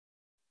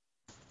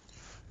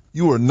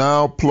You are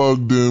now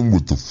plugged in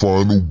with the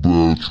Final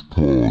Batch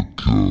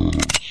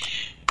Podcast.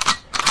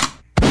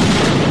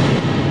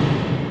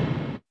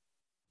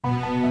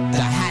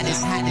 The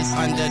hottest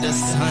under the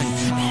sun.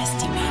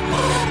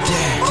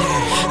 Yeah.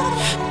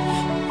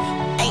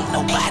 Ain't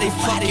nobody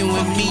fucking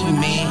with me,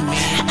 man.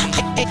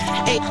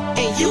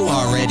 Hey, you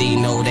already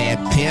know that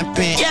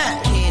pimpin'.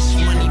 Yeah. Cash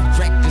money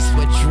practice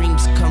where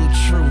dreams come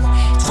true.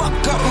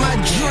 Fuck up my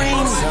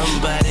dreams.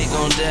 Somebody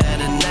gon' die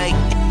tonight.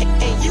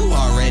 Hey, you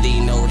already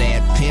know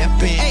that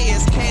pimpin'. Hey,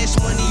 it's Cash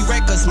Money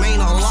Records, man,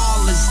 a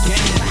lawless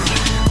game.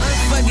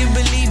 Unfucking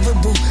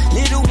believable.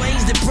 Lil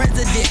Wayne's the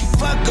president.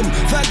 Fuck em.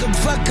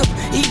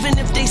 Even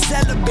if they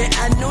celibate,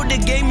 I know the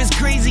game is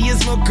crazy.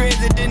 It's more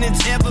crazy than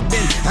it's ever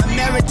been. I'm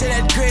married to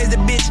that crazy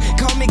bitch.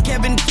 Call me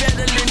Kevin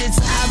Federline. It's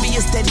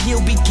obvious that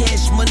he'll be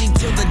Cash Money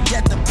till the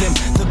death of him.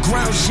 The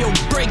ground she'll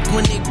break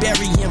when they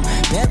bury him.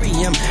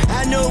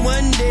 I know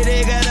one day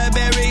they gotta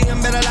bury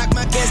him. Better lock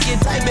my casket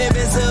tight,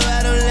 baby, so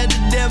I don't let the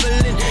devil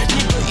in.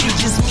 Nigga, it's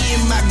just me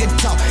and my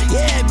guitar.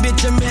 Yeah,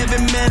 bitch, I'm heavy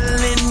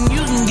meddling.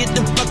 You can get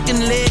the fucking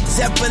Led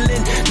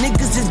Zeppelin.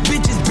 Niggas is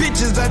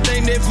bitches. I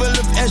think they full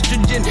of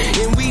estrogen.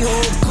 And we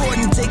hold court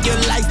and take your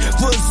life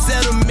for a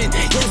settlement.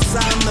 Yes,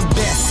 I'm the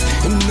best.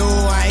 And no,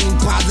 I ain't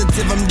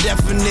positive, I'm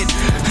definite.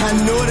 I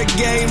know the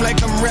game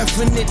like I'm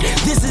reffing it.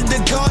 This is the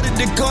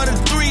Carter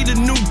 3, the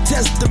New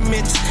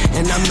Testament.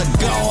 And I'm the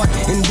God,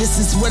 and this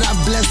is what I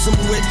bless them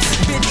with.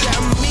 Bitch,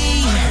 I'm me.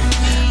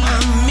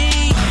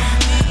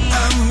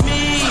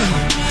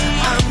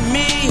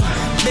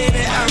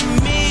 Baby,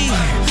 I'm me.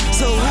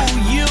 So who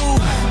you?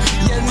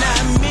 You're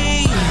not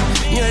me.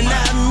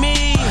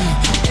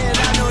 And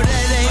I know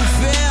that ain't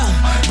fair,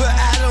 but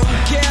I don't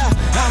care.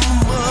 I'm a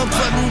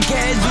motherfucking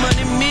Cash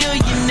Money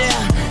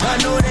millionaire. I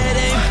know that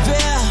ain't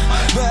fair,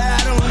 but I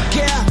don't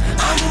care.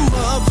 I'm a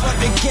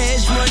motherfucking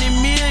Cash Money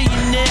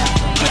millionaire.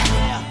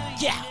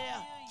 Yeah.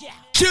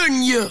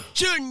 Junior.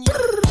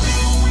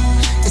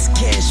 It's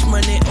Cash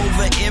Money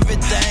over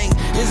everything.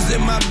 It's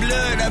in my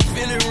blood. I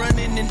feel it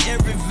running in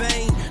every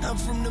vein. I'm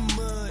from the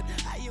mud.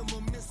 I am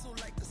a missile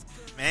like a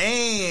skunk.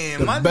 Man,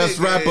 the my best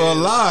rapper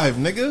alive,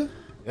 nigga.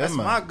 That's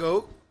my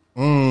goat. I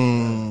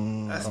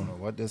don't know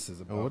what this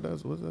is about.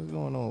 What's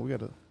going on?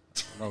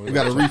 We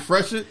gotta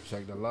refresh it.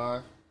 Check the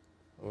live.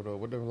 Hold on,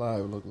 what the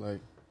live look like?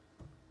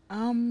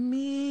 I'm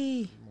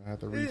me. I have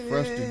to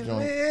refresh the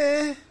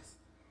joint.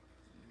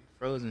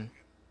 Frozen.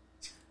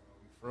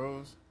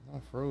 Froze?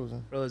 Not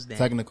frozen. Froze them.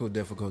 Technical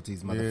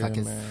difficulties,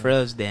 motherfuckers. Yeah,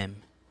 Froze them.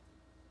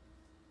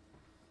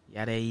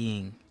 Yada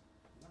ying.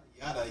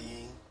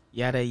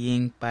 Yada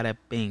ying para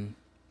ping.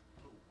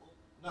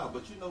 No,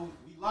 but you know,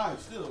 we live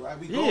still, right?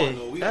 We Yeah, going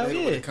though. We hell gotta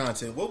yeah. with the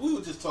content. What we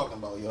were just talking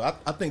about, yo.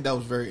 I think that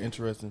was very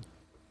interesting.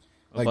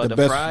 Like About the the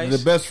best fries?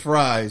 the best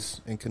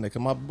fries in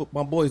Connecticut.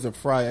 My boy's a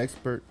fry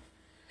expert.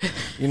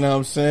 You know what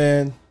I'm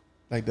saying?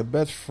 Like the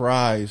best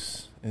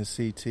fries in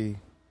CT.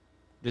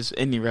 Just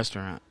any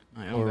restaurant.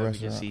 I don't Or go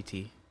restaurant. just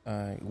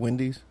CT.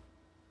 Wendy's.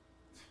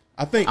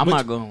 I think I'm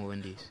not going with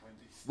Wendy's.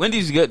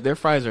 Wendy's good. Their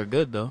fries are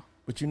good though.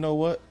 But you know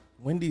what?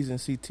 Wendy's and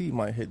CT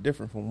might hit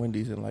different from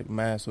Wendy's in like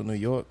Mass or New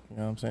York. You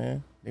know what I'm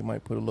saying? They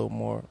might put a little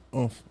more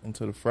oomph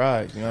into the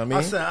fries. You know what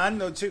I mean? I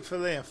know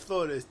Chick-fil-A in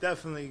Florida is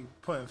definitely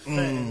putting fat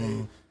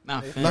in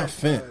Not they Finn. Not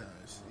Fent.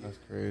 That's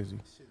crazy.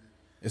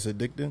 It's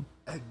addicting.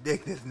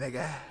 addictive,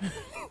 nigga.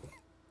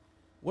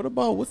 What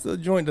about what's the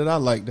joint that I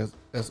like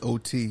that's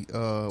OT?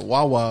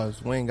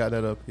 Wawa's. We ain't got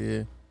that up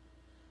here.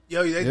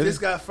 Yo, they Yeah.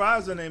 just got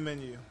fries on their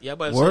menu. Yeah,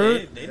 but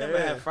Word? they never Yeah.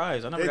 had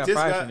fries. I never They got just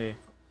fries got- from there.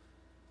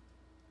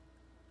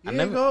 You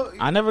ain't go-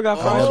 I never got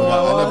fries never from got-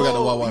 I Wawa. never got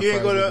the Wawa You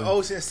ain't fries go to either.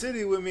 Ocean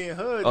City with me and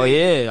Hood. Oh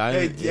yeah,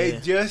 They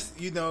just,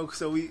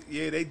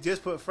 they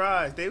just put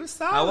fries. They was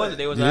solid. How was it?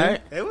 They was Yeah.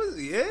 alright. They was,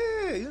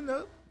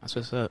 That's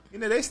what's up.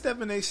 they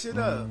stepping their shit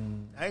up.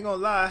 I ain't gonna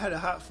lie, I had a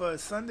hot fudge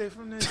Sunday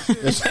from this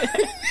shit.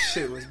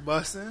 Shit was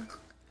busting.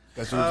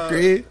 Got you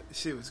crazy.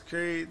 Shit was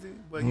crazy.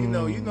 But you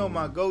know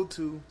my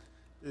go-to,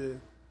 the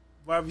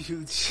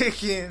barbecue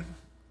chicken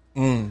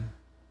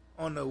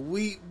on the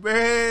wheat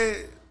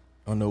bread,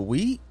 On the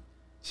wheat?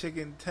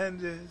 chicken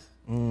tenders.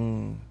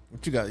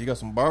 What you got? You got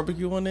some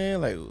barbecue on there?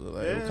 Like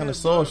Yeah, what kind of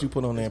sauce you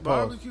put on there? it's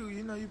Pause. barbecue.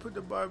 You know, you put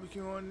the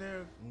barbecue on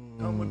there.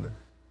 Come with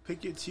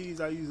pick your cheese.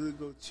 I usually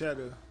go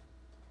cheddar.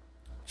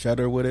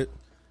 Cheddar with it.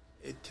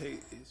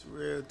 It's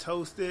real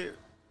toasted.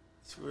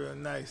 It's real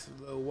nice.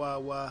 A little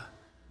Wawa.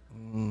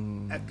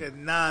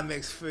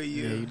 Economics for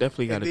you. Yeah, you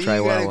definitely gotta And try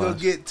then you gotta Wawa's. go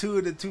get 2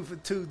 of the 2 for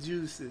 2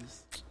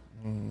 juices.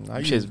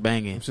 Them shit's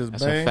banging. Them shit's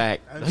That's bang? a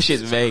fact. Them Them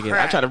shit's shit's banging. I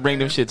crack, try to bring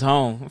them shits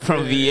home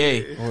from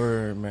VA.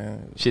 Word,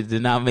 man. Shit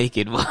did not make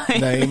it. Boy.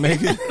 They ain't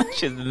make it.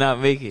 Shit did not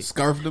make it.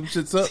 Scarf them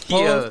shits up. Yeah.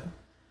 Pause.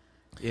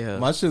 Yeah.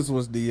 My shits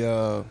was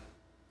the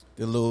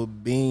little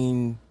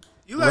bean.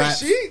 You like wraps.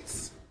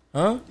 Sheets?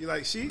 Huh? You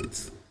like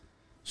Sheets?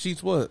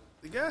 Sheets what?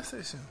 The gas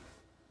station.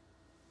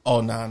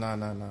 Oh, nah.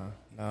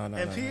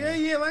 And PA, you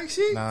ain't like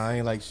Sheets? Nah, I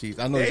ain't like Sheets.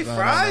 I know They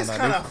fries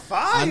kind of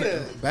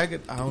fire.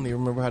 I don't even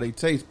remember how they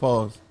taste.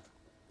 Pause.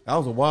 That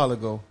was a while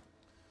ago.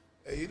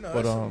 Hey, you know,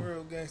 But, that's some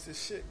real gangster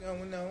shit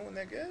going on,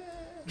 nigga.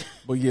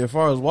 But yeah, as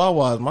far as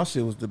Wawa's, my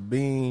shit was the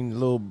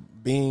little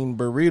bean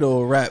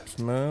burrito wraps,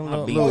 man.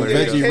 Little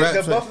veggie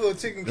wraps. The buffalo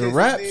chicken the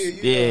wraps?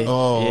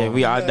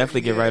 I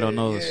definitely get right on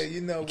those. Yeah,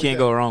 you can't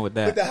go wrong with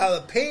that. With the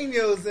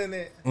jalapenos in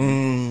it.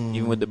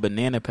 Even with the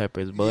banana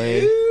peppers, boy.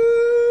 Yeah. You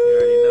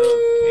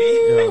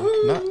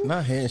already know.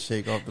 Not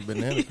handshake off the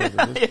banana peppers.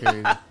 That's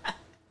crazy.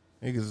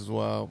 Niggas is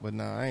wild, but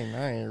nah, I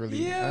ain't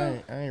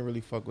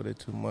really fuck with it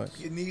too much.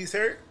 Your knees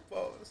hurt?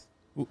 Pause.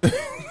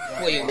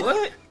 Wait,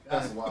 what?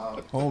 That's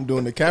wild. Home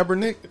doing the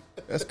Kaepernick?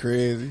 That's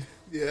crazy.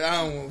 Yeah,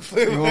 I don't want to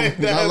play like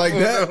that. Not like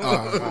that?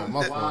 Oh,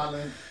 my fault.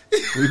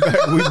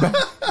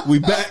 We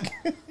back.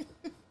 I'm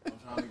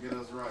trying to get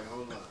us right.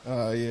 Hold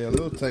on. Yeah,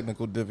 little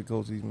technical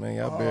difficulties, man.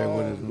 Y'all bear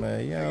with us,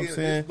 man. You know what I'm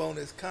saying?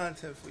 Bonus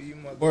content for you,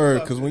 motherfuckers.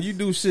 Word, because when you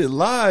do shit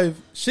live,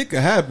 shit could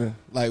happen.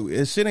 Like,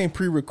 shit ain't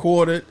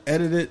pre-recorded,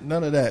 edited,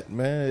 none of that,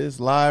 man.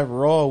 It's live,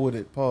 raw with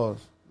it. Pause.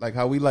 Like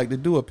how we like to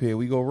do up here.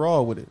 We go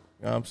raw with it.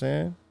 You know what I'm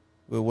saying?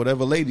 With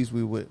whatever ladies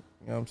we with.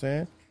 You know what I'm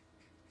saying?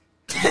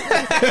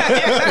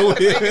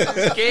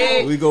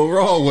 We go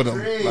raw with them.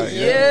 Like,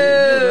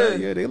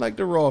 yeah, they like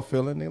the raw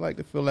feeling. They like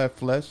to feel that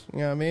flesh. You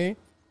know what I mean?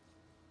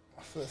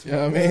 You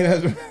know what I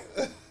mean?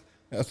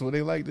 That's what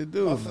they like to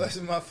do. My flesh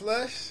is my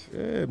flesh.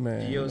 Yeah,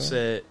 man. Gio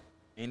said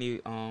any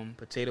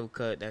potato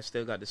cut that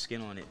still got the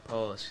skin on it.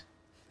 Pause.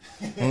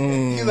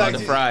 About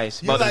the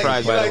fries. About the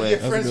fries, by the way. Your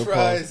French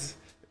fries.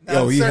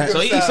 Yo,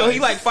 so he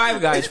like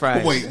Five Guys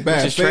fries. Wait,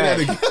 bad. Say that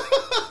again.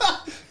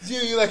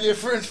 You like your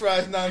French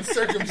fries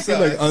non-circumcised. You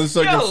like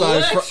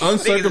uncircumcised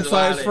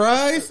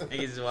fries?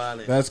 Niggas is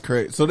wildin'. That's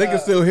crazy. So they can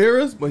still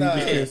hear us, but you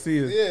just can't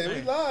see us. Yeah,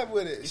 we live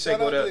with it.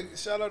 Shout out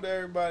to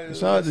everybody.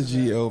 Shout out to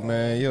Gio,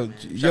 man. Yo,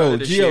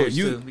 Gio,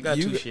 you we got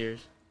 2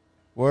 shares.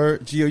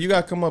 Word, Gio, you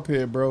gotta come up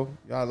here, bro.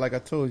 Y'all, like I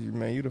told you,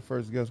 man, you the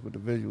first guest with the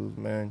visuals,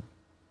 man.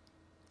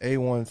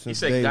 A1 since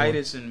he day said one.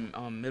 Guidance in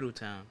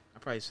Middletown. I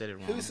probably said it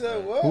wrong. Who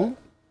said what? Who?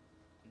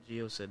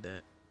 Gio said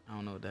that. I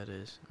don't know what that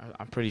is.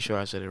 I'm pretty sure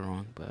I said it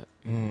wrong, but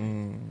I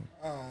don't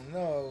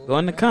know. Go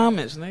in the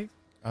comments, nigga.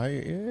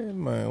 Yeah,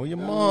 man. Where your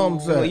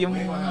mom's at? Where your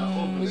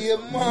mom's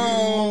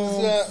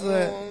at?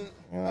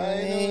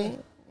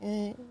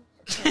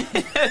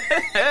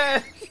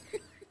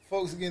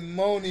 Folks getting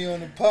moany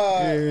on the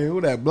pod. Yeah,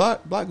 who that?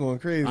 Block going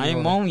crazy. I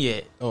ain't moan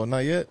yet. Oh,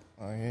 not yet?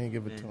 Oh, he ain't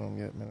give it to him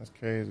yet, man. That's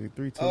crazy.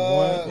 3, 2,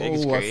 1.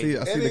 Nigga's I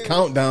see the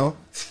countdown.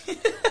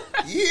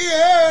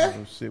 Yeah.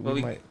 Oh, shit,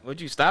 What,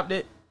 you stopped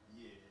it?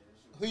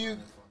 Who you?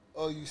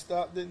 Oh, you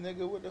stopped it,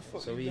 nigga? What the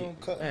fuck you doing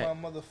cutting my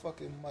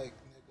motherfucking mic,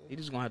 nigga? You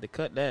just gonna have to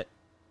cut that.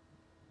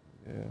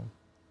 Yeah.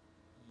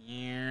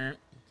 Yeah.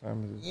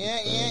 Time is Yeah.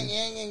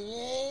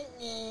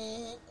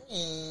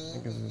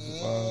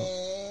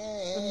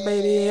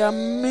 Baby,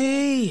 I'm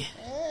me.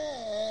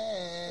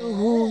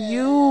 Who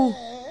you?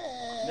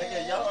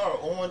 Nigga,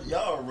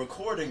 y'all are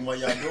recording while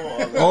y'all doing all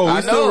that. Oh,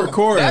 we still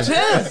recording. That's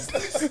him.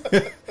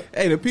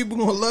 Hey, the people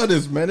gonna love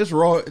this, man. This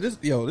raw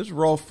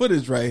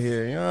footage right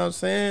here. You know what I'm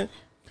saying?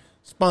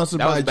 Sponsored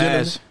by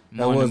Baz.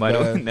 That was Baz.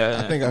 I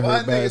think I heard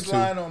Why Baz niggas too.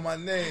 lying on my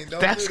name?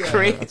 That's do that.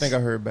 crazy. I think I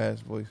heard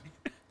Baz's voice.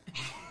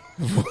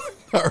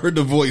 I heard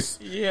the voice.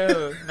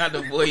 Yeah, not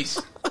the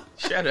voice.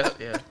 Shut up,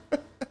 yeah.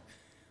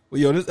 Well,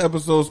 yo, this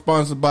episode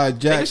sponsored by They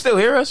Jack. can still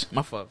hear us?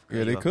 My fuck.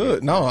 Yeah, they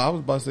could. No, I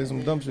was about to say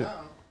some dumb shit.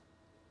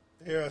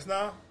 Hear us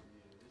now?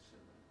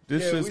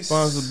 This Yeah, shit we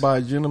sponsored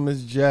by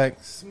Gentleman's Jack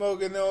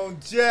Smoking on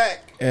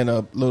Jack. and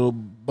a little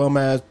bum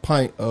ass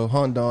pint of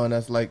Honda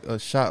that's like a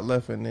shot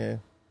left in there.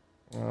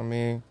 You know what I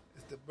mean?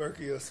 It's the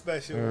Berkey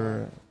special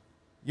one.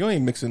 You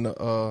ain't mixing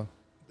the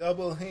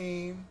Double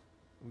heme.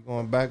 we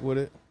going back with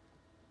it.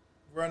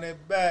 Run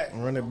it back.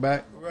 Run it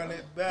back. Run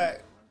it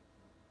back.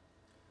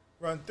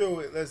 Run through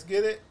it. Let's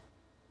get it.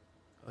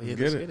 Oh, yeah, Get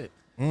let's it. get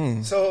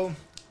it. So,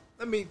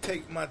 let me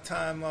take my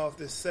time off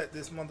to set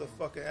this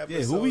motherfucking episode.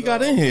 Yeah, who we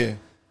got in here?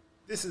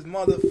 This is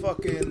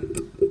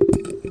motherfucking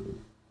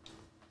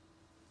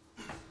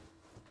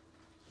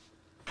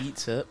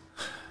Beats up.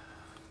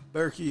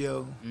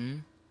 Berkio,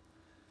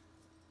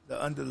 the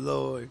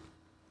underlord.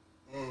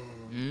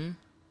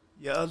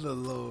 Your other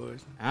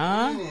lord.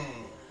 Huh?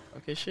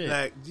 Okay, shit.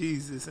 Black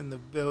Jesus in the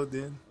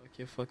building. Fuck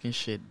your fucking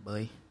shit,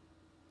 boy.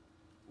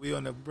 We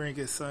on the brink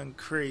of something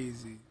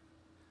crazy.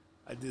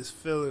 I just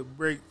feel a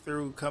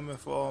breakthrough coming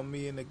for all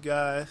me and the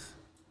guys.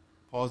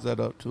 Pause that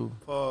up too.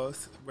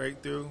 Pause.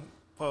 Breakthrough.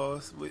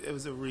 Pause. It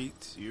was a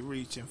reach. You're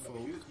reaching for.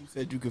 You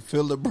said you could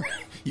feel the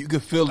you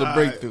could feel the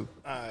breakthrough.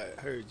 I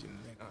heard you,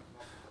 nigga.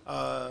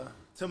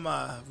 To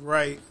my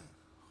right,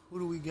 who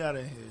do we got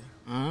in here?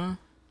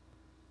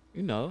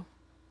 You know.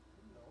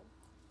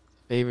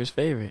 Favorite's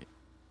favorite.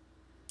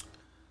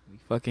 We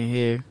fucking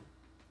here.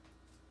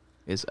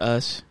 It's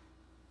us.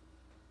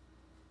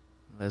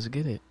 Let's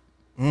get it.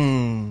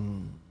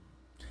 To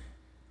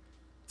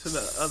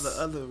the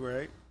other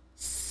right.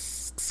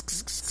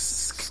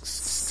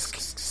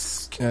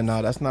 Yeah,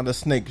 no, that's not a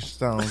snake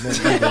sound,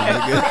 nigga.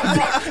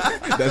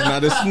 That's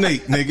not a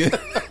snake, nigga.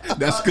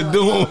 That's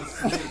Kadoom.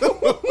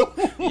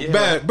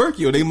 bad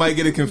Berkey, they might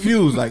get it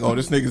confused. Like, oh,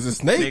 this nigga's a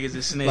snake. Nigga's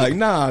a snake. Like,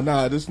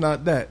 nah, this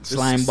not that.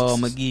 Slime Ball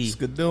McGee.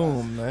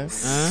 Skadoom, man.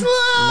 You know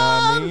what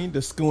I mean? The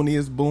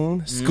Scooniest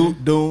Boone,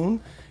 Scoot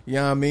Doon. You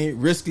know what I mean?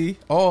 Risky,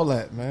 all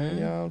that, man.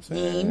 You know what I'm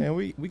saying? And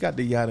we got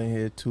the yacht in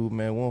here too,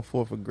 man. 1-4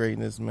 for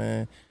greatness,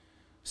 man.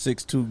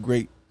 6'2"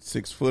 great.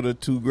 6'2"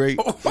 too great.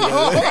 Ain't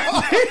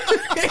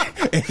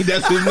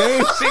that's his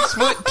name?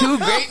 6'2"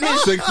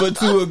 greatness.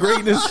 6'2" of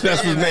greatness.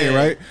 That's his name,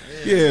 right?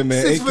 Yeah,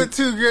 man.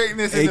 6'2"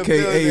 greatness.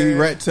 AKA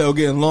rat tail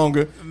getting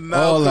longer.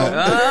 Malcolm. All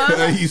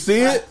that. You see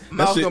it?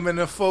 Malcolm and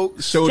the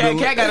folks.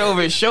 Cat got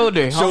over his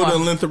shoulder. Shoulder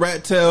length of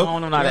rat tail. I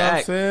don't know how to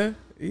act. Saying?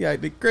 He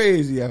acted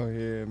crazy out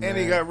here, man. And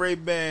he got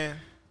Ray-Ban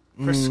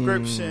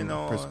prescription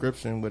on.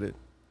 Prescription with it.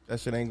 That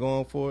shit ain't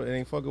going for it. It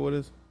ain't fucking with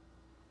us.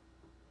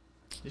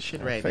 This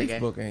shit right,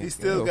 Facebook nigga. ain't. He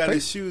still got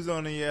his shoes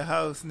on in your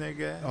house,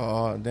 nigga.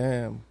 Oh,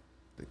 damn.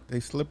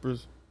 They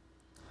slippers.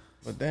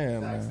 But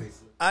damn, man.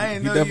 I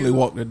ain't he know definitely you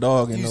walked the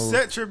dog in You those.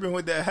 set tripping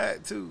with that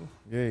hat, too.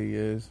 Yeah, he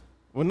is.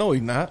 Well, no, he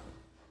not.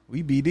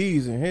 We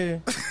BDs in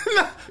here.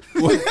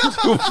 We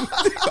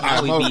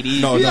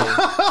BDs. No.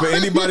 For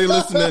anybody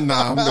listening,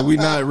 nah, we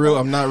not real.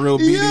 I'm not real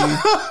BD.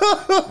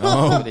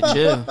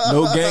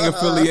 No gang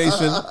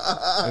affiliation. You know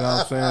what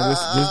I'm saying?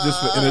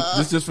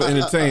 This just for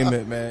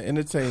entertainment, man.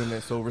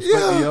 Entertainment. So respect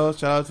to y'all.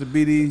 Shout out to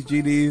BDs,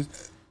 GDs,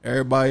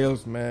 everybody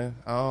else, man.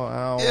 I don't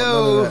want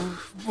none of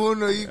that.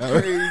 Bruno, you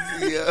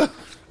crazy, yo.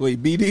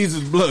 Wait, BDs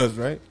is Bloods,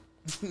 right?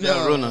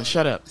 No, Bruno,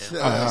 shut up.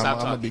 I'm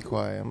gonna be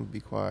quiet. I'm gonna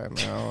be quiet,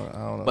 man. I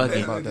don't know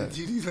nothing about that.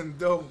 GDs and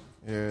dope.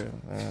 Yeah,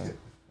 man.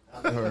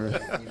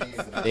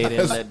 They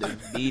didn't let the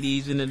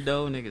BDs in the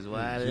dough, niggas.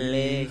 Wild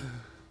leg.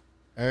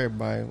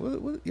 Everybody,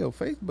 yo,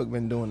 Facebook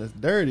been doing us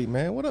dirty,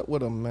 man. What up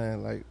with them,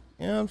 man? Like,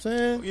 you know what I'm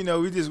saying? You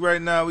know, we just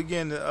right now we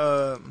getting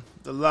the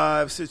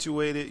live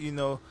situated. You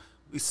know,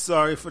 we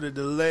sorry for the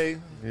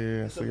delay.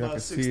 Yeah, it's so y'all about can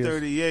see us.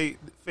 6:38.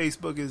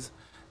 Facebook is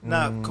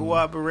not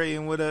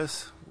cooperating with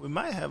us. We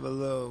might have a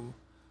little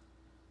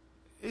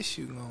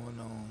issue going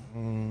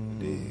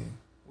on.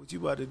 What you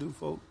about to do,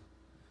 folks?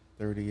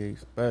 38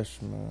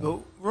 special, man.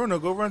 Go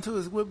run to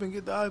his whip and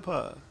get the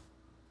iPod.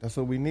 That's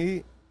what we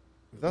need?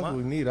 If that's what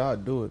we need, I'll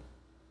do it.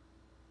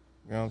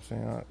 You know what I'm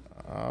saying?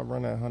 I'll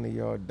run that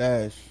 100-yard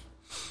dash.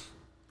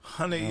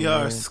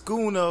 100-yard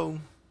schoono. You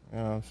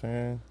know what I'm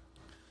saying?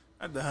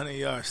 Not the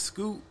 100-yard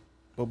scoop.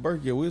 But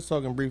Berkey, we was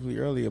talking briefly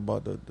earlier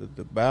about the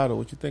battle.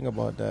 What you think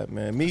about that,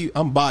 man? Me,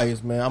 I'm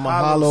biased, man. I'm a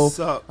Hollow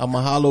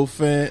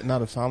fan.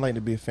 Not a fan. I like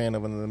to be a fan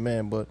of another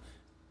man, but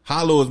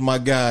Hollow is my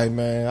guy,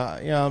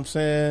 man. You know what I'm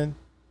saying?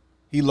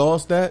 He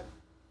lost that.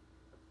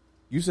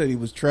 You said he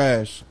was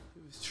trash.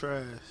 He was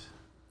trash.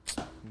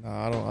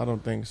 Nah, I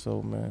don't think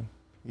so, man.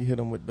 You hit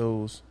him with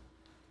those.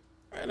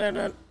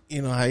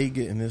 You know how he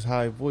get in this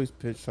high voice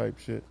pitch type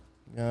shit.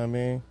 You know what I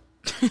mean?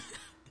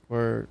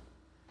 Word.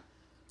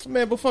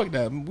 Man, but fuck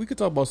that. We could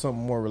talk about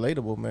something more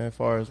relatable, man, as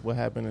far as what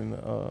happened in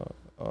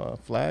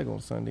Flag on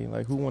Sunday.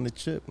 Like, who won the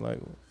chip? Like,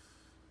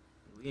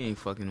 we ain't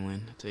fucking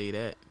win, I'll tell you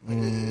that.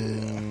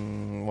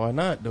 Why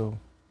not, though?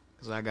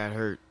 Because I got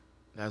hurt.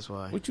 That's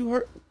why. What you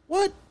hurt?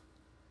 What?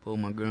 Pulled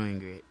my groin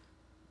grit.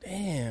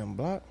 Damn,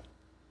 Block.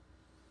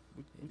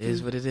 It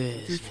is what it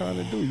is. What you trying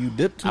to do? You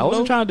dipped too low? I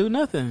wasn't trying to do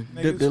nothing.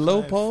 Dipped the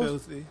low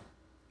pause?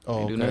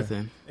 Oh, okay. Do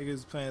nothing.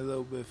 Niggas playing a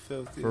little bit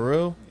filthy. For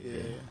real?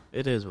 Yeah.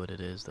 It is what it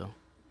is, though.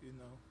 You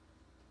know.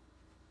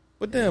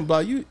 But damn,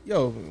 Block,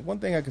 one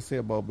thing I can say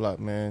about Block,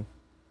 man,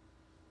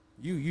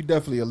 you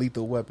definitely a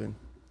lethal weapon.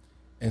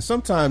 And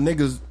sometimes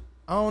niggas,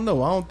 I don't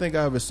know, I don't think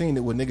I ever seen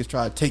it where niggas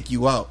try to take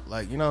you out.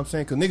 Like, you know what I'm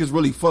saying? Because niggas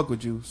really fuck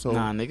with you. So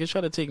nah, niggas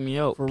try to take me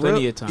out for plenty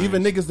real? of times.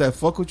 Even niggas that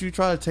fuck with you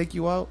try to take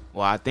you out?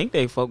 Well, I think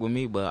they fuck with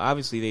me, but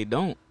obviously they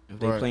don't. If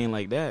they playing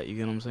like that, you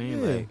get what I'm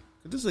saying? Yeah. Like,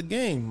 this is a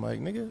game, like,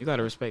 nigga. You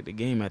gotta respect the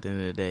game at the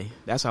end of the day.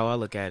 That's how I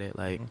look at it.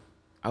 Like,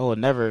 I would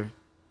never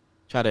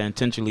try to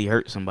intentionally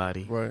hurt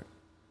somebody. Right.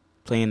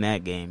 Playing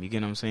that game, you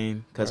get what I'm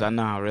saying? Because I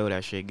know how real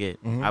that shit get.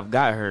 I've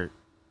got hurt,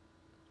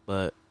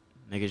 but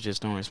niggas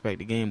just don't respect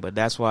the game. But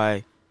that's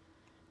why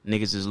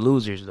niggas is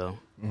losers, though.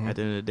 At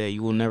the end of the day,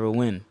 you will never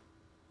win.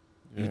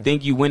 You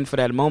think you win for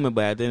that moment,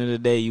 but at the end of the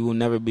day, you will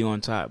never be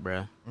on top,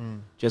 bruh.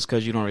 Just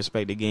because you don't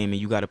respect the game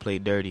and you got to play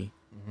dirty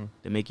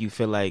to make you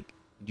feel like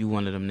you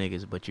one of them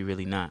niggas, but you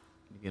really not.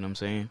 You get what I'm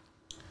saying?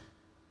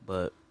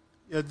 But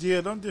yo,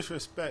 Gia, don't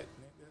disrespect,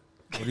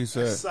 nigga. What he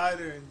said?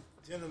 Cider and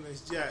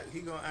Gentleman's Jack. He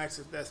gonna ask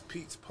if that's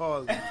Pete's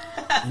Parley.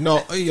 No,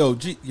 hey,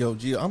 G,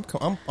 I'm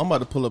about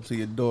to pull up to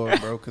your door,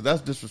 bro, because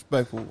that's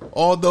disrespectful.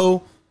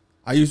 Although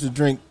I used to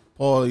drink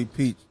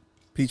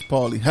peach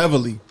Parley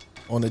heavily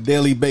on a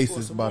daily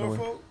basis, by the way.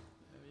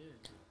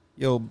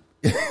 Yo,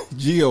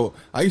 Gio,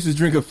 I used to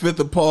drink a fifth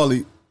of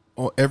Parley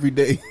on every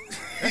day.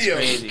 that's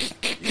crazy.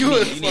 You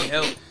need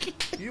help.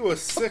 You a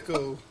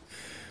sicko.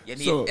 You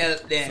need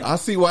help, then. I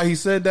see why he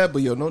said that,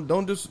 but yo, don't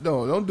do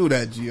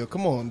that, Gio.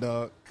 Come on,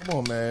 dog. Come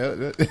on,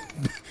 man.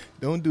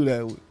 Don't do that.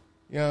 You know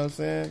what I'm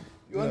saying?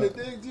 You on the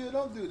thing, Gio?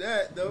 Don't do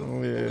that,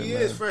 though. He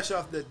is fresh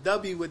off the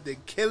W with the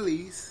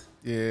Achilles.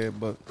 Yeah,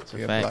 but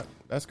Block,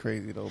 that's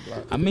crazy though,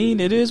 Block. I mean,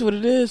 it is what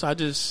it is. I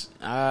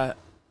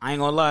I ain't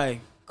gonna lie.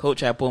 Coach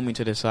had pulled me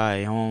to the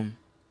side. Home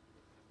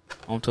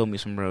told me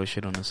some real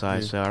shit on the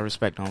side, so I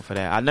respect him for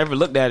that. I never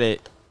looked at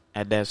it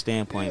at that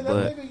standpoint, that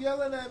but nigga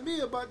yelling at me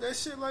about that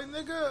shit like,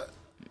 nigga,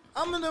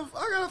 I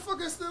gotta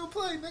fucking still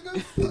play,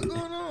 nigga. What's going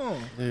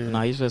on? Yeah.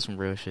 nah, he said some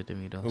real shit to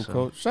me though. So,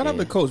 Coach. Shout out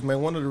to Coach,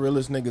 man. One of the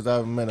realest niggas I've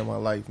ever met in my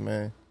life,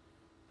 man.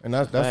 And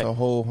that's a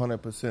whole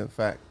 100%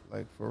 fact,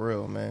 like for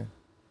real, man.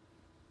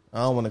 I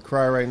don't want to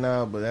cry right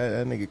now, but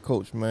that nigga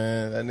Coach,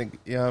 man, that nigga,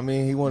 you know what I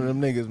mean? He one of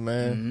them niggas,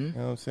 man. Mm-hmm. You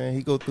know what I'm saying?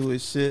 He go through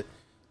his shit,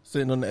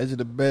 sitting on the edge of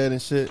the bed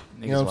and shit.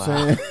 Niggas You know what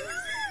I'm saying?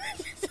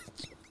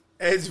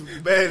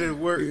 Edge bad at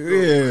work. Yeah,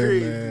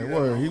 crazy, man.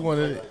 Word. He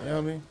wanted it. You know what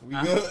I mean? We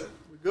good?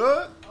 We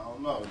good? I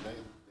don't know. They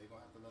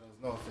gonna have to let us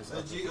know if it's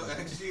up.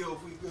 Gio,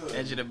 if we good.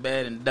 edge of the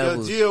bed and Yo,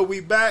 doubles. Gio, we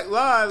back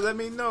live. Let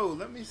me know.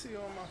 Let me see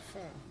on my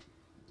phone.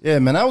 Yeah,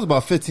 man, that was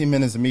about 15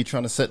 minutes of me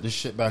trying to set this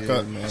shit back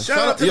up, man. Shout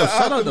out to the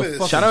Alchemist.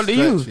 fucking Shout out to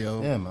you. Stretch,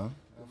 yo. Yeah, man.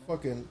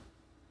 Fucking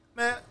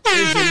Man,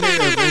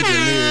 engineers,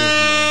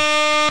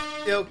 man.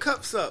 yo,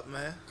 cups up,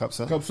 man. Cups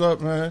up. Cups up,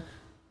 man.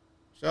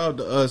 Shout out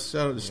to us.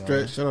 Shout out to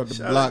Stretch. Shout out to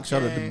Shout Block. out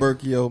Shout out to gang.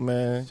 Berkio,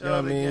 man. Shout You know what I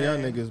out mean? to Y'all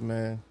gang. niggas,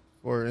 man.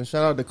 And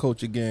shout out to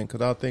Coach again,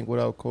 because I think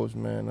without Coach,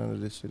 man, none of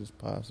this shit is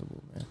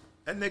possible, man.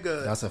 That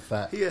nigga, That's a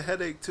fact. he a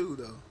headache too,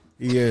 though.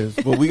 He is.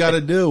 But we got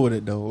to deal with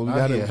it, though. We I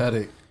got hear a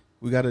headache.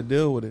 to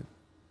deal with it.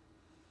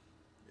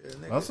 Yeah,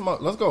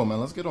 nigga. Let's go, man.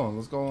 Let's get on.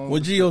 Let's go on.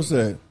 What Gio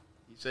said?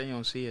 You say you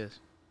don't see us.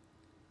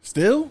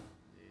 Still?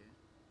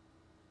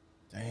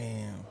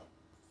 Damn.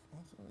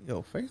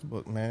 Yo,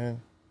 Facebook, man.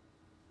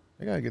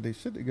 They got to get their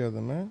shit together,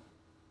 man.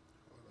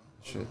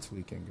 Shit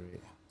tweaking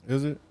great.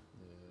 Is it?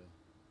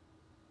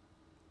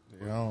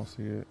 Yeah, I don't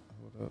see it.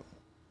 Hold up.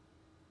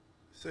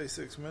 Say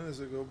 6 minutes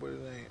ago, but it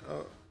ain't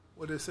up.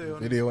 What did it say on it?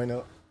 Video ain't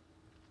up.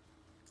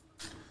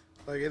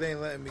 Like, it ain't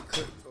letting me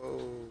click.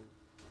 Oh.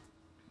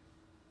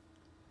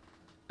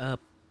 Up.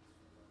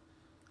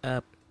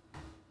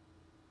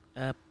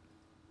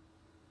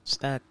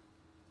 Stuck.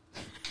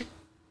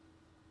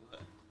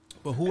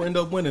 But who end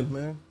up winning,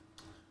 man?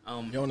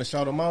 You want to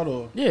shout them out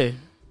or? Yeah.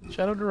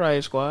 Shout out to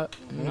Riot Squad.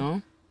 You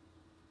know,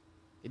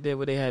 they did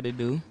what they had to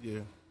do. Yeah.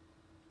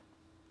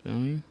 Feel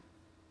me?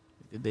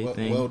 They did their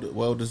thing.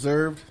 Well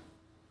deserved.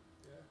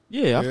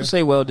 Yeah, I can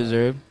say well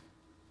deserved.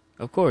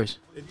 Of course.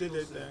 It did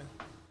that thing.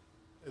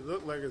 It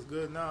looked like it's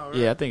good now, right?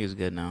 Yeah, I think it's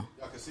good now.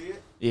 Y'all can see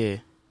it? Yeah.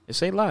 It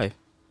say live.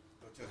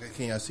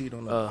 Can y'all see it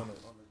on the joint?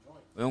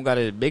 We don't got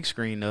a big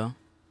screen though.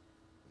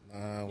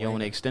 Nah, You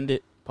want to extend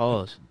it?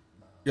 Pause.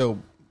 Yo,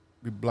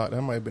 we blocked.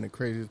 That might have been the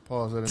craziest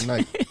pause of the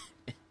night.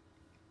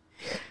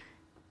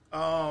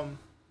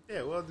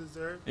 Yeah, well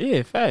deserved.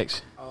 Yeah,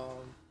 facts.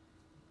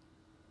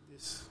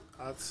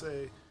 I'd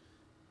say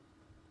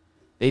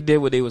They did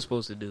what they were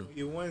supposed to do.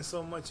 you win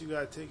so much, you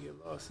gotta take your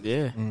losses.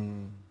 Yeah. You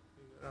know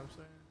what I'm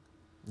saying?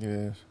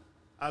 Yes.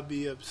 I'd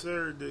be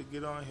absurd to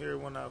get on here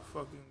when I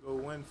fucking go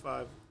win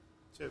 5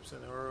 chips in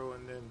a row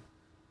and then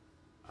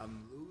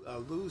I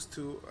lose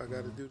 2. I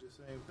gotta do the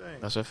same thing.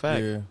 That's a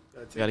fact. Yeah.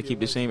 You got to keep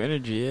the same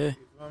energy, yeah. You know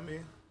what I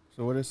mean?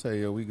 So what it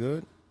say? Yo, we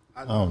good?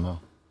 I don't know.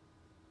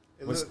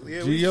 Yeah,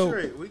 Gio? we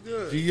straight. We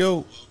good.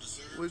 Gio,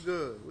 We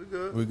good. We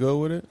good. we good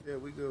with it? Yeah,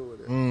 we good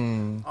with it.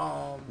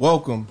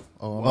 Welcome.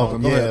 Oh,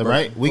 Welcome. go Yeah, ahead, bro.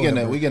 right. We Go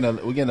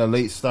ahead, getting a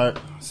late start.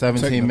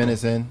 17 Technical.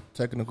 minutes in.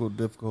 Technical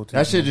difficulty.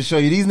 That shit just show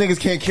you these niggas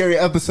can't carry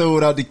an episode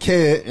without the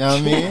kid. You know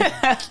what I mean?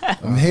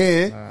 I'm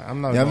here.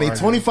 I'm not. You know what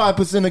I mean?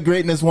 25% of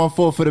greatness,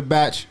 1/4 for the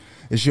batch.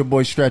 It's your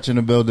boy Stretch in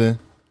the building.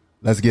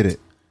 Let's get it.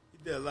 You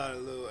did a lot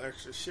of little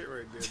extra shit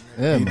right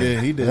there, man. Yeah,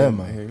 He did. Yeah, man.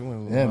 man. He went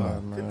a little Yeah,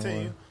 wild, man.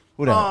 Continue.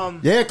 Who that?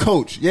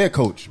 Yeah,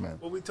 coach, man.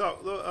 What we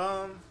talk? Look,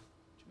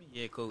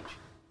 Yeah, coach.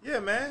 yeah,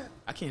 man.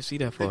 I can't see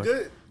that The far.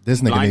 good This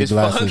nigga Blind need as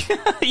glasses.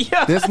 fuck.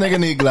 Yeah. This nigga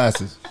need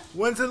glasses.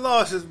 wins and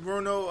losses,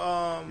 Bruno.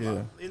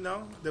 Yeah. You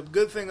know, the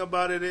good thing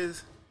about it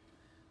is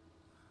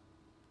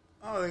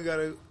I only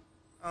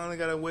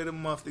gotta wait a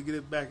month to get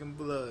it back in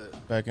blood.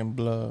 Back in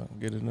blood.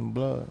 Get it in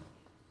blood.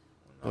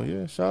 Oh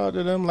yeah, shout out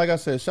to them. Like I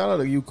said, shout out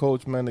to you,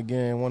 Coach, man.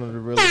 Again, one of the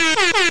realest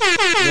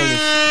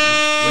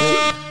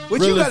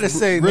What you got to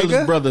say, realest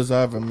nigga? brothers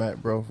I ever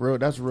met, bro.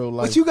 That's real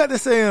life. What you got to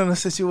say on the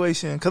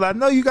situation? Because I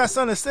know you got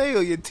something to say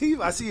on your teeth.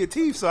 I see your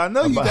teeth, so I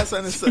know you got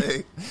something to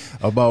say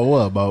About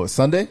what? About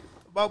Sunday?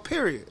 about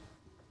period.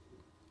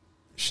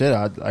 Shit,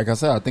 like I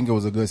said, I think it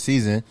was a good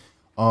season.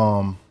 It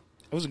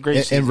was a great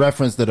In season.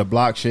 reference to the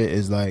block shit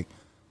is like,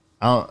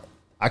 I'm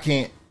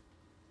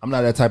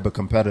not that type of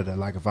competitor.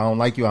 Like if I don't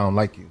like you, I don't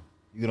like you.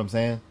 You get what I'm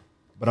saying?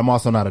 But I'm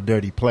also not a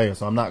dirty player,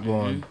 so I'm not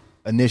going to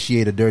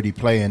initiate a dirty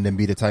play and then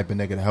be the type of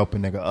nigga to help a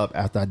nigga up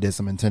after I did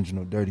some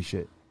intentional dirty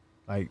shit.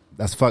 Like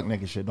that's fuck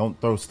nigga shit. Don't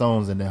throw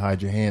stones and then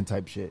hide your hand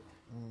type shit.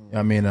 You know what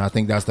I mean? And I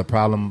think that's the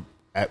problem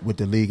with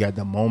the league at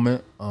the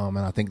moment. And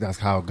I think that's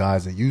how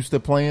guys are used to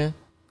playing.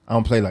 I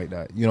don't play like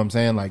that. You know what I'm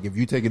saying? Like if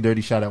you take a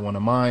dirty shot at one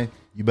of mine,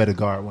 you better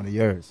guard one of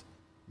yours.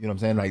 You know what I'm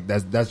saying? Like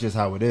that's just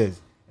how it is.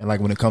 And like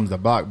when it comes to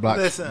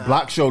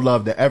block show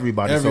love to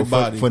everybody.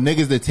 Everybody. So for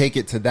niggas to take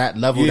it to that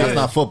level, Yeah. that's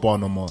not football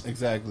no more.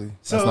 Exactly.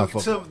 That's not So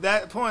football. to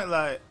that point,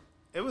 like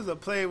it was a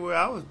play where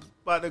I was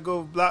about to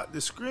go block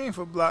the screen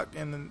for block,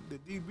 and the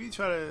DB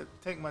try to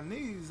take my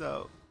knees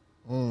out.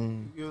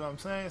 You get what I'm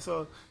saying?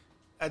 So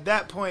at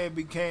that point, it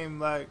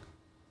became a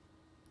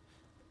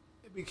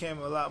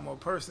lot more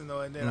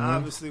personal. And then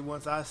obviously,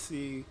 once I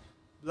see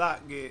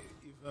block get,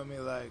 you feel me?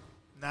 Like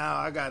now,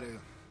 I gotta.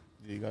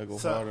 You gotta go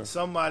harder.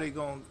 Somebody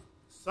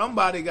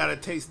gotta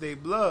taste their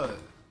blood.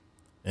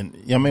 And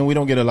I mean, we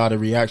don't get a lot of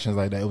reactions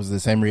like that. It was the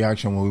same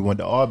reaction when we went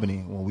to Albany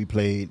when we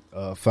played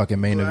fucking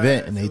main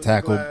event and they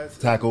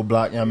tackled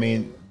block. You know what I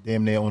mean,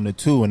 damn near on the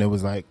 2, and it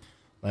was like,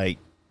 you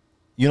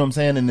know what I'm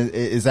saying? And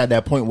it's at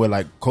that point where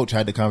like coach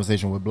had the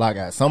conversation with Block.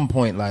 At some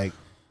point, like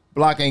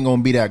Block ain't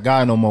gonna be that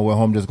guy no more. Where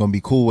home just gonna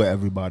be cool with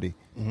everybody.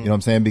 You know what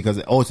I'm saying?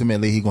 Because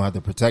ultimately he gonna have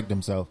to protect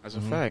himself. That's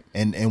a fact.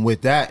 And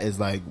with that is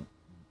like.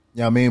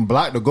 Yeah, I mean,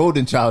 Block the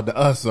golden child to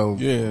us, so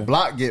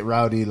Block get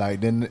rowdy,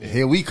 like then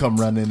here we come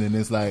running, and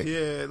it's like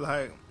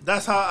like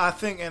that's how I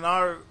think in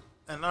our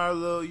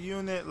little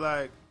unit,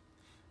 like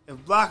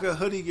if Block or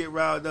Hoodie get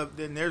riled up,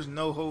 then there's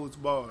no holds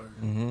barred.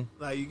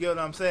 Like you get what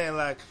I'm saying?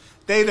 Like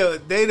they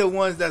the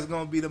ones that's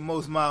gonna be the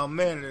most mild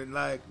mannered.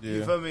 Like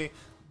you feel me?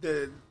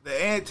 The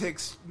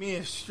antics, me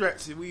and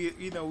Stretch, we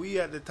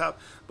at the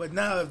top, but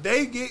now if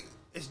they get,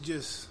 it's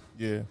just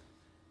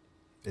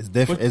It's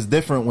different. It's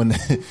different when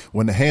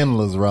the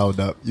handler's riled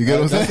up. You get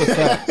what I'm saying? That's a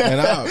fact.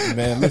 And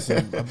man,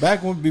 listen.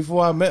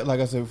 Before I met,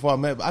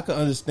 I could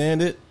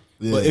understand it.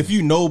 Yeah. But if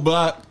you know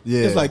Block,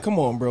 it's like, come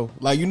on, bro.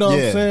 Like, you know what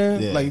I'm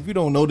saying? Yeah. Like, if you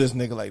don't know this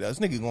nigga like that, this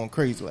nigga going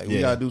crazy. Like, we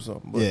gotta do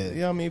something. But, you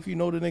know what I mean? If you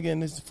know the nigga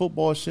and this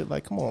football shit,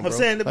 like, come on, bro. I'm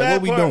saying the like,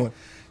 bad what we doing?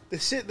 The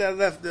shit that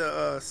left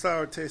the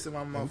sour taste in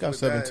my mouth. We got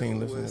 17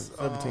 listeners,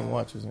 17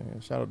 watchers in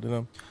here. Shout out to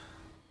them.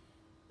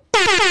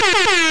 Wifey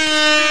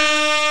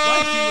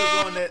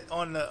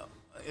was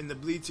in the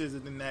bleachers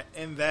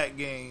in that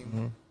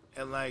game,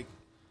 and like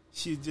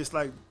she just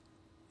like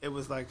it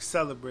was like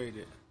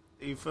celebrated.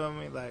 You feel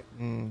me? Like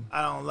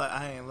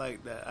I ain't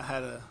like that. I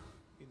had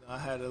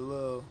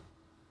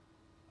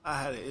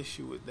an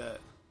issue with that.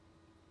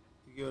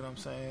 You get what I'm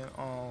saying?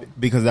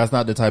 Because that's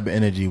not the type of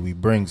energy we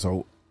bring.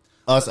 So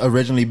us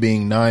originally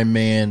being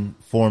 9-man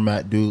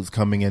format dudes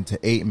coming into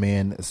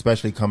 8-man,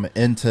 especially coming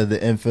into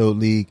the infield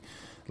league,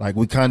 like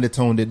we kind of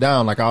toned it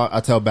down. Like I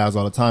tell Baz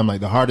all the time,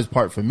 like the hardest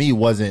part for me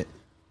wasn't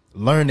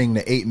learning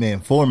the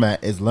 8-man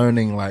format, is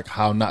learning like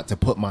how not to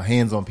put my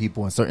hands on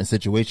people in certain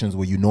situations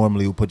where you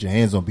normally would put your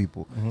hands on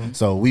people.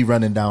 So we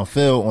running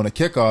downfield on a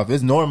kickoff.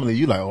 It's normally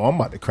you like, oh, I'm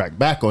about to crack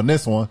back on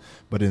this one,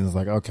 but then it's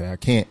like, okay, I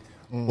can't.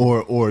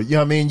 Or you know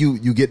what I mean?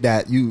 You get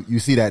that you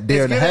see that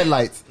deer in the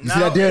headlights. You see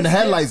that deer in the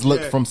headlights look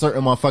from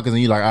certain motherfuckers,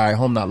 and you like, all right,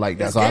 home not like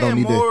that. It's so I don't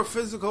need more to.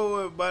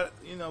 physical, by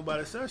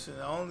the session.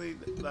 Only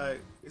like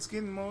it's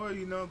getting more.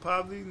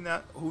 Probably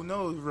not. Who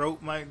knows?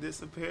 Rope might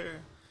disappear.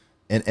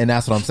 And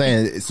that's what I'm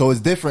saying. So it's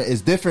different.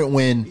 It's different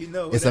when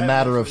it's a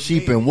matter of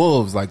sheep and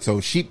wolves. Like,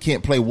 so sheep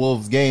can't play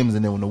wolves games,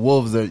 and then when the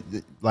wolves are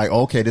like,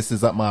 okay, this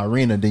is up my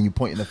arena, then you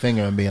pointing the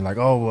finger and being like,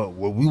 oh,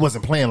 well, we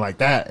wasn't playing like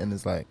that, and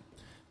it's like,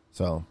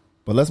 so.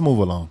 But let's move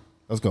along.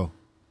 Let's go.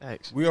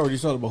 Thanks. We already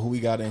talked about who we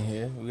got in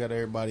here. We got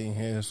everybody in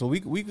here, so we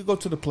could go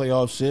to the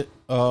playoff shit.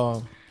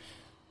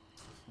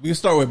 We can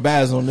start with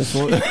Baz on this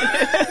one.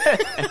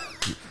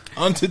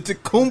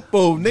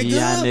 Antetokounmpo, nigga.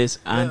 Giannis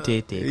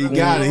Antetokounmpo. He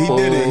got it.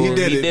 He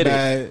did it.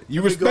 Man.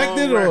 You respect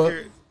it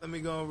or? Let me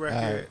go on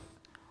record. Right.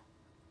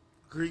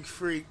 Greek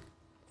freak,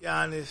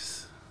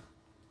 Giannis.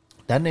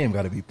 That name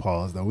got to be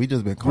paused though. We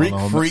just been calling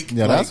Greek him freak.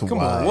 Yeah, like, that's come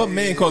wild. on. What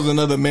man calls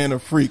another man a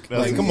freak?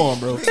 Like, come on,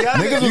 bro.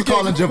 Niggas was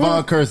calling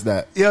Javon Curse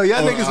that. Yo,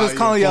 y'all niggas was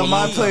calling y'all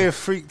my player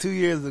freak 2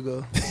 years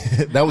ago.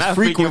 That was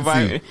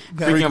frequency.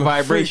 Freaking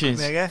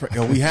vibrations.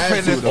 Yo, we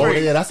had to. Oh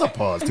yeah, that's a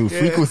pause too.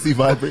 Frequency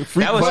vibration.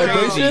 That was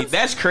crazy.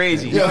 That's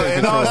crazy. Yo,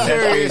 in all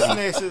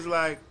seriousness, it's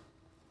like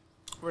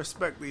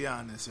respect the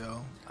Giannis,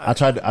 yo. I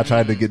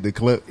tried to get the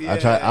clip.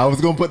 Yeah. I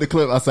was gonna put the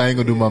clip. I said I ain't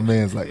gonna do my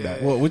mans like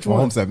that. Well, which one?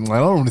 Home said, I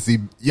don't want to see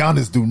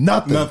Giannis do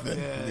nothing.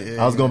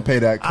 Yeah. I was gonna pay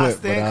that clip. I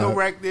stand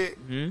corrected.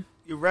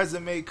 Your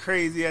resume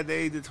crazy at the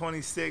age of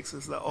 26.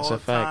 It's the all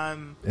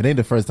time. It ain't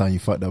the first time you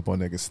fucked up on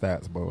niggas'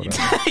 stats, bro.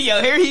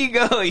 Yo, here you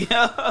go,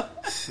 yo.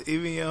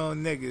 Even your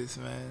own niggas,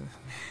 man.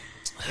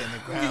 In the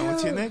ground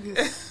with your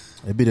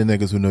niggas. It be the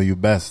niggas who know you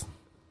best.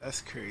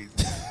 That's crazy.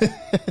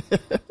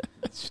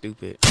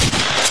 Stupid.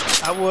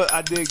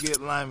 I did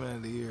get lineman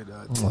of the year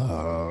though.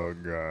 Oh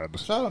god!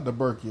 Shout out to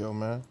Burkio,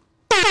 man.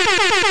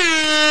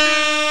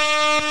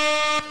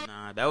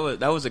 Nah,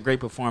 that was a great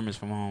performance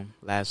from home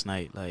last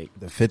night. Like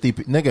the 50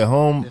 nigga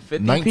home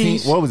 19.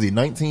 Piece. What was he?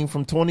 19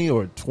 from 20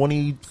 or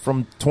 20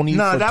 from 20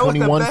 No, for that was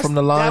 21 the best, from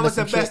the line. That was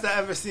the best I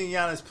ever seen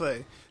Giannis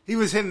play. He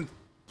was hitting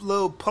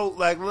little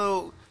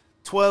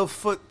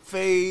 12-foot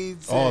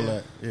fades, all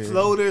that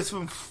floaters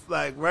from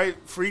like right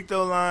free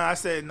throw line. I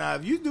said, nah,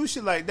 if you do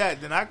shit like that,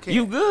 then I can't.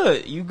 You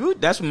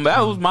good. That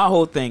was my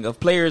whole thing of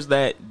players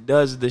that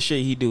does the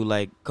shit he do,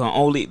 like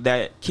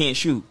that can't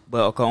shoot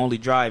but can only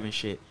drive and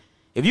shit.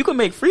 If you can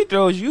make free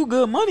throws, you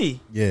good money.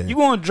 Yeah, you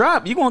gonna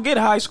drop. You gonna get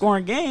high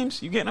scoring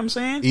games. You get what I'm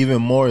saying?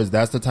 Even more is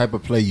that's the type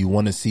of play you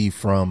want to see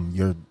from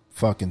your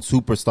fucking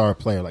superstar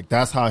player. Like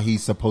that's how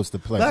he's supposed to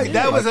play. Like,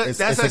 that was a- it's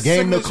that's a a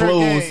game to signature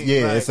close. game.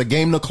 Yeah, Like- it's a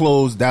game to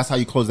close. That's how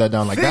you close that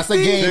down. Like that's a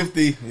 50? game.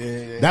 50.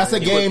 Yeah. That's a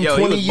game. he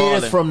 20 was years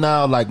balling. from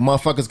now, like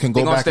motherfuckers can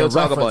go They gonna back still and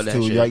talk reference about that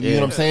to. shit, Like, you know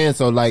yeah. what I'm saying?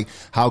 So like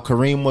how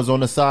Kareem was on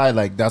the side,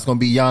 like that's gonna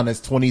be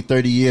Giannis 20,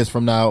 30 years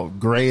from now,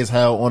 gray as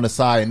hell on the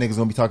side, and niggas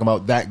gonna be talking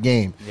about that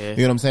game. Yeah. You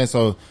know what I'm saying?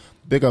 So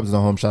big ups to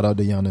home. Shout out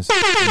to Giannis.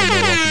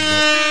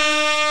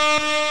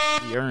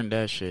 He earned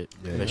that shit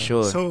for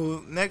sure.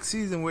 So next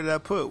season, where did I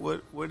put?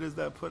 Where does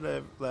that put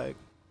at? Like,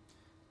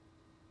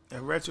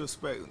 in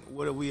retrospect,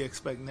 what do we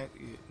expect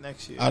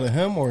next year? Out of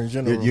him or in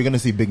general? You're gonna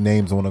see big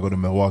names want to go to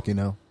Milwaukee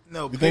now.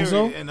 No, You think period,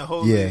 so? in the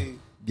whole Yeah, league.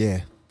 yeah.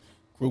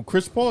 Well,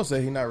 Chris Paul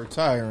said he's not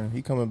retiring.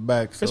 He coming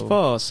back. Chris so.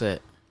 Paul said,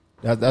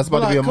 That's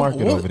about to be a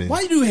market over there.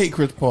 Why do you hate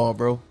Chris Paul,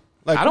 bro?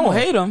 Like, I come don't on.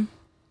 hate him.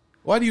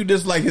 Why do you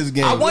dislike his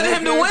game? I wanted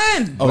him to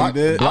win. Oh, you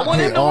did? I want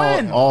him to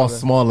win. All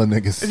smaller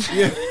niggas.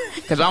 Yeah.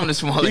 Because I'm the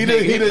smaller He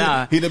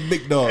nigga. the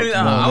big dog.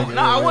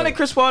 I wanted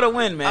Chris Paul to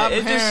win, man. I'm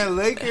It hearing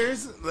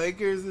just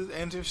Lakers is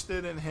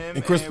interested in him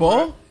And Chris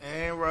Paul?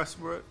 and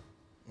Westbrook.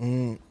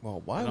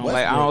 Well, why?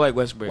 I don't like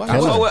Westbrook. Why I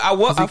fuck with- I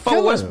He's a fuck with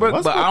killer.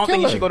 Westbrook, but I don't think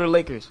he Westbrook should go to the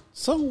Lakers.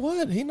 So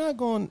what? He not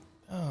going.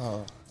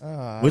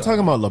 We're talking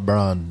about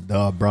LeBron.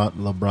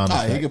 LeBron He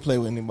effect. can play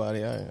with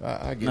anybody.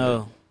 I get it.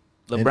 No.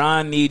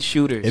 LeBron needs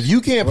shooters. If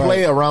you can't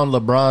play around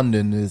LeBron,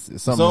 then there's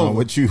something wrong over.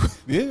 with you.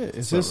 Yeah,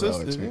 it's his Something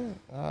wrong sister. with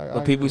Yeah.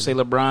 But people say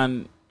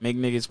LeBron make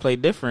niggas play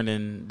different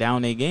and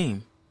down their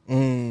game.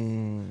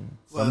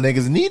 Some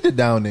niggas need to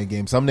down their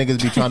game. Some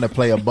niggas be trying to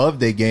play above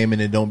their game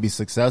and it don't be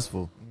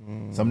successful.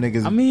 Some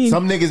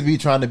niggas be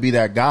trying to be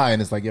that guy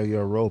and it's like, yo,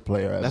 you're a role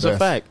player at That's best. a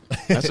fact.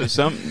 That's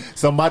what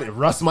Somebody,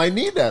 Russ might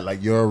need that.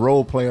 Like, you're a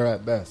role player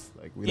at best.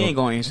 Like, we he ain't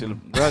going to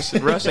answer.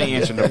 Russ ain't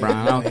answering LeBron.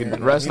 I don't care.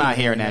 Russ not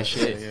hearing that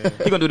shit.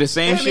 He gonna do the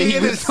same shit He he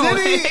in the was doing.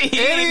 city,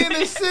 and he in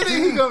the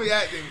city, he gonna be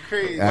acting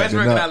crazy. Acting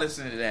Westbrook up. not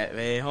listening to that,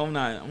 man.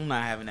 I'm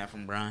not having that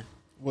from Brian.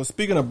 Well,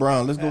 speaking of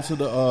Brown, let's go to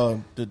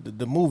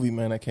the movie,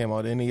 man, that came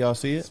out. Any of y'all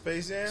see it?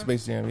 Space Jam.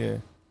 Space Jam, yeah.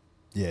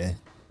 Yeah.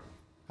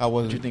 How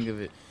was What it? you think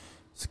of it?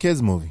 It's a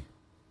kid's movie.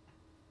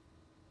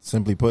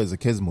 Simply put, it's a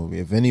kid's movie.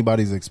 If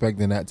anybody's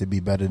expecting that to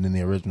be better than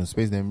the original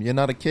Space Jam, you're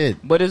not a kid.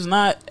 But it's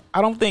not.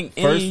 I don't think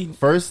any.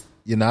 First,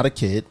 you're not a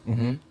kid.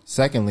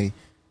 Secondly,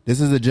 this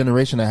is a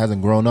generation that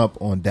hasn't grown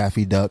up on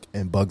Daffy Duck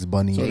and Bugs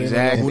Bunny. So they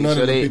Exactly. None of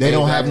So the people- They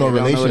don't have no they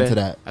don't know relation to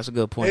that. That's a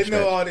good point. They know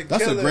Stretch. all the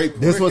That's a killers. great-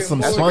 This was Rick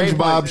some and Morty.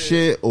 SpongeBob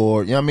shit,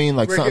 or you know what I mean,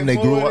 like Rick something and they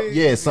grew up. Morty.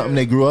 Yeah, something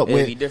they grew up It'd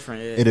with. be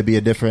different. Yeah. It'd be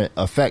a different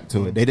effect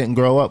to it. They didn't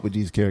grow up with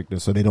these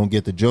characters, so they don't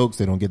get the jokes.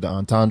 They don't get the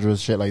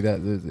entendres, shit like that.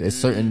 It's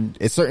certain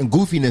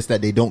goofiness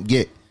that they don't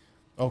get.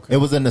 Okay. It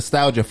was a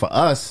nostalgia for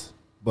us,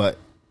 but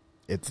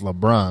it's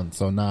LeBron,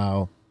 so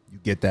now you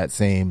get that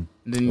same.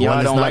 Then one y'all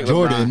that's don't not like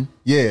Jordan. LeBron.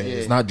 Yeah,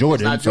 it's not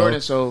Jordan. It's not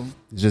Jordan, so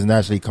it's just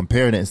naturally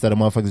comparing it instead of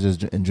motherfuckers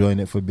just enjoying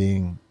it for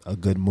being a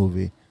good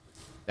movie.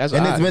 that's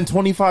And odd. it's been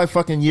 25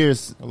 fucking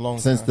years A long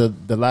since time.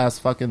 the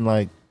last fucking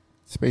like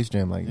Space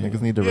Jam. Like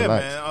niggas need to Yeah,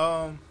 relax.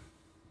 man.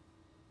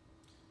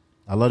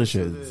 I love the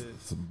shit. It is.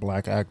 It's a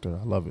black actor.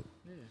 I love it.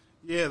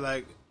 Yeah,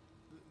 like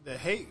the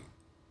hate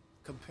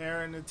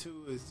comparing the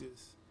two is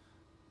just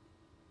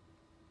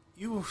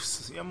you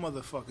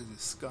motherfuckers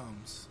is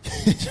scums.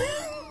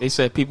 They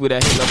said people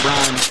that hate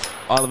LeBron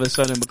all of a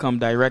sudden become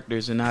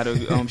directors and how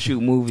to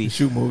shoot movies.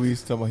 Shoot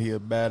movies, talking about he a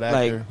bad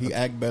actor. Like- he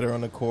act better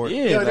on the court.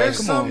 Yeah, Yo, like, there's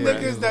come some on,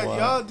 man. niggas that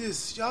Wow.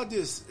 y'all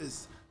just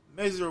is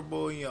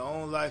miserable in your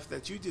own life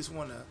that you just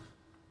want to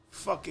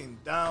fucking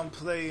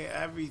downplay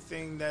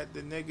everything that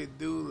the nigga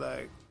do.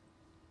 Like,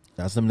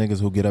 That's some niggas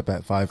who get up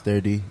at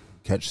 5:30,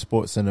 catch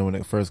Sports Center when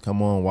it first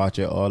come on, watch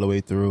it all the way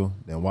through,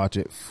 then watch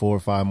it 4 or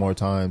 5 more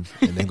times,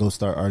 and then go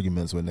start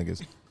arguments with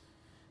niggas.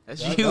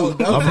 That's you.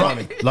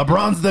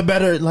 LeBron's the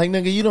better. Like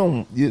nigga,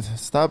 you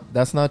stop.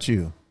 That's not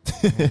you.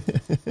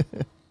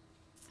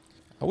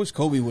 I wish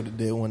Kobe would have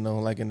did one though,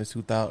 like in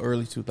the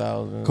early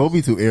 2000s.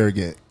 Kobe too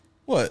arrogant.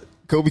 What?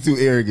 Kobe too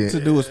arrogant. To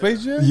do a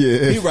Space Jam?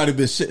 Yeah. He probably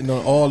been shitting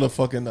on all the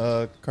fucking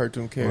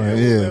cartoon Right,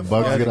 characters. yeah,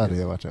 Bugs, get out of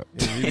here. Watch out.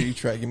 Yeah, you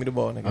try. Give me the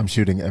ball, nigga. I'm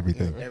shooting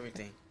everything.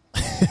 Everything.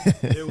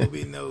 there will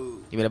be no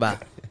Give me the ball.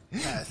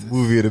 passes.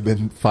 Movie would have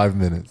been 5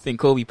 minutes. Think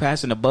Kobe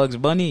passing the Bugs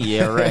Bunny?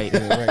 Yeah, right.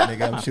 Yeah, right,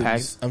 nigga.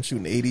 pack. I'm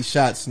shooting 80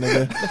 shots,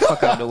 nigga.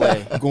 Fuck out the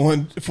way.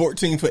 Going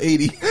 14 for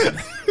 80.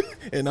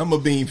 And I'm a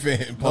Bean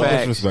fan. Paul. Don't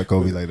Facts. disrespect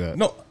Kobe like that.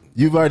 No.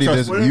 You've already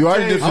Trust me. you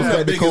already I'm the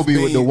disrespected biggest Kobe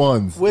with the Bean.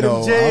 ones. Where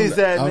them J's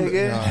at, I'm-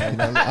 nigga?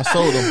 nah, I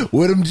sold them.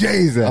 Where them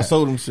J's at? I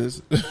sold them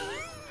shits.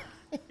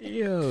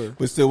 Yo.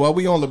 But still, while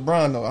we on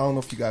LeBron, though, I don't know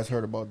if you guys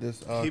heard about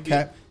this. He be-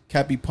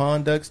 Cappy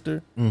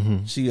Pondexter,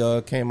 she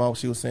came out.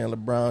 She was saying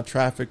LeBron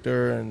trafficked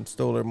her and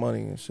stole her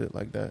money and shit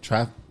like that.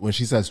 When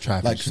she says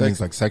traffic, Like she sex-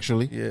 means like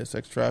sexually. Yeah,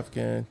 sex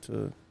trafficking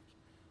to,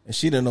 and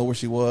she didn't know where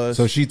she was.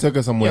 So she took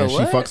her somewhere. Yo, and she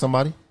what? fucked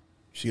somebody.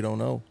 she don't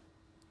know,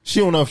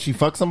 She don't know if she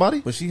fucked somebody.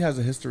 but she has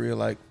a history of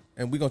like,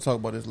 and we're gonna talk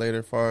about this later.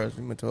 As far as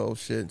mental health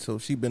shit, so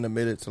she been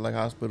admitted to like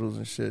hospitals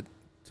and shit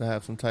to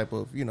have some type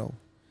of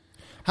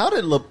How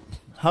did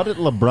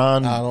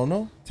LeBron I don't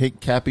know. take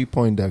Cappy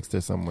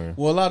Poindexter somewhere?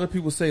 Well, a lot of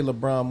people say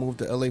LeBron moved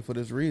to LA for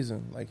this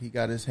reason. Like he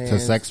got his hands To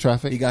sex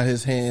traffic? He got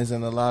his hands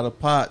in a lot of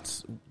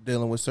pots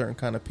dealing with certain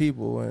kind of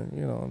people, and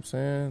you know what I'm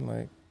saying?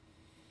 Like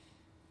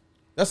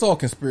that's all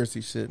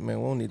conspiracy shit,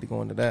 man. We don't need to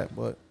go into that,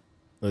 but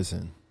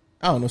Listen,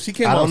 I don't know. She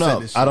came I out don't and said know.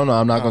 this shit. I don't know.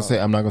 I'm not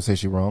gonna say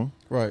she wrong.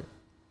 Right.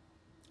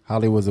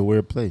 Hollywood's a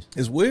weird place.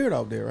 It's weird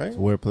out there, right? It's a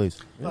weird place.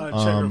 A lot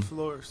of checker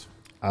floors.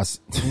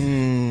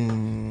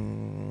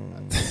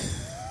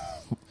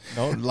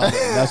 No,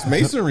 that's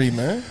masonry,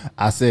 man.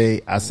 I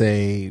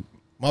say.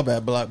 My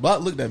bad, Block.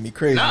 Block looked at me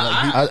crazy. He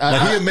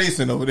a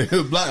Mason over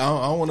there. Block, I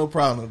don't want no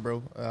problems,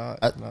 bro.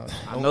 I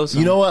know something.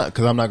 You know what?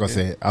 Because I'm not gonna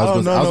say it. I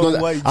was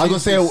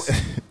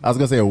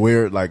gonna say a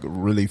weird, like,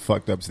 really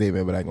fucked up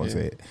statement, but I ain't gonna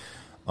say it.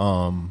 A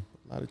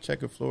lot of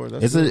checker floors.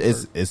 That's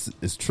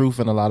It's truth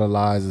and a lot of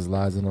lies. It's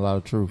lies and a lot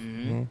of truth.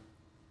 Mm-hmm.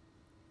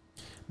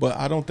 But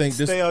I don't think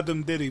this. Stay out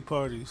them Diddy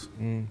parties.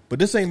 But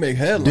this ain't make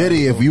headlines.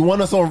 Diddy, though. if you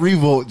want us on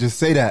Revolt, just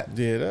say that.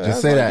 Yeah,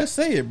 just say that. Just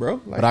say it,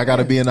 bro. Like, But I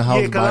gotta be in the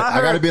house. Yeah,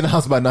 I gotta be in the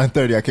house by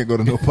 9:30. I can't go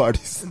to no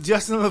parties.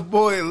 Justin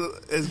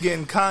LeBoy is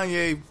getting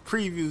Kanye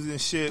previews and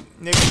shit.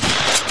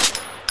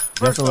 Nigga.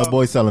 Justin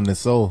LeBoy selling his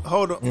soul.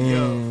 Hold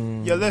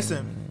on. Yo,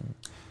 listen.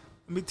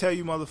 Let me tell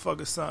you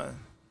motherfuckers something.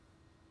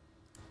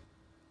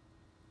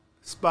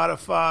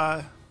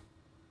 Spotify,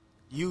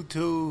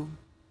 YouTube.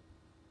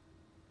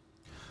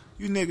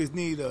 You niggas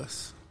need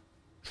us.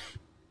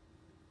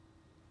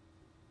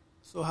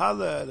 So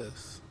holla at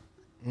us.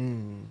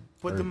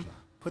 Put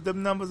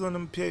them numbers on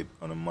them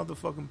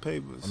motherfucking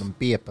papers. On them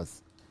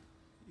papers.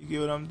 You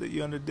get what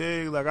you under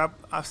dig? Like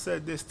I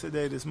said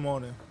this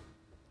morning.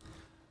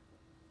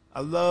 I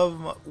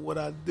love what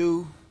I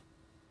do,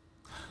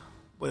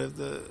 but if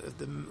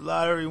the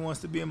lottery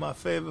wants to be in my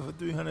favor for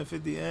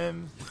 350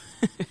 M's,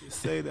 just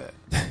say that.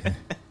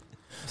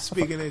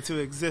 Speaking into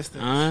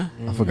existence.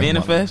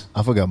 Manifest?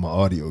 I forgot my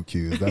audio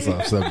cues. That's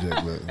our subject.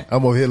 But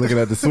I'm over here looking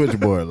at the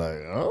switchboard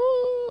like,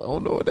 oh, I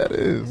don't know what that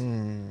is.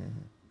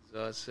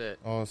 So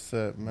all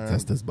set, man.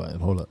 Test this button.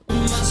 Hold up.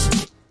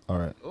 All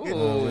right. Ooh. All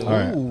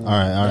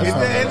right. Get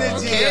the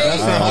energy.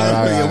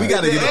 We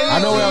gotta get it. I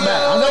know where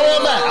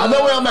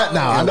I'm at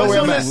now. I know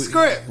where I'm at.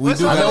 Script. We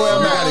do. I know where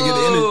I'm at. Gotta get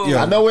the energy.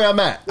 I know where I'm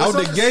at. Out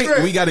the gate,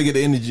 script? we gotta get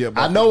the energy up.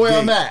 I know where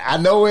I'm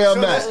at. So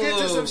let's get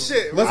to some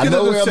shit. Let's I get know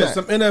into where I'm shit, at.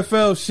 some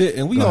NFL shit,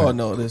 and we all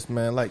know this,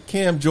 man. Like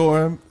Cam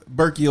Jordan,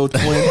 Berkeo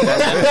twin,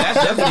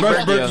 That's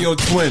definitely Berkeo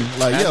twin.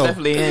 Like That's yo,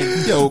 definitely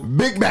him. yo,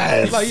 Big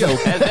bass. like yo,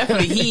 That's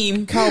definitely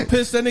him. Kyle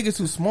Pitts, that nigga's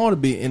too small to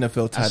be an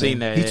NFL tight end. seen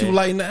that, He yeah. too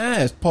light in the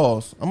ass.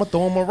 Pause. I'm gonna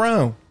throw him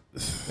around. You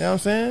know what I'm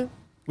saying?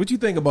 What you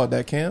think about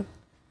that, Cam?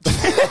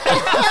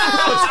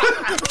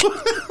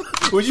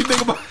 What you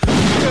think about?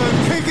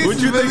 What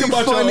you think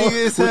about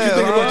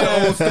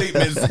your own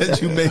statements that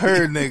you made?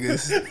 Heard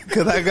niggas,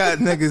 because I got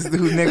niggas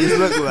who niggas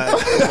look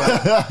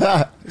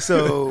like.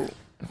 So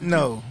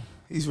no,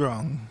 he's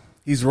wrong.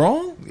 He's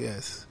wrong.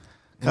 Yes,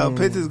 Kyle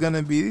Pitts is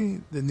gonna be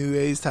the new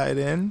A's tight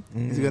end.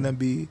 He's gonna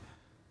be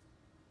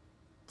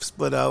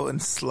split out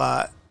and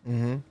slot,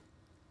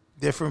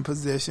 different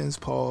positions.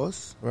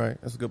 Pause. Right.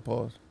 That's a good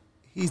pause.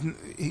 He's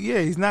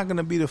not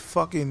gonna be the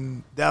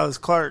fucking Dallas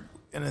Clark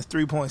in a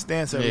 3-point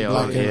stance every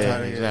play.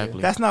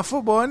 Exactly. That's not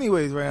football,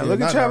 anyways. Right now, look at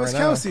not Travis right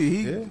now. Kelce.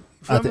 He, Yeah. you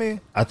feel me?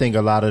 I think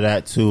a lot of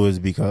that too is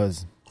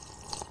because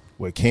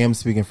where Cam's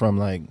speaking from,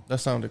 like That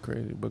sounded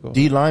crazy, but go ahead.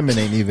 D linemen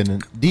ain't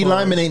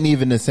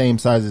even the same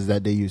sizes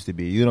that they used to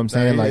be. You know what I'm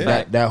saying? Yeah.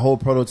 Like that whole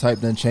prototype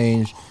done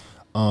changed,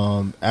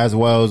 as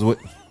well as what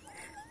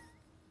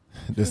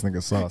this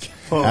nigga sauce.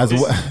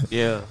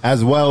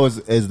 As well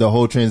as the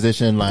whole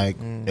transition. Like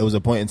it was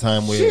a point in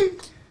time where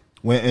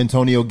when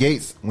Antonio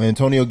Gates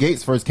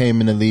first came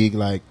in the league,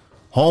 like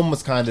Home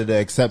was kind of the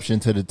exception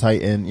to the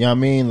tight end. You know what I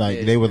mean?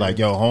 Like they were like,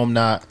 yo, Home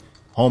not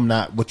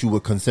what you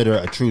would consider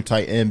a true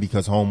tight end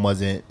because Home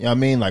wasn't, you know what I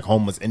mean? Like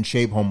Home was in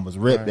shape, Home was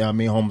ripped. Right. You know what I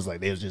mean? Home was like,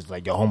 they was just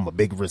like, yo, Home a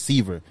big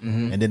receiver.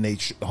 And then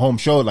Home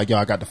showed like, yo,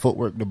 I got the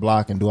footwork to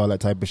block and do all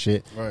that type of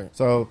shit. Right.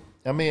 So,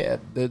 I mean,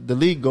 the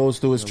league goes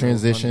through its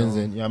transitions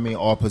and, you know what I mean?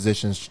 All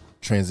positions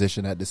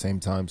transition at the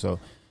same time. So,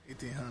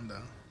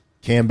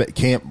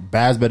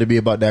 Baz better be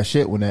about that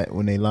shit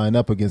when they line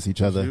up against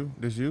each other.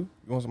 This you?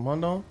 You want some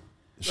Hondo?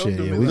 Shit,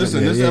 yeah,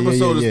 Listen, this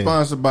episode is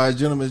sponsored by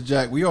Gentleman's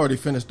Jack. We already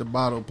finished the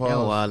bottle,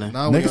 Paul.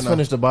 Niggas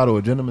finished the bottle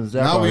with Gentleman's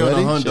Jack. Now we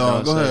already? on the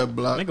Hondo. Go ahead,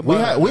 Block. We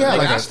had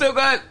like I still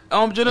got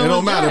Gentleman's Jack. It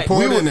don't matter.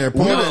 Pour it in there.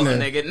 Pour it in there.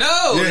 Nigga,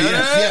 no.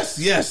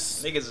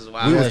 Yes. Niggas is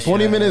wild. We was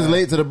 20 minutes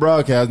late to the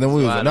broadcast, then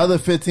we was another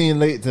 15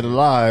 late to the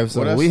live.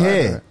 So we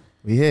here.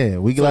 We here.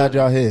 We glad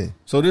y'all here.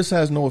 So this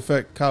has no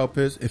effect, Kyle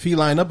Pitts. If he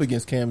line up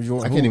against Cam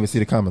Jordan, I can't even see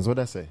the comments.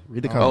 What'd that say?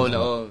 Read the comments.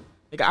 Oh no.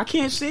 Nigga, I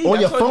can't see. On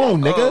your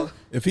phone, nigga.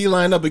 If he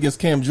line up against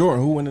Cam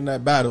Jordan, who win in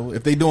that battle?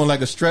 If they doing like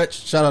a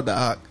stretch, shout out to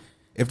Ock.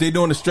 If they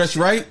doing a stretch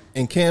right,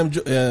 and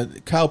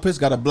Kyle Pitts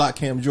got to block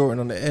Cam Jordan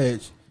on the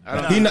edge.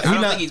 I don't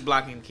think he's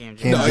blocking Cam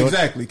Jordan. No,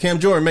 exactly. Cam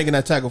Jordan making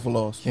that tackle for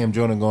loss. Cam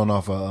Jordan going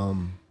off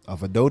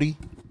a Doty.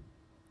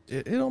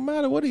 It don't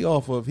matter what he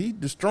off of. He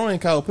destroying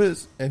Kyle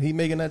Pitts and he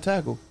making that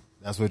tackle.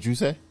 That's what you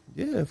say?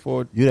 Yeah,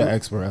 for You're the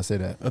expert. I say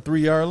that. a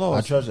 3-yard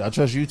loss. I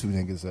trust you two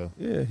niggas. So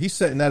Yeah, he's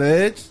setting that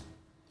edge.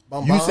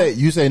 Bum, you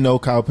bum. say no.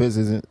 Kyle Pitts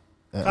isn't.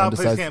 Kyle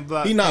Pitts can't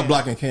block. He not Cam.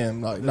 blocking Cam.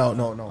 No. Not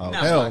Hell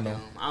blocking no.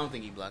 him. I don't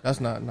think he blocked. That's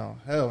not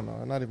hell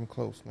no, not even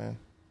close, man.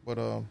 But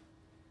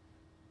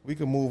we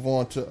can move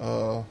on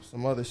to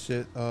some other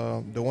shit.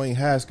 Dwayne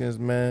Haskins,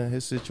 man,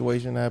 his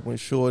situation happened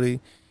with Shorty.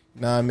 You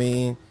know what I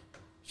mean?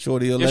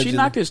 Shorty allegedly. She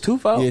knocked his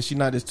tooth out. Yeah, she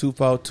knocked his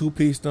tooth out,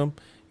 two-pieced him.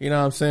 You know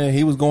what I'm saying?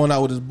 He was going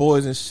out with his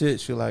boys and shit.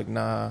 She like,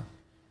 nah,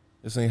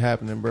 this ain't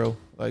happening, bro.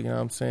 Like, you know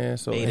what I'm saying?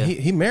 So and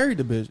he married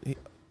the bitch.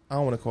 I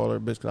don't want to call her a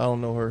bitch because I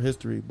don't know her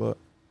history, but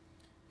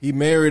he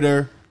married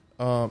her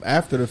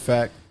after the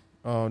fact.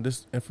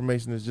 This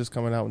information is just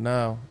coming out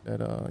now that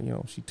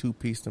she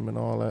two-pieced him and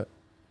all that.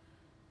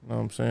 You know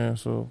what I'm saying?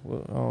 So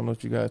I don't know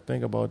what you guys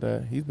think about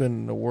that. He's been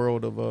in the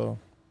world of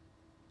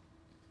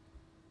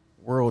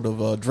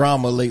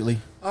drama lately.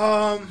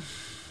 Man.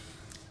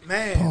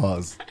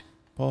 Pause.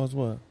 Pause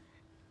what?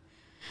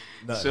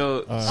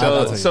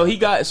 So he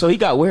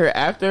got with her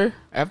after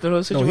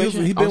those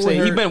situations. he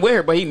been with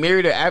her, but he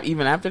married her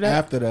even after that.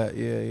 After that,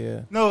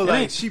 yeah. No,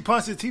 like she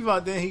punched his teeth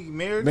out, then he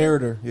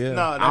married her. Yeah.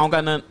 No, I don't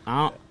got nothing.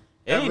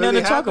 It ain't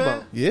nothing to talk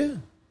about. Yeah.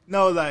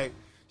 No, like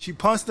she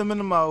punched him in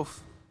the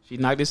mouth. She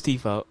knocked his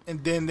teeth out,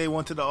 and then they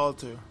went to the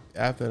altar.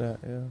 After that,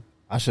 yeah.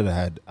 I should have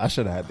had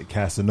the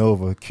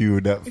Casanova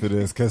queued up for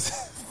this because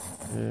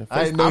yeah,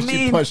 I didn't know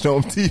she punched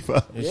on teeth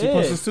out. Yeah, she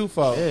punched his tooth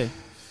out. Yeah.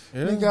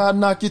 Nigga, I'll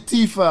knock your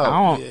teeth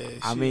out.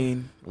 I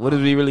mean, what are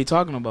we really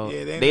talking about?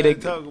 Yeah, they ain't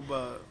talk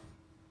about.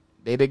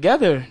 They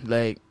together.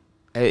 Like,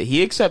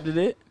 he accepted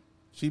it.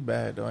 She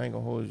bad though. I ain't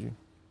gonna hold you.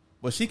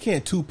 But she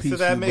can't two-piece. So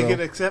that make bro.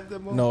 it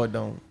acceptable? No, it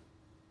don't.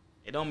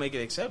 It don't make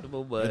it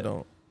acceptable, but it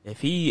don't.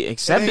 If he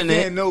accepting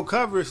it, ain't no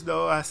coverage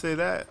though. I say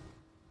that.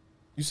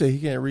 You say he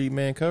can't read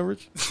man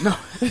coverage? No,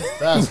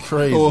 that's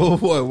crazy. Oh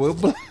boy,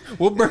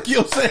 what break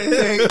you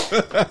saying?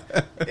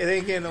 It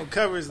ain't getting no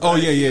coverage. Oh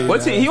yeah.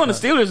 What's he on the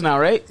Steelers now,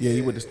 right? Yeah,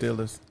 he with the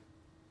Steelers.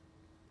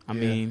 I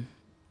mean,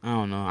 I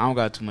don't know. I don't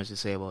got too much to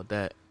say about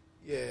that.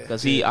 Yeah,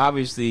 because he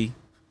obviously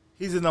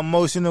he's an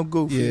emotional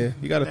goofy. Yeah,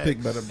 you got to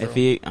pick better, bro. If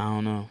he, I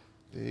don't know.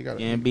 Yeah, you got to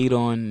getting beat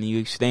on and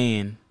you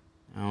staying.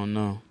 I don't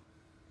know.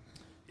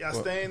 Y'all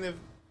staying if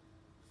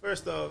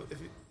first off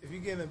if you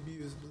getting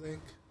abused,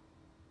 blink.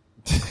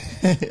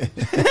 Yeah.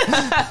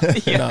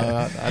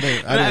 No, I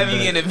didn't. Not if you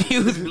getting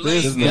abused,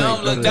 blink. You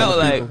don't look out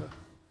like.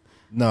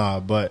 Nah,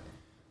 but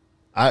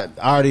I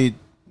already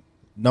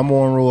number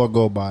one rule I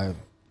go by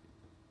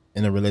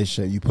in a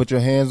relationship: you put your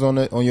hands on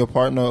your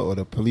partner, or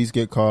the police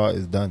get called.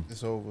 It's done.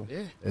 It's over.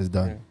 Yeah, it's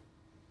done.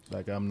 Yeah.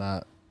 Like I'm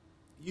not.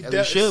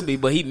 It should be,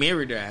 but he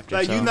married her after.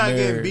 Like so. you're not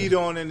getting beat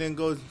on and then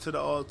go to the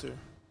altar.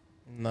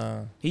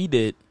 Nah, he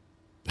did.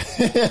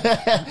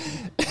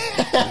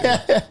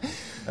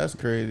 That's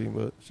crazy,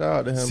 but shout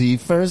out to him. See,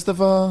 first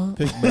of all,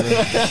 pick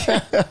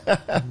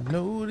better.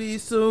 No,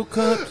 these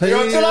so-called players.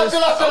 Okay. No. My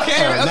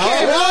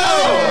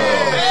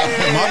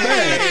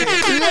bad.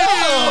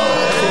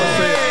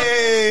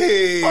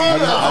 I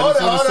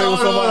just want to say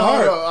what's on my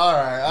heart. All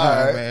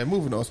right, man.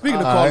 Moving on. Speaking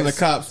of calling the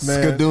cops,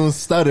 man. Skadoon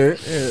stutter.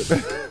 Yeah.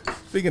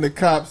 Speaking of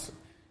cops,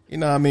 you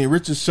know what I mean?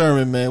 Richard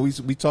Sherman, man,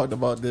 we talked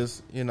about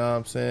this, you know what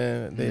I'm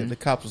saying? The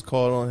cops was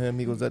called on him.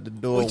 He was at the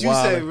door. What you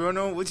say,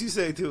 Bruno? What you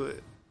say to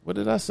it? What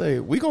did I say?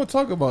 We gonna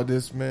talk about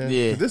this, man.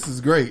 Yeah. This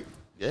is great.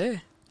 Yeah.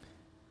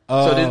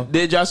 So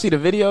did y'all see the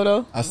video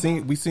though?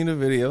 We seen the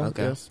video.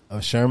 Okay. Yes.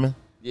 Of Sherman?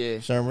 Yeah.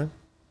 Sherman.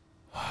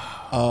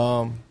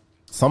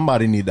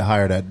 Somebody need to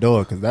hire that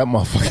door because that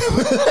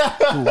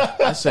motherfucker.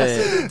 I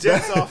said the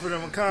Jets offered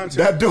him a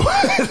contract. That door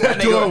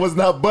was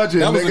not budgeting.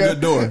 That was nigga. a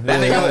good door.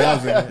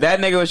 That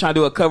nigga was trying to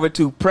do a cover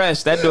 2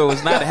 press. That door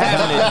was not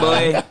having it,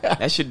 boy.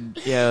 That should.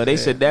 They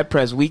said that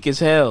press weak as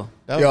hell.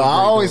 I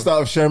always thought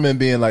of Sherman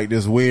being like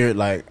this weird,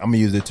 like I'm gonna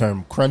use the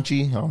term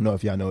crunchy. I don't know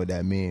if y'all know what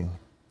that means.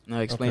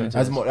 No, explain it to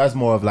us. That's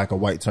more of like a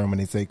white term when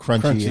they say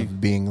crunchy. Of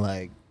being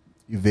like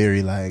you're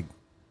very like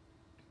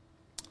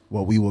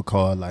what we would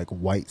call like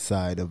white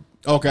side of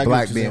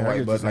black being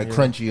white, but like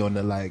crunchy on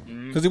the like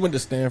because he went to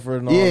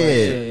Stanford and all that.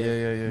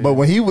 Yeah. But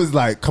when he was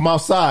like, "Come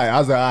outside," I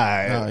was like, "All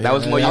right, that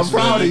was more your speed.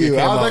 I'm proud of you."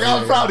 I was like,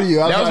 "I'm proud of you."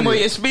 That was more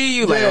your speed.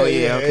 You like, oh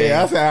yeah, okay.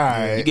 Yeah, I said, "All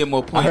right." You get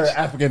more points. I heard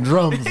African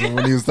drums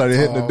when he started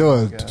hitting the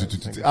door.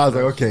 I was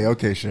like,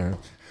 "Okay, sure."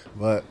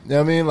 But you know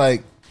what I mean,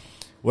 like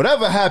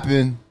whatever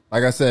happened,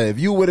 like I said, if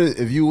you would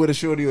have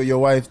shorty or your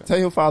wife, tell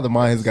your father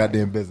mind his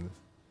goddamn business.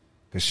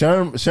 Cause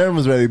Sherman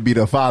was ready to beat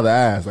her father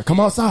ass. Like, come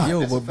outside.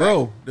 Yo, but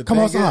bro, come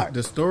outside.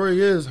 The story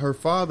is her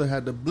father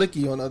had the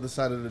blicky on the other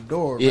side of the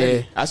door. Yeah,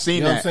 ready. I seen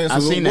you know that. What I'm saying? So I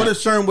seen what that. if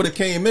Sherman would have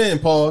came in?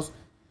 Pause.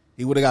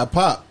 He would have got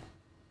popped.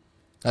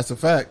 That's a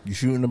fact. You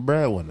shooting the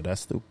breadwinner. That's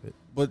stupid.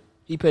 But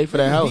he paid for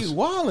that house. He's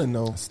wilding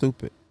though. That's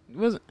stupid. It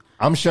wasn't.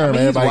 I'm sure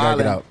everybody gotta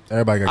get out.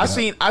 Everybody gotta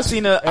get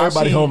out.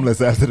 Everybody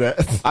homeless after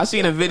that. I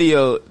seen a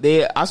video.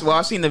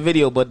 I seen the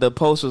video, but the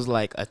post was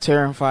like a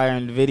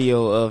terrifying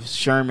video of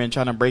Sherman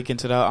trying to break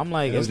into the. I'm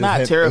like, it's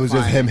not terrifying. It was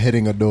just him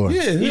hitting a door.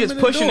 Yeah, he just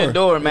pushing the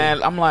door,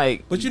 man. I'm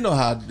like, but you know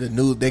how the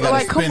news they got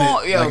like, to spin come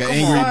on, it like an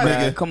angry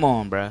nigga. Come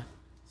on, bro.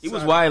 He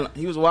was wilding.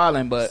 He was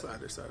wilding, but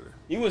Cider.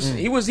 he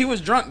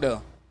was drunk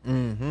though.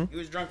 Mm-hmm. He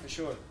was drunk for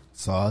sure.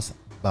 Sauce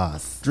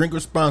boss. Drink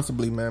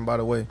responsibly, man. By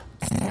the way,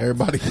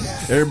 everybody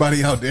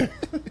out there,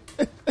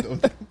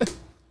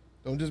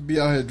 don't just be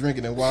out here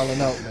drinking and wilding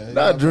out, man.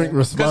 Not drink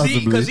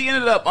responsibly. Because he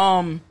ended up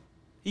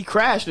he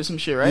crashed or some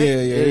shit, right?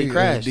 Yeah, he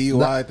crashed.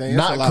 DUI thing.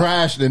 Not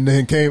crashed and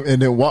then came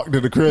and then walked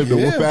to the crib to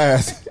whoop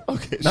ass.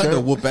 Okay, not the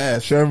whoop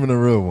ass. Sherman, the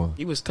real one.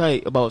 He was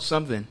tight about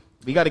something.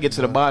 We got to get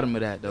to the bottom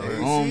of that though.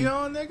 AC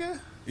on, nigga?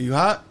 You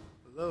hot?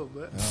 A little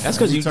bit. That's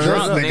because you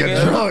drunk,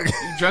 nigga. Drunk.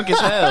 You drunk as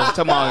hell.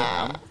 Talking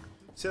about.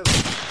 Chilling.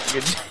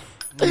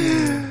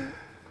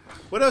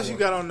 What else you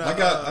got on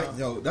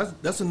the?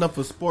 That's enough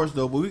for sports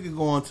though. But we could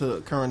go on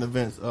to current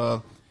events.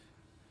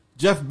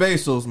 Jeff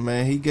Bezos,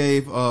 man, he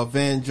gave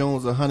Van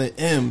Jones 100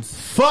 M's.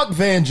 Fuck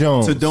Van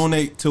Jones to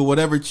donate to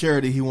whatever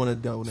charity he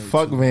wanted to donate.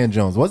 Fuck to. Van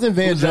Jones. Wasn't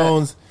Van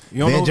Jones?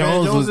 You don't Van know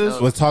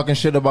Jones was talking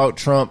shit about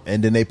Trump,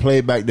 and then they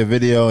played back the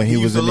video, and he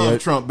was in there.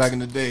 Trump back in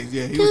the days.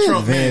 Yeah, he was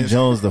Trump. Van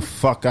Jones, the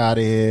fuck out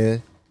of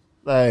here.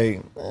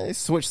 Like,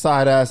 switch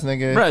side ass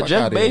nigga. Bro,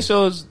 Jeff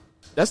Bezos,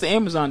 that's the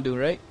Amazon dude,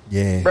 right?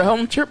 Yeah. Bro,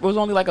 home trip was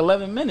only like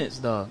 11 minutes,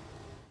 dog.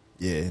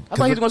 Yeah. I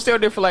thought he was going to stay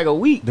out there for like a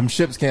week. Them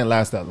ships can't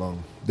last that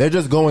long. They're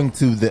just going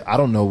to I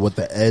don't know what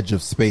the edge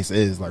of space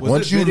is. Like,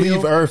 once you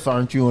leave Earth,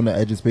 aren't you on the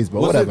edge of space?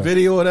 But whatever. Was it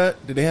video of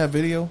that? Did they have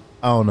video?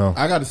 I don't know.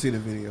 I got to see the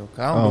video.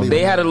 I don't believe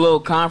they had a little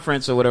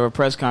conference or whatever,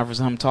 press conference,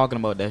 of him talking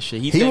about that shit.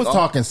 He was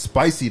talking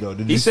spicy, though.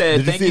 He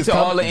said, thank you to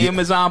all the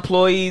Amazon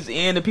employees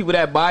and the people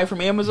that buy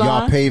from Amazon.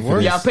 Y'all paid for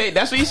this. Y'all paid.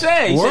 That's what he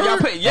said. He said, y'all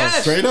paid.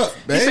 Yes. Straight up.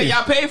 He said,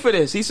 y'all paid for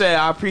this. He said,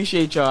 I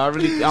appreciate y'all. I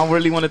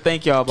really want to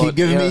thank y'all about Keep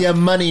giving me your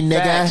money,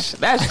 nigga.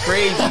 That's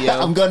crazy, yo.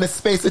 I'm going to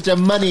space with your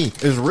money.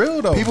 It's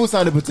real, though. People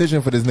signed a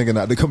petition for this nigga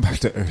not to come back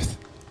to Earth.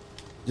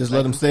 Just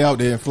let him stay out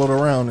there and float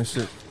around and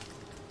shit.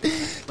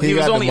 He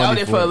was only out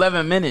there for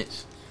 11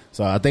 minutes.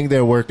 So I think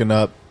they're working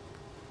up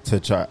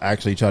to try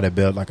to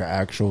build like an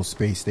actual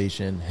space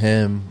station.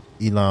 Him,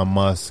 Elon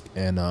Musk,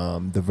 and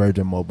the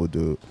Virgin Mobile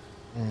dude.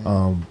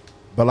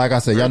 But like I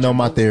said, y'all know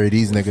my theory.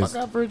 These niggas.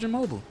 Fuck out Virgin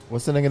Mobile.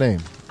 What's the nigga name?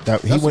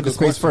 He went to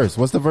space first.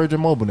 What's the Virgin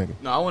Mobile nigga?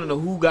 No, I want to know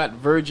who got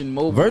Virgin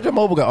Mobile. Virgin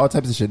Mobile got all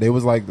types of shit. They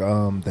was like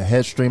the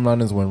head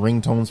streamliners when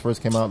ringtones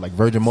first came out. Like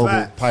Virgin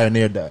Mobile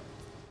pioneered that.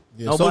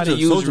 Yeah, nobody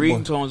uses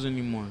ringtones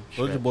anymore.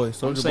 Soldier Boy.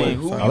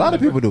 Who? A lot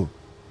of people do.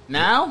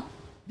 Now?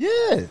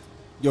 Yeah.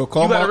 Yo,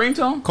 call you got a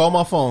ringtone? Call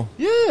my phone.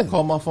 Yeah.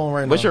 Call my phone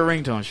right now. What's your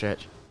ringtone,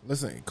 Stretch?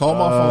 Listen, call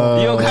my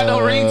phone. You don't got no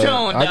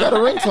ringtone. I got a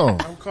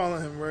ringtone. I'm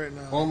calling him right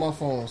now. Call my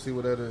phone. See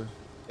what that is.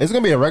 It's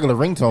gonna be a regular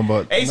ringtone,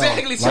 but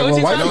exactly. No.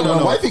 Like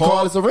when wifey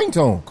call, it's a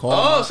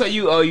ringtone. So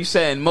you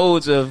said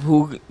modes of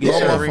who gets call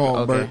your my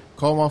phone, Bert.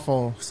 Call my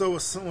phone. So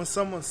when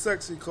someone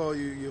sexy call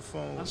you, your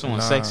phone.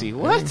 Someone sexy.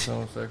 What?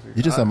 Someone sexy.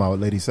 You just said my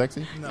lady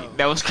sexy? No.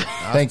 That was.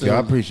 Thank you. I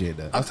appreciate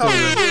that. I'm talking.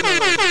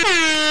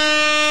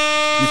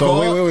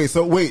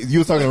 So wait. You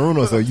was talking to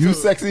Bruno. So you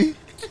sexy?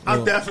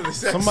 I'm definitely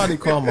sexy. Somebody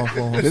call my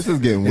phone. This is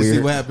getting weird.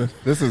 See what happened.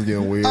 This is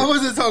getting weird. I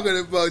wasn't talking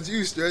about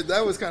you, Stretch.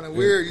 That was kind of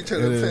weird. You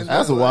trying to pin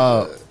That's that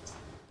wild. like that.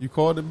 You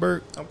called it,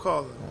 Bert? I'm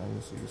calling.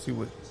 Let's see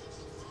what.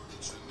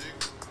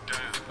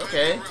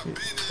 Okay.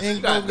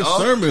 Ain't no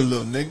concern,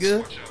 little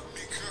nigga.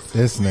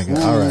 This nigga.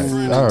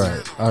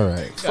 All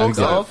right. Fuck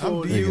off.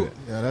 Yeah,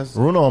 that's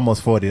Bruno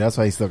almost 40. That's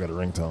why he still got a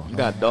ringtone. You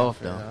got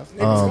Dolph though. Niggas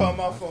call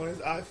my phone.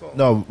 It's iPhone.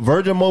 No,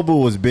 Virgin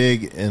Mobile was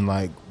big in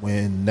like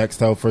when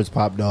Nextel first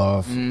popped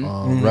off,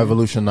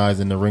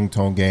 revolutionizing the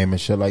ringtone game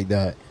and shit like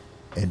that.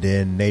 And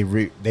then they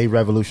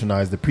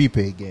revolutionized the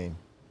prepaid game.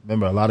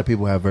 Remember, a lot of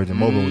people have Virgin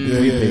Mobile with the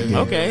prepaid game.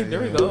 Okay,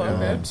 there we go.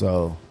 Okay.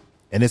 So,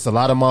 and it's a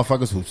lot of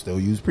motherfuckers who still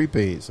use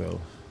prepaid.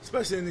 So,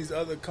 especially in these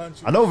other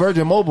countries. I know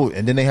Virgin Mobile,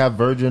 and then they have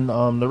Virgin,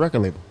 the record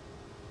label.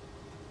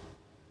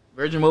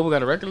 Virgin Mobile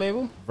got a record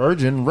label?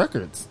 Virgin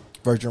Records.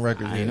 Virgin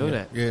Records. I know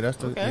that. Yeah, that's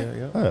the.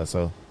 Okay. Yeah,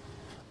 so,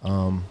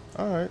 all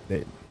right.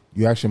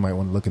 You actually might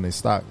want to look in their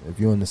stock. If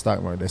you're in the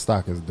stock market, their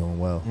stock is doing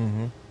well.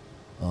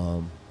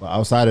 But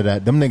outside of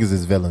that, them niggas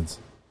is villains,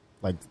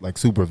 like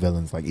super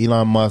villains, like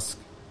Elon Musk,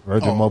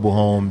 Virgin Mobile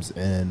Homes,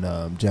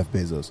 and Jeff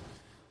Bezos.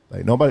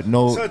 Like nobody.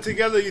 So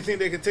together, you think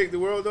they can take the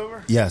world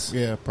over? Yes.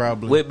 Yeah,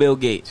 probably. With Bill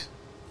Gates.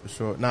 For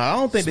sure. Nah, I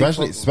don't think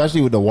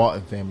especially with the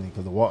Walton family,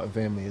 because the Walton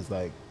family is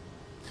like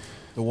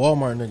the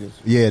Walmart niggas.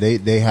 Yeah,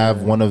 they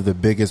have one of the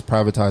biggest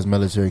privatized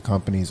military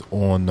companies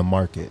on the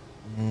market.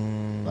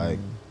 Like,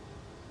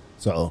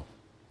 so,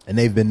 and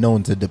they've been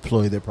known to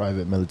deploy their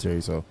private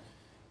military. So,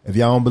 if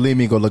y'all don't believe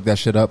me, go look that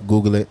shit up.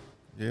 Google it.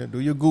 Yeah,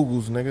 do your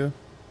Googles, nigga.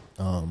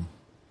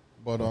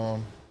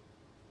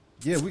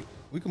 Yeah,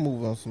 we can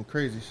move on some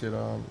crazy shit.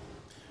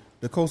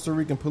 The Costa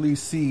Rican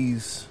police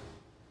seize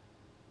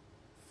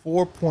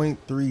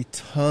 4.3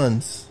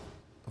 tons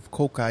of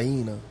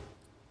cocaine.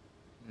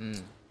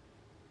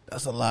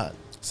 That's a lot.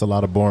 It's a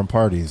lot of boring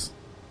parties.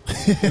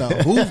 No,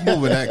 who's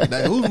moving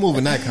that? Who's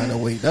moving that kind of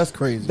weight? That's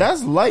crazy.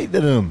 That's light to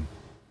them.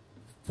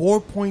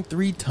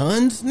 4.3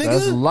 tons, nigga.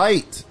 That's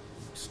light.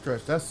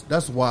 stretch.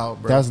 That's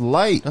wild, bro. That's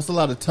light. That's a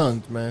lot of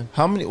tons, man.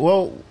 How many?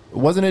 Well,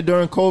 wasn't it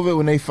during COVID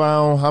when they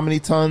found how many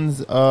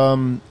tons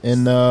in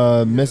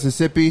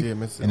Mississippi? Yeah,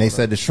 Mississippi. And they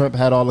said the shrimp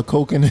had all the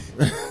coke in it.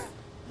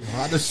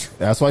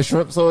 That's why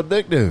shrimp's so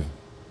addictive.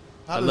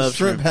 How does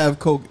shrimp have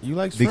coke? You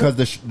like shrimp?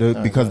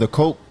 Because the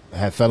coke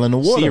had fell in the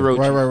water. Sea roach.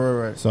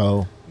 Right.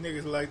 So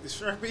Niggas like the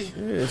shrimpy.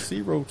 yeah,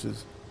 sea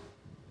roaches.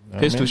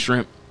 Pistol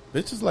shrimp.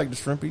 Bitches like the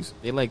shrimpies.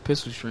 They like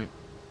pistol shrimp.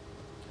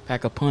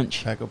 Pack a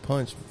punch. Pack a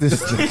punch.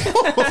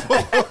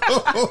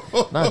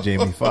 not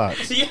Jamie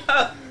Foxx.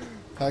 Yeah.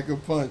 Pack a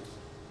punch.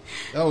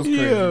 That was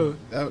crazy.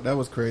 That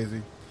was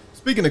crazy.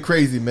 Speaking of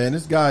crazy, man,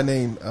 this guy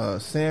named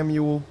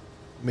Samuel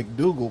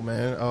McDougal,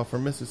 man,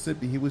 from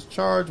Mississippi, he was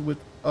charged with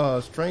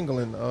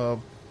strangling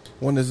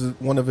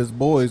one of his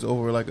boys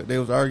over, like, they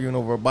was arguing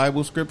over a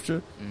Bible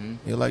scripture. Mm-hmm.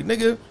 He was like,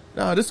 nigga,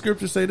 nah, this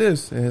scripture say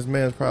this, and his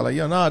man's probably like,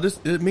 yo, nah,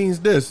 it means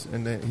this,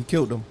 and then he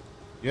killed him.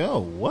 Yo,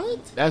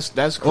 what? That's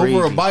crazy.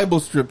 Over a Bible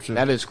scripture.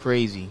 That is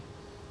crazy.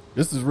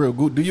 This is real.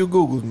 Do your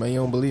Googles, man. You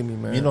don't believe me,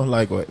 man. You don't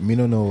like what? Me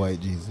don't know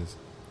white Jesus.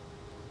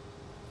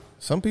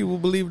 Some people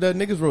believe that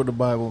niggas wrote the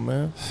Bible,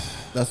 man.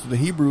 That's what the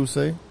Hebrews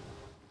say.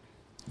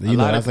 You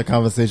know, that's a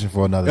conversation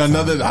for another time.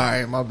 All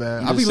right, my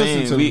bad. I'll be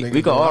listening to niggas.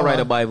 We could all write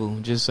a Bible.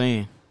 Just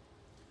saying.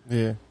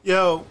 Yeah.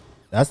 Yo,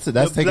 that's the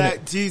taking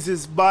Black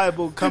Jesus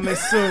Bible coming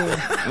soon.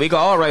 We could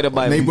all write a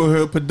Bible.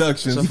 Neighborhood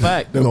Productions. It's a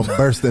fact. They're gonna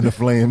burst into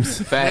flames.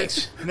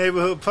 Facts.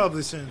 Neighborhood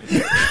Publishing.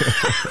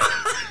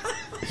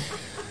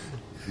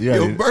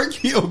 Yo,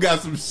 Berkio got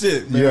some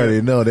shit, man. You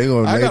already know they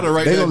gonna. I gotta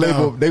write that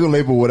down. They gonna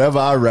label whatever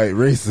I write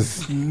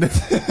racist.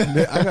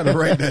 I gotta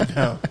write that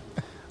down.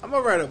 I'm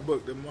gonna write a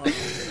book tomorrow.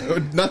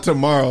 Not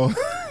tomorrow.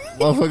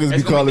 Motherfuckers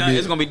be calling me.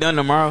 It's gonna be done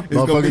tomorrow.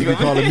 Motherfuckers be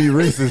calling me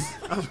racist.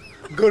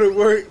 Go to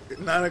work at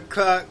 9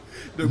 o'clock.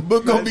 The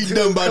book gonna be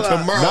done by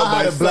tomorrow. Now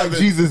I had Black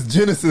Jesus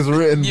Genesis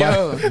written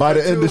by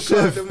the end of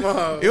shift.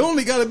 Tomorrow. It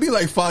only gotta be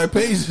like 5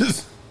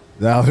 pages.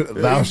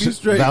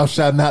 Thou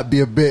shalt not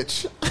be a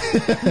bitch.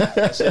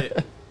 That's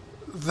it.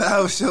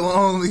 Thou shall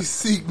only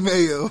seek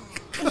mayo.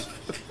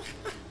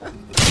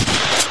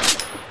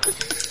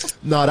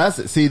 No, that's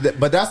it.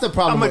 But that's the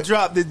problem. I'm gonna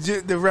drop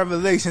the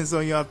revelations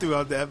on y'all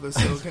throughout the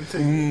episode.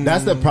 Continue.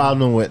 That's the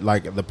problem with,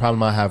 like, the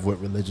problem I have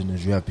with religion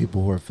is you have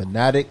people who are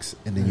fanatics,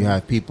 and then you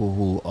have people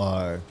who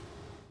are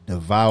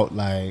devout.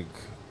 Like,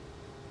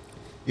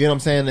 you know what I'm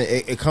saying?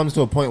 It comes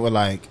to a point where,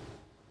 like,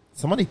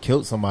 somebody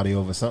killed somebody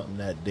over something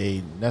that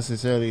they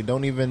necessarily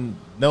don't even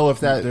know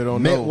if that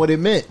meant what it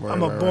meant.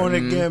 I'm a born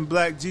again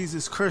Black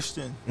Jesus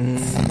Christian.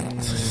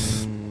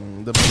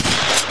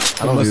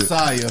 The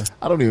Messiah.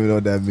 I don't even know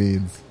what that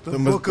means. The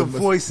Book of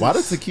Voices. Why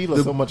is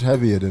tequila so much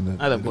heavier than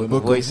the Book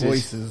of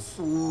Voices?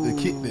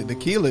 The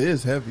tequila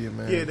is heavier,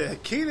 man. Yeah, the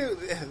tequila.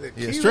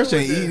 Yeah, Stretch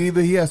ain't eating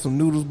either. He had some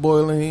noodles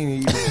boiling. He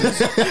ain't eating.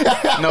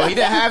 No, he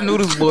didn't have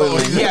noodles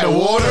boiling. He had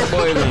water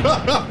boiling.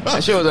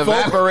 That shit was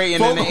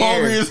evaporating in the air.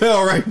 Hungry as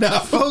hell right now.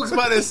 Folks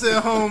about to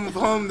send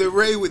home the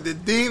Ray with the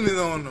demon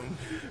on them.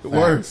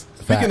 Works.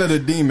 Speaking of the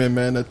demon,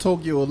 man, the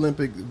Tokyo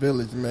Olympic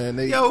Village, man.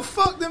 Yo,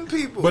 fuck them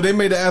people. But they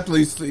made the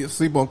athletes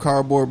sleep on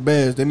cardboard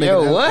beds. They make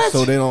what?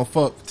 So they don't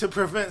fuck. To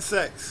prevent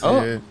sex.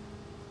 Oh. Yeah.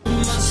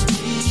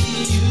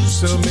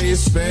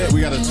 We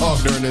gotta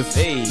talk during this.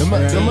 Hey. Them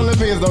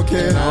Olympians don't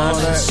care. All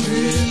that.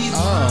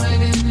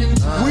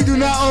 We do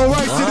not own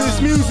rights to this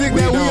music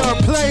that we are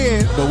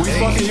playing. But we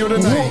fucking you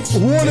tonight.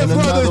 Warner And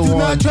Brothers, another do one.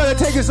 not try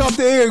to take us off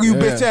the air, you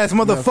bitch ass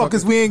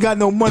motherfuckers. We ain't got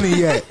no money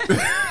yet.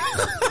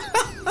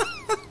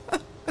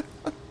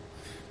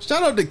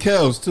 Shout out to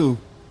Kels too.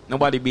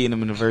 Nobody beating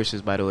them in the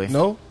verses, by the way.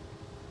 No?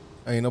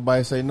 Ain't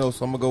nobody say no,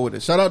 so I'm gonna go with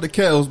it. Shout out to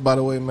Kels, by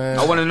the way, man.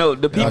 I want to know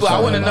the people. shout I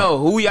want to him know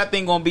who y'all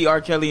think gonna beat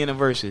R. Kelly in the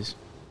verses.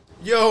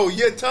 Yo,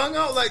 your tongue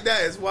out like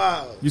that is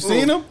wild. You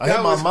seen him? I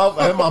had my mouth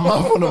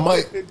on the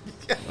mic.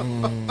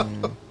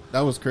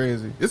 That was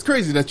crazy. It's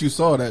crazy that you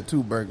saw that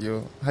too, Berg,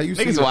 yo. How you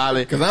see Niggas that?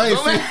 wildin'. Because I ain't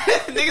Go see. back-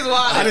 Niggas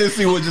wildin'. I didn't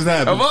see what just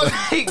happened.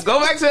 Go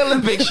back to the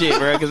Olympic shit,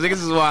 bro. Because niggas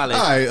is wildin'.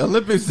 All right,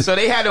 Olympics. So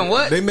they had them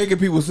what? They making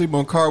people sleep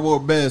on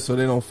cardboard beds so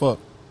they don't fuck.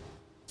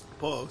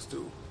 Pause,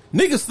 too.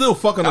 Niggas still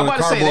fucking I'm on the about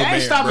to say, cardboard that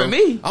ain't bed, stopping bro.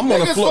 me. I'm on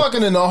the Niggas floor.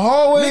 fucking in the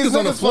hallways. Niggas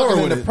on the floor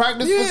fucking with in the it.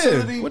 practice Yeah.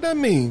 facility. What that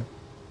mean? You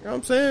know what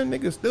I'm saying?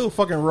 Niggas still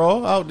fucking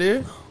raw out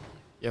there.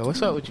 Yo,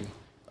 what's up with you?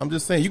 I'm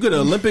just saying, you get an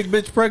Olympic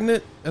bitch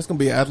pregnant, that's gonna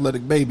be an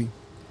athletic baby.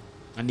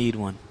 I need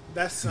one.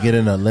 That's Get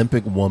an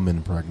Olympic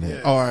woman pregnant.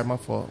 Yeah. All right, my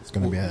fault. It's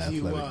gonna be an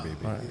You athletic are. baby.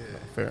 All right,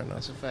 fair enough.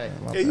 That's a fact.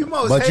 Yeah, you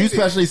most But you hate it.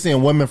 especially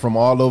seeing women from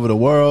all over the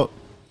world.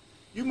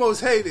 You most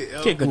hate it.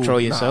 Yo. Can't control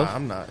yourself. Nah,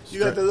 I'm not. You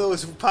got the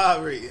lowest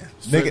power rating.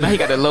 Now he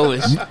got the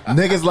lowest.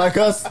 Niggas like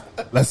us,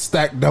 let's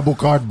stack double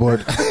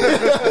cardboard.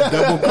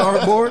 double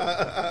cardboard.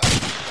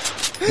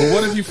 But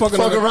what if you fucking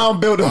Fuck around,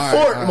 build a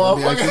fort,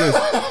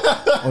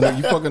 motherfucker.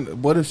 You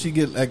fucking. What if she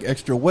get like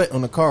extra wet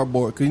on the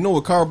cardboard? Because you know,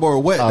 with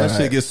cardboard wet, All that right.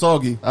 shit gets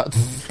soggy.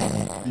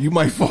 You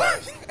might fall.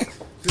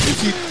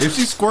 if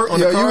she squirt on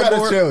Yo, the you cardboard,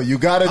 gotta chill. You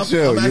gotta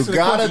chill. I'm You asking the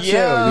gotta question.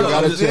 chill. You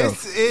gotta chill.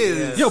 This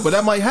is Yo, but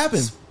that might happen.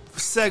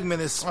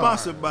 segment is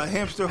sponsored by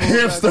hamsterhole.com.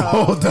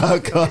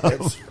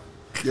 Hamsterhole.com.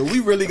 Yo,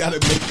 we really got to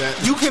make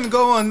that. You can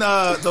go on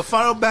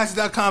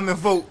thefinalbatch.com and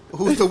vote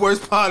who's the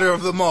worst potter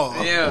of them all.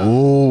 Yeah.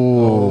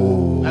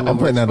 Ooh, Not the I'm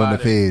putting that worst on the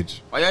potter.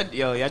 page. Oh, y'all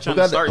trying Who to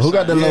got start the, who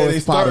got the something. Yeah, they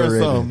lowest potter started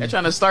rating? something. Y'all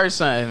trying to start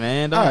something,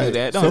 man. Don't All do right,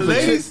 that. so Don't The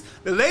do that.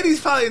 the ladies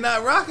probably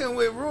not rocking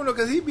with Bruno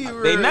because he be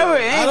real. They never I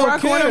ain't don't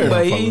rocking with care. him,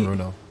 but Fuck with he.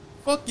 Bruno.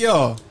 Fuck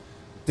y'all.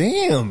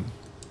 Damn.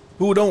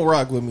 Who don't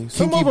rock with me?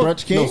 Some Kinky of them,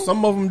 Brunch King? No,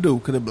 some of them do.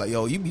 Cause they be like,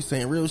 yo, you be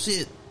saying real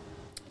shit.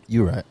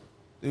 You right.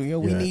 Dude, yo,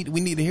 we Yeah.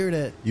 need to hear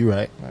that. You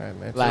right. All right,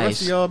 man. So the Lies.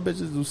 rest of y'all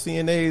bitches do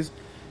CNAs.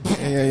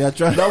 Yeah, y'all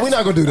try. No, we're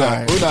not gonna do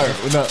that. All right.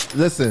 We're not.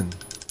 Listen, The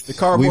we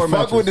cardboard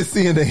fuck mattresses.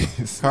 with the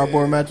CNAs.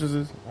 Cardboard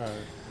mattresses.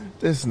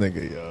 This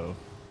nigga, yo.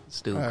 It's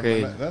still All right,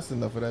 crazy. man, that's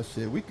enough of that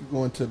shit. We could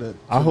go into the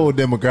Our whole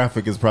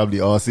demographic is probably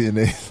all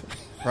CNAs.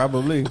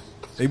 probably.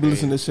 They be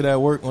listening to shit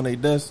at work on their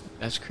desk.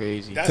 That's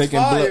crazy. That's taking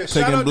fire. blood-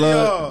 Shout taking out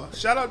blood. To y'all.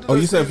 Shout out to Oh,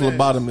 the you said CNAs.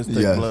 phlebotomists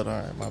take Yeah. blood. All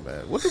right, my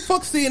bad. What the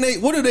fuck CNA?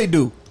 What do they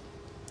do?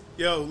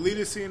 Yo, lead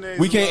the CNAs.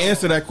 We can't alone.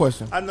 answer that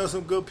question. I know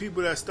some good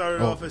people that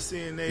started Oh. off as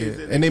CNAs.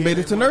 Yeah. And they made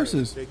it to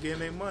nurses. They getting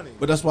their money.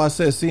 But that's why I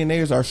said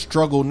CNAs are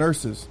struggle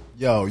nurses.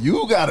 Yo,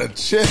 you gotta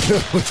chill.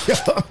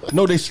 Yo,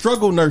 No, they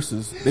struggle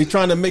nurses. They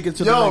trying to make it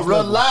to the next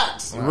level.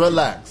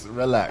 relax.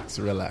 Relax.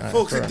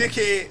 Folks a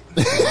dickhead.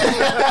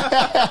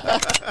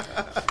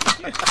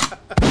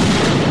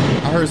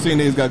 I heard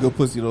CNAs got good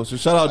pussy though, so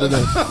shout out to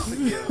them.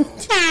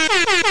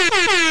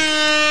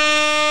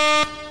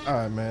 All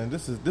right, man.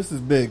 This is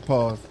big.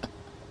 Pause.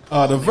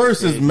 The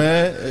verses,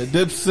 man.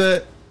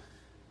 Dipset,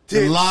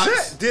 the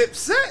locks.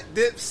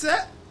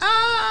 Dipset.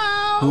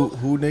 Ow.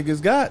 Who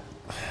niggas got?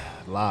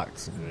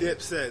 Locks.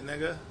 Dipset,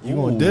 nigga. You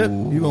gonna dip?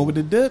 You going with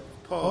the dip?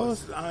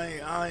 Pause.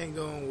 I ain't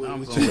going with I'm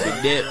what going you with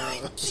the dip.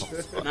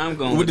 I'm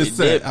going With with the the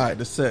set. dip. All right,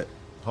 the set.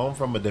 Home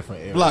from a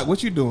different area. Block.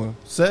 What you doing?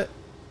 Set.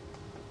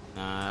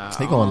 Nah,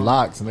 He going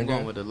locks, I'm nigga.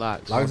 going with the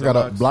locks.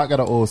 Block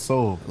got an old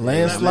soul.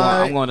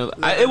 Landslide. I'm going to.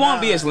 It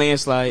won't be as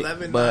landslide,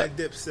 11-9 but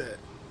Dipset.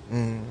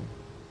 I'm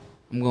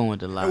going with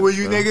the locks. And where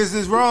you bro. niggas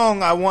is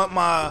wrong, I want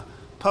my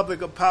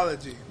public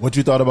apology. What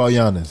you thought about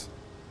Giannis?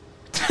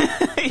 I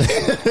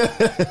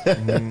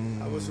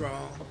was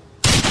wrong.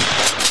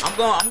 I'm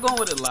going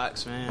with the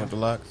locks, man. Want the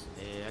locks?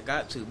 Yeah, I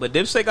got to. But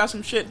Dipset got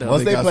some shit though. Once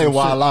they they got play some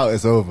Wild shit. Out,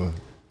 it's over.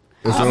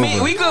 It's I over.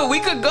 mean, we could go. We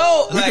could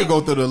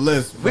go through the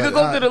list. We could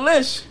go through the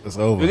list. It's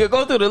over. We could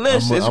go through the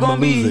list. It's I'ma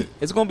gonna lose be. it.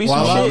 It's gonna be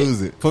Wild some I'ma shit.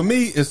 lose it. For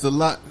me, it's the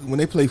lot when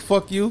they play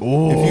 "fuck you."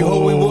 Ooh. If you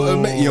hope we will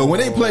admit, yo, when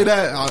they play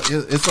that,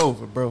 it's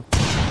over, bro.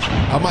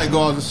 I might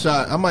go out the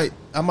shot. I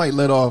might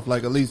let off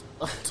like at least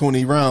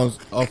 20 rounds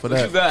off of What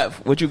you that. got?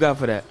 What you got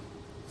for that?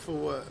 For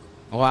what?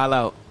 Wild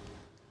out.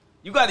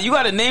 You got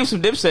to name some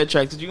Dipset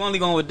tracks. 'Cause you only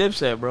going with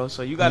Dipset, bro.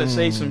 So you got to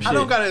say some shit. I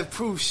don't gotta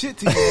prove shit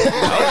to you.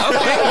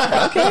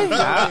 Okay. All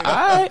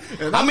right.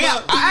 I mean,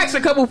 I asked a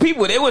couple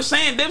people. They were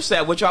saying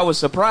Dipset, which I was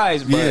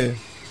surprised, but Yeah.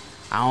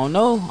 I don't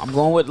know. I'm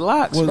going with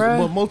locks, Well,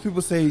 bro. most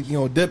people say, you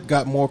know, Dip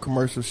got more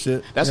commercial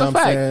shit. That's you a know what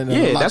I'm fact. saying? And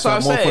Yeah, Locks that's what got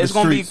I'm more saying. for It's the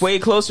going to be streets. way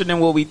closer than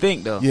what we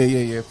think, though.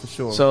 Yeah, for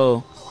sure.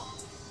 So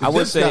I would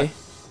Dip's say. got-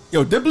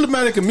 yo,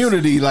 diplomatic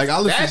immunity. Like I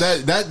listened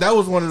to that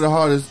was one of the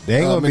hardest. They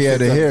ain't gonna be able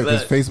to mixtapes hear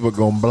Look. because Facebook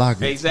gonna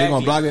block it. Exactly.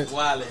 gonna block it?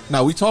 Wildin'.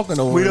 Now we talking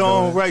over. We it, don't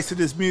own though. rights to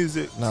this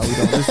music. No, we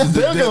don't. This is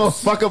They the don't give a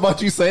Dips. fuck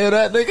about you saying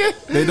that, nigga.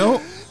 They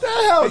don't.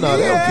 Hell no,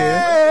 they don't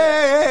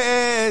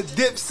care.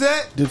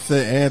 Dipset.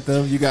 Dipset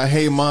anthem. You got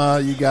Hey Ma.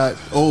 You got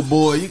Old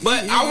Boy.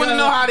 But I want to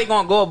know how they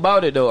gonna go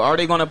about it though. Are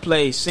they gonna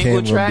play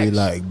single Cam gonna be tracks?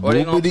 like, or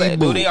they gonna play?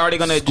 boopity-boop, Are they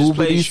gonna just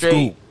play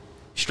scoopity-scoop.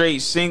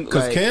 straight single?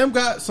 Because Like, Cam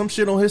got some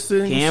shit on his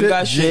single Cam shit.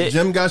 got shit.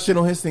 Jim got shit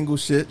on his single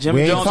shit. Jim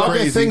We ain't Jones talking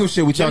crazy. single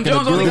shit. We Jim talking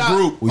Jones the only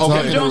group. got We Okay.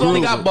 talking Jim the Jones only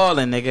group. got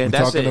balling, nigga. We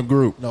That's talking the it.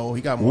 group. No,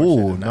 he got more Ooh,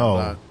 shit than that. no.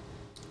 Block.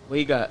 What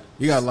he got?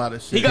 He got a lot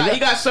of shit. He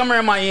got Summer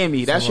in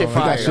Miami. That shit He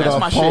got fire. shit That's off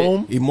my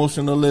Poem.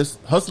 Emotionalist,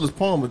 Hustler's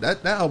Poem. But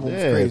that album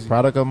was Yeah, crazy.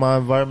 product of my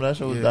environment. That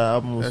shit was Yeah, that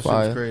album was that shit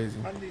fire. was crazy.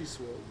 I need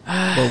smoke.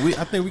 But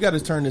I think we got to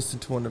turn this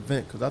into an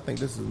event because I think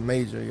this is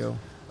major, yo.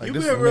 Like, You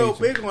this been is real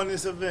major. big on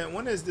this event.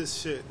 When is this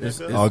shit,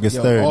 nigga? August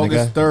 3rd,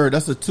 August nigga. 3rd.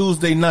 That's a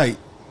Tuesday night.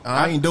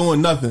 I ain't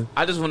doing nothing.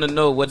 I just want to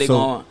know what they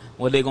So-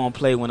 gonna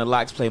play when the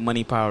Locks play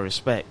Money, Power,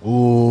 Respect.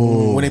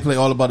 Ooh. When they play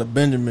All About the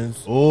Benjamins.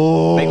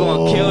 Ooh. They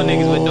gonna kill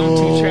niggas with them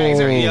two tracks.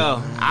 Or, yo,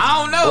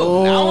 I don't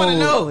know. I want to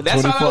know.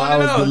 That's all 24 I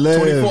hours want to to know.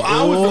 live. 24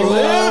 hours to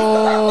live?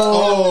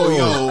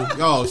 Oh,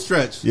 yo,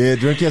 stretch. Yeah,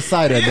 drink your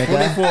cider, nigga.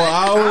 24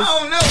 I hours?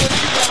 don't know what you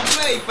gonna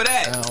play for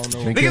that. I don't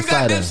know. Drink your Niggas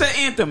got cider. Dipset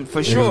Anthem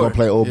for Niggas sure. gonna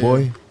play Old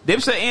Boy.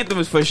 Dipset Anthem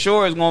is for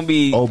sure is gonna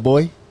be. Old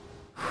Boy?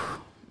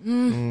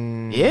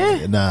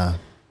 Yeah. Nah.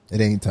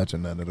 It ain't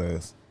touching none of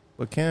those.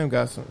 But Cam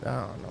got some,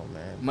 I don't know,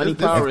 man. Money,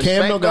 This- Power, If Cam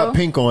Respect. don't got though,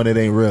 pink on, it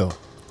ain't real.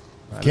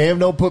 If Cam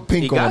don't put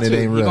he pink got on, it to.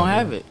 ain't He real. gonna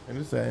have it. And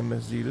this is at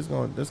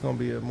MSG. This gonna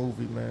be a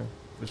movie, man,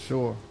 for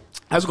sure.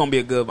 That's gonna be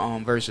a good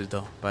verses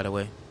though. By the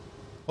way,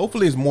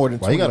 Hopefully, it's more than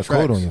Why 20 you got a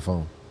tracks. code on your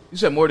phone? you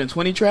said more than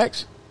 20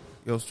 tracks.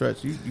 Yo,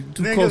 stretch. You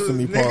too Nigga- close to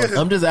me, Paul. nigga-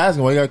 I'm just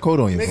asking why you got a code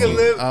on your Nigga phone.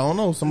 live. I don't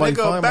know. Somebody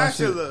Nigga, find my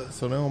shit bachelor.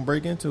 so they don't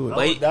break into it.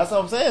 Wait. That's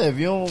what I'm saying. If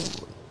you don't,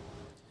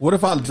 What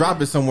if I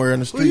drop it somewhere in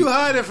the Who street? you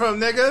hiding from,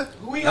 nigga?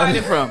 Who he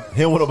hiding from? He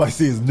don't want nobody to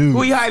see his nudes.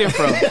 Who he hiding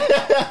from? I don't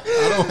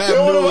He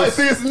don't want nobody to have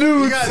see his You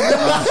nudes. got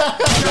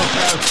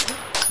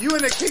you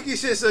in the kinky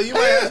shit, so you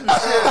might have some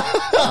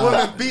shit.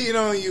 Women beating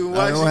on you.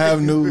 I don't have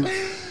nudes.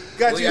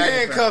 Got Who you you hiding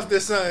handcuffed or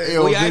something.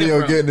 Yo, Who you hiding video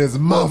from? getting his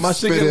mouth My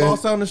shit spit get in.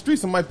 lost out in the street.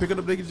 Somebody pick it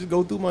up. They can just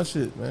go through my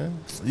shit, man.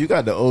 You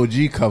got the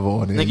OG cover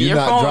on it. Nigga, You're your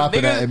not phone,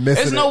 dropping that and missing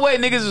there's no it. way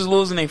niggas is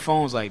losing their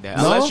phones like that.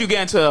 No? Unless you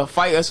get into a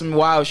fight or some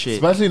wild shit.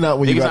 Especially not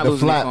when you Niggas got not the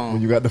losing their flap. phone.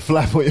 When you got the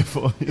flap on your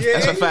phone. Yeah,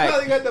 That's a and fact. You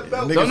probably got the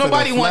belt. Niggas Don't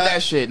nobody said the want flat.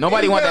 that shit.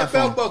 Nobody want that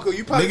phone. Buckle.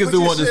 You probably Niggas put do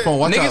your want this shit- phone.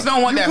 Watch Niggas out.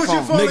 don't want You that put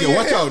your phone. phone in Nigga, your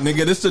watch hip. out,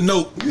 nigga. This the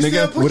note, You still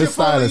nigga. put With a your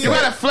phone in stylus. your You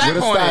at? got a flap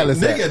With a on it.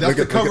 stylus. at? Nigga, that's Look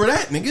the at- cover look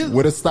that, at- nigga.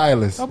 With a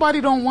stylus.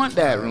 Nobody don't want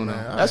that,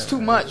 Runa. That's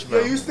too much, bro.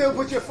 Yeah, you still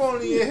put your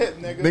phone in your hip,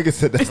 nigga. Nigga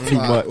said that's too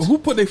much. Who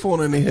put their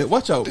phone in their head?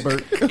 Watch out,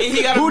 Bert.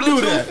 He got a Who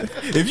do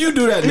Bluetooth? that? If you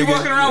do that, You nigga,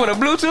 walking around with a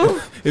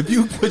Bluetooth? if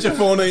you put your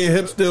phone on your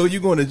hip still, you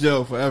going to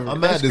jail forever.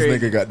 I'm mad this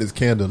crazy. nigga got this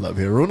candle up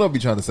here. Runo be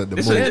trying to set the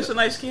It's mood. a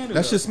nice candle.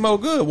 That shit smell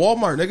good.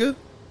 Walmart, nigga.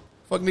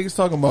 Fuck niggas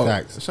talking about.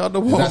 Facts. Shout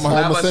out to That's Walmart. Home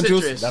Lava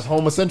Essentials. citrus. That's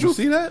Home You Essentials.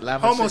 see that?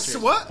 Almost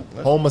what?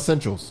 Home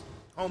Essentials.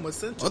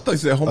 Almost I thought you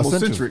said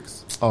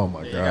homocentrics. Oh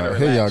my gotta god.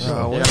 Here y'all relax.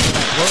 Nah, go. we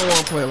don't want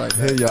to play like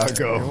that. Here y'all We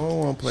go. don't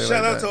want to play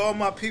Shout like out to that. all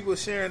my people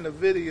sharing the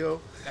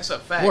video. That's a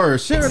fact. Word,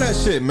 share that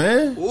shit,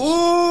 man.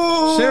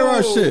 Ooh. Share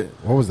our shit.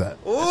 What was that?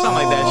 Ooh. Something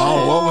like that Oh,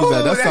 shit. what was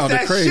that? That That's sounded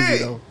that crazy, shit.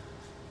 though.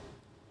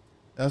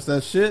 That's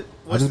that shit.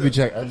 I just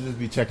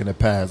be checking the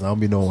pads. I don't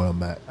be knowing where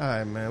I'm at. All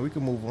right, man. We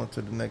can move on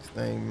to the next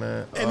thing,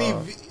 man.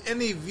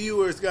 Any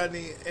viewers got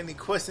any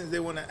questions they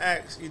want to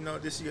ask? You know,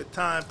 this is your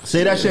time.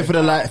 Say that shit for the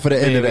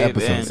end of the Yeah,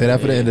 episode. man. Say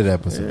that for the end of the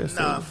episode.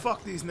 Nah,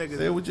 fuck these niggas.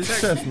 Say it with your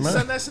Text chest, me. man.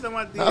 Send that shit in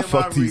my DM. Nah,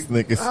 fuck I'll these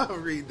read- niggas. I'll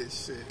read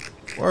this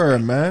shit.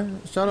 Word,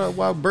 man. Shout out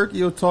while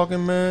Berkio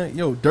talking, man.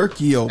 Yo,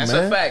 Dirkio, That's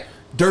man. a fact.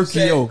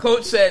 Dirkio.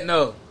 Coach said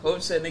no.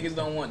 Coach said niggas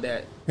don't want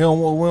that. We don't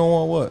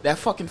want what? That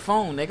fucking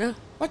phone, nigga.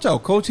 Watch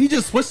out, coach. He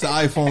just switched the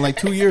iPhone like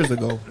 2 years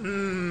ago.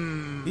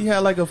 He had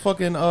like a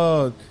fucking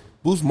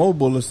Boost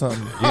Mobile or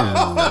something.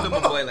 Don't do my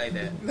boy like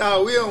that.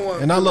 No, we don't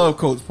want. And I love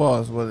Coach.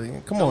 Pause.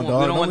 But come on, We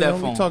dog. don't want that be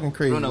phone. talking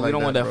crazy. No, we like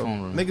don't want that bro.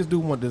 phone, Runa. Niggas do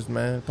want this,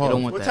 man. Pause.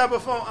 don't want What that. type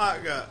of phone I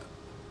got?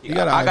 You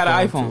got I got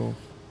an iPhone.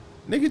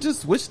 too. Nigga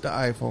just switched the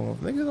iPhones.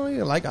 Niggas don't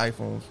even like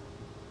iPhones.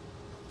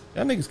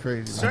 Y'all niggas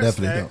crazy. I Stress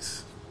definitely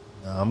snacks.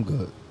 Nah, I'm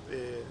good. Yeah,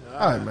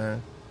 All right,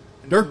 man.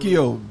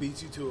 Dirkio.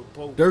 beat you to a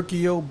pulp.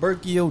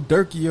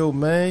 Dirkio,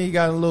 man. He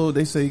got a little.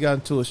 They say he got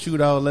into a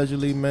shootout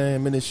allegedly, man.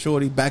 Him and his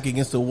shorty back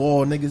against the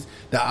wall, niggas.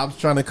 The ops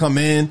trying to come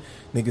in.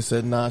 Nigga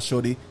said, "Nah,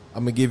 shorty,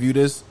 I'm gonna give you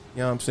this.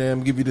 You know what I'm saying? I'm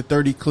gonna give you the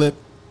 30 clip.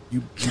 You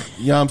know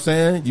what I'm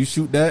saying? You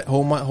shoot that,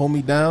 hold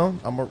me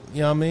down. You know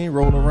what I mean?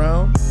 Roll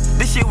around.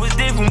 This shit was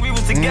different, we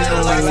was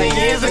together like 10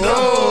 years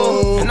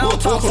ago. And I don't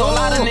talk to a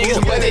lot of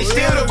niggas, but they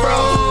still the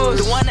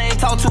bros. The one I ain't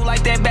talk to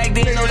like that back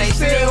then, know they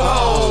still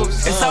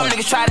hoes. And some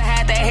niggas try to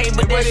hide that hate,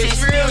 but that shit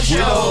still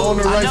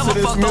shows. I never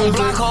fucked on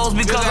block hoes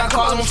because I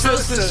call them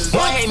sisters.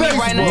 Why hate me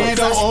right now We as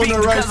I don't own speak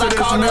the rights because I to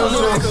call this them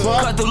music.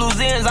 hoes. Cut the loose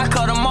ends, I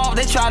cut them off,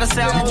 they try to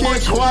say I'm a can't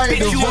butcher. quiet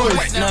the Bitch, you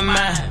voice. a nah,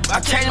 man. I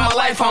changed my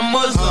life, I'm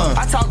Muslim.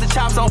 I talk to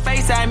Chops on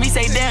FaceTime, he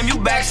say, damn, you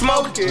back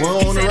smoking. He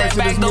own the say rights that to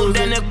back this door,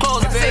 music. then it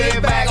closed, I say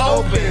it back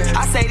open.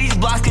 I say these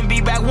blocks can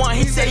be back one,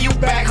 he say you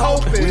back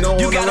hoping. We don't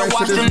You own the gotta rights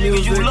watch to the this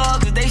niggas you music. love,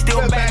 cause they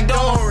still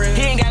backdooring.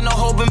 He ain't got no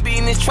hope in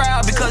beating this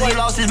trial because he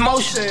lost his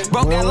motion.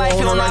 Broke that life,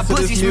 he don't like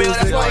pussy smell,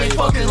 that's why he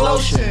fuck his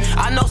lotion.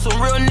 I know some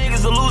real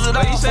niggas will lose it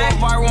all for a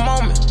viral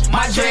moment.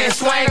 My dread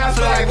swing, I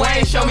feel like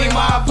Wayne, show me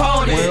my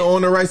opponent. We don't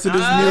own the rights to this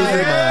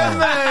music. Yeah,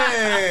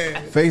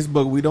 man.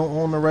 Facebook, we don't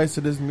own the rights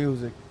to this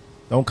music.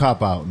 Don't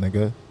cop out,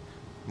 nigga.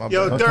 My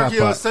Yo, bad. Don't cop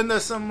Dirkio, out. send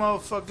us some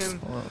motherfucking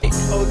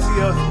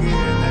OTF gear,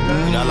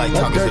 nigga. I like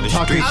talking to the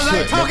street. I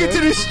like talking to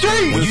the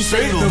street. When you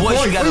say your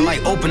voice, you gotta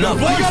like open up.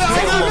 Like, gotta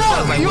say open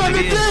motherfuckers up. like You what it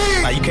is.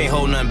 understand? Like you can't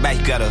hold nothing back.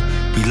 You gotta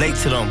relate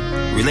to them.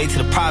 Relate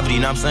to the poverty.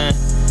 You know what I'm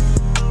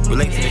saying?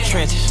 Relate to the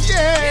trenches.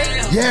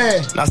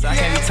 Yeah. I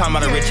can't be talking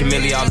about a Richard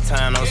Millie all the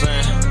time. Know what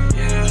I'm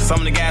saying? Some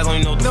of the guys don't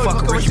even know what the No,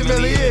 fuck a Richard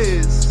Millie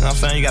is. is. You know what I'm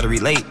saying? You gotta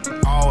relate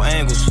all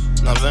angles.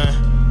 You know what I'm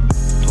saying?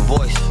 The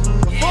voice.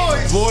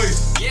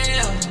 Voice.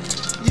 Yeah.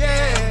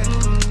 Yeah.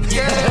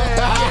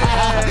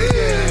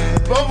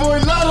 My boy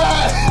love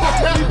that.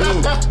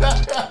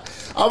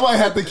 I might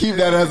have to keep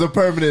that as a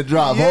permanent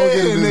drop. Hold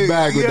get in his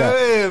bag with that.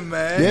 Yeah,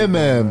 man. Yeah,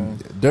 man.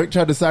 Dirk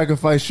tried to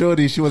sacrifice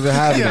Shorty. She wasn't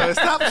having Yo, it.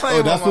 stop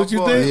playing that's with my what you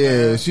boy, think?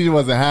 man. Yeah, she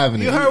wasn't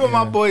having it. You heard what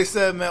my boy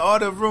said, man. All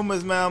the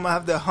rumors, man, I'm gonna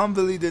have to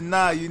humbly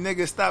deny. You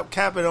niggas stop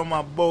capping on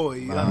my boy.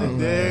 You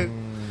understand?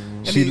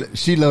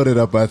 She loaded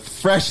up a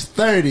fresh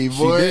 30, She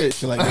boy. did.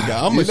 She like,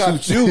 nigga, I'm gonna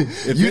shoot you.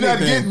 If You're not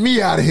anything. getting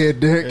me out of here,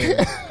 Dirk.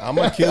 I'm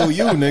gonna kill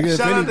you, nigga. if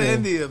Shout out to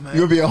anything. India, man.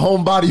 You'll be a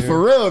homebody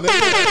for real, nigga.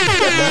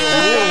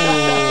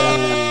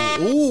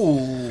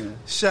 Ooh.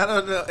 Shout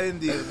out to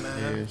India,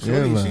 man. Shorty,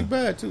 Yeah, man. she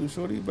bad too.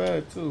 Shorty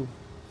bad too.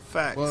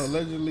 Facts. Well,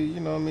 allegedly,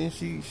 you know what I mean?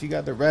 She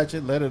got the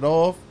ratchet, let it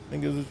off.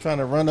 Niggas was trying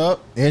to run up.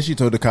 And she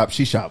told the cop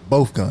she shot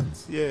both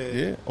guns. yeah.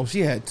 Yeah. Oh, she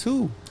had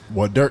two.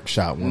 Well, Dirk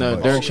shot one. No,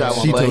 Dirk shot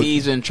one, but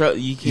he's in trouble.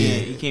 He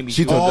can't be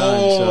shooting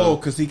guns. Oh,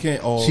 because he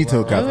can't. Oh, she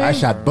took guns. I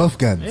shot both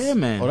guns. Yeah,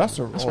 man. Oh, that's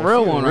a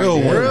real one, right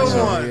there. Real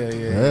one.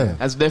 Yeah.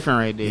 That's different,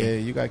 right there. Yeah,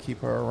 you gotta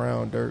keep her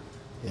around, Dirk.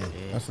 Yeah,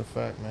 that's a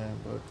fact, man.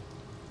 But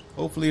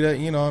hopefully that,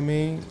 you know what I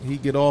mean, he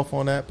get off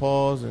on that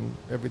pause and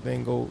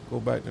everything go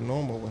back to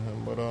normal with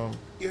him. But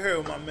you heard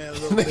what my man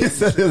Lil Nigga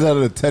said this out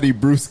of the Teddy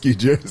Bruschi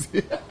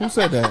jersey. Who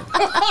said that?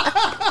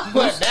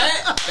 But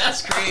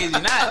that's crazy.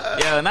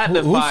 Not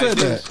the Who five. said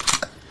that?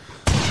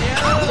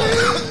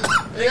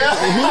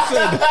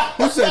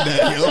 Who said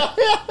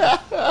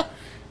that, yo?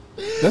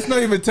 That's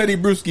not even Teddy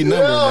Bruschi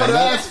number, man.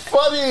 That's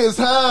funny as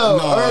hell.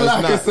 No,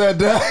 Urlacher said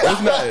that.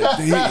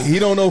 It's not, he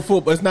don't know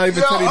football. It's not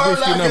even Teddy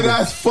Bruschi number.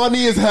 That's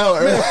funny as hell.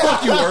 Man,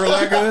 fuck you,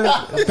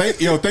 Urlacher.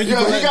 Thank you. Yo,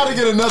 he got to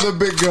get another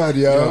big gun,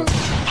 yo.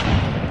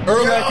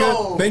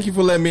 Urlacher, thank you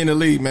for letting me in the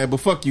league, man. But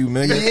fuck you,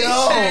 man. Is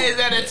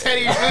that a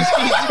Teddy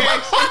Bruschi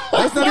jersey?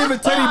 That's not even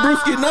Teddy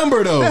Bruschi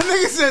number, though. That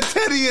nigga said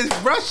Teddy is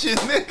Russian,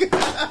 nigga.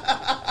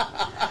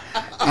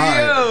 All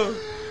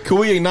right. Can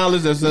we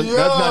acknowledge that's not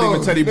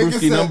even Teddy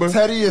Bruschi number?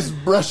 Teddy is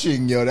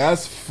brushing, yo.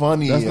 That's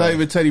funny. That's not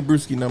even Teddy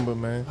Bruschi number,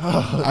 man.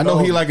 I know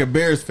he like a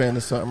Bears fan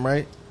or something,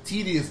 right?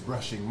 Tedious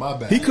brushing, my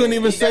bad. He couldn't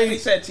even say. He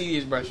said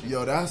tedious brushing.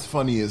 Yo, that's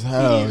funny as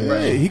hell.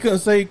 Yeah, he couldn't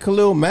say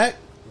Khalil Mack.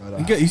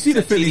 You see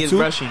the 52?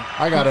 Brushing.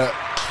 I gotta.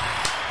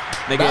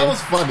 That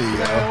was funny, yo.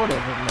 Man, whatever,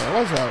 man.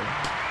 What's up?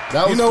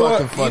 That was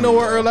fucking funny. You know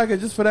what, Urlacher?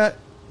 Just for that,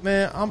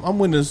 man, I'm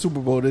winning the Super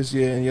Bowl this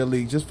year in your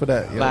league. Just for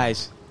that, yo.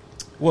 Lies.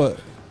 What?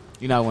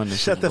 You're not winning the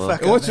Shut Super the Bowl.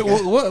 fuck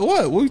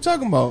up. What are you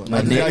talking about?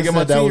 I just gotta get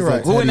my that team was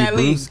right. Who in that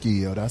league?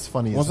 Bruschi, yo. That's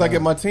funny. Once I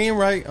get my team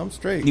right, I'm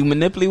straight. You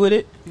manipulate with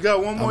it? You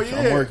got one more year.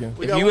 I'm working.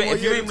 We If got you one more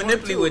ain't year to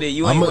manipulate 22. with it,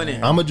 you ain't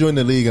winning. I'm gonna join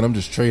the league and I'm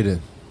just trading.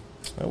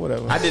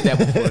 Whatever. I did that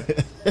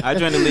before. I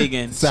joined the league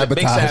and Sabotage.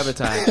 big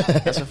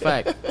sabotage. That's a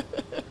fact.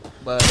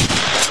 But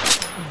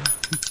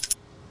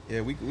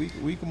Yeah, we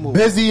can move.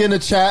 Busy in the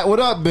chat. What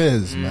up,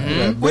 Biz?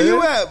 Man? Where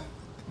you at?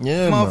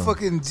 Yeah, man.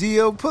 Motherfucking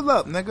Gio, pull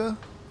up, nigga.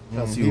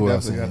 Let's see He who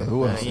else in definitely here.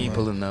 Who else? he ain't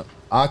pulling up.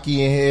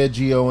 Aki in here,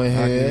 Gio in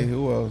Okay, here.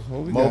 who else?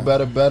 What we Mo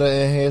got? better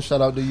in here.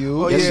 Shout out to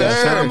you. Oh, Yes, yeah,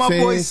 sir. my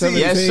boy C. 17,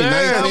 Yes, sir.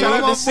 19.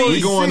 Shout out to C.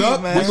 We going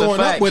up. man. We That's a going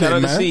up fact. with Shout it,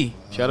 out to man. C.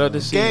 Shout out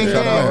to C. Gang,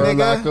 Shout gang. out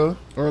nigga. Urlacher.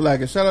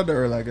 Urlacher. Shout out to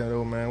Urlacher,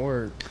 though, man.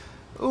 Word.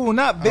 Ooh,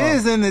 not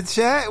Biz in the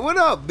chat. What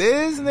up,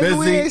 Biz? Nigga,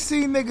 we Busy. ain't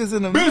seen niggas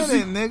in a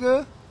Busy. minute,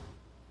 nigga.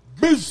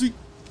 Busy.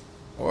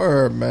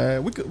 Word,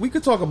 man. We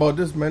could talk about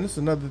this, man. This is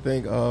another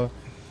thing.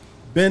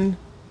 Ben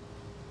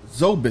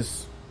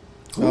Zobis.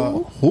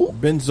 Who?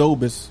 Ben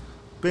Zobis.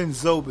 Ben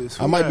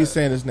Zobis. I might be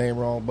saying his name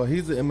wrong, but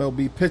he's an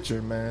MLB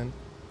pitcher, man.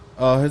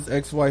 His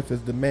ex-wife has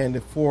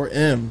demanded 4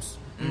 M's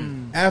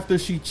after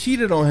she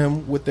cheated on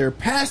him with their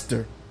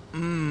pastor.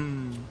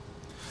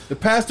 The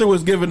pastor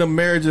was giving them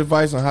marriage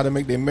advice on how to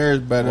make their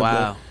marriage better.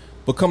 Wow.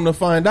 But come to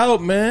find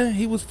out, man,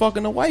 he was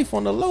fucking the wife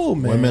on the low,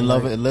 man. Women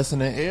love it.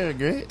 Listen and air,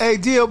 great. Hey,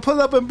 Gio,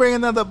 pull up and bring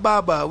another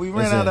Baba. We ran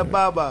Listen. out of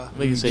Baba.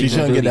 Nigga say She you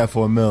shouldn't gonna get do that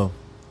for $1 million.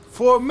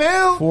 4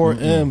 mil? 4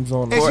 M's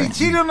on And him. she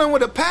cheated on him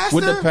with a pastor?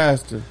 With the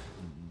pastor.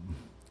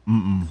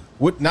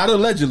 Not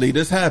allegedly.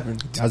 This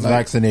happened. That's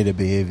vaccinated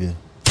behavior.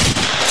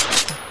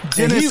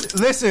 Genesis,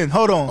 listen,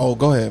 hold on. Oh,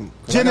 go ahead.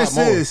 'Cause I got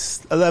more.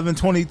 Genesis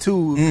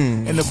 11:22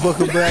 in the book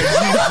of Black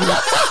Jesus.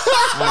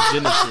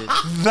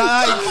 Genesis.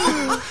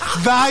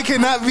 Thy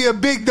cannot be a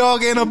big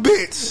dog and a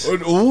bitch.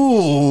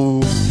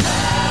 Ooh.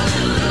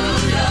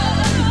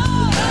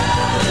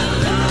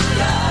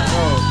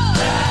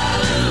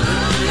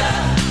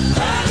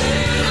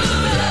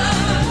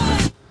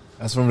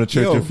 That's from the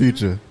Church Yo. of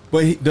Future.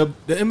 But the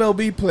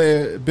MLB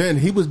player, Ben,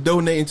 he was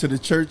donating to the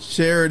church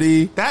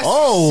charity. That's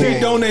He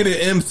sick.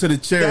 donated M's to the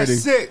charity.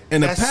 That's sick.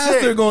 And the That's pastor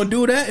sick. gonna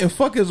do that and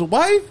fuck his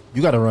wife?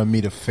 You got to run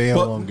me to fail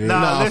But- on good.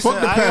 Nah, listen,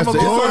 fuck the I am pastor. a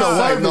It's good on the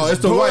wife. service. No,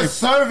 it's the Doing wife.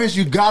 service,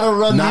 you got to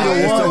run Nah, me to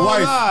it's one. the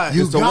wife.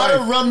 You It's the got to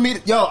wife. run me.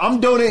 Yo, I'm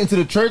donating to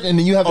the church, and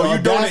then you have the Oh, you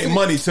audacity- donating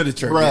money to the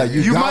church. Bruh, Yeah,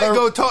 you You gotta- might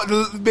go talk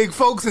to big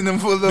folks in them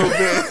for a little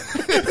bit.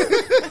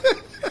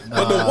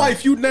 But the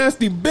wife, you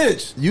nasty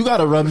bitch. You got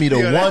to run me to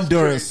Yeah, one that's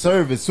during crazy.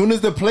 service. Soon as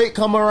the plate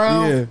come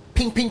around, Yeah.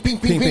 ping, ping, ping,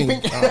 ping, ping,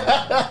 ping.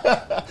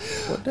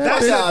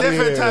 That's outta a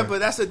different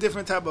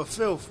here. type of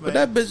filth, man. But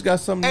that bitch got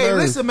some Hey, nerve.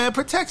 listen, man.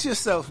 Protect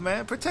yourself,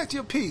 man. Protect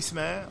your peace,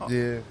 man.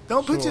 Yeah,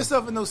 Don't put sure.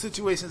 yourself in those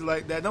situations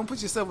like that. Don't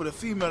put yourself with a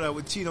female that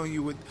would cheat on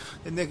you with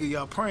the nigga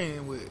y'all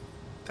praying with.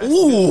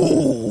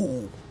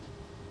 Ooh.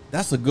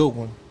 That's a good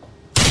one.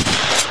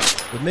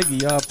 The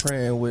nigga y'all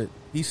praying with,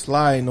 he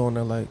sliding on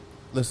her like,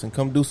 listen,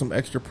 come do some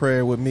extra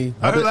prayer with me.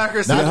 I heard like her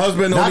Your say,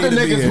 husband Not don't the need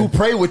to be niggas here. who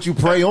pray with you,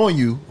 pray on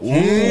you.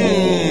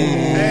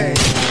 hey.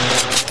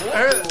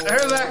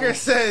 Her like her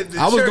said, the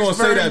I was church gonna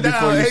say burned that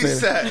before down you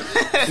said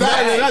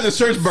ASAP. Not the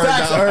church burned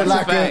Facts, down.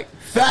 Urlacher. Fact.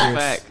 Facts.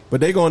 Fact. But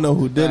they gonna know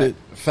who did it.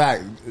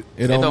 Fact.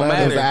 It don't don't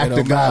matter. matter. It was an act It don't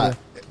of God.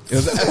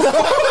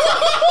 matter.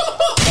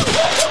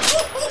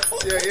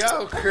 Yeah,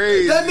 y'all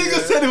crazy. That nigga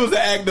man. said it was an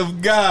act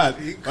of God.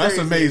 That's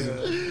crazy,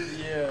 amazing.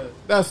 Yeah.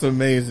 That's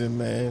amazing,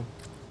 man.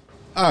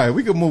 All right,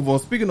 we can move on.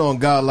 Speaking on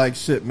godlike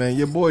shit, man.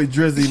 Your boy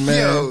Drizzy,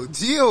 man. Yo,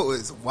 Gio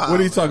is wild. What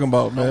are you talking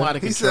about,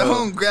 man? He said,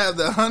 "Home, grab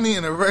the honey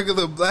and a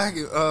regular black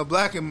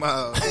and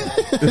mild."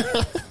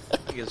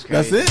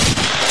 That's it.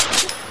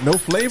 No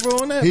flavor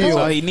on that. That's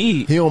all he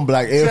need. He on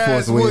Black Air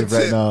Force Wave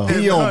right now.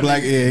 He on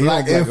Black Air.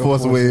 Black Air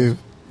Force Wave.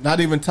 Not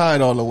even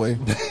tied all the way.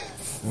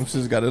 Them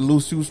shit's got a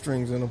loose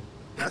shoestrings in them.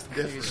 That's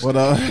different.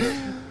 But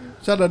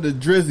shout out to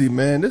Drizzy,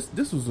 man.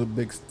 This was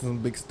some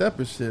big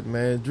stepper shit,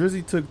 man.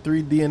 Drizzy took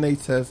 3 DNA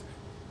tests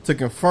to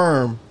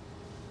confirm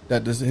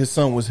that his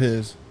son was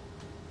his.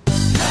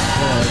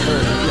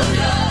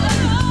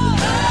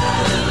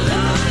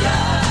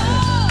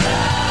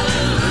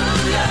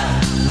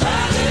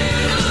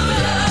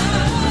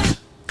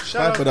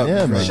 Shout it up,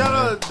 man. Shout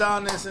out to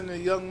Donis and the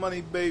Young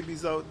Money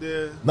babies out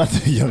there. Not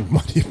the Young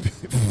Money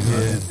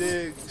babies.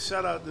 Yeah,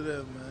 shout out to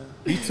them, man.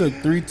 He took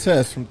 3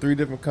 tests from 3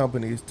 different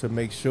companies to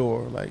make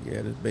sure, like,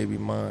 yeah, this baby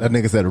mine. That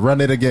nigga said,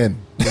 "Run it again."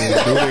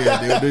 Yeah,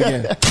 do it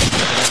again.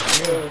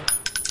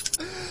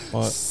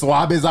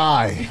 Swab his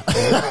eye.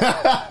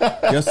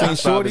 You seen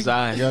Shorty? his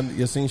eye.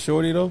 You seen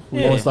Shorty though?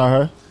 Yeah. Porn star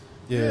her?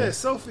 Yeah,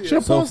 Sophia. She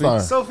a porn star.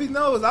 Sophie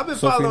knows. I've been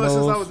Sophie following her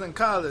since knows. I was in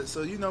college,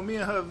 so you know me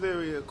and her are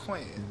very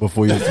acquainted.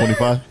 Before you were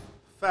 25?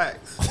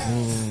 Facts.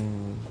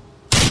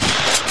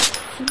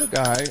 She look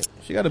alright.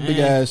 She got a big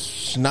ass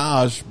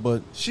schnoz,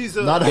 but She's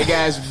a Not a Big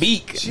ass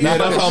beak. yeah,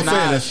 that's what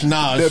I'm saying. A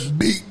schnoz. the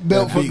beat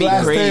belt The for beat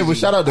glass crazy. table.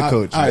 Shout out to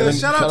Coach. all right, man.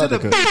 shout out to the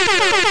Coach.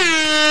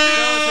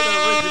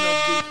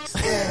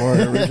 Or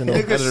original.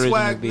 Niggas Original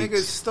swag. beats.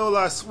 Niggas stole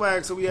our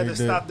swag, so we had They to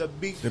did. stop the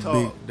beat The talk.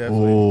 beat,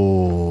 definitely.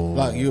 Oh.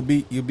 Like you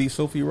beat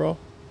Sophie Raw.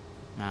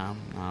 Nah,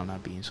 I'm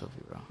not being Sophie,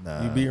 bro.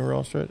 Nah. You beating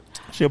Raw straight.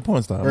 She a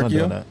porn star. I'm not Hercule?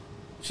 doing that.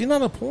 She's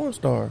not a porn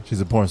star, She's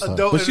a porn star.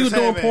 Adult but she was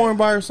doing entertainment. porn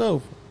by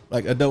herself,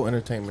 like adult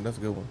entertainment. That's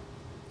a good one.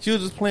 She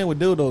was just playing with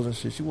dildos and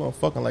shit. She wasn't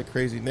fucking like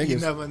crazy You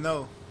niggas. never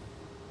know.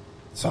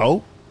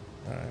 So?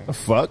 The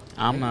fuck?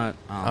 I'm not.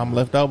 I'm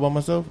left out by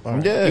myself. All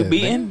right. Yeah. You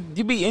beating?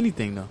 You beat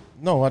anything though?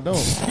 No, I don't.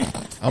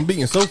 I'm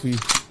beating Sophie.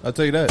 I'll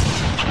tell you that.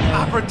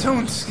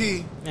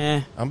 Opportunity.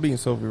 I'm beating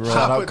Sophie Raw.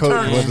 Shout out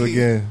Coach once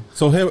again.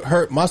 So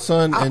my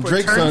son and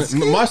Drake's son,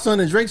 Opportunity? my son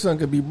and Drake's son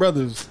could be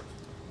brothers.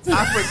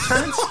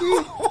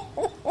 Opportunity.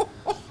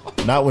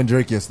 Not when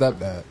Drake your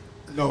stepdad.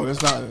 No,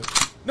 that's not.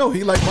 No,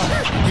 he my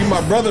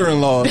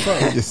brother-in-law. Or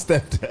something. Your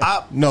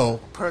stepdad. No,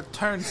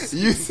 Opportunity.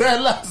 You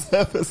said last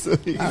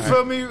episode. You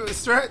feel me?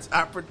 Stretch.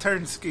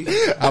 Opportunity.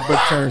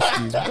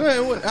 Alberternski. Man,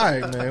 all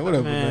right, man.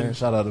 Whatever, man.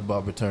 Shout out to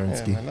Bob Yeah,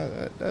 Berternski.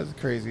 man, that's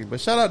crazy. But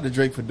shout out to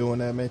Drake for doing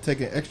that, man.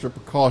 Taking extra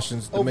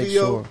precautions to make OVO.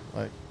 sure.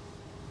 Like,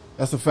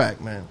 that's a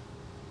fact, man.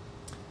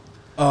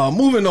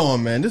 Moving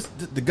on, man.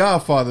 The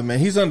Godfather, man.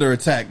 He's under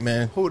attack,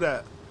 man. Who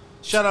that?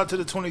 Shout out to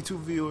the 22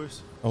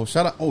 viewers. Oh,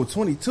 shout out. Oh,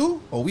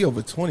 22? Oh, we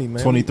over 20,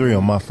 man. 23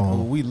 on my Oh,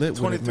 phone. we lit with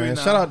it, 23 man.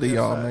 now. Shout out to Yeah,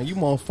 y'all, facts. man. You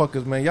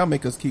motherfuckers, man. Y'all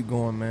make us keep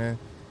going, man.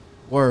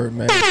 Word,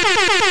 man. The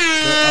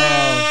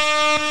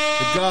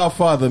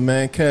Godfather,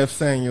 man. Kev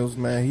Samuels,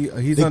 man.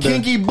 He's The under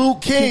Kinky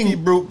Boot King. Kinky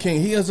Brute King.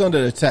 He is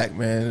under attack,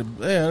 man.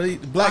 Yeah,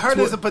 Black I heard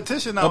Twi- there's a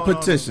petition a out on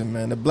petition,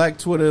 man. The Black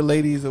Twitter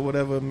ladies or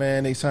whatever,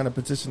 man. They signed a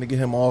petition to get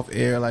him off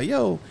air. Like,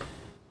 yo,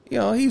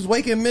 he's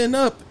waking men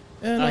up.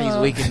 And, He's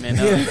waking men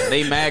up. yeah.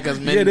 They mad because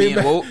men Yeah, they being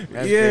mad. woke.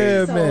 That's Yeah,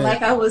 crazy. So, man.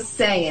 like I was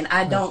saying,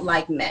 I don't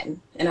like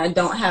men, and I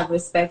don't have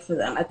respect for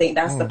them. I think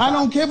that's the I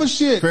problem. don't give a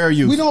shit. Fair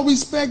use. We don't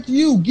respect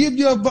you. Give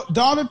your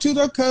daughter to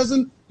their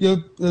cousin, your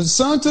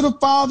son to the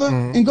father,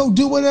 and go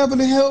do whatever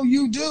the hell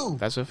you do.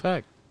 That's a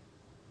fact.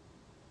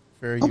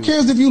 Fair Who use.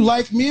 cares if you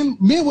like men?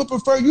 Men would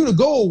prefer you to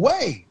go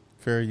away.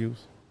 Fair use.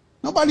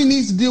 Nobody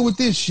needs to deal with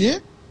this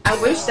shit. I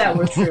wish that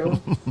were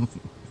true.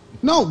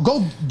 No,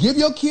 go give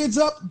your kids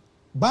up.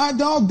 Buy a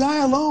dog,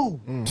 die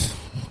alone.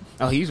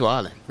 Oh, he's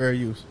wilding. Fair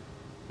use.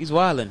 He's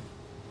wilding.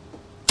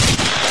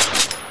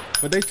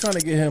 But they trying to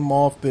get him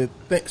off the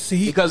thing.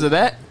 See, Because of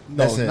that?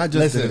 no, Listen, not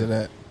just listen. because of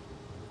that.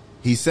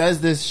 He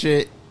says this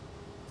shit.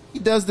 He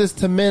does this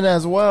to men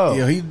as well.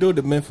 Yeah, he do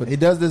the men for. He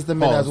does this to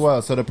men Pause. as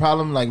well. So the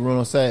problem, like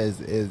Bruno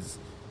says, is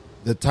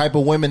the type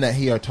of women that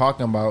he are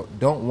talking about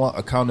don't want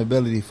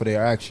accountability for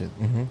their actions.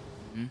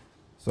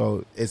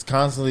 So it's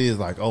constantly is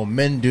like, oh,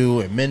 men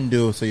do and men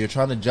do. So you're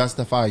trying to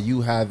justify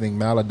you having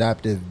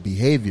maladaptive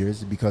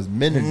behaviors because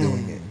men are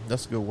doing it.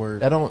 That's a good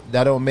word. That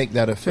don't make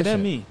that What that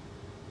efficient. mean?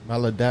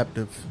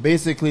 Maladaptive.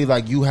 Basically,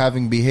 like you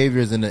having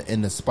behaviors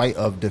in the spite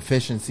of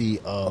deficiency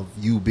of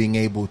you being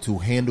able to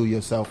handle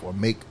yourself or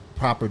make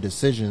proper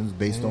decisions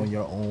based on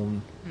your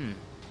own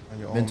On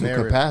your own mental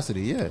merit.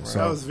 capacity. Yeah. That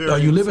So was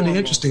very You live an informal.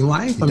 interesting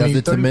life. He I does mean,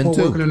 it to men, 34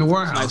 too. working in the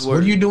warehouse. Nice What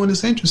work. are you doing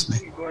that's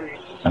interesting?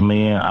 I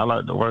mean, I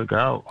like to work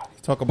out.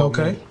 Talk about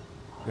Okay.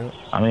 men.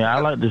 I mean, I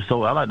like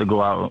to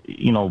go out,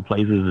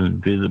 places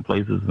and visit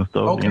places and stuff.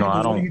 Okay, I but what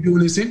are don't you doing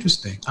that's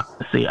interesting?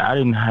 see. I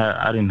didn't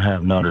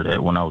have none of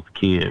that when I was a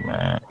kid,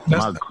 man.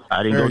 That's-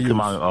 I didn't go Fair to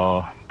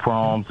my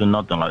proms and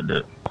nothing like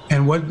that.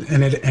 And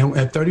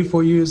at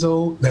 34 years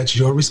old, that's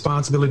your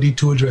responsibility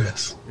to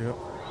address. Yep.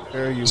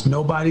 Fair use. It's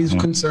nobody's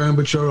concern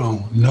but your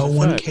own. No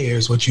one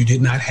cares what you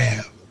did not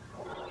have.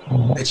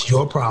 That's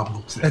your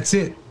problem. That's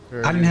it.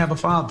 I didn't have a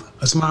father.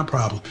 That's my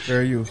problem.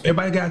 Very you.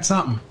 Everybody got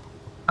something.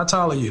 How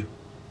tall are you?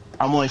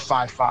 I'm only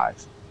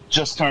 5'5".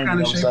 Just turned. What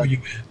kind of shape are you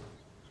in?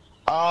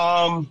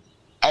 I'm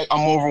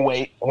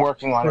overweight.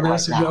 Working on it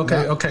right now.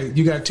 Okay.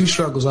 You got two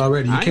struggles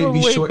already. You can't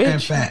be short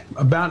and fat.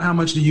 About how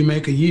much do you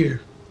make a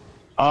year?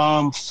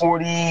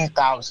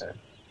 40,000.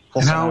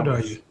 And how old are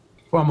you?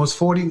 Almost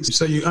 40.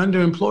 So you're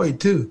underemployed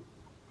too.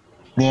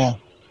 Yeah.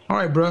 All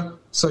right, bro.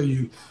 So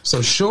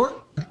short.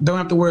 Don't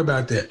have to worry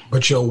about that.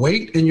 But your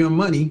weight and your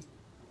money,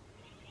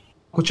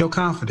 with your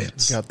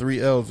confidence. Got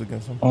 3 L's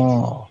against him.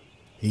 Oh.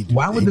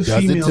 Why would the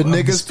female of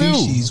the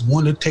species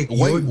want to take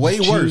way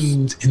worse?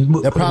 And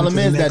the problem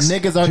is that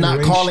niggas are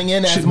not calling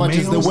in as much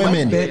as the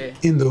women.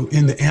 Like that in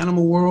the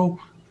animal world,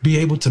 be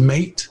able to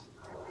mate?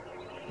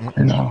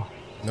 No.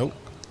 Nope.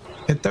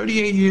 At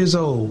 38 years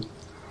old,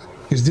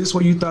 is this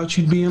where you thought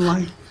you'd be in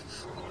life?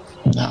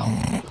 No.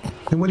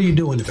 And what are you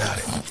doing about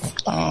it?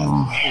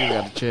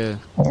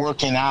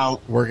 Working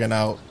out.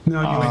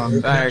 No, you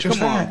ain't.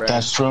 Come on, bro.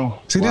 That's true.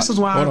 See, this is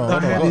why I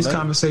have these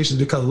conversations,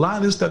 because a lot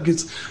of this stuff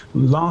gets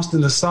lost in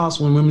the sauce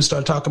when women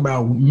start talking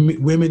about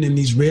women and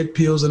these red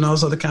pills and all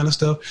this other kind of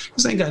stuff.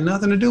 This ain't got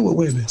nothing to do with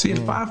women. See, at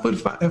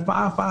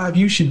 5'5",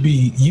 you should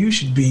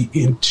be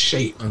in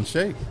shape.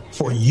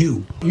 For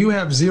you. You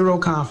have zero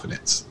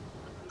confidence,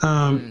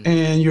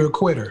 and you're a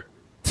quitter.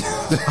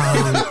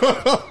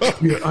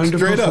 You're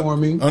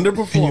underperforming, and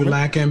you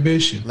lack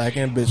ambition.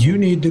 You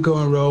need to go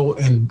enroll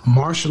in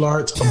martial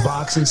arts or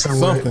boxing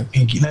somewhere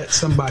and let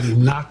somebody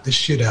knock the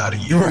shit out of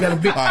you. You got a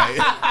big.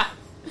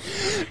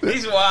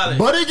 He's wild.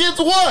 But it gets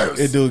worse.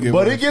 It do get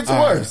worse. worse. It gets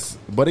worse.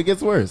 But it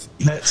gets worse.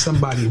 Let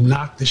somebody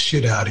knock the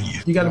shit out of you.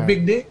 You got a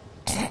big dick?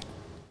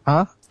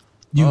 Huh?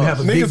 You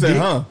have a big dick?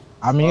 Huh?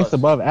 I mean, it's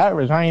above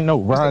average. I ain't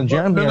no Ron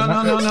Jeremy. No.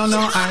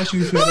 I asked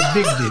you if you had a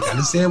big dick. I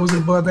didn't say it was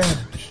above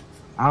average.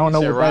 I don't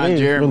know what Ron that is.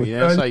 Jeremy.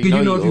 Really.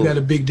 You know if you got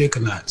a big dick or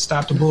not.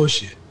 Stop the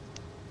bullshit.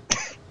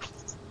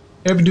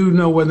 Every dude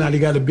know whether or not he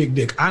got a big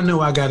dick. I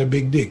know I got a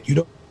big dick. You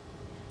don't.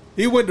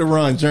 He went to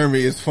Ron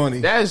Jeremy. It's funny.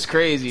 That's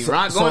crazy.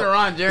 Going to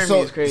Ron Jeremy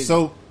is crazy.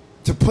 So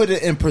to put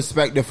it in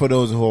perspective for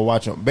those who are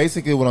watching,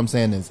 basically what I'm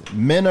saying is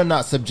men are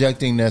not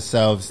subjecting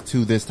themselves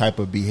to this type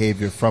of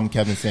behavior from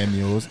Kevin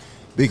Samuels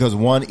because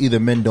one, either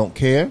men don't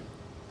care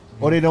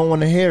or they don't want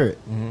to hear it.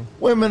 Mm-hmm.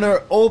 Women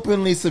are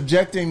openly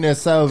subjecting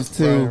themselves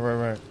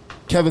to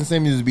Kevin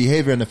Samuels'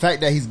 behavior, and the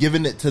fact that he's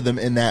giving it to them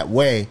in that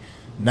way,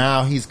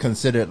 now he's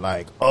considered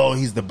like, oh,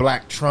 he's the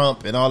Black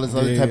Trump and all this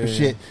other type of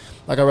shit.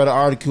 Like I read an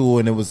article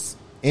and it was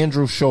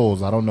Andrew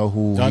Scholes. I don't know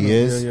who he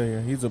is.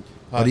 Yeah. He's a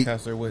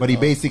podcaster. But he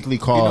basically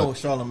called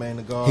Charlemagne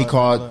the God. He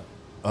called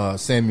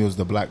Samuels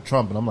the Black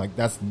Trump, and I'm like,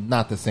 that's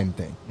not the same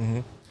thing.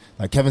 Mm-hmm.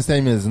 Like Kevin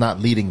Samuels is not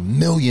leading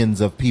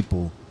millions of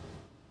people,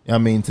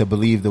 to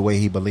believe the way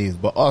he believes.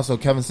 But also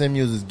Kevin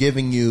Samuels is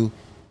giving you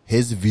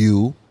his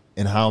view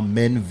and how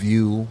men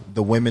view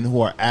the women who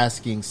are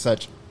asking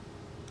such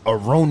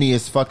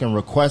erroneous fucking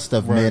requests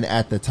of men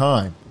at the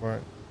time.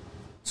 Right.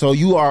 So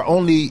you are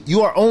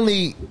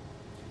only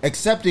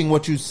accepting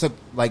what you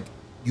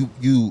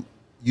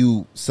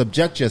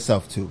subject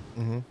yourself to.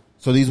 Mm-hmm.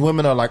 So these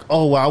women are like,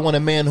 oh, well, I want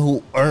a man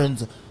who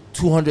earns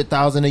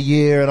 $200,000 a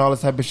year and all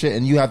this type of shit.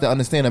 And you have to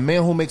understand, a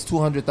man who makes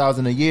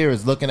 $200,000 a year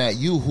is looking at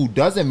you who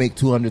doesn't make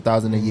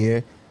 $200,000 a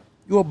year.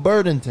 You're a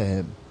burden to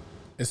him,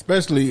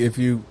 especially if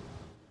you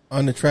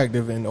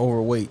unattractive and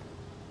overweight.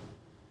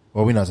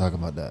 Well, we're not talking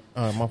about that.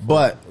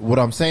 But what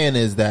I'm saying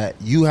is that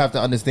you have to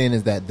understand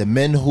is that the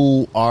men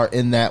who are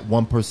in that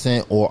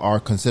 1% or are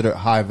considered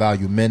high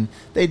value men,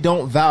 they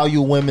don't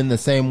value women the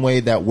same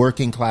way that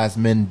working class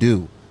men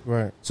do.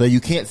 Right. So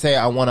you can't say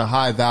I want a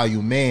high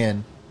value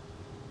man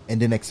and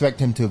then expect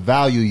him to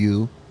value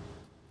you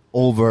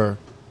over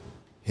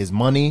his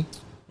money,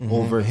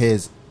 over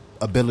his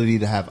ability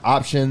to have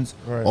options,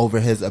 over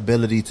his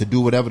ability to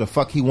do whatever the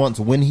fuck he wants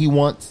when he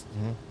wants.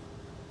 Mm-hmm.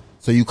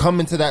 So you come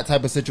into that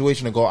type of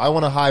situation and go, I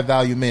want a high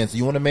value man. So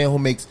you want a man who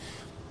makes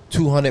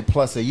 $200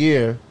 plus a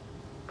year,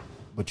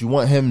 but you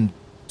want him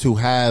to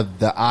have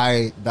the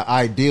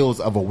ideals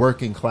of a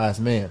working class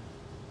man.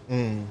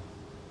 Mm.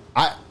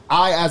 I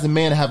as a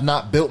man have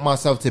not built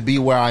myself to be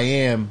where I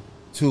am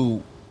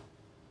to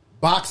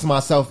box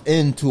myself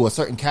into a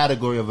certain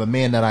category of a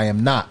man that I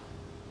am not.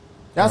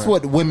 That's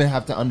what women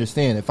have to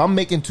understand. If I'm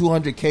making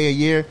 $200K a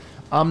year,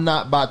 I'm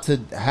not about to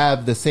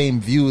have the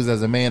same views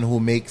as a man who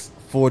makes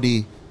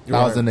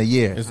 $40,000 a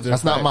year.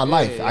 That's not my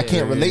life. I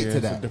can't relate to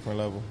that. It's a different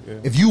level. Yeah.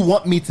 If you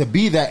want me to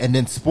be that and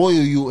then spoil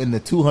you in the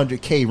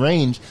 $200K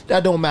range,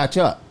 that don't match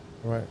up.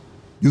 Right.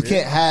 You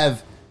can't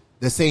have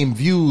the same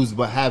views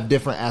but have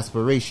different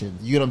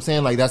aspirations. You know what I'm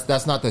saying? Like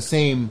that's not the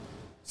same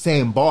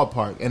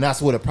ballpark, and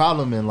that's where the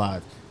problem in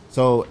lies.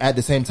 So at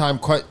the same time,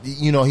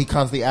 he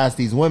constantly asks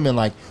these women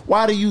like,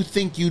 "Why do you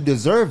think you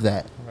deserve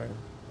that?" Right.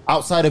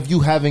 Outside of you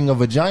having a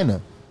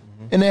vagina,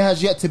 and there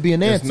has yet to be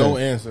an answer. There's no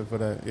answer for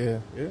that. Yeah.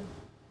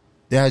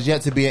 There has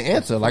yet to be an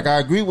answer. Like, I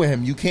agree with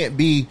him. You can't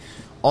be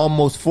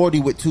almost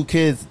 40 with 2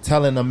 kids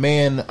telling a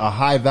man, a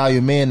high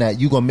value man, that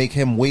you're going to make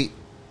him wait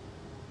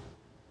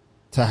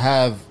to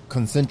have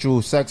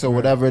consensual sex or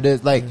whatever it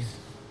is. Like,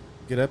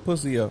 Get that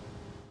pussy up.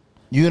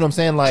 You know what I'm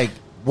saying? Like,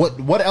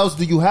 what else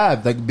do you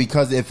have? Like,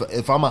 because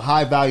if I'm a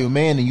high value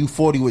man and you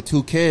 40 with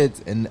 2 kids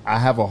and I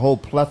have a whole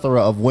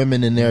plethora of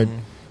women in their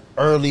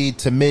early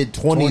to mid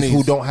 20s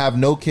who don't have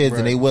no kids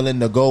and they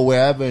willing to go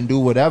wherever and do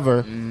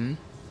whatever,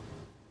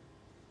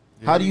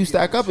 how do you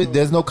stack up?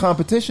 There's no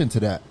competition to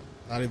that.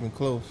 Not even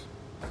close.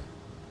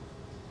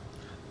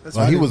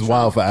 Well, he was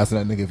wild for asking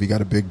that nigga if he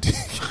got a big dick.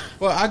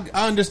 Well,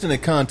 I understand the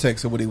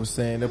context of what he was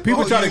saying. The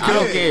people trying to kill.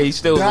 I don't care. He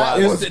still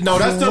wild. No,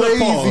 that's still a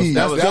pause.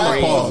 That's still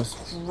a pause.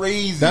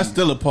 Crazy. That's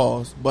still a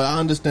pause. But I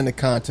understand the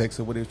context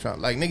of what he was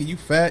trying. Like, nigga, you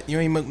fat, you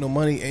ain't make no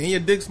money, and your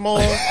dick small.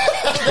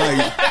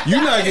 Like, you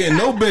not getting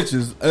no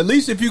bitches. At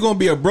least if you're gonna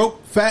be a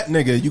broke fat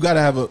nigga, you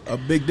gotta have a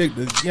big dick.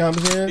 You know what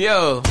I'm saying?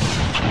 Yo,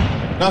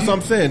 that's what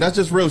I'm saying. That's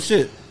just real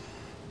shit.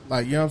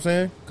 Like, you know what I'm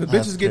saying? Because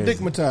bitches get crazy.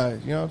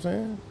 dickmatized. You know what I'm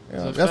saying?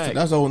 Yeah, fact.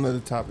 that's a whole nother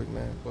topic,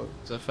 man. But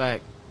it's a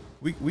fact.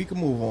 we can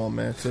move on,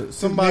 man. To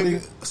somebody.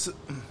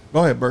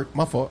 Go ahead, Bert.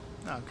 My fault.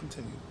 No,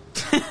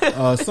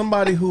 continue.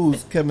 Somebody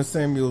who's Kevin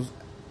Samuel's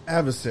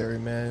adversary,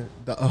 man.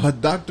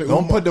 Dr.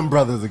 Don't put them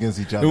brothers against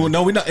each other.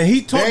 No, we not. And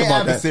he talked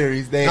about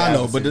adversaries. that. I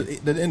know, but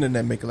the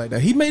internet make it like that.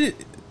 He made it.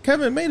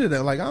 Kevin made it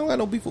that. Like, I don't got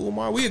no beef with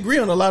Umar. We agree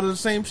on a lot of the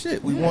same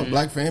shit. We want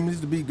black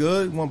families to be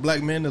good. We want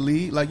black men to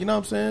lead. Like, you know what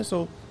I'm saying?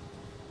 So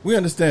we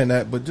understand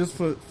that. But just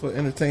for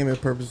entertainment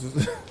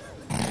purposes,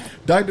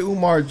 Dr.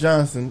 Umar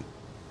Johnson,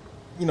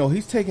 you know,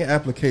 he's taking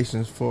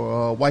applications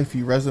for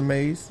wifey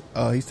resumes.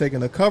 He's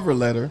taking a cover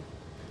letter.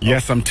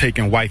 Yes, I'm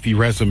taking wifey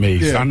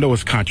resumes. Yeah. I know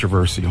it's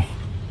controversial.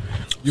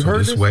 You so heard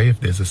this this? way, if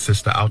there's a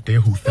sister out there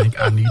who think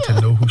I need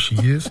to know who she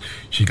is,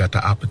 she got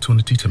the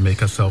opportunity to make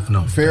herself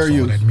known. Fair That's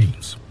use. all that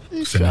means.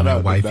 Send in out a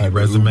to wifey Dr.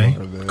 resume,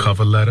 Umar, man.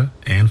 cover letter,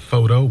 and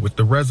photo with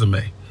the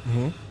resume.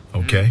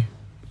 Okay?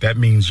 That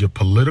means your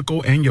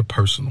political and your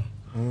personal.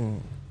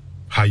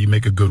 How you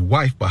make a good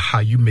wife, but how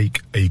you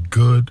make a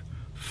good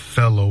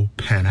fellow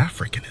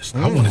Pan-Africanist.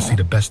 I want to see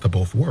the best of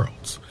both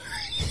worlds.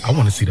 I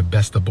want to see the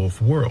best of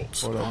both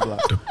worlds.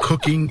 The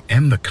cooking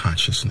and the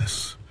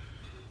consciousness.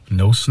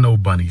 No snow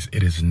bunnies.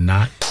 It is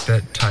not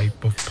that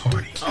type of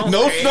party.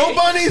 No snow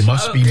bunnies?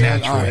 Must be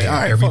natural. All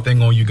right,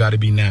 Everything on you got to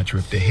be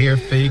natural. If the hair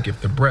fake, if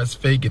the breast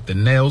fake, if the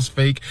nails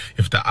fake,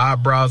 if the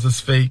eyebrows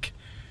is fake,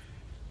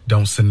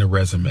 don't send the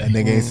resume. And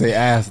nigga ain't say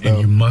ass, though. And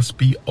you must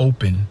be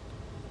open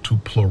to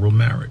plural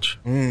marriage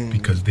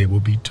because there will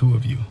be 2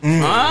 of you.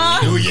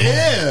 Oh,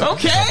 yeah.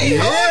 Okay.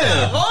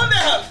 Yeah. Hold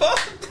up.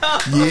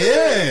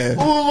 Yeah.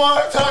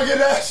 Umar talking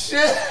that shit.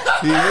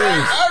 He is.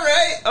 All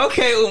right.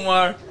 Okay,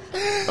 Umar.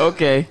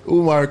 Okay.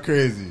 Umar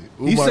crazy.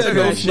 He Umar said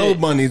crazy. no snow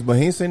bunnies, but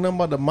he ain't say nothing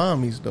about the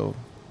mommies, though.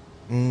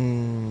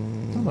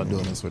 I'm not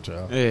doing this with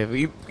y'all.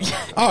 Yeah,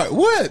 All right,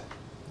 what?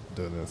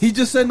 Doing this. He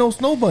just said no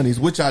snow bunnies,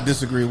 which I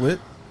disagree with.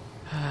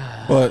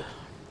 But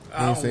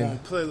I don't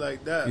want to play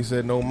like that. he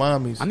said no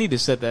mommies. I need to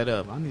set that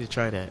up. I need to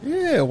try that.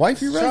 Yeah,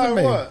 wifey Try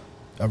resume. what?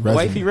 A resume.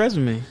 Wifey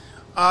resume.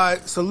 All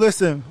right, so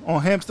listen,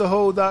 on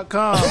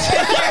hamsterhole.com,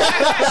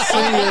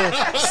 send your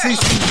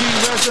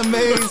CCG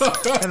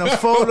resumes and a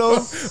photo. A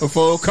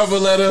photo, cover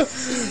letter.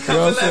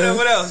 Cover letter.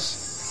 What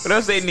else? What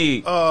else they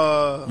need?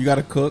 You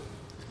gotta cook.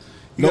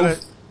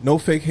 No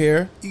fake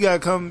hair. You gotta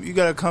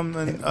come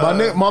and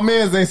My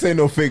mans ain't say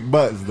no fake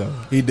butts though.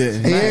 He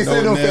did. He ain't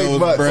say no fake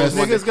butts. breasts.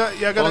 niggas got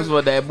y'all Talks gotta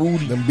about that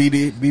booty. Them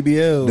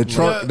BBL.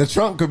 The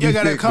trunk could be you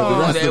gotta fake, come but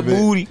the rest that of it-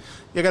 booty.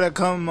 you gotta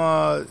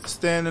come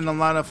stand in the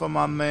lineup for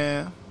my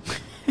man.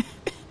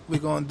 We're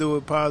gonna do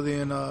it probably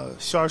in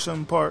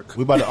Sharsham Park.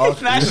 We about to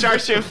auction. Not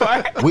Sharsham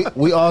Park.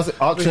 we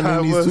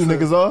auctioning these 2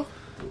 niggas off.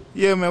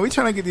 Yeah, man, we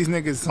trying to get these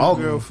niggas some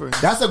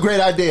girlfriends. That's a great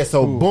idea.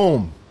 So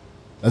boom,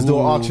 let's do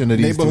an auction of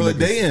these 2 neighborhood niggas.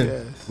 day in.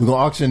 Yes. We're gonna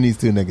auction these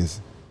 2 niggas.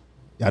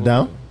 Y'all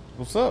down?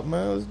 What's up,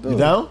 man? Let's do You it.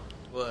 down?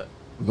 What?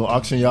 We're gonna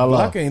auction y'all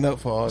Block off. ain't up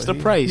for all. What's the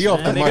price? He off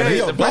the man? money. Nigga, He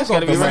the off price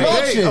gotta be the right.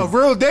 money. A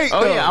real date.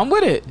 Oh though. yeah, I'm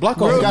with it. Block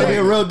It's off. gotta be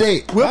a real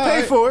date. We'll All pay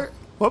right. for it.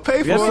 We'll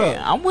pay for it.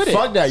 Yeah, I'm with it.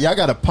 Fuck that. Y'all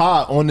got a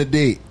pot on the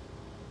date.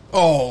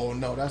 Oh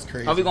no, that's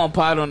crazy. How we gonna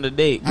pot on the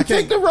date? I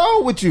take the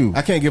road with you.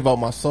 I can't give out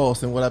my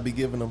sauce and what I be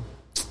giving them.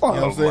 You know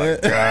what I'm saying?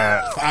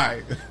 God. All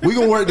right. We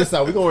gonna work this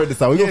out. We gonna work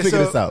this out. We gonna Yeah, figure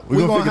so this out. we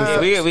We gonna gonna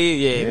figure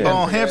this have- out. Yeah.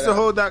 On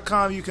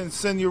hamsterhole.com, you can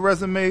send your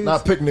resumes.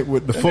 Not picnic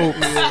with the folks.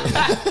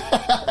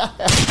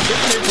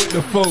 Picnic with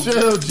the folks.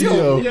 Chill,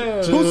 Gio.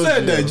 Yeah. Who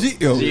said that?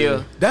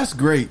 Gio. That's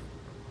great.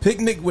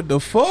 Picnic with the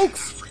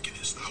folks.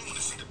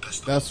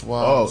 That's Oh,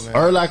 wild, man.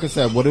 Erlacher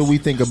said, "What do we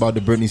think about the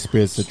Britney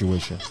Spears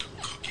situation?"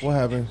 What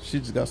happened? She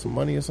just got some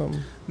money or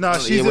something? No,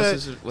 she's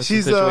what's the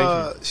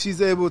situation?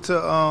 she's able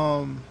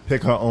to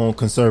Pick her own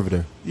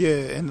conservator.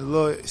 and the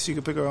lawyer, she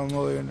could pick her own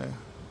lawyer in there.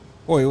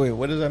 Wait,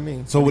 what does that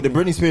mean? So with the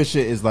Britney Spears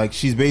shit is like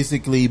she's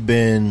basically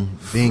been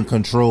being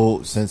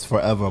controlled since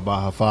forever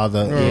by her father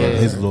and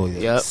his lawyer.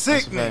 Yep.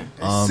 Sickening.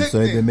 So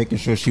they've been making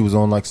sure she was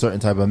on like certain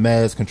type of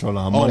meds,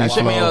 controlling her money. That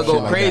shit made her flow, go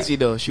shit like crazy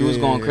that. though. She was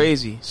going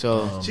crazy.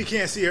 So She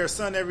can't see her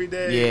son every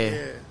day.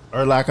 Yeah.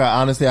 Erlacher,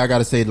 honestly, I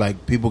gotta say,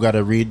 like, people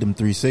gotta read them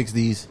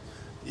 360s.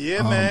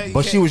 Yeah, man.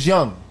 But she was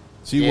young.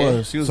 She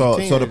was. She was. So a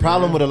teenager, the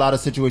problem man. with a lot of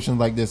situations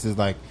like this is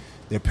like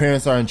their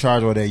parents are in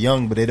charge or they're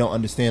young, but they don't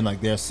understand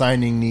like they're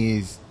signing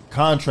these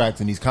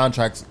contracts, and these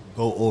contracts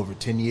go over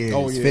 10 years,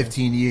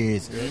 15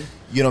 years. Yeah.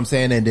 You know what I'm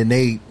saying? And then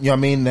they, you know what I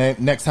mean?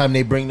 Next time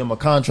they bring them a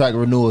contract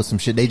renewal or some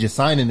shit, they just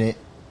signing it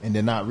and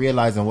they're not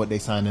realizing what they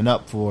signing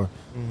up for.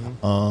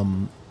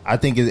 Mm-hmm. I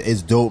think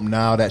it's dope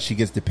now that she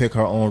gets to pick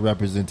her own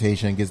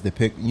representation, gets to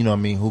pick, you know what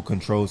I mean, who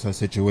controls her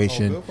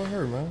situation. Good for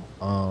her,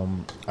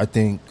 man. I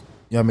think,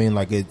 you know what I mean,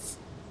 like it's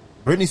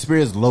Britney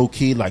Spears low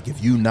key, like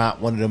if you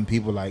not one of them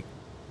people, like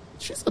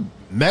she's a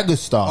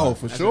megastar. Oh,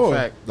 for sure.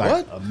 Like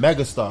what? A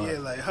megastar. Yeah,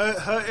 like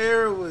her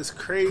era was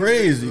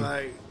crazy.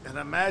 Like, and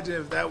imagine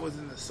if that was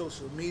in the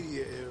social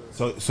media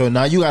era. So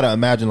now you got to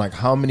imagine like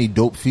how many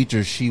dope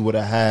features she would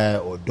have had,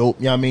 or dope,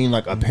 you know what I mean,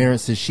 like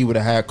appearances she would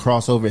have had,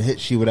 crossover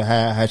hits she would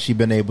have had she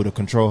been able to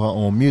control her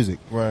own music.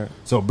 Right.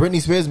 So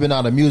Britney Spears been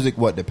out of music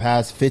the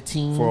past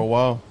 15 for a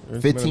while,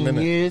 15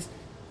 years.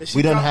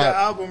 We don't have that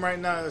album right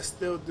now that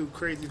still do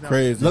crazy numbers.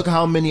 Crazy. Look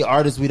how many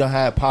artists we done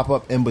had pop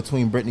up in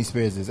between Britney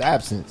Spears'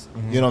 absence.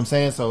 You know what I'm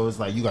saying? So it's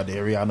like you got the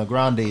Ariana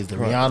Grandes, the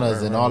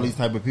Rihannas, and all these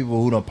type of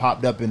people who done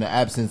popped up in the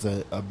absence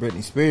of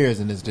Britney Spears,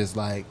 and it's just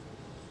like,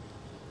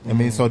 I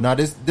mean, so now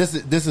this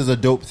is a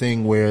dope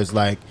thing where it's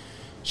like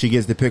she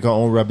gets to pick her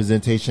own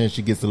representation.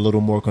 She gets a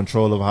little more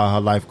control of how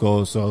her life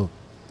goes. So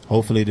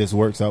hopefully this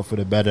works out for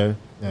the better.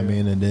 I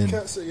mean, and then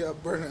can't say y'all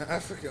burning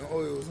African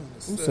oils on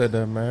the set. Who said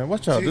that, man?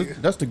 Watch out.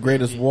 That's the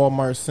greatest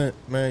Walmart scent,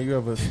 man, you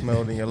ever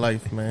smelled in your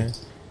life, man.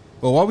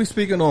 But while we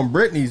speaking on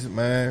Britney's,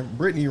 man,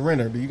 Brittany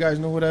Renner, do you guys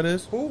know who that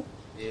is? Who?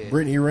 Yeah.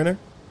 Brittany Renner?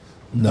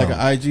 No. Like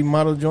an IG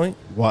model joint?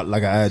 What,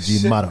 like an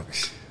IG model?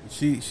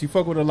 She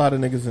fuck with a lot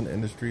of niggas in the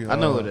industry. I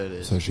know who that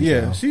is. So she's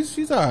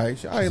alright.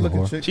 She's alright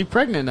looking chick. She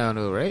pregnant now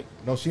though, right?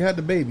 No, she had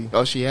the baby.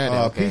 Oh, she had it.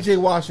 Okay. PJ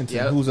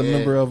Washington, who's a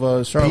member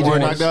of Charlotte. PJ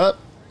knocked her up?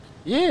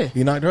 Yeah.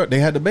 He knocked her up. They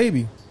had the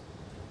baby.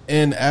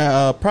 And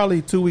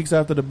probably 2 weeks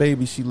after the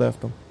baby, she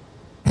left him.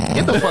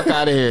 Get the fuck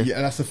out of here.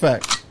 Yeah, that's a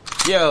fact.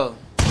 Yo.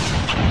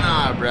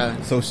 Nah, bro.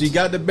 So she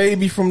got the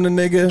baby from the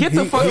nigga. Get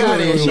the fuck out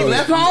of here. She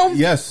left home?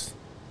 Yes.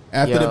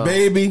 After the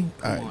baby,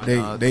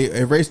 they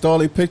erased all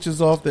their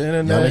pictures off the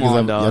internet.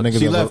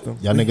 She left them.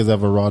 Y'all niggas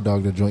ever raw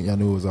dog the joint? Y'all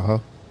knew it was a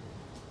her?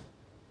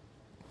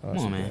 Come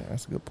on, man.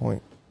 That's a good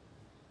point.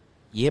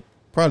 Yep.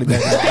 Probably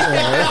back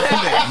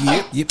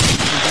Yep.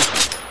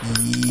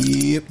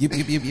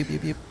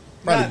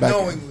 Probably not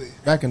knowingly.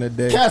 Back in the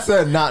day. Cat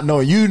said not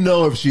knowing. You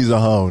know if she's a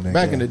hoe, nigga.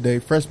 Back in the day,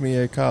 freshman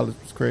year of college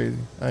was crazy.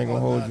 I ain't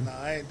gonna hold you.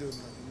 I ain't doing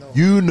nothing. No.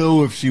 You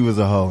know if she was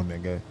a hoe,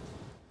 nigga.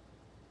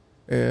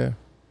 Yeah.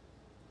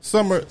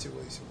 Summer.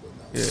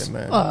 Yeah,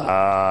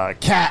 man.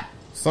 Cat.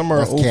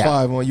 Summer of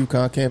 05 on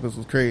UConn campus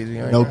was crazy.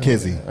 No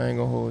kizzy. I ain't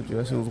gonna hold you.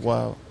 That shit was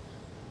wild.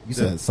 You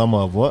said summer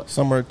of what?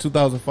 Summer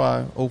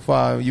 2005,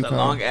 05, UConn. A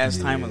long ass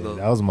time ago.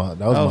 That was my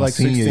like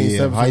senior 16,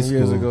 year of high school.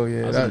 years ago.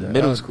 Yeah, that was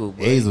middle school.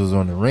 Boy. AIDS was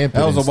on the rampant.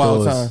 That was a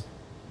wild time.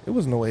 It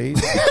was no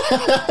AIDS.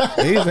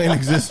 AIDS ain't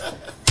exist.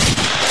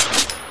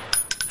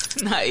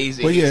 Not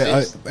easy. But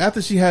yeah,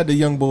 after she had the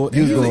young boy,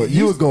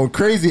 you was going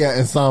crazy at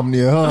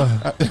insomnia,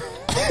 huh?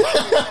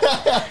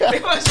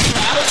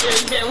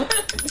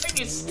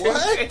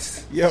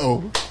 What?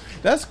 Yo,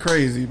 that's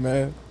crazy,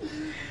 man.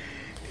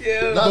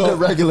 Yeah. Not the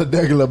regular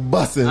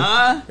bussin'.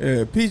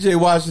 Yeah, PJ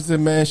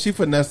Washington, man, she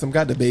finessed him,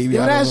 got the baby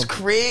out that's of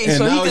him. crazy. And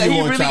so now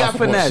he really got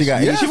finessed.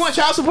 She want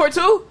child support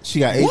too? She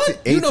got 18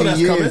 You know that's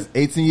years. coming.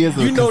 18 years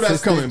of You know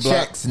that's coming,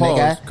 checks,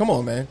 Black. nigga. Come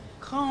on, man.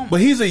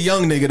 But he's a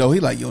young nigga though. He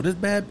like, yo, this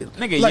bad bitch.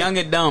 Nigga, like, young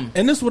and dumb.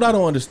 And this is what I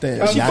don't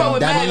understand. She fuck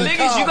with mad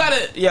niggas. You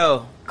gotta,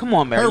 yo, come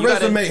on, man. Her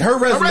resume of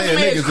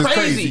niggas is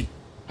crazy.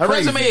 Her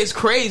resume is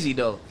crazy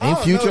though. Ain't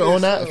Future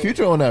on that?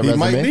 Future on that He resume?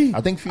 might be. I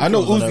think Future I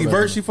know was on that Uzi Vert.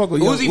 resume. She fuck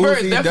with Uzi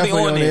Vert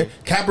definitely on there.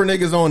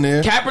 Kaepernick's on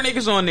there.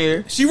 Kaepernick's on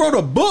there. She wrote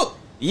a book.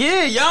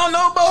 Yeah, y'all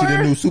know about She her.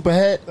 the new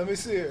Superhead? Let me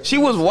see her. She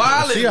was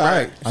wild. She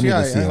alright. I need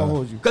to see her.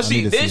 hold you. Cause she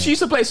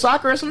used to play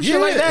soccer or some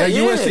shit like that. At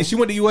Yeah. USC. She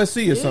went to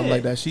USC or something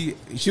like that. She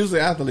was an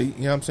athlete.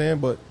 You know what I'm saying?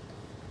 But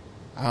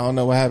I don't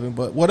know what happened.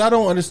 But what I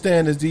don't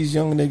understand is these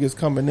young niggas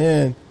coming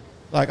in.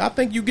 Like, I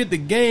think you get the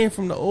game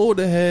from the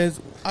older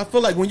heads. I feel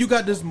like when you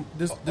got this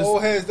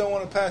old heads don't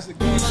want to pass the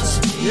game.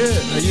 Yeah,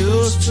 I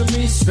used to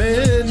be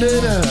spending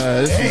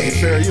this is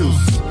fair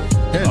use.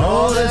 And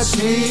all that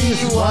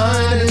she's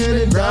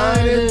whining and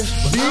grinding,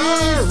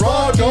 be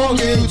raw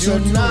dogging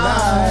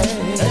tonight.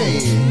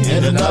 Hey,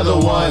 and another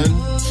one.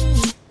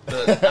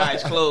 Look,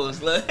 eyes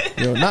closed. Look.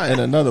 Yo, not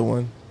in another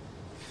one.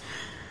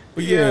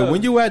 But yeah,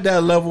 when you at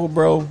that level,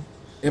 bro.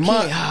 In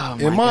my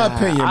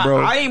opinion, bro,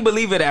 I ain't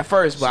believe it at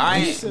first,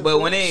 but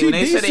when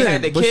they said they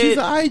had the but kid, she's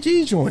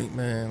an IG joint,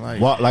 man.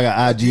 Like, Walk like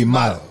an IG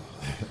model.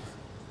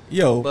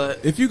 Yo,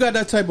 But- if you got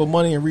that type of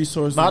money and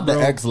resources, Not bro,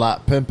 the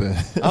X-Lot pimping.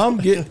 I'm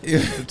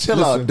getting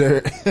Chill out,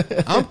 Dirt.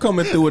 I'm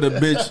coming through with a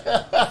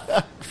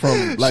bitch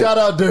from like Shout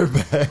out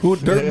Dirtbag. who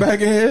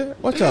Dirtbag in here?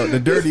 Watch out, the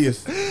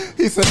dirtiest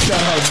He said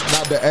shout out,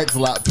 not the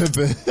X-Lot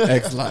pimping.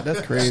 X-Lot.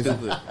 That's crazy.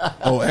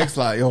 Oh,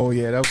 X-Lot. Oh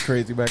yeah, that was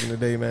crazy back in the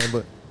day, man.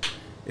 But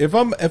if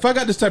I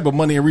got this type of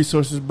money and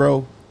resources,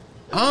 bro,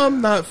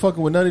 I'm not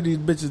fucking with none of these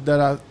bitches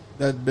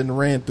that been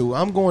ran through.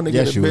 I'm going to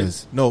get Yes, a you bitch.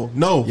 is. No,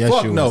 Yes,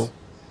 fuck you no. is.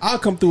 I'll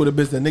come through with a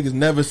bitch that niggas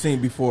never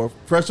seen before.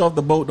 Fresh off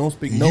the boat, don't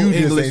speak no you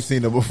English. just ain't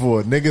seen it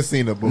before. Niggas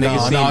seen it before. No.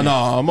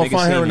 I'm gonna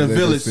find her in a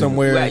village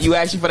somewhere. You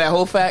asking for that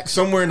whole fact?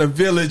 Somewhere in a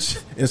village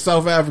in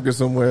South Africa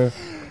somewhere.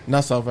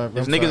 Not South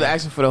Africa. If niggas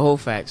asking for the whole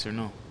facts or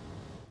no?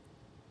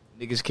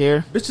 Niggas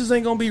care? Bitches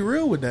ain't gonna be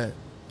real with that.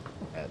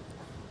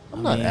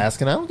 I'm not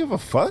asking. I don't give a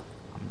fuck.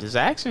 I'm just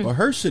asking. But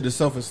her shit is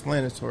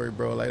self-explanatory,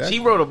 bro. Like she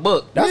wrote a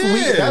book. That's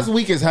weak. That's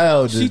weak as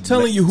hell. She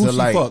telling you who she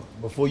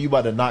fucked before you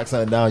about to knock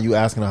something down. You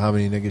asking her how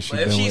many niggas she But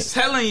been if she's with.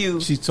 telling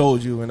you, she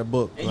told you in a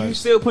book, and you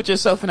still put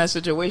yourself in that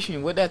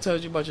situation, what that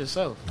tells you about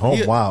yourself?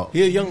 Oh wow,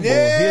 he a young boy. He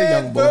a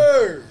young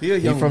boy. He a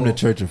young He from boy. the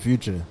Church of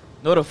Future.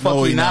 No, the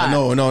fuck he not.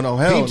 No.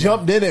 Hell, He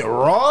jumped in it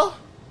raw.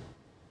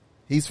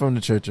 He's from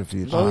the Church of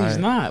Future. No, he's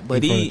not. But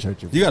from he. the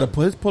Church of You gotta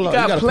pull out.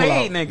 got You gotta played, pull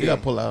out. nigga. You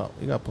gotta pull out.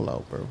 You gotta pull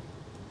out, bro.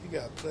 He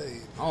got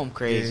played. Oh, I'm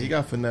crazy. Yeah, he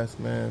got finesse,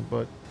 man.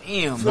 But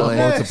damn, boy.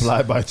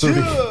 Multiply by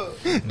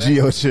 3.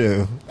 Geo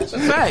chill. That's a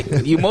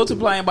fact. You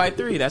multiplying by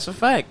 3. That's a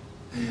fact.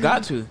 You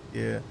got to.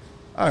 Yeah.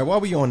 All right,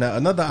 while we on that,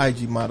 another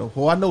IG model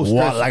who I know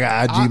Stretch. Like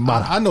an IG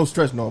model. I know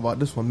Stretch know about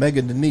this one.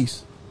 Megan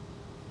Denise.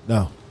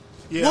 No.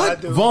 Yeah, what?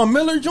 I do. Von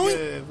Miller joint?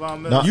 Yeah,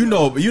 Von Miller. No.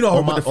 You know her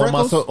on with the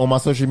freckles? on my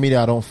social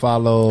media, I don't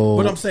follow.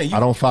 But I'm saying,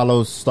 I don't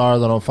follow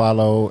stars. I don't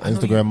follow I know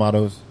Instagram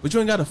models. But you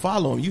ain't got to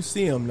follow him. You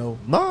see him though.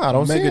 No, I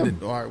don't see Megan, him.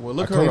 all right, well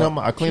look I her clean up.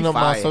 up. I clean She up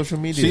my fire. social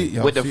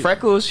media. With the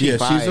freckles,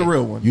 she's she's a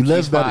real one. You live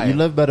She's better. fire. You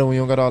live better when you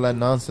don't got all that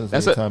nonsense.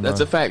 That's all the time, that's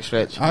man. a fact,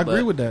 Stretch. I agree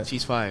But with that.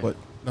 She's fire. But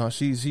no,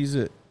 she's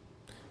it.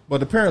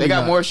 But apparently They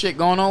got not. more shit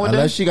going on with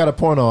Unless them. she got a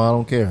porno, I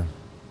don't care.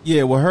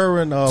 Yeah, with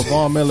her and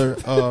Von Miller.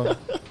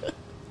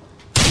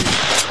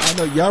 I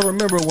know y'all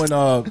remember when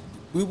I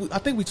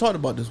think we talked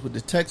about this with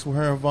the text with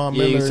her and Von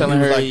Miller. Yeah, you telling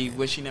He was her like, he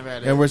wish she never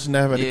had and wish she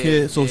never had a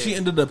kid. So yeah. she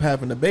ended up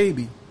having a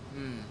baby.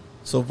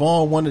 So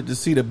Vaughn wanted to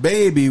see the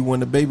baby when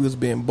the baby was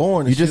being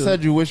born. You just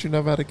said you wish you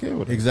never had a kid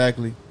with her.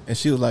 Exactly. And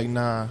she was like,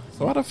 nah.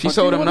 So why the She fuck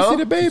told you him want to no? see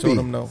the baby? She told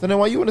him no. So then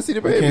why you want to see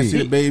the We baby? can't see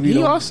the baby. He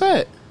though. all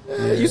set.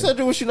 Yeah, you said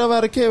you wish you never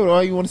had a kid with her.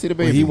 Why you want to see the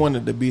baby? But he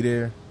wanted to be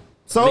there.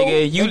 So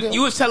Nigga,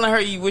 you was telling her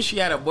you wish you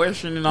had a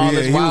boyfriend and all Yeah,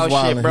 this he was wild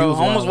wildin', shit, bro. he was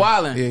Home was wildin'.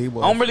 wilding. Yeah, he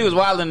was. Home really was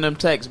wilding in them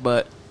texts,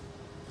 but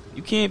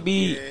you can't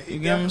be. he you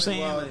get what I'm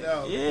saying? definitely wilded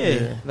out.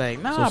 Yeah. Like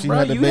nah, So she bro.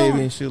 had the You baby don't.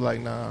 and she was like,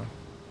 nah.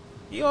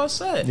 You all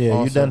set. Yeah, you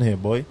Awesome. done here,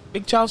 boy.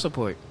 Big child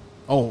support.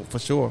 Oh, for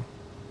sure.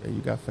 Yeah,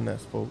 you got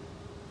finesse, folks.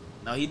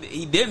 No, he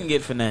didn't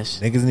get finesse.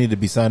 Niggas need to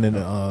be signing,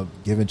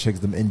 giving chicks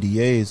them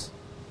NDAs.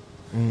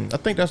 I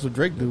think that's what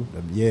Drake do.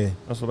 Yeah.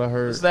 That's what I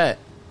heard. What's that?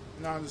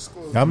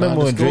 Non-disclosure. I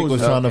remember when Drake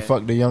was Non-disclosure. trying to Okay.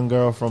 fuck the young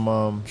girl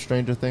from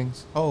Stranger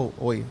Things. Oh,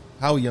 wait.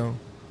 How young?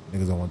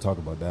 Niggas don't want to talk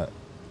about that.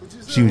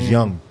 She was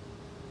young.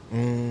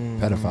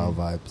 Pedophile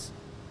vibes.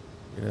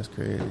 Yeah, that's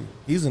crazy.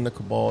 He's in the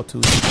cabal,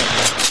 too.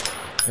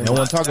 They don't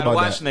want to talk Gotta about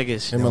watch that.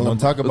 niggas. They don't want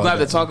to talk We're about gonna have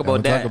that. to talk They about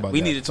don't that. talk about We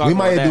that. need to talk We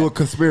about might that. do a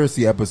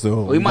conspiracy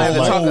episode. We might have to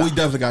talk Oh, about. we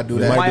definitely got to do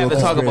We that. might have do to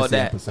a talk about conspiracy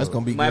that. episode. That's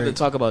going to be Might great. have to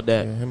talk about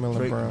that. Yeah, him and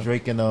LeBron.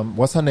 Drake and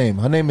what's her name?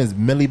 Her name is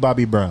Millie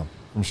Bobby Brown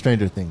from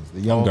Stranger Things,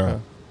 the young Oh, okay.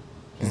 girl.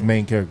 She's the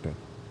main character.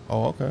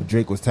 Oh, okay.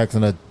 Drake was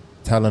texting her,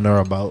 telling her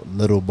about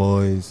little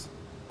boys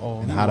Oh,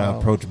 and he how to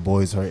wild. approach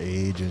boys her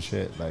age and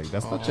shit. Like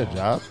that's not your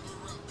job.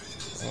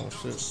 Oh,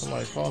 shit.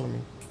 Somebody calling me.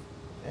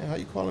 Man, how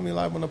you calling me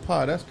live on the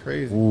pod? That's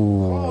crazy.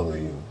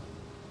 Ooh,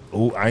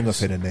 I ain't gonna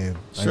say the name.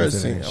 I ain't gonna say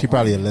the name. Sure, She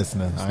probably a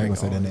listener. I ain't gonna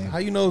say the name. How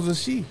you know it was a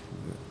she?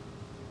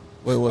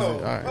 Wait, was it? All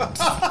right.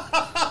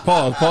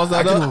 Pause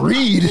that I up. can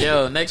read.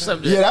 Yo, next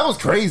subject. Yeah, that was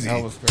crazy.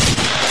 That was crazy.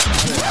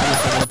 I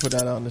just want to put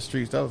that out in the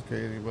streets. That was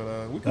crazy,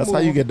 but we can That's move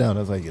how you on. get down.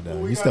 That's how you get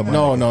down. You still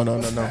No.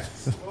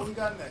 What we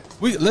got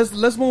next?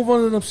 Let's move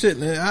on to them shit,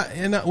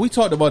 man. We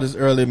talked about this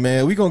earlier,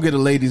 man. We gonna get the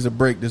ladies a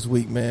break this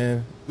week,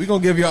 man. We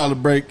gonna give y'all a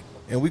break,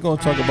 and we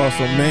gonna talk about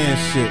some man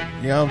shit.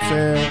 You know what I'm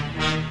saying?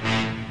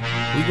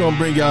 We gonna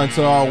bring y'all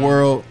into our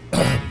world.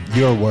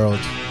 Your world.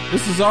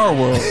 This is our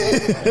world.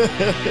 This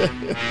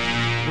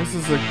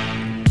is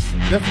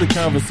definitely a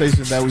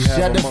conversation that we have.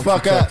 Shut the amongst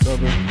fuck up. each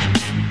other.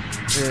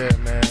 Yeah,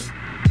 man.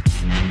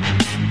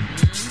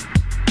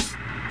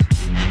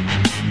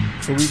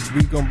 So we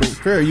gonna bring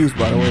fair use,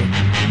 by the way.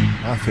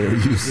 Not fair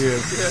use. Yeah,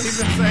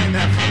 He's been saying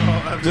that for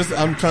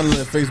all. I'm trying to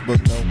let Facebook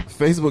know.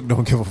 Facebook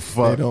don't give a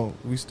fuck. They don't.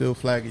 We still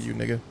flagging you,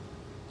 nigga.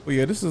 But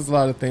yeah, this is a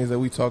lot of things that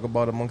we talk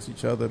about amongst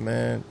each other,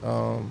 man.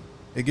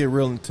 It get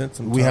real intense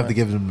sometimes. We have to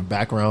give them the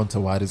background to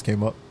why this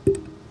came up.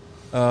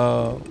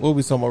 What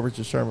we talking about?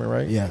 Richard Sherman,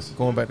 right? Yes.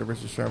 Going back to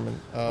Richard Sherman.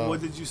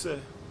 What did you say?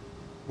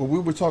 Well, we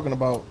were talking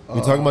about. We're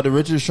talking about the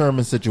Richard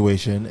Sherman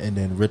situation, and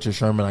then Richard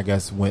Sherman, I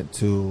guess, went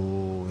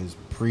to his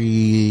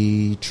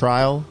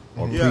pre-trial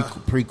or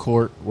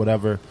pre-court,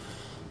 whatever,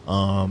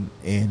 and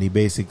he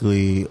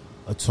basically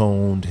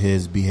atoned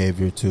his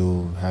behavior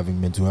to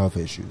having mental health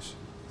issues.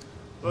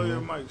 Lower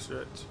your mic,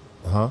 Stretch.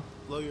 Huh?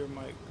 Lower your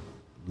mic.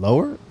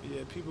 Lower?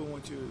 Yeah, people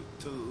want you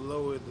to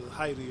lower the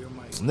height of your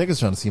mic. Niggas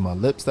trying to see my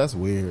lips. That's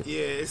weird. Yeah,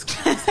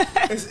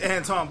 it's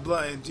Anton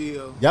Blunt and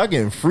Gio. Y'all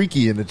getting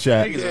freaky in the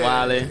chat. Niggas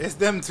wildin'. It's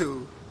them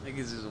two.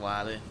 Niggas is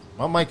wildin'.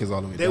 My mic is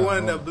all the way They down.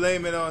 wanted to Hold on.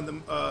 blame it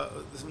on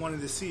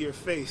wanted to see your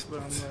face,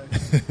 but I'm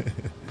like,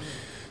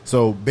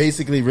 So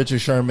basically,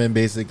 Richard Sherman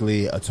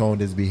basically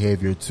atoned his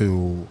behavior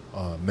to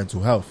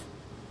mental health.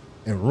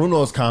 And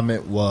Runo's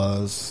comment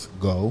was,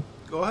 Go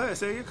ahead,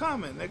 say your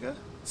comment, nigga.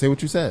 Say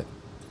what you said.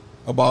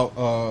 About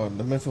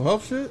the mental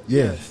health shit?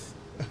 Yes.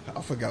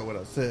 I forgot what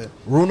I said.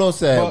 Bruno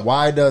said,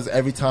 why does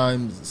every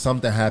time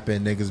something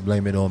happen, niggas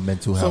blame it on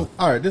mental health? So,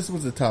 all right, this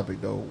was the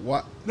topic, though.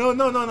 Why? No.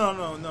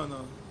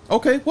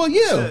 Okay, well,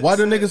 yeah. Why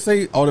do niggas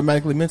say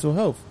automatically mental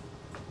health?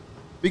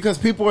 Because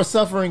people are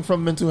suffering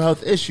from mental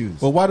health issues.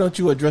 But why don't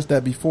you address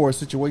that before a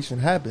situation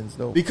happens,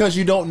 though? Because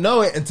you don't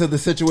know it until the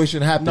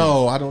situation happens.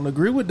 No, I don't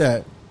agree with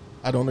that.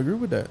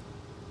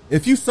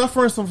 If you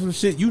suffering from some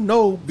shit, you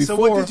know before.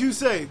 So what did you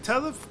say?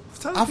 Tell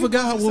I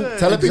forgot what you what. said.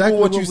 Tell exactly people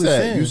what you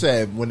said. saying. You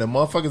said when the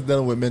motherfucker's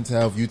dealing with mental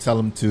health, you tell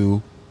them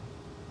to.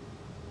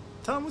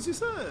 Tell them what you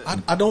said.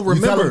 I don't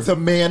remember. You tell them to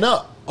man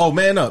up. Oh,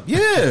 man up.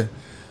 Yeah.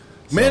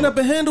 Man up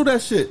and handle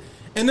that shit.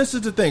 And this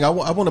is the thing. I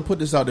want to put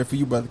this out there for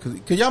you, brother,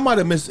 because y'all might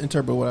have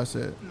misinterpreted what I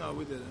said. No,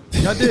 we didn't.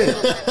 Y'all did.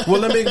 Well,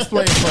 let me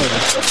explain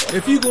further.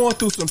 If you going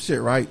through some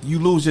shit, right? You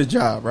lose your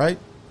job, right?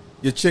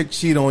 Your chick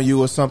cheat on you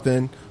or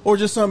something, or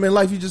just something in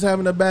life, you just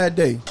having a bad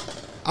day.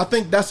 I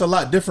think that's a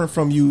lot different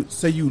from you,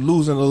 say you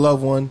losing a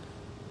loved one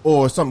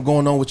or something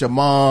going on with your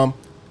mom.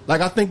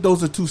 Like, I think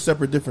those are two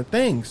separate different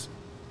things.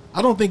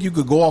 I don't think you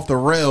could go off the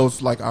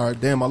rails like, all right,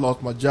 damn, I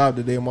lost my job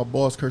today and my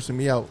boss cursing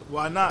me out.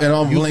 Why not? And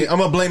I'm going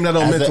to blame that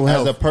on mental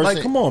health. As a person,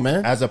 like, come on,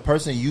 man. As a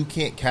person, you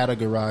can't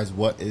categorize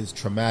what is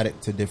traumatic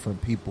to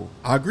different people.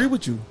 I agree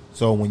with you.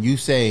 So when you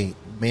say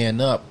man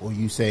up or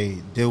you say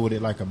deal with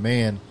it like a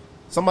man,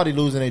 somebody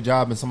losing their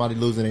job and somebody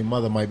losing their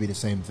mother might be the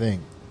same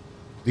thing.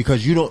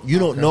 Because you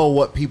don't know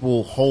what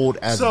people hold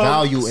as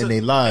value in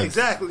their lives.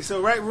 Exactly.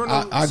 So right,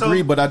 Bruno, I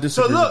agree, but I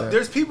disagree. So look, with that.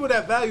 there's people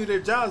that value their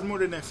jobs more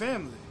than their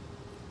family.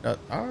 All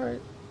right.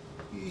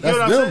 You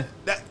That's know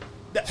what them.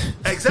 I'm saying?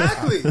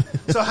 Exactly.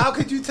 So how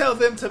could you tell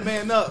them to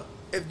man up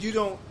if you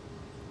don't?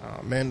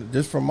 Man,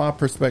 just from my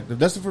perspective,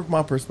 that's from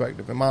my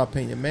perspective, in my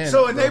opinion, man.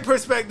 So in their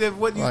perspective,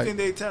 what do you think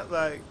they tell?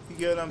 Like, you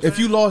get what I'm saying? If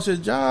you lost your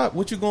job,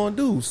 what you gonna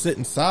do? Sit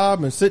and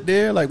sob and sit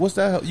there? Like, what's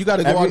that? You got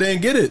to go out there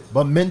and get it.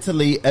 But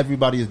mentally,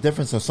 everybody is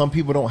different. So some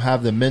people don't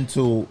have the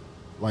mental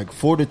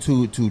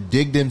fortitude to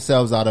dig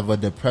themselves out of a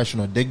depression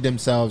or dig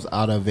themselves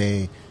out of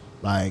a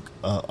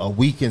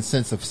weakened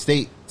sense of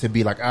state to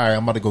be like, all right,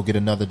 I'm about to go get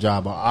another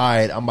job, or all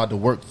right, I'm about to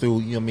work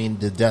through,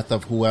 the death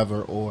of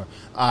whoever, or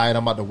all right,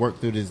 I'm about to work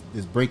through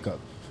this breakup.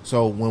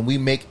 So when we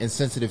make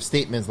insensitive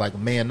statements like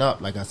man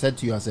up, like I said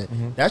to you, I said,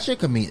 that shit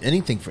could mean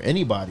anything for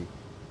anybody.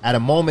 At a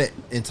moment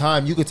in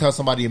time, you could tell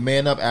somebody to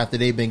man up after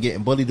they've been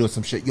getting bullied or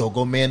some shit. Yo,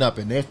 go man up.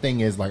 And their thing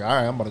is like, all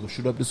right, I'm about to go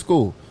shoot up the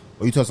school.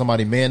 Or you tell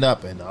somebody man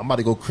up and I'm about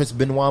to go Chris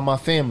Benoit my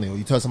family. Or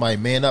you tell somebody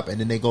man up and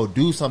then they go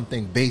do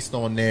something based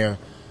on their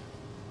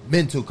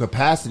mental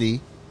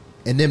capacity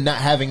and them not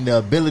having the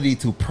ability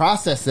to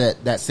process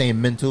that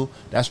same mental.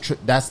 That's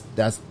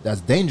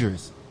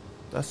dangerous.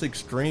 That's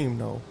extreme,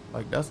 though.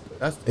 Like that's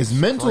it's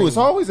mental. It's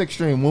always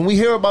extreme. When we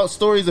hear about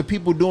stories of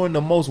people doing the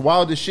most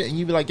wildest shit, and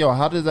you be like, "Yo,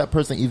 how does that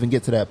person even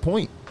get to that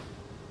point?"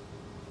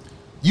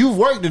 You've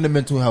worked in the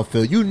mental health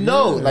field. You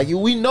know,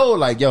 we know,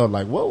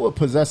 what would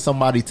possess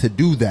somebody to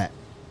do that?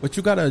 But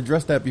you got to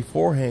address that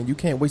beforehand. You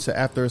can't wait till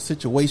after a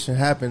situation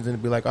happens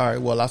and be like, "All right,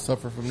 well, I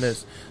suffer from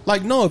this."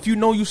 Like, no, if you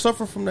know you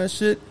suffer from that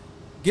shit,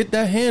 get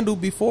that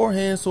handled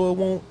beforehand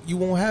so you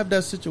won't have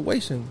that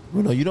situation.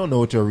 Bruno, you don't know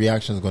what your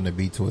reaction is going to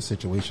be to a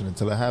situation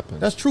until it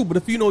happens. That's true, but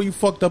if you know you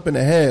fucked up in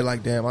the head,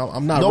 like, damn,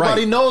 I'm not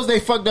Nobody knows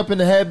they fucked up in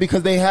the head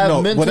because they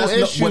have mental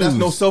issues. That's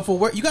no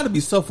self-aware. You got to be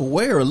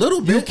self-aware a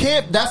little bit. You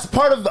can't. That's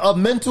part of a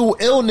mental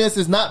illness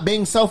is not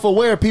being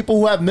self-aware. People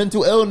who have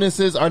mental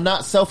illnesses are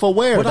not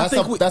self-aware. That's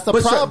a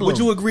problem. Would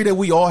you agree that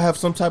we all have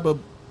some type of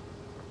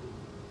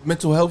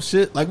mental health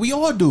shit? Like, we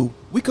all do.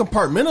 We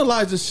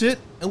compartmentalize the shit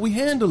and we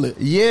handle it.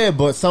 Yeah,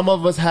 but some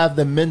of us have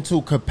the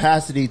mental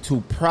capacity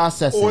to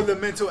process or it. the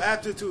mental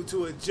aptitude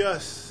to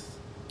adjust.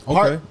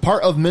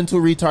 Part of mental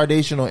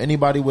retardation or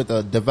anybody with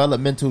a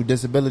developmental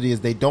disability is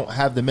they don't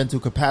have the mental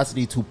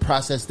capacity to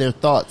process their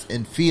thoughts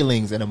and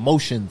feelings and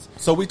emotions.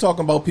 So we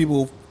talking about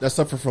people that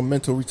suffer from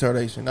mental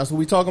retardation. That's what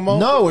we talking about?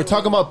 No, we're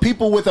talking about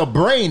people with a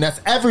brain. That's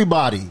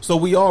everybody. So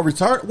we all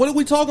retarded? What are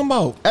we talking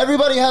about?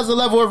 Everybody has a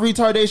level of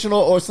retardation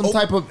or some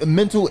type of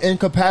mental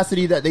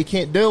incapacity that they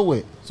can't deal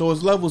with. So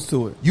it's levels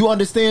to it. You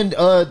understand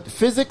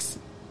physics?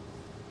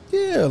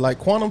 Yeah, like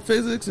quantum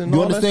physics and you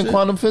all understand that shit?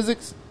 quantum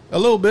physics? A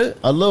little bit,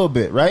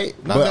 right?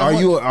 Not but that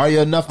are you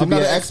enough to be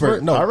an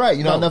expert? No. All right,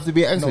 you're not enough to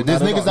be an expert.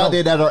 There's niggas out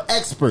there that are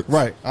experts.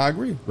 Right, I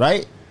agree.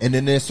 Right? And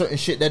then there's certain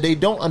shit that they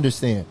don't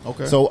understand.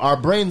 Okay. So our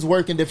brains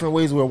work in different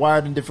ways. We're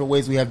wired in different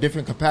ways. We have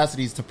different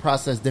capacities to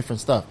process different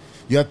stuff.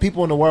 You have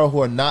people in the world who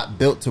are not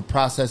built to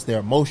process their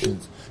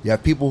emotions. You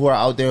have people who are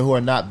out there who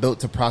are not built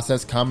to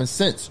process common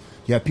sense.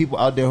 You have people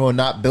out there who are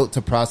not built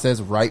to process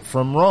right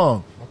from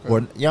wrong. Okay. Or,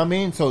 you know what I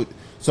mean?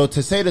 So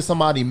to say to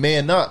somebody,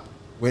 man up,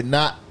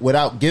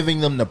 without giving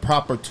them the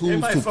proper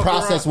tools to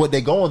process what they're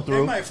going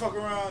through. They might fuck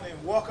around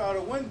and walk out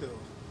a window.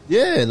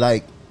 Yeah,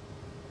 like,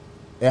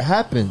 it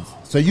happens.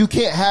 So you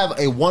can't have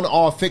a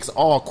one-all,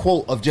 fix-all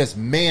quote of just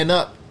man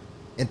up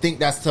and think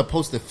that's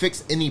supposed to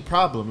fix any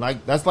problem.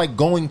 Like that's like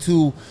going to, you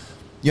know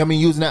what I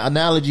mean, using that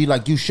analogy,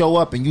 like you show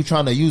up and you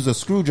trying to use a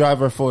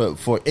screwdriver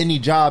for any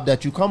job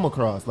that you come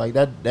across. Like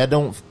that don't, you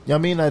know what I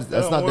mean? That's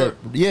not work.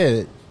 that.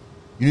 Yeah,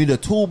 you need a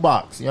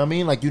toolbox. You know what I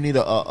mean? Like you need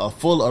a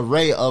full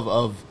array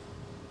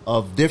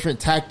of different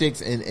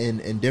tactics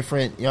and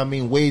different, you know what I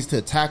mean, ways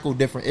to tackle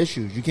different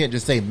issues. You can't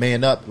just say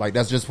man up. Like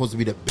that's just supposed to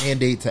be the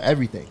Band-Aid to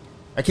everything.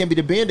 That can't be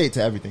the Band-Aid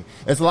to everything.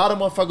 There's a lot of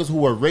motherfuckers who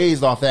were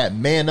raised off that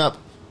man up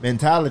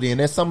mentality, and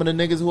there's some of the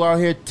niggas who are out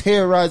here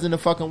terrorizing the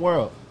fucking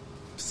world.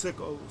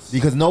 Sickos.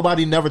 Because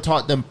nobody never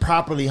taught them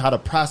properly how to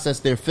process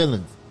their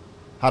feelings,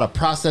 how to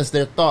process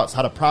their thoughts,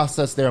 how to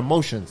process their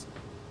emotions.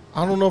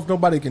 I don't know if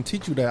nobody can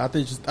teach you that.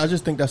 I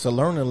just think that's a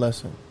learning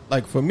lesson.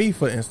 Like for me,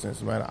 for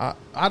instance, man, I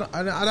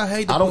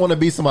hate. I don't want to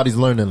be somebody's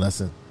learning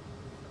lesson.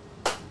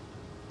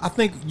 I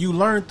think you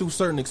learn through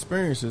certain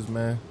experiences,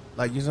 man.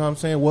 Like, you know what I'm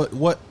saying?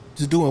 What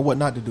to do and what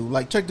not to do.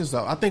 Like, check this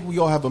out. I think we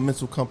all have a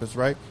mental compass,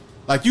 right?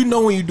 Like, you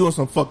know when you're doing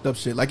some fucked up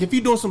shit. Like, if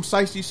you're doing some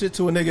sightsee shit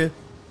to a nigga,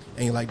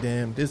 and you're like,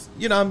 damn, this,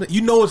 you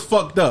know it's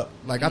fucked up.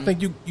 Like, I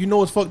think you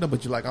know it's fucked up,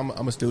 but you're like, I'm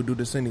gonna still do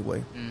this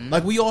anyway.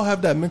 Like, we all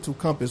have that mental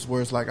compass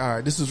where it's like, all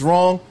right, this is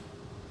wrong.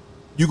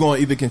 You're gonna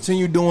either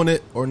continue doing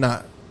it or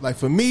not. Like,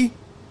 for me,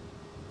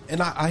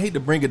 and I hate to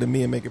bring it to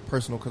me and make it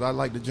personal because I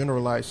like to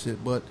generalize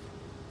shit, but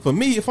for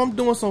me, if I'm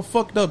doing some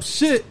fucked up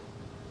shit,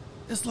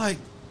 it's like,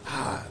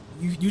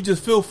 you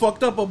just feel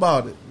fucked up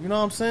about it. You know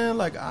what I'm saying?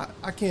 Like, I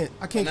can't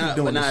keep doing this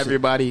But not shit.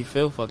 everybody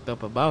feel fucked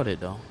up about it,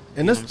 though.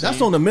 And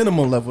that's on the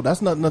minimum level.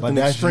 That's not nothing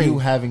But that's extreme. you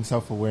having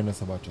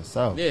self-awareness about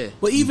yourself. Yeah.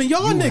 But even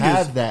y'all You niggas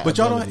have that but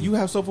y'all ability. don't. You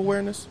have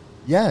self-awareness.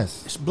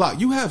 Yes. Block.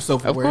 You have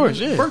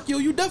self-awareness. Of course, yeah.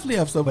 Berkey, you definitely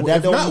have But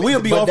self-awareness. that If don't not,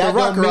 we'll be off the that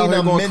rocker don't out mean here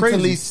I'm going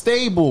mentally crazy.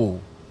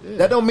 stable. Yeah.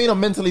 That don't mean I'm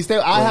mentally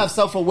stable. I have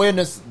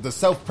self-awareness, the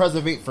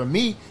self-preservate for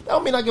me. That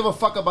don't mean I give a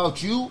fuck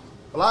about you,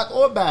 Block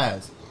or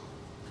Baz.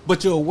 But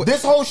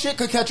this whole shit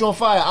could catch on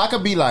fire. I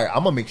could be like,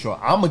 I'm gonna make sure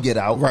I'm gonna get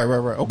out. Right.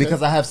 Okay.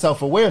 Because I have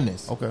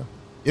self-awareness. Okay.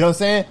 You know what I'm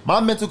saying? My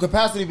mental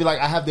capacity be like,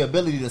 I have the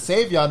ability to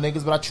save y'all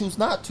niggas, but I choose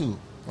not to.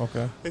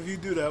 Okay. If you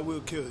do that,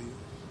 we'll kill you.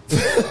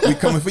 We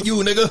coming for you,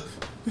 nigga.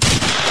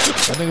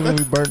 I think gonna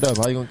be burned up.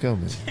 How you gonna kill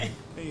me?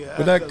 Yeah,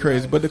 But that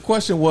crazy. But the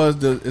question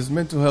was, is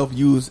mental health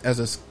used as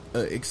a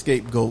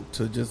scapegoat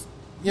to just,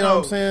 you know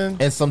what I'm saying?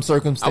 In some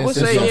circumstances, I would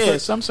say, yes. yeah,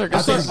 some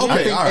circumstances.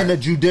 I think in the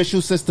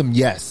judicial system,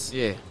 yes.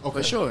 Yeah,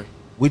 for sure.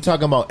 We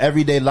talking about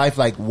everyday life,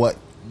 like what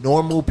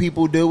normal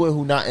people deal with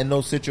who not in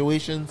those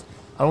situations.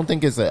 I don't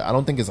think it's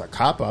a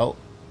cop out.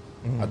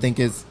 I think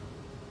it's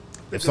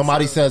if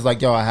somebody says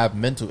like, yo, I have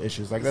mental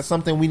issues, like that's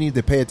something we need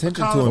to pay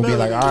attention to and be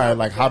like, all right,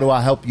 like how do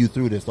I help you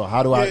through this, or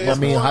how do I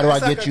mean, how do I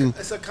get you?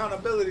 It's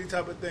accountability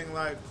type of thing.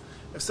 Like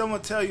if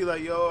someone tell you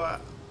like, yo,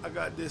 I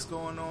got this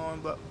going on,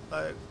 but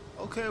like,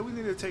 okay, we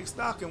need to take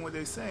stock in what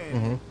they're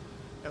saying.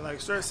 And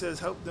like Sturt says,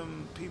 help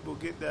them people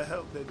get that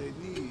help that they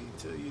need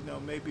to, you know,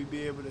 maybe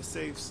be able to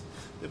save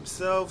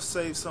themselves,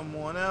 save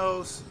someone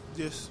else,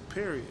 just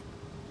period.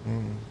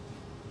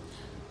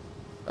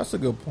 That's a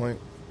good point.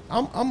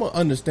 I'm an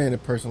understanding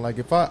person. Like,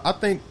 if I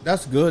think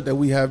that's good that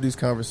we have these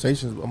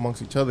conversations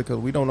amongst each other because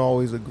we don't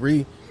always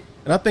agree.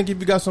 And I think if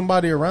you got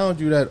somebody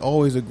around you that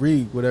always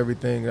agree with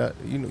everything, that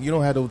you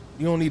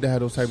don't need to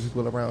have those type of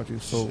people around you.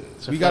 So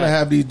we got to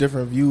have these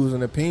different views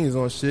and opinions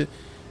on shit.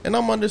 And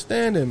I'm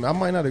understanding. I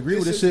might not agree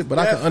with this shit, but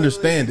I can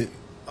understand it.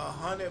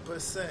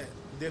 100%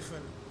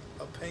 different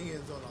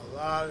opinions on a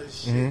lot of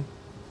shit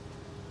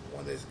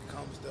when it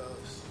comes to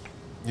us.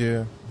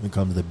 Yeah. When it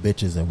comes to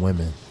bitches and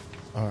women.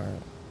 All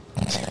right.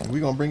 We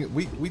gonna bring it.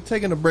 We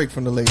taking a break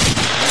from the ladies.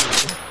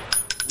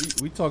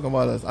 We talking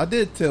about us. I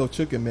did tell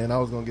Chicken Man I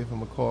was gonna give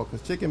him a call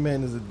because Chicken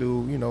Man is a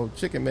dude. You know,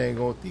 Chicken Man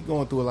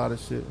going through a lot of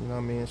shit. You know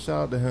what I mean?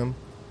 Shout out to him.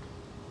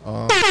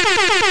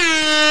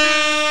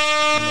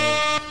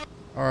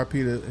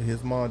 R.I.P. to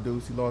his mom,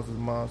 dudes. He lost his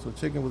mom, so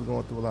Chicken was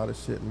going through a lot of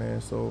shit,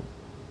 man. So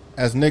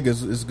as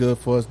niggas, it's good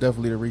for us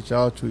definitely to reach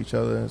out to each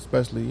other,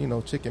 especially, you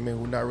know, Chicken Man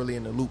who not really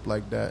in the loop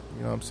like that.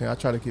 You know what I'm saying? I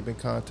try to keep in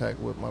contact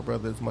with my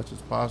brother as much as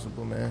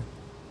possible, man.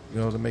 You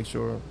know, to make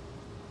sure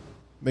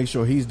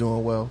he's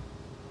doing well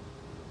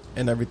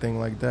and everything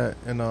like that.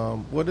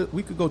 And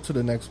we could go to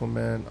the next one,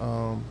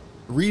 man.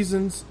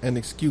 Reasons and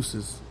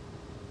excuses.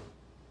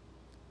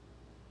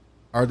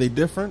 Are they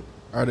different?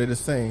 Are they the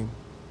same?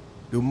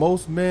 Do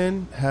most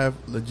men have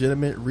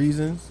legitimate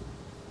reasons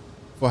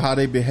for how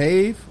they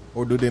behave,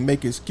 or do they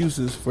make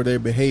excuses for their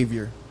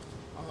behavior?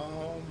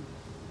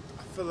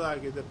 I feel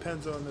like it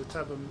depends on the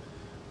type of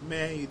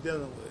man you're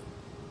dealing with.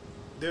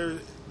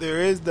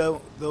 There is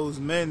those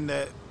men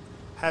that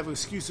have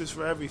excuses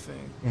for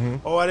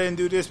everything. Oh, I didn't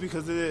do this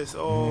because of this.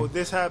 Oh,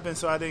 this happened,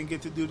 so I didn't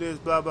get to do this.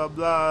 Blah blah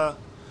blah.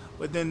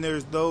 But then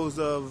there's those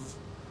of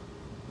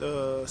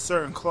the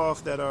certain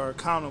cloth that are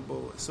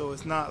accountable. So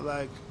it's not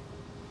like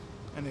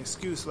an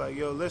excuse like,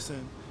 yo,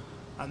 listen,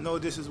 I know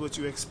this is what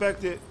you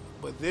expected,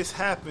 but this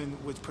happened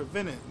which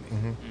prevented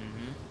me.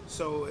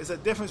 So it's a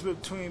difference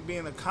between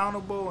being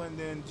accountable and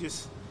then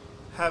just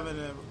having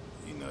a,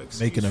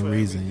 excuse Making a for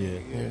reason,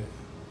 everything. yeah.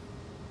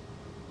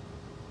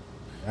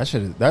 That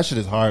shit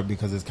is hard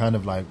because it's kind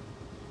of like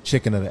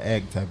chicken or the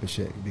egg type of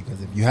shit.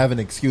 Because if you have an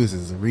excuse,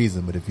 it's a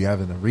reason. But if you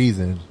have a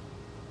reason,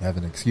 you have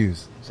an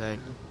excuse.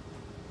 Exactly.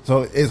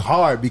 So it's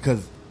hard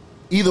because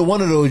either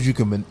one of those you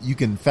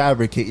can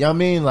fabricate. You know what I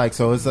mean? Like,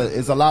 so it's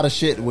a lot of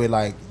shit where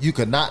like you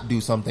could not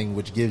do something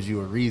which gives you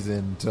a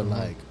reason to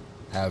like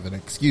have an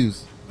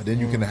excuse. But then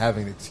you can have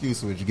an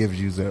excuse which gives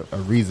you a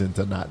reason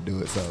to not do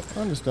it. So I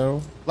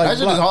understand. Like, that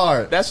shit is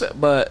hard.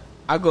 But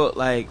I go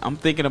like I'm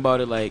thinking about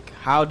it like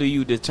how do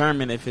you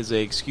determine if it's an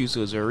excuse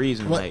or it's a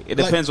reason? Like it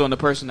depends on the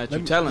person that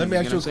you're telling. Let me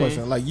ask you a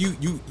question. Like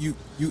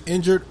you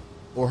injured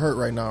or hurt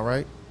right now,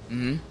 right?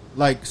 Mm-hmm.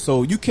 Like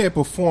so you can't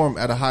perform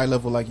at a high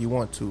level like you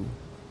want to.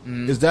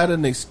 Mm-hmm. Is that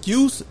an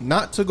excuse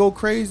not to go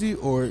crazy,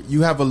 or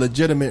you have a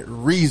legitimate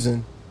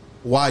reason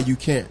why you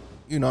can't?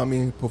 You know what I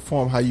mean,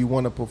 perform how you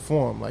want to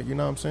perform. Like, you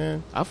know what I'm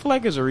saying? I feel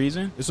like it's a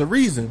reason. It's a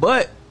reason.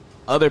 But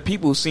other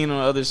people seen on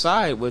the other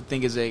side would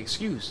think it's an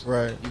excuse.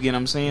 Right. You get what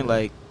I'm saying?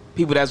 Like,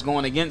 people that's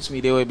going against me,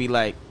 they would be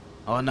like,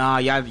 oh, nah,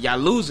 y'all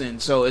losing.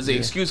 So it's an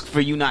excuse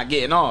for you not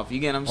getting off. You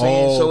get what I'm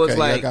saying? Oh, so okay. it's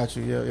like, I got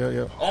you.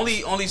 Yeah.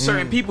 Only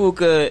certain people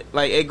could,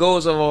 like, it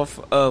goes off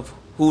of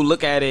who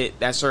look at it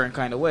that certain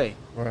kind of way.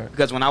 Right.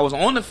 Because when I was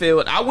on the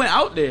field, I went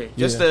out there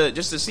just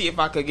to see if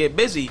I could get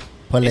busy.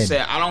 They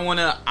said, I don't want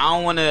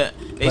to.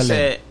 They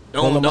said,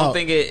 don't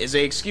think it is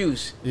an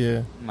excuse.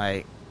 Yeah.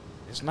 Like,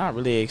 it's not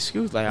really an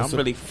excuse. Like, I'm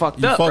really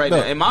fucked up right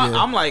now. And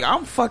I'm like,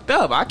 I'm fucked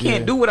up. I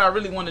can't do what I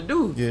really want to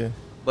do. Yeah.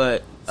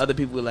 But other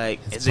people were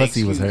like, his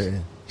pussy was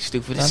hurting.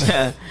 Stupid as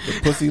hell. The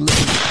pussy lip.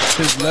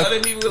 His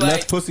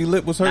left pussy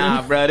lip was hurting.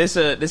 Nah, bro, this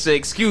an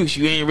excuse.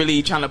 You ain't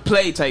really trying to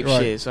play type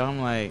shit. So I'm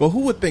like, but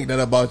who would think that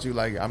about you?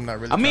 Like, I'm not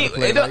really. Trying to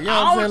play. Like, you know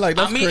what I'm saying? Like,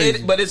 that's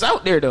crazy. But it's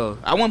out there though.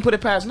 I wouldn't put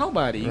it past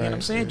nobody. You get what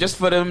I'm saying? Just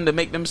for them to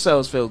make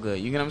themselves feel good.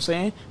 You get what I'm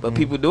saying? But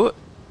people do it.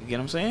 You get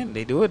what I'm saying?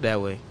 They do it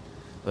that way.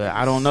 But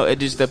I don't know. It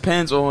just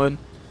depends on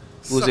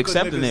who's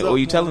accepting it or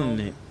you telling it.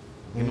 You know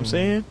what I'm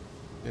saying?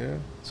 Yeah.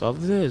 That's all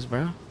it is,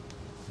 bro.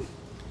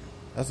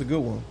 That's a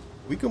good one.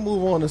 We can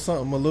move on to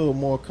something a little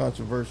more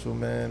controversial,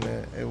 man,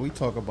 and we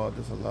talk about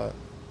this a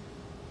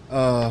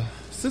lot.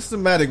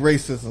 Systematic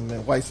racism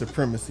and white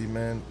supremacy,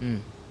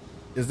 man.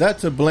 Is that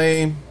to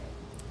blame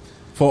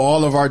for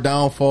all of our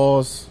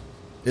downfalls?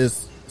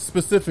 Is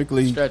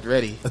specifically Stretch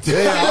ready?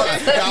 Yeah,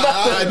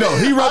 I know.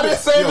 He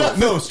rubbing.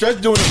 No, Stretch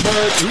doing the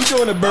bird. He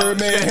doing the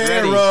Birdman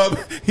hand rub.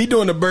 He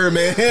doing the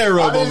Birdman hand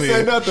rub. I didn't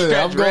say nothing.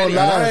 Stretch I'm going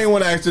live. I ain't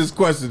want to ask this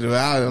question. Dude.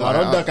 Don't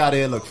duck out of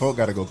here. Look, folk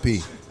gotta go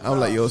pee. I'm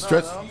like, yo,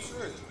 Stretch.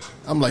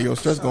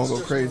 Stretch gonna go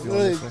crazy on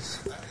this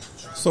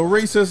one. So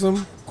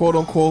racism, quote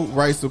unquote,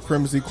 white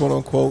supremacy, quote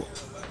unquote.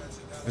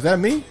 Is that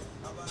me?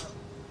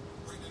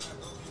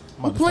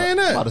 Who playing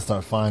that? I'm about to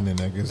start finding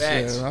niggas.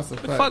 Yeah, that's a What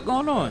fact. the fuck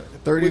going on?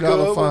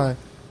 $30 fine.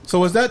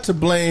 So is that to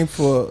blame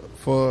for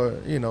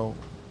you know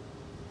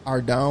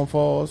our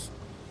downfalls,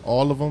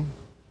 all of them?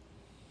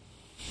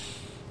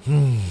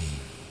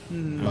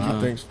 I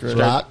think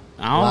Stretch.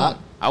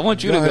 I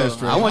want you to go.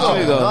 I want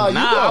you to go.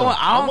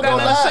 I don't got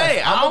nothing to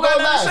say. I don't got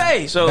nothing to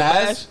say. So,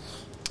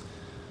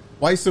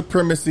 white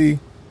supremacy,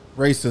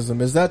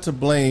 racism, is that to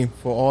blame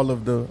for all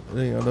of the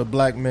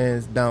black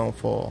man's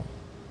downfall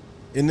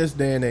in this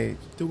day and age?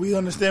 Do we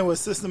understand what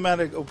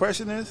systematic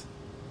oppression is?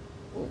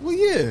 Well,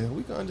 yeah,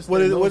 we can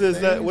understand. What is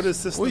things. that? What is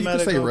systematic? Well,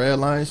 you can say red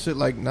line shit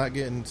like not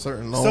getting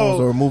certain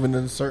loans or moving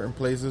into certain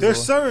places.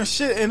 There's certain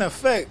shit in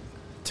effect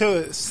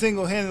to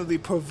single-handedly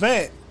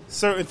prevent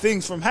certain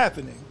things from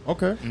happening.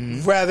 Okay.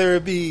 Mm-hmm. Rather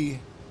it be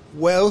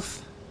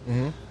wealth,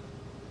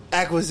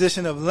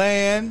 acquisition of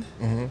land.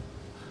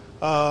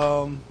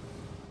 Like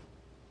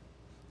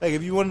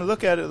if you want to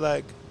look at it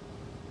like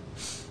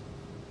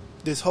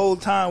this whole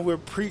time we're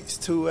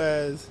preached to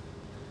as,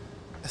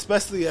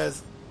 especially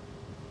as,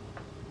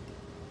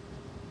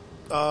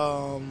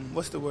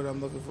 what's the word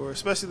I'm looking for?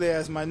 Especially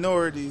as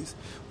minorities,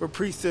 we're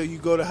preached to you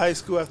go to high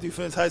school, after you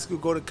finish high school,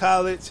 go to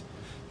college,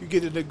 you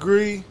get a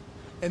degree,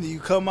 and then you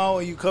come out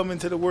and you come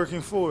into the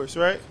working force,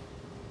 right?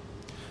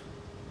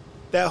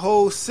 That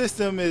whole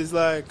system is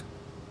like,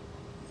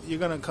 you're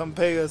gonna come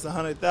pay us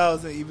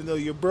 $100,000 even though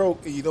you're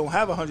broke and you don't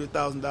have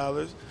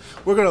 $100,000.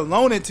 We're gonna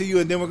loan it to you,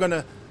 and then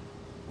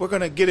we're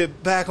gonna get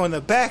it back on the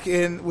back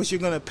end, which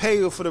you're gonna pay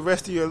you for the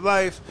rest of your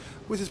life,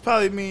 which is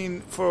probably mean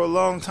for a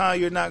long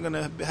time you're not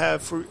gonna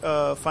have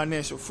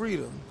financial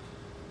freedom.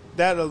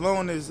 That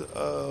alone is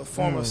a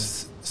form of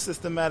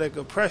systematic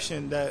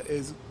oppression that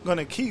is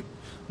gonna keep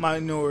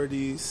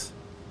minorities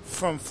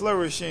from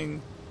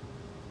flourishing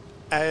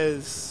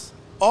as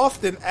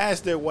often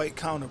as their white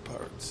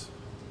counterparts.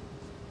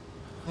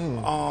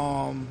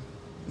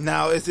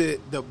 Now, is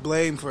it the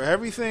blame for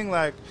everything?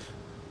 Like,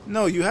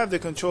 no, you have the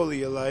control of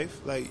your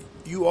life. Like,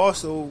 you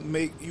also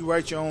you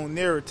write your own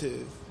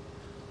narrative.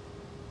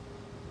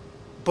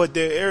 But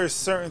there are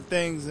certain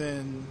things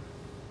in,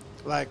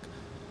 like,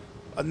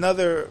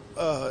 another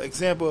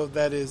example of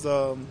that is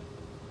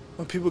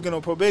when people get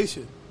on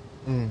probation.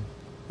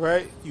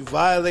 Right? You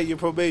violate your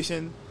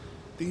probation,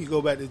 then you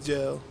go back to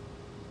jail.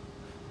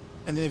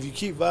 And then if you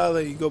keep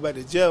violating, you go back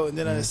to jail. And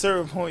then at a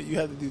certain point, you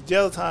have to do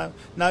jail time.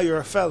 Now you're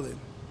a felon.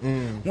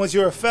 Once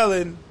you're a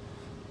felon,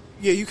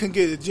 yeah, you can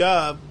get a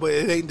job, but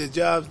it ain't the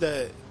jobs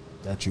that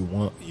you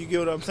want. You get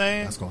what I'm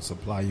saying? That's gonna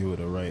supply you with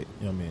the right.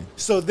 You know what I mean?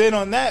 So then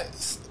on that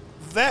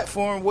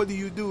form, what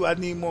do? I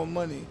need more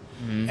money.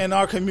 In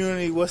our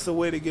community, what's the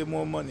way to get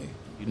more money?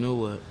 You know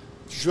what?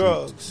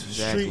 Drugs,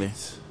 Exactly.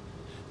 streets.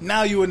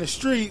 Now you in the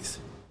streets.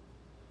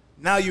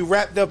 Now you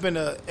wrapped up in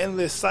an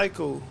endless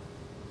cycle.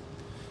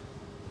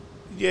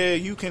 Yeah,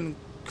 you can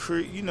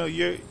create.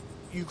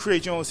 You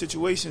create your own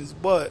situations,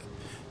 but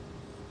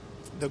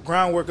the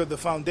groundwork of the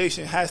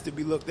foundation has to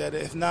be looked at.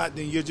 If not,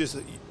 then you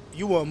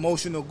an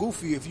emotional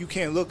goofy if you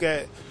can't look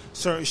at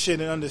certain shit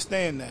and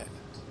understand that.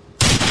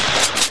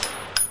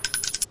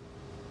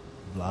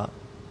 Block.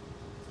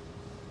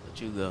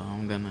 Let you go. I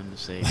don't got nothing to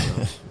say,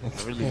 bro.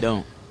 I really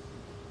don't.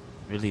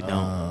 Really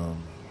don't.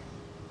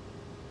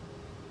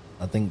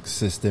 I think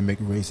systemic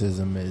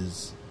racism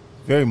is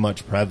very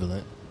much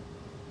prevalent,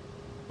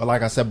 but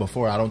like I said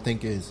before, I don't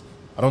think it's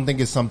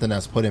something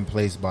that's put in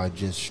place by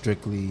just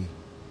strictly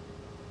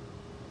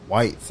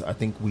whites. I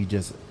think we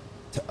just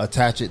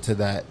attach it to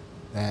that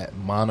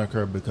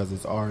moniker because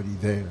it's already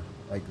there.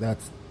 Like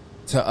that's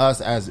to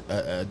us as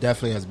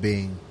definitely as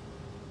being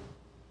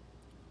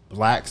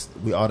blacks,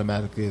 we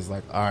automatically is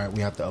like, all right,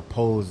 we have to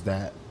oppose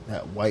that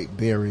white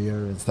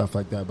barrier and stuff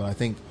like that. But I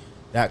think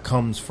that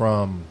comes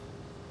from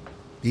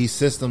these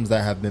systems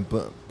that have been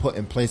put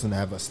in place and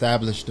have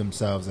established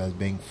themselves as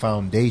being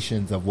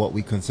foundations of what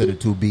we consider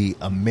to be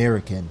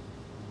American,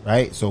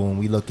 right? So when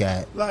we look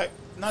at like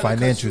not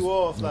financial, to cut you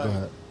off, no,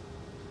 like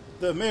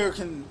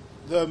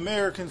the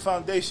American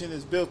foundation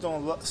is built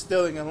on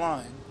stealing and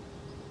lying.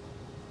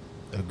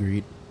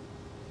 Agreed.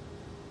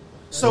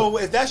 So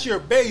if that's your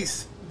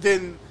base,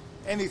 then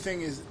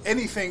anything is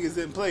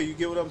in play. You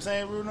get what I'm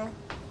saying, Bruno?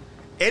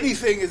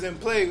 Anything is in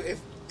play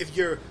if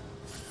your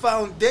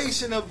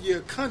foundation of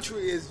your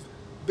country is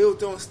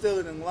built on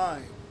stealing and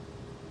lying.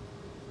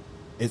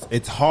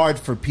 It's hard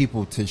for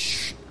people to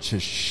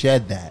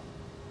shed that.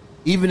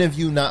 Even if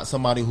you're not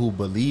somebody who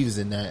believes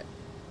in that,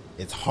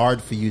 it's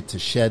hard for you to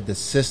shed the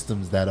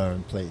systems that are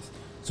in place.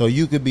 So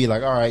you could be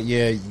like, all right,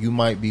 yeah, you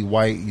might be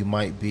white, you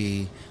might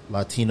be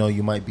Latino,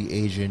 you might be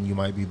Asian, you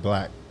might be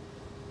black.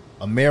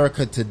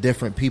 America to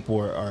different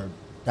people are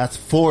that's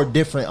 4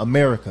 different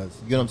Americas.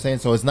 You know what I'm saying?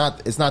 So it's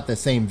not the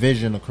same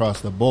vision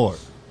across the board.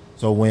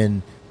 So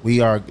when we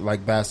are,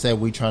 like Bass said,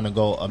 we trying to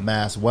go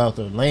amass wealth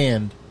or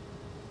land,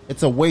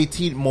 it's a way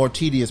more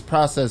tedious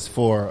process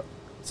for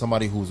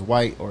somebody who's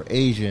white or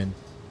Asian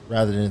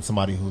rather than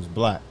somebody who's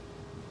black.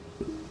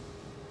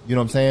 You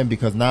know what I'm saying?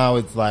 Because now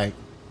it's like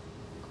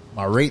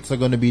my rates are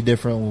going to be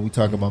different when we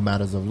talk about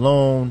matters of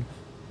loan.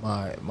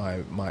 My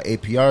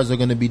APRs are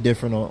going to be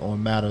different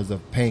on matters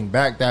of paying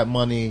back that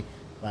money.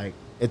 Like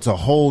it's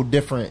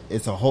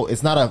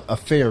not a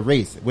fair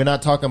race. We're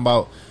not talking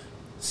about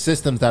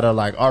systems that are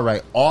like, all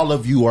right, all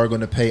of you are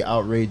going to pay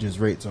outrageous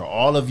rates or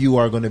all of you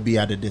are going to be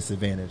at a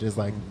disadvantage. It's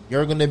like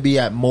you're going to be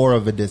at more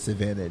of a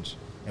disadvantage,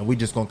 and we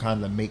just going to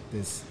kind of make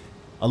this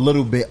a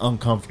little bit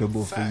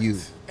uncomfortable for you.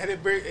 And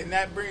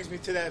that brings me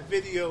to that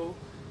video.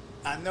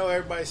 I know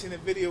everybody's seen the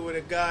video where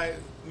the guy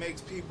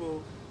makes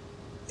people,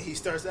 he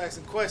starts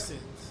asking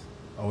questions.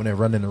 Oh, when they're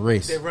running a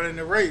race. They're running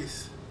the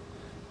race.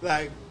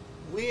 Like,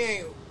 we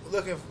ain't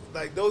looking,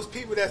 like those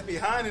people that's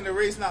behind in the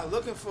race not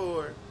looking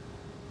for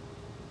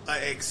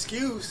an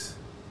excuse,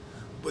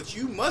 but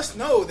you must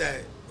know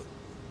that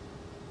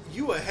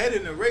you ahead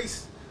in the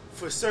race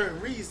for certain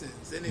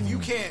reasons. And if you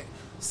can't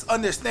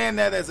understand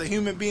that as a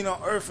human being on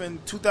earth in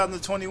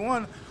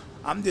 2021,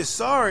 I'm just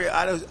sorry.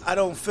 I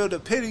don't feel the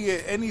pity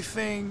at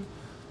anything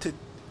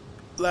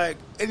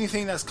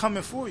that's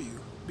coming for you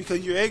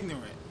because you're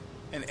ignorant,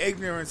 and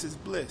ignorance is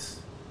bliss.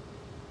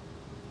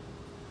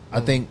 I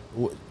think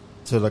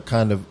to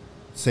kind of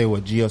say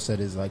what Gio said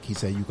is like he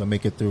said you can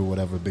make it through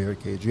whatever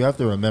barricades. You have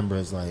to remember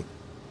is like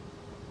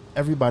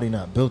everybody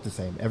not built the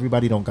same.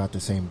 Everybody don't got the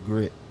same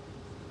grit.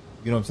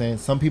 You know what I'm saying?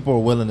 Some people are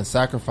willing to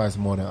sacrifice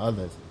more than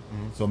others.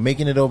 So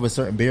making it over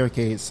certain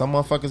barricades, some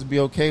motherfuckers be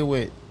okay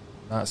with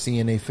not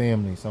seeing their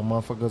family. Some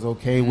motherfuckers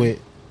okay with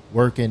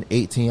working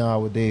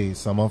 18-hour days.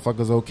 Some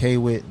motherfuckers okay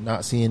with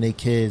not seeing their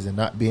kids and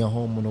not being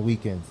home on the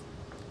weekends.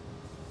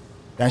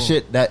 That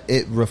shit, that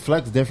it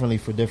reflects differently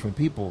for different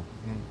people.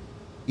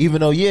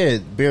 Even though, yeah,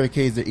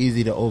 barricades are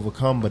easy to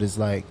overcome, but it's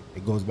like,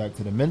 it goes back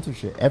to the mental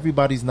shit.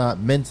 Everybody's not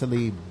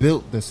mentally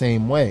built the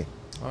same way.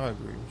 I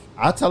agree.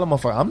 I tell them,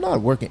 I'm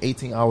not working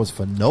 18 hours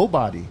for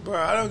nobody. Bro,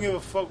 I don't give a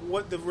fuck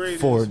what the rate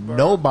for is, bro.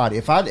 Nobody.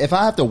 If I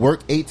have to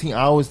work 18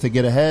 hours to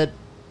get ahead,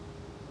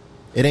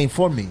 it ain't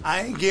for me.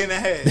 I ain't getting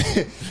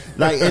ahead.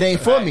 Like, it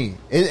ain't for me.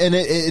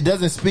 It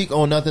doesn't speak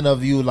on nothing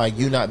of you, like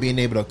you not being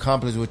able to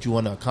accomplish what you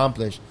want to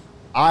accomplish.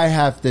 I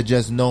have to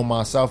just know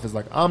myself is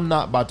like, I'm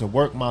not about to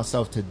work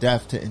myself to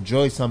death to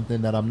enjoy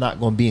something that I'm not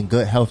going to be in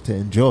good health to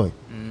enjoy.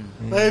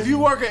 Like if you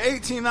work an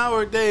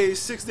 18-hour days,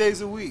 6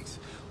 days a week,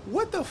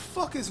 what the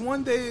fuck is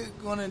one day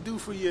going to do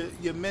for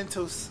your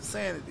mental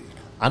sanity?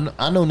 I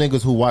know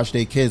niggas who watch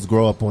their kids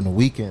grow up on the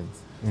weekends.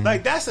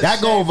 Like that's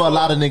that go over a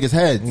lot of niggas'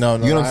 heads. No,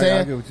 you know what I'm saying?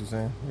 I get what you're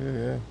saying.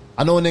 Yeah.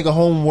 I know a nigga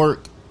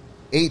homework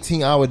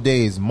 18-hour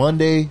days,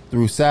 Monday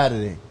through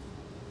Saturday,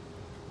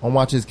 and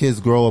watch his kids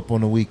grow up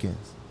on the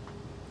weekends.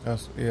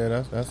 That's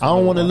I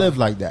don't want to live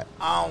like that.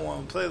 I don't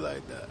want to play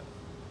like that.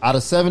 Out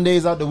of 7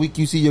 days out the week,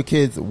 you see your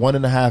kids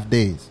 1.5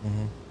 days.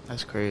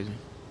 That's crazy.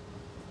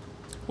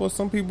 Well,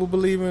 some people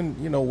believe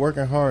in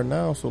working hard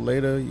now, so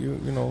later you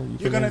can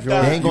gonna enjoy.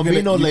 die. Ain't gonna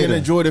be no You later. can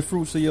enjoy the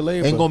fruits of your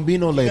labor. Ain't gonna be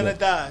no later. You're gonna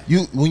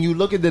die. When you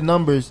look at the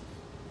numbers,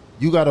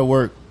 you got to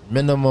work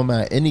minimum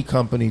at any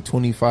company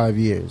 25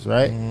 years,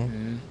 right?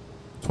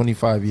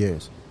 25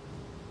 years.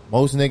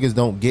 Most niggas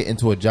don't get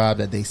into a job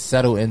that they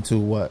settle into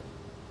what?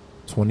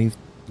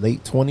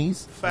 Late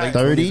 20s, Fact.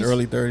 30s,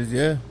 early 30s.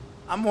 Yeah.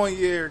 I'm on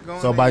year going.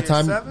 So to by year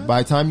time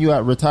 7? you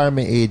at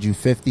retirement age, you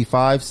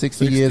 55,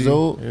 60 years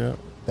old. Yeah.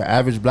 The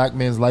average black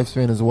man's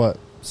lifespan is what?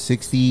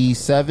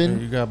 67.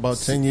 You got about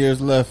 10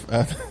 years left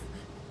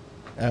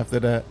after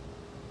that,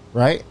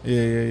 right?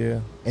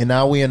 Yeah. And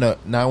now we in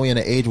an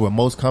age where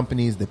most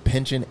companies, the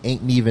pension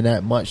ain't even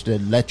that much to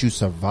let you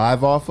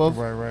survive off of.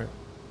 Right.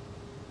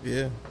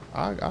 Yeah,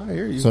 I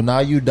hear you. So now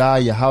you die,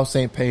 your house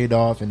ain't paid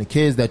off, and the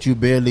kids that you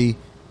barely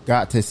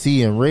got to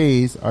see and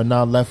raise are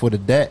now left with a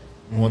debt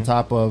on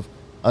top of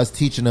us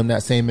teaching them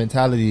that same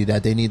mentality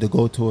that they need to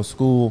go to a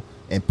school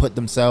and put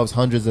themselves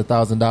hundreds of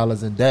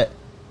 $1,000s in debt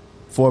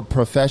for a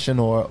profession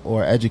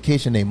or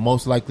education they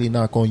most likely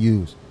not going to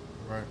use.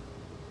 Right.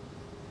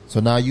 So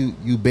now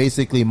you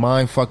basically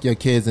mind fuck your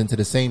kids into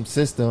the same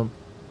system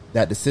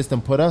that the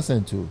system put us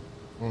into.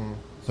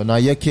 So now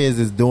your kids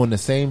is doing the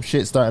same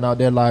shit, starting out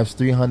their lives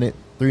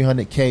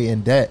 300K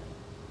in debt.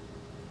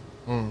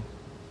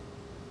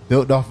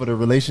 Built off of the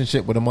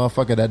relationship with a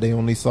motherfucker that they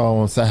only saw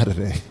on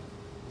Saturday.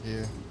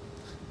 Yeah.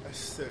 That's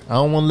sick. I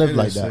don't want to live It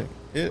like is that.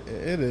 sick.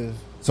 It is.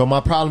 So my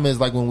problem is,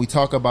 like, when we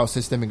talk about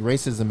systemic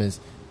racism, is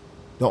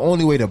the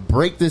only way to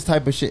break this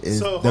type of shit is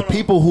the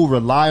people who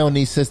rely on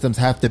these systems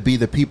have to be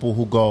the people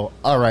who go,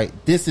 all right,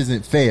 this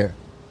isn't fair.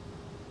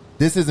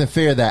 This isn't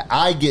fair that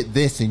I get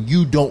this and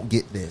you don't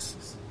get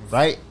this,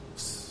 right?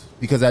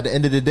 Because at the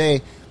end of the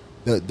day,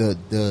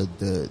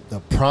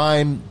 the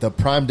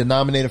prime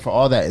denominator for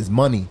all that is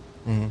money,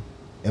 and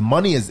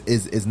money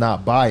is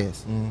not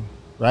biased,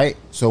 right?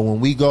 So when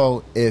we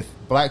go, if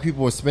black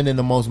people are spending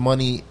the most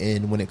money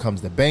when it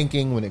comes to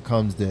banking, when it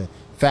comes to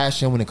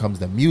fashion, when it comes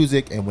to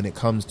music, and when it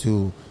comes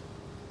to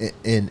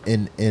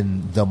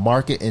in the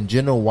market in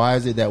general, why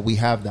is it that we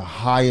have the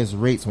highest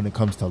rates when it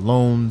comes to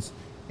loans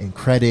and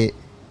credit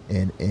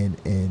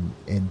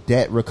and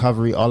debt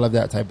recovery, all of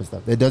that type of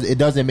stuff? It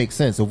doesn't make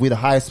sense. If we're the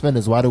highest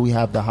spenders, why do we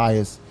have the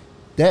highest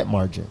debt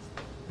margin?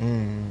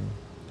 And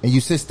you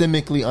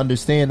systemically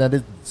understand that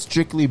it's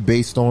strictly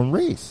based on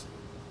race.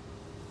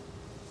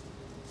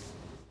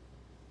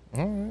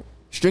 All right,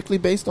 strictly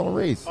based on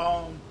race.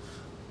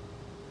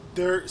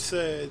 Dirt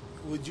said,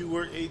 "Would you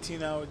work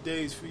 18-hour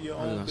days for your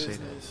own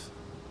business?"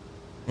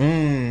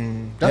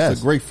 That's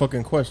a great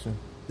fucking question.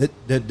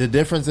 The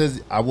difference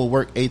is I will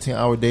work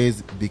 18-hour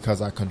days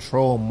because I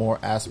control more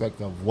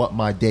aspect of what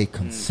my day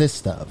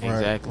consists of.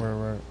 Exactly.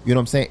 Right. You know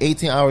what I'm saying?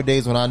 18-hour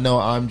days when I know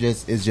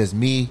it's just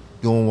me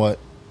doing what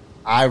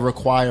I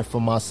require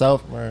for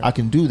myself. Right. I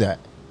can do that.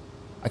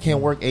 I can't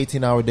work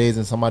 18-hour days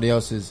and somebody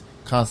else is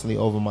constantly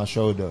over my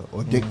shoulder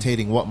or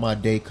dictating what my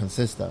day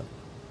consists of.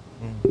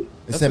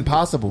 It's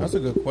impossible. That's a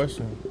good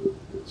question.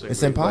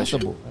 It's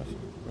impossible.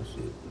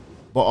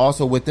 But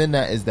also within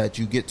that is that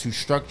you get to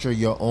structure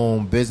your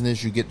own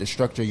business. You get to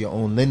structure your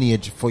own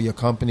lineage for your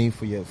company,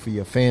 for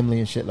your family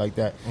and shit like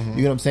that. You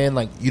know what I'm saying?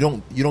 Like you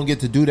don't get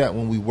to do that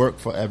when we work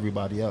for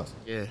everybody else.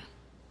 Yeah,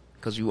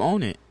 because you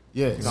own it.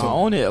 Yeah, if I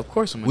own it, of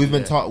course I'm. We've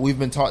been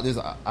taught this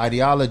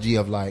ideology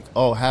of like,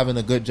 oh, having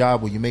a good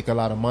job where you make a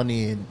lot of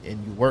money and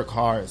you work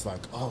hard. It's like,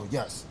 oh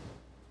yes,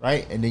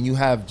 right. And then you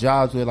have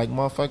jobs where like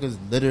motherfuckers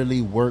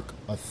literally work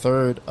a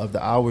third of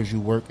the hours you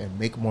work and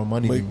make more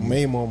money.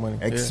 Make more money.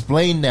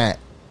 Explain that.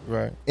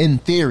 Right. In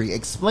theory,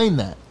 explain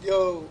that.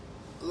 Yo,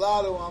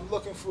 Lotto, I'm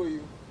looking for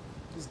you.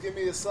 Just give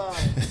me a sign.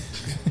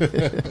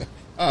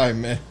 All right,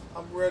 man.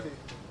 I'm ready.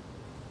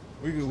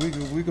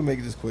 We can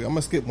make this quick. I'm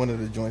gonna skip one of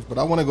the joints, but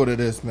I want to go to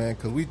this, man,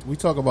 because we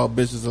talk about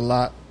bitches a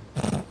lot.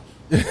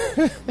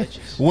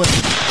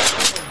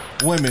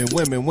 Women.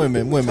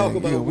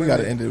 Yeah, we got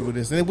to end it with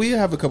this, and we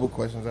have a couple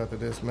questions after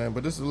this, man.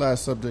 But this is the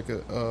last subject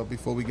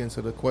before we get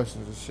into the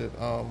questions and shit.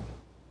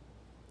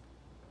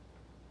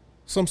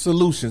 Some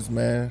solutions,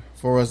 man,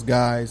 for us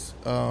guys,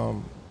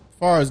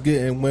 far as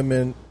getting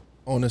women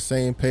on the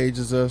same page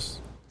as us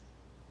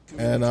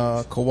and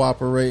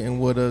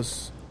cooperating with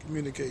us.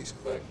 Communication.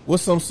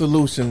 What's some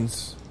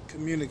solutions?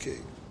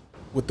 Communicate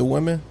with the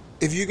women.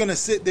 If you're gonna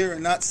sit there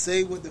and not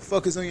say what the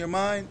fuck is on your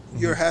mind,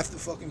 you're half the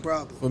fucking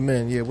problem. For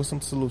men, yeah. What's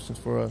some solutions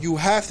for us? You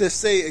have to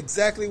say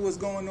exactly what's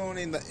going on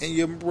in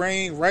your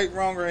brain, right,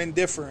 wrong, or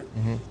indifferent.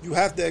 You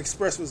have to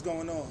express what's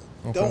going on.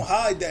 Okay. Don't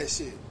hide that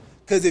shit.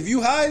 Because if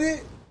you hide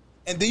it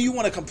and then you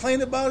want to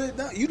complain about it,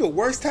 you the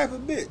worst type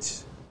of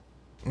bitch.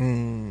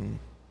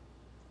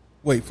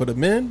 Wait, for the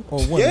men or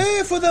women?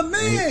 Yeah, for the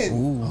men.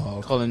 Ooh.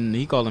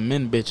 He calling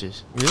men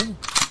bitches. Yeah.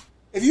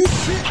 If you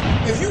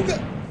got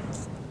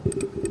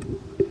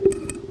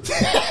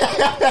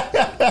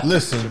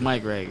Listen,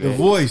 Mike Ray, the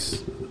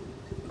voice.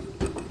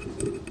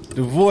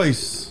 The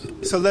voice.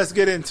 So let's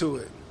get into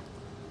it.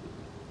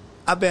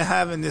 I've been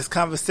having this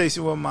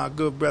conversation with my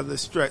good brother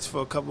Stretch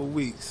for a couple of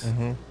weeks.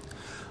 Mm-hmm.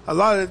 A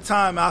lot of the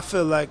time, I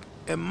feel like,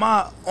 in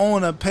my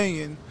own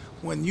opinion,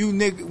 when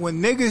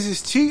niggas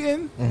is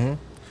cheating,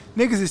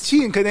 niggas is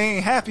cheating because they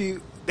ain't happy.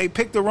 They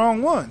picked the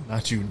wrong one.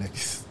 Not you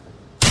niggas.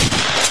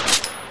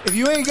 If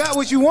you ain't got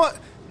what you want,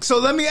 so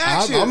let me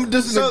ask you. I'm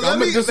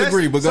gonna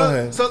disagree, but go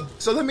ahead. So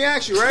let me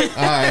ask you, right?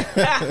 All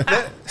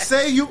right.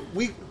 Say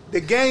the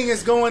gang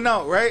is going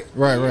out, right?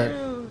 Right.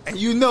 And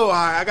you know, all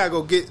right, I gotta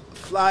go get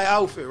fly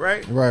outfit,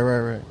 right?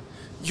 Right.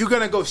 You're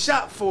gonna go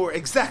shop for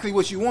exactly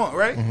what you want,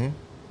 right? Mm-hmm.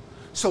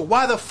 So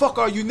why the fuck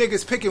are you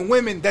niggas picking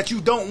women that you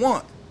don't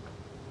want?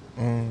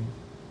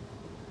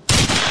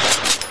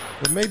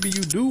 But maybe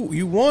you do.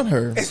 You want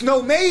her. It's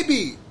no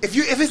maybe. If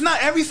it's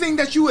not everything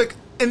that you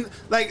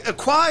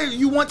acquire,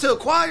 you want to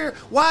acquire,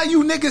 why are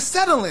you niggas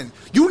settling?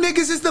 You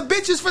niggas is the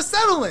bitches for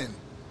settling.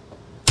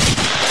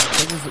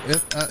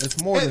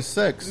 It's more than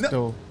sex,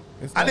 though.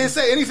 I didn't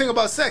say anything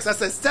about sex. I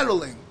said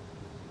settling.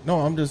 No,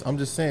 I'm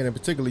just saying. In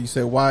particular, you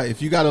said why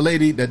if you got a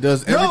lady that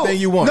does everything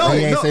you want. He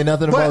ain't say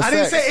nothing about sex. I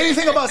didn't say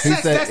anything about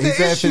sex. That's the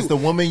issue. If it's the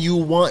woman you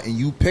want and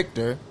you picked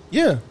her,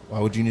 why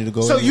would you need to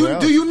go? So do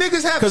you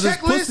niggas have checklists? It's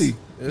pussy.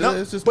 No,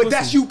 it's just but pussy.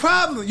 that's you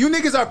problem. You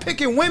niggas are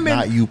picking women.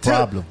 Not you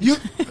problem.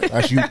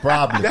 That's you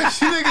problem.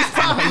 That's you niggas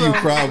problem. You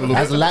problem.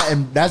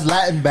 That's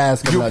Latin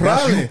basket. You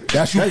problem.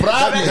 That's you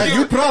problem. That's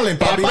you problem,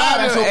 papi.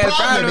 That's your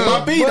problem,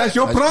 papi. That's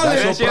your problem.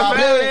 That's your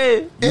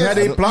problem. You had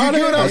a problem.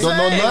 I don't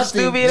know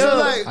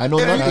nothing. I know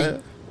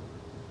nothing.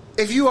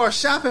 If you are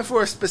shopping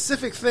for a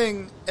specific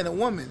thing in a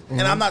woman,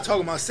 and I'm not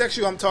talking about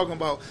sexual, I'm talking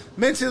about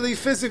mentally,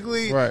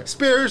 physically,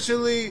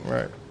 spiritually,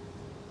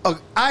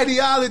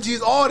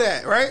 ideologies, all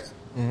that, right?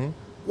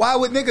 Why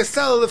would niggas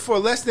sell it for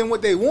less than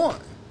what they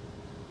want?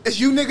 Is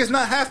you niggas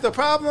not half the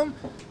problem?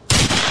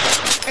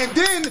 And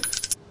then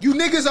you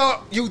niggas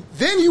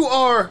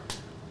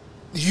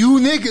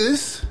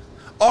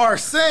are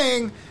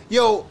saying,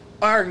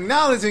 are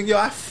acknowledging,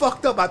 I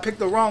fucked up, I picked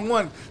the wrong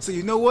one. So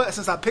you know what?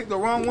 Since I picked the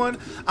wrong one,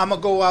 I'm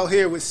going to go out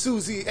here with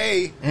Susie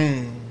A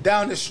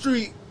down the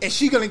street, and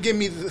she going to give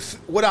me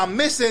what I'm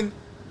missing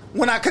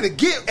when I could have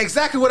get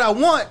exactly what I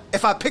want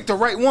if I picked the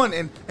right one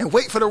and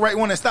wait for the right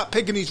one and stop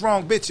picking these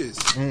wrong bitches.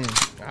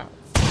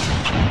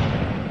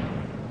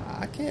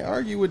 I can't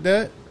argue with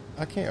that.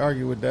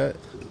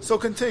 So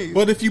continue.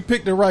 But if you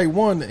pick the right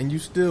one and you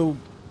still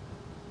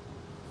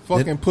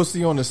fucking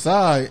pussy on the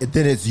side,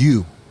 then it's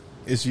you.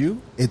 It's you?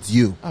 It's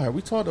you. All right,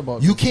 we talked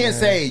about You this, can't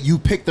say you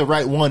picked the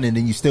right one and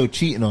then you still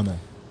cheating on her.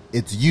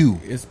 It's you.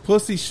 It's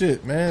pussy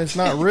shit, man. It's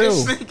not real.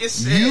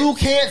 You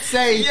can't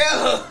say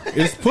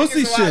it's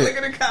pussy shit. Look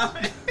at the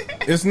comment.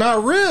 It's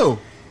not real.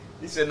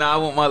 He said, "Nah, I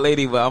want my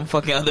lady, but I'm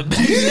fucking other bitches."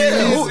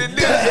 It's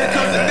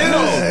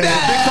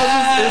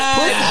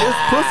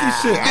pussy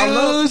shit.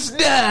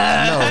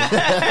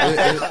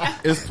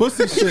 It's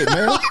pussy shit,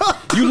 man.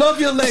 You love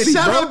your lady,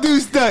 Shout bro. out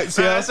Deuce Dutch,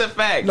 yeah. That's a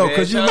fact. No,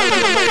 because you love your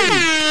lady.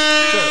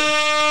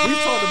 We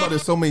talked about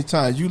this so many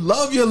times. You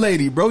love your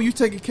lady, bro. You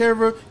taking care of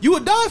her. You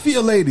would die for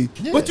your lady.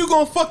 Yeah. But you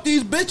gonna fuck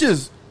these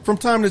bitches from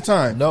time to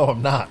time. No,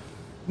 I'm not.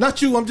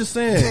 Not you, I'm just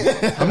saying.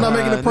 I'm not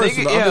making it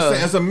personal. I'm just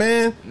saying, as a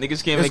man,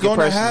 niggas can't it's make it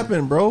personal. It's gonna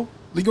happen, bro.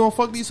 You gonna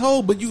fuck these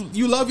hoes, but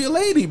you love your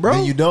lady, bro.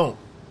 Then you don't.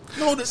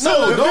 The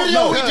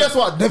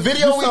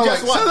video we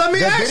just watched. So let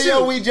me ask you.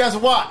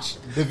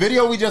 The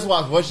video we just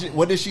watched.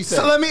 What did she say?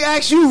 So let me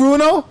ask you,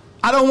 Bruno.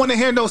 I don't want to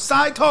hear no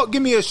side talk.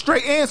 Give me a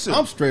straight answer.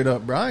 I'm straight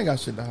up, bro. I ain't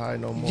got shit to hide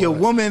no more. Your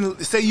woman,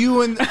 say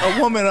you and a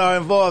woman are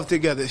involved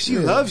together. She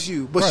loves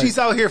you, but she's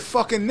out here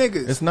fucking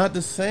niggas. It's not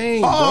the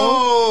same, bro.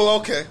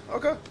 Oh, okay.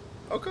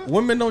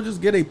 Women don't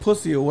just get a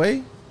pussy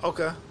away.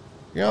 Okay.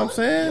 You know what I'm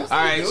saying? All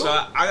right, so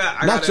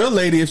I not your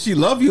lady. If she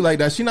love you like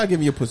that, she not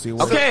giving you a pussy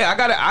away. Okay, I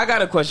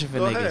got a question for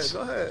niggas.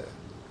 Go ahead.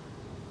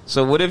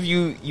 So what if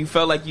you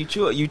felt like you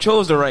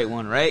chose the right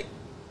one, right?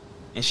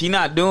 And she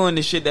not doing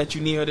the shit that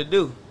you need her to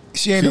do.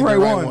 She ain't the right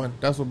one.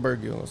 That's what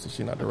Bergie wants.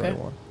 She not the right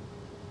one.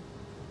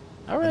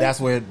 All right. That's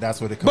where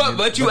the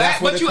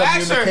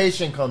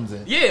communication comes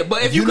in. Yeah,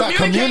 but if you're not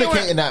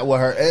communicating that with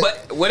her,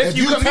 but what if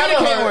you communicate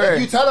with her?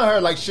 If you telling her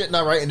like shit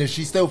not right, and if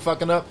she's still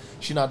fucking up,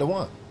 she not the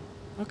one.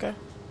 Okay.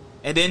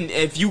 And then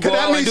if you go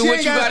out and do what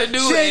you got to do,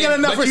 she ain't got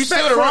enough respect. You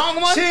still the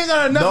wrong one. She ain't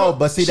got enough. No,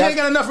 but see, she ain't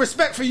got enough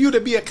respect for you to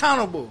be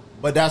accountable.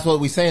 But that's what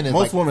we saying is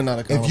most women not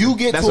accountable. If you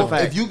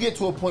get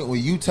to a point where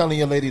you telling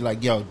your lady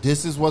like, yo,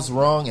 this is what's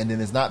wrong, and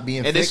then it's not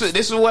being fixed.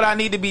 This is what I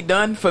need to be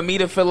done for me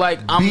to feel like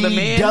I'm the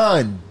man. Be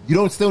done. You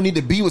don't still need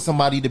to be with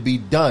somebody to be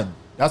done.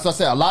 That's what I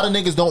said. A lot of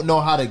niggas don't know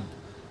how to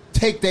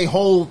take their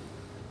whole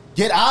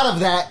get out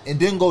of that and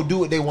then go do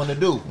what they want to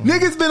do.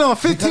 Niggas been on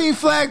 15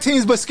 flag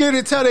teams but scared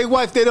to tell their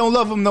wife they don't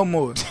love them no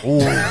more.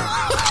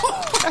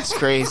 That's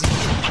crazy.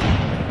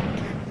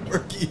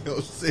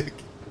 Berkey sick.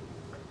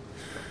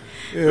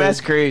 Yeah,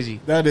 that's crazy.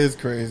 That is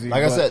crazy.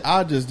 Like I said,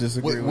 I just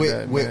disagree with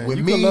that. With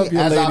me,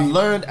 as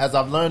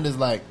I've learned is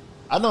like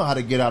I know how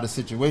to get out of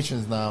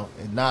situations now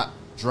and not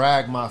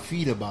drag my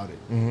feet about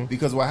it.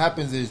 Because what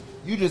happens is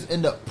you just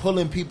end up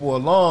pulling people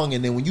along,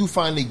 and then when you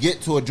finally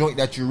get to a joint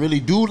that you really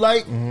do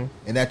like, and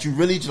that you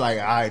really like,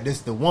 all right,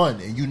 this the one,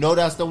 and you know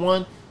that's the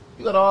one,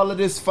 you got all of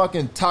this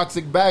fucking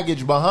toxic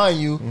baggage behind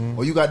you,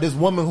 or you got this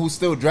woman who's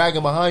still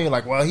dragging behind you,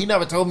 like, well, he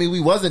never told me we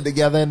wasn't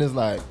together, and it's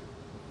like,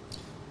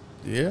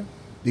 yeah.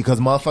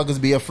 Because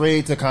motherfuckers be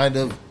afraid to kind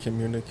of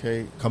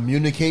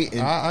communicate.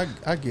 And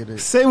I get it.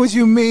 Say what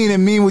you mean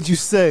and mean what you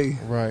say.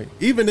 Right.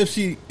 Even if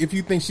you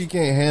think she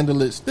can't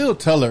handle it, still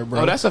tell her,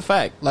 bro. Oh, that's a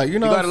fact. Like, you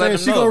know what I'm saying?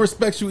 She gonna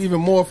respect you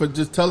even more for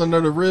just telling her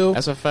the real.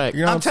 That's a fact.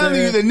 You know I'm telling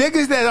you, the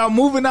niggas that are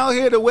moving out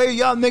here the way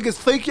y'all niggas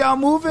think y'all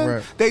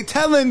moving, they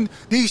telling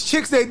these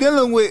chicks they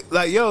dealing with,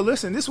 like, yo,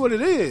 listen, this what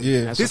it is.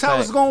 Yeah. That's this how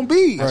it's gonna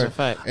be. That's a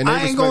fact. And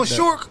I ain't gonna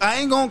short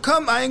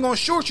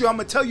you. I'm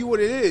gonna tell you what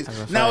it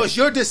is. Now it's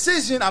your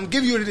decision. I'm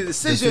giving you the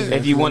decision.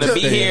 If you want to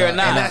be here or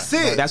not. And that's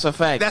it. That's a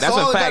fact. That's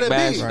all a fact,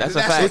 Bash. That's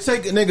a fact. It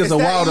take niggas a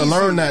while to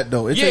learn that,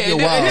 though. It take a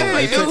while.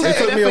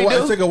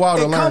 It took a while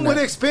to learn that. It come with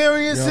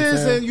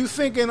experiences, and you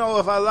thinking, oh,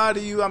 if I lie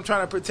to you, I'm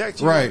trying to protect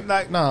you. Right.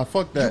 Like, nah,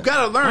 fuck that. You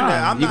gotta learn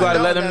that. You gotta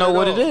let them know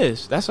what it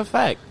is. That's a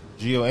fact.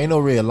 Gio, ain't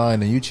no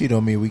realigning. You cheat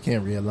on me, we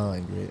can't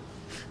realign, Greg.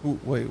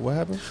 Wait, what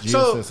happened?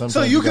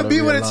 So you can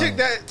be with a chick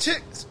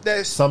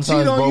that sometimes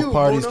cheat on both you,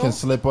 parties Bruno. can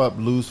slip up,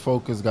 lose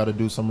focus, got to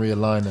do some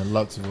realigning.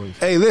 Lux voice.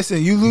 Hey,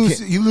 listen, you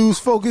lose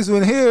focus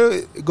in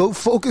here. Go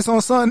focus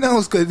on something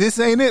else, because this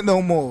ain't it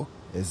no more.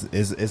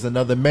 It's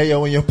another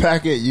mayo in your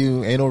packet.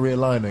 You ain't no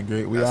realigning,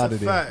 Greg. We out of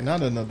there.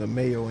 Not another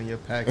mayo in your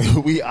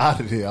packet. We out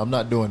of here. I'm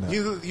not doing that.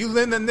 You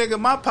lend a nigga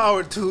my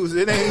power tools.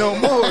 It ain't no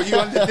more. You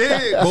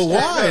understand? But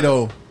why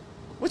though?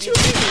 What you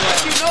mean?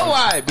 You know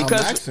why?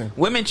 Because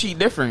women cheat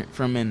different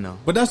from men, though.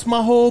 But that's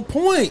my whole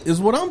point, is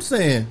what I'm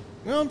saying.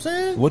 You know what I'm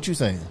saying? What you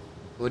saying?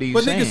 What are you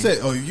saying? But niggas say,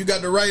 oh, you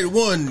got the right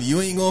one,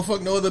 you ain't gonna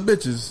fuck no other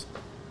bitches.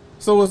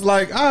 So it's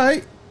like, all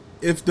right,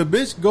 if the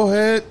bitch, go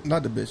ahead.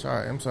 Not the bitch, all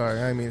right, I'm sorry,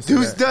 I didn't mean to say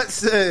Deuce that. Dutch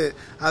said,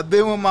 I've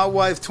been with my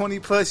wife 20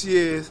 plus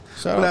years,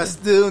 but I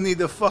still need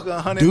to fuck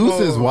 100 Deuce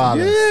more. is wild.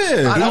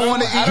 Yeah. I don't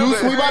want to eat.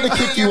 Deuce, we about to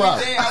kick you out.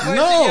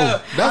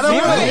 No, that's he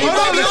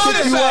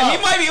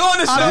might be on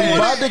the side. He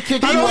about to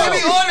kick you out.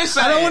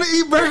 I don't want to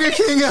eat Burger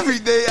King every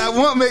day. I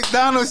want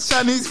McDonald's,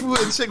 Chinese food,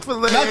 and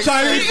Chick-fil-A. Not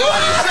Chinese.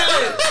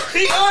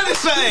 He on the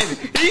side.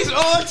 He's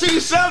on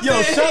to something.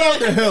 Yo, shout out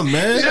to him,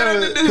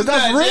 man. Because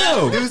that's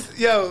real.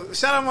 Yo,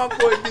 shout out my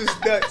boy Deuce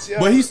Dutch. Yo.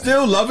 But he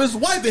still love his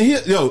wife,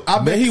 and I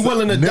bet he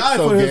willing to die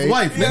for his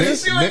wife.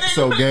 Nick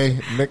so gay.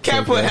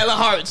 Can't put hella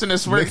hearts in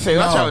his smirk face.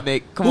 Watch out,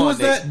 Nick. Come on, Who was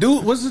that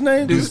dude? What's his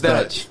name? Deuce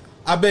Dutch.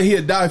 I bet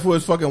he'd die for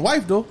his fucking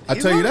wife, though. I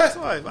tell you that.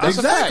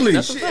 Exactly.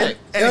 That's a fact.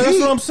 That's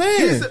what I'm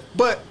saying.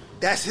 But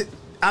that's it.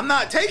 I'm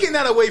not taking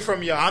that away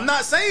from y'all. I'm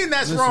not saying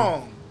that's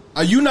wrong.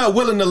 Are you not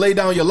willing to lay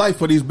down your life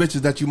for these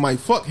bitches that you might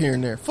fuck here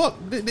and there? Fuck,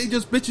 they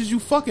just bitches you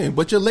fucking.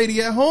 But your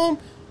lady at home,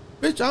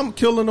 bitch, I'm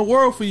killing the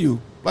world for you.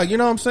 Like, you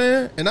know what I'm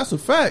saying? And that's a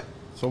fact.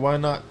 So why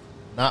not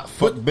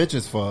fuck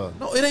bitches for her?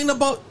 No, it ain't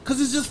about,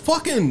 because it's just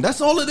fucking. That's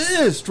all it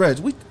is, Stretch.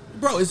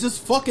 Bro, it's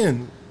just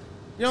fucking.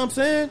 You know what I'm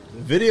saying?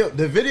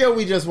 The video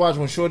we just watched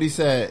when Shorty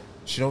said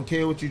she don't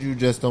care what you do,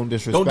 just don't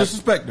disrespect. Don't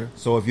disrespect her.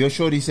 So if your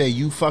Shorty say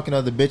you fucking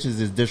other bitches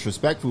is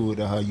disrespectful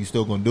to her, you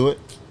still gonna do it?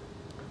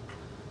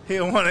 He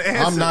don't want to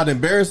answer. I'm not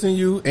embarrassing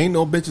you. Ain't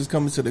no bitches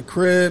coming to the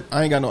crib.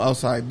 I ain't got no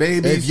outside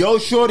babies. If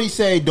your Shorty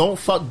say don't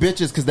fuck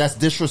bitches because that's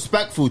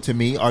disrespectful to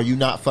me, are you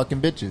not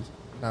fucking bitches?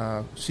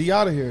 She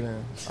out of here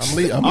then. I'm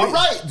leaving. All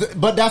right,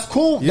 but that's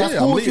cool. Yeah, that's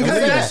cool. because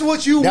that's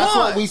what you that's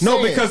want. What we no,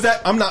 saying. because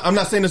that I'm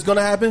not saying it's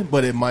gonna happen,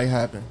 but it might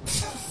happen.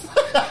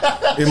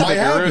 It might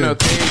happen.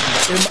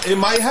 It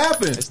might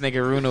happen. This nigga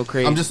Runo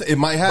crazy. I'm just. It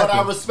might happen. But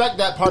I respect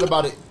that part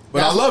about it.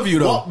 But I love you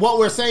though. What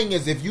we're saying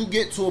is, if you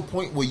get to a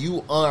point where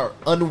you are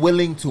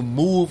unwilling to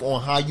move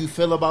on how you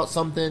feel about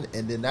something,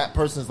 and then that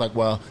person's like,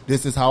 "Well,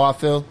 this is how I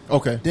feel."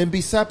 Okay. Then be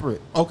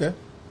separate. Okay.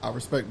 I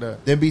respect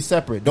that. Then be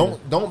separate.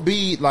 Don't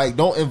be like,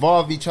 don't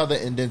involve each other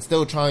and then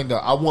still trying to,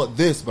 I want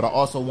this, but I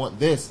also want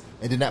this,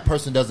 and then that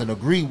person doesn't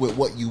agree with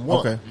what you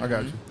want. Okay, I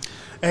got you.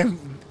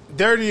 And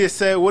Dirty has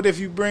said, "What if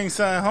you bring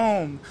something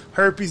home?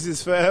 Herpes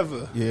is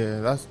forever."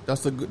 Yeah,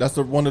 that's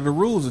one of the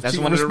rules. That's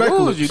one of the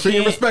rules. You treat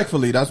can't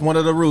respectfully. That's one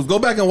of the rules. Go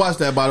back and watch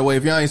that, by the way.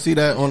 If y'all ain't see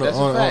that on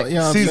you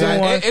know season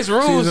 1, it's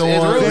rules. Season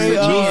it's 1. rules.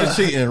 Rules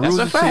to cheating. That's Rules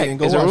a to fact. cheating.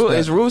 Go watch that.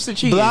 It's rules to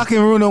cheating. Block and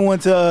Runo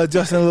went to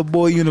Justin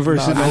LeBoy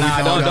University.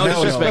 Don't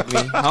disrespect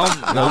me.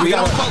 We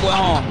don't fuck with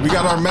home. We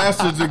got our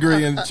master's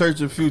degree in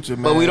Church of Future,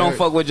 man. But we don't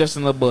fuck with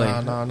Justin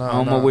LeBoy. No.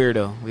 I'm a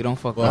weirdo. We don't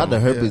fuck with Not him. the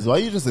herpes. Why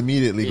you just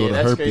immediately go to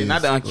that's herpes? crazy.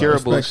 Not the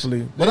uncurables. Respectfully.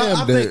 But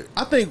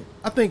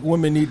I think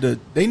women need to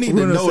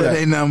know that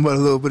ain't nothing but a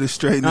little bit of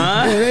straightening.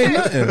 Yeah, it ain't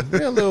nothing.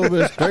 Yeah, a little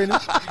bit of straightening.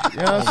 You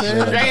know what I'm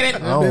saying?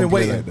 Straighten. I don't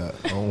play like that.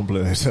 I don't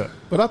play like that.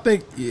 But I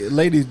think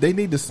ladies, they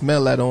need to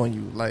smell that on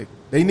you. Like,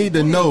 they need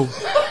to know.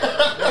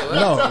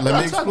 No, let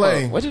me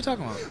explain. What you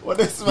talking about? What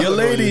they smell Your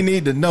lady on you?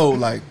 need to know,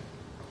 like,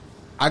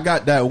 I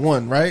got that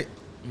one, right?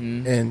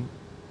 Mm-hmm. And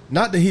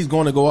not that he's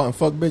going to go out and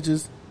fuck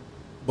bitches,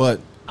 but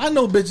I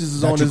know bitches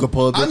is on his.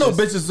 I know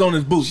bitches is on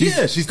his boots. She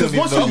still because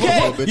needs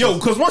to know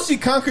because once she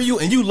conquer you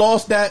and you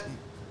lost that,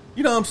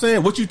 You know what I'm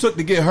saying? What you took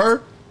to get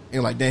her,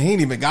 and like, then he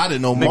ain't even got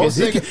it no more.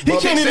 He can't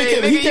even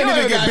get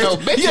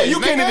bitches. Yeah, you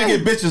can't even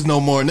get bitches no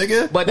more,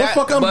 nigga. But what the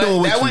fuck I'm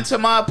doing with that you? went to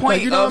my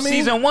point of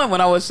season 1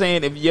 when I was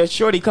saying if your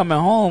shorty coming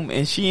home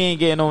and she ain't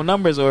getting no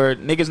numbers or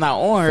niggas not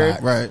on her,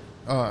 right?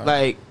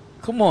 Like,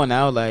 come on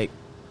now, like.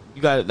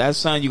 You got that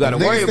son. You got to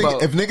worry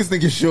about. If niggas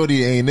think your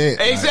shorty ain't it,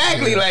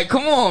 exactly. Like,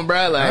 come on,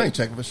 bro. Like, I ain't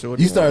checking for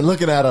shorty. You start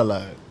looking at her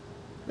like,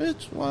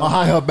 bitch,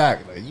 behind her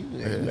back, like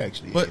you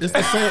actually. But it's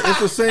the same. It's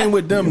the same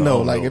with them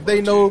though. Like if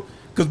they know,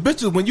 because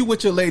bitches, when you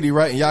with your lady,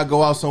 right, and y'all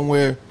go out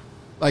somewhere,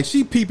 like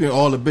she peeping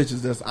all the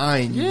bitches that's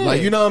eyeing you. Yeah.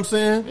 Like, you know what I'm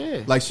saying?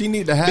 Yeah. Like she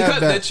need to have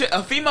because that.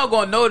 a female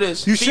gonna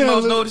notice. You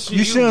Females notice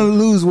you shouldn't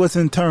lose what's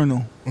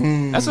internal.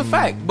 That's a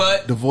fact.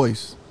 But the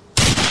voice.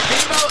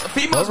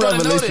 Females what gonna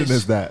revelation notice.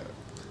 is that?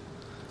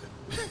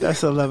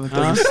 That's 11:36.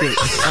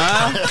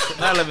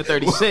 Not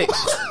 11:36.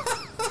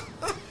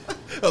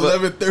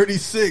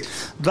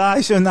 11:36. I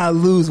should not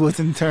lose what's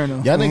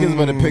internal. Y'all niggas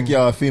better pick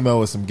y'all a female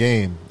with some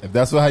game. If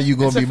that's how you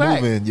gonna It's a be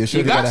fact. moving, you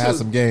should got gotta to. have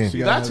some game.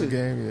 You got to.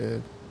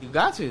 Game, You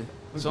got to.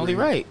 It's only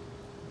right.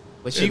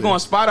 But she gonna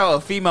spot out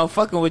a female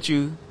fucking with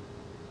you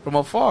from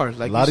afar.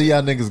 Like A lot of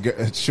y'all niggas,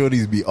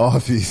 shorties be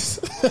offies.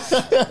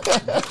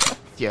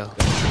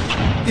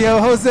 Yo,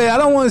 Jose, I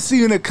don't want to see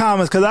you in the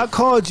comments because I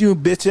called you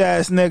bitch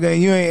ass nigga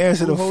and you ain't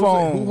answer the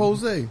phone. Who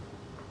Jose?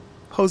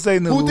 Jose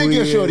knew Who think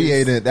your he shorty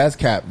is. ain't it? That's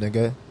cap,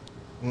 nigga.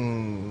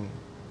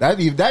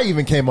 That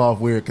even came off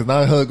weird because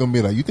now her gonna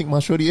be like, you think my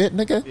shorty it,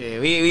 nigga? Yeah,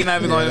 we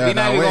not even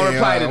gonna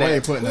reply to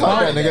that. Fuck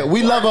that, nigga.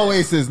 We love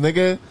Oasis,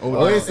 nigga.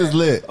 Oasis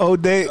lit.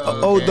 Old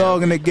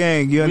dog in the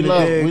gang. You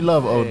We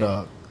love old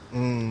dog.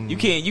 You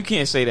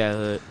can't say that,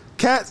 hood.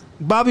 Cats.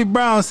 Bobby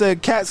Brown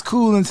said cats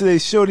cool until they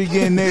shorty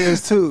getting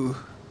theirs too.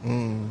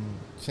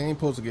 She ain't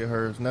supposed to get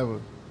hers, never.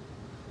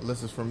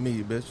 Unless it's from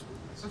me, bitch.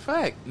 That's a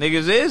fact.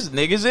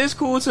 Niggas is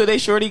cool till they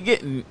shorty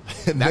getting.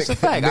 That's a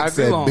fact. Nick I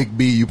agree said, on. Big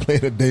B, you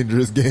playing a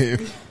dangerous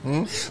game.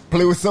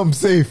 Play with something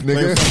safe,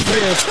 nigga.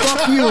 Yeah,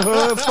 fuck you,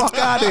 hood. Fuck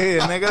out of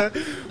here,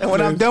 nigga. And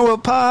when I'm done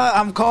with pod,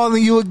 I'm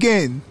calling you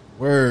again.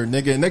 Word,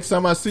 nigga. Next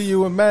time I see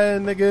you in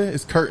Madden, nigga,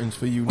 it's curtains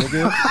for you,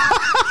 nigga.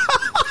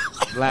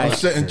 Like, I'm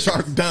shutting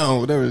Chark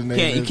down, whatever his name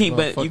is.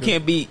 You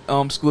can't beat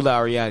School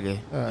Ariage.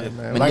 All right,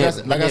 man. Like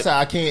I said,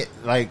 I can't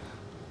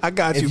I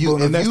got if you,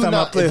 bro. Next time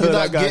I play if you're hood,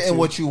 I not got getting you.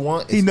 what you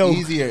want, it's He know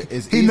easier.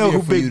 It's he easier know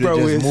who for Big you to Bro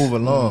just is. move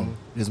along.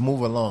 Just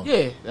move along.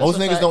 Yeah, that's most a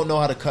niggas fact. don't know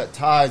how to cut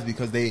ties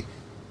because they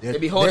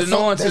be holding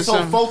on to they're so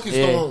some- focused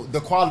yeah. on the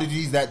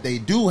qualities that they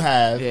do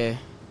have. Yeah.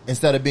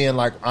 Instead of being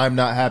like, I'm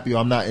not happy or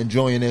I'm not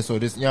enjoying this or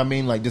this, you know what I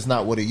mean? Like, this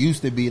not what it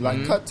used to be.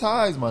 Like, cut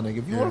ties, my nigga.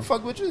 If you want to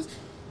fuck bitches,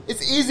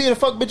 it's easier to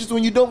fuck bitches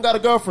when you don't got a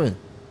girlfriend.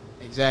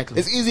 Exactly.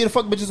 It's easier to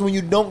fuck bitches when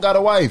you don't got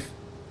a wife.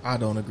 I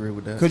don't agree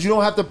with that. Because you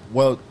don't have to,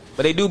 well...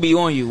 But they do be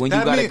on you when you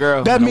got a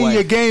girl. That and a means wife.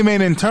 your game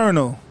ain't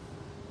internal.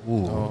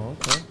 Ooh. Oh,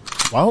 okay.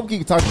 Well, I hope you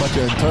can talk about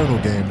your internal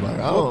game. Like,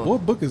 I don't,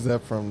 What book is that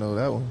from, though?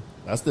 That one.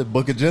 that's the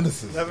book of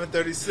Genesis.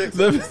 11:36.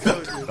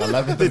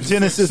 11:36. The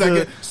Genesis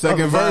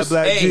Second of verse.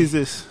 Black Hey.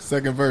 Jesus.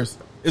 Second verse.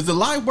 Is the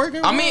live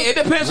working? I mean, it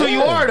depends who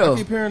you are, though. I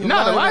keep hearing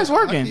Nah, the live's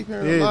working. Yeah,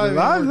 the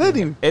live lit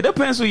him. It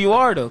depends who you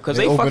are, though, because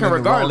they fucking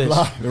regardless.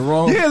 The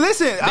wrong. Yeah,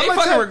 listen.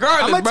 fucking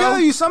regardless, I'm gonna bro. tell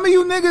you, some of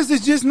you niggas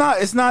is just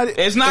not. It's not.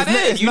 It's not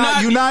it.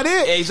 You not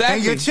it. Exactly.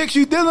 And your chicks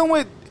you dealing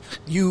with,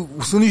 you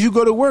as soon as you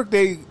go to work,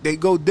 they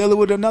go dealing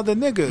with another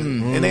nigga,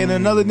 and they in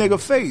another nigga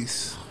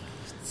face,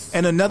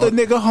 and another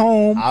nigga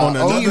home, On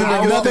eating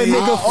another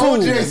nigga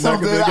food. OJ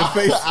something.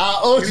 I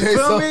OJ You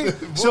feel me?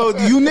 something. So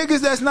you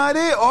niggas that's not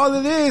it. All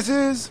it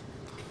is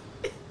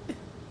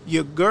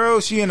your girl.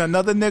 She in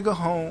another nigga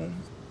home,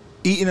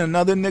 eating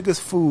another nigga's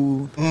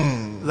food,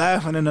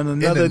 laughing in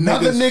another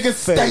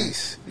nigga's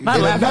face. Not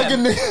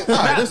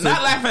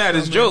laughing at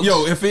his jokes.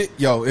 Yo, if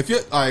you're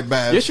all right,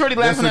 bad. Your shorty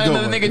laughing at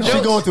another nigga She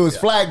jokes. going to his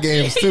flag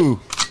games, too.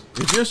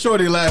 If your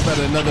shorty laugh at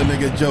another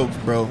nigga jokes,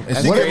 bro, and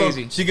That's she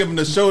crazy. give him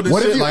the shoulder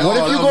What shit, if you, like, what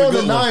oh, if you that go was on a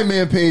the good one.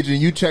 9-man page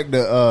and you check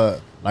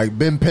the like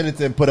Ben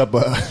Pennington put up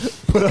a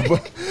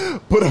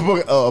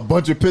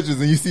bunch of pictures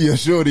and you see a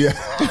shorty?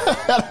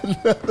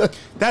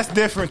 That's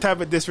different type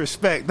of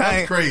disrespect.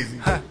 That's crazy.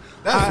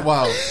 That's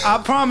wild. I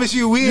promise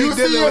you, we You ain't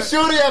see dealing a with.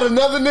 shorty at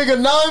another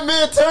nigga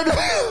 9-man tournament?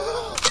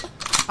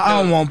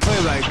 I don't want to play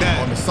like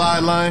that. On the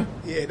sideline.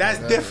 Yeah, that's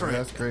different.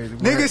 That's crazy.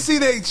 Niggas see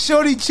they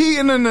shorty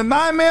cheating in the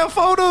 9-man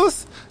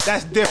photos.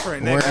 That's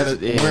different.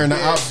 Nigga. Wearing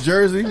the ops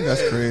jersey.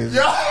 That's crazy.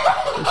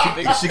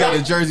 She got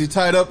the jersey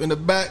tied up in the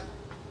back.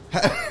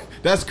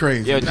 That's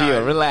crazy. Yo,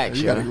 Gio, relax,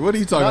 You yo. gotta- what are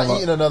you talking Not about?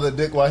 eating another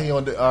dick while he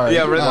on the. All right.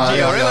 Yeah, relax,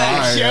 Gio,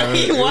 relax, yo.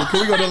 Can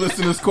we go to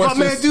listen to this My question?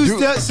 man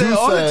Deuce said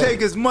all it said- take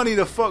is money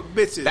to fuck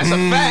bitches. That's a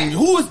fact.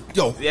 Who is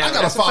yo? Yeah, I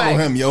gotta that's a follow fact.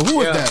 him, yo. Who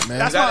is Yeah. that, man?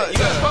 That's You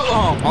gotta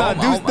follow him. Nah,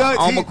 Deuce Dutch,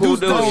 I'm a cool Deuce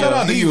dude. Dutch, Shout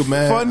out to you,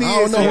 man. Funny I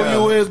don't know as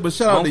who you is, but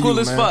shout out I'm to cool you,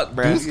 as man. fuck,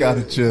 bro. Deuce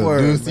gotta chill.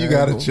 Word, Deuce, you man.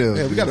 gotta chill.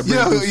 Yeah, we gotta bring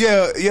Yo,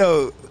 Deuce.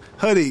 yo.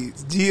 Hoodie,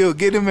 Gio,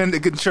 get him under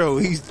control.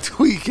 He's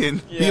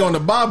tweaking. He on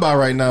the bye-bye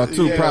right now,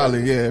 too,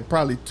 probably. Yeah,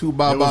 probably 2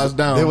 bye-byes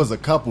down. There was a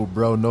couple,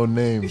 bro. No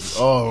names.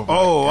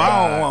 Oh,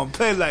 I don't want to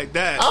play like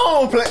that. I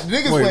don't play.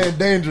 Niggas playing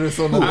dangerous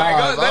on the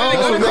live.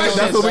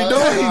 That's what we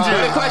doing.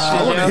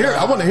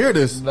 I want to hear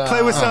this.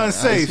 Play with something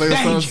safe. Play with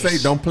something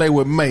safe. Don't play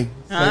with May.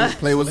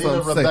 Play with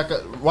something Rebecca.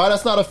 Why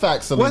that's not a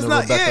fact, Selena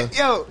Rebecca?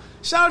 Yo,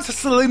 shout out to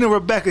Selena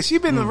Rebecca. She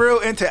been real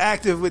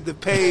interactive with the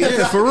page.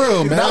 Yeah, for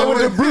real, man. Not with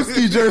the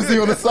Brewski jersey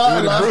on the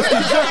sideline.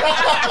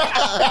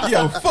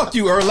 Yo, fuck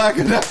you,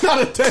 Urlacher. That's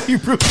not a Teddy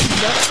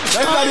Brewski. That's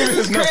not even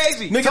his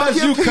crazy. Nigga, that's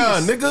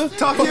UConn, nigga.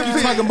 Talk Fuck your you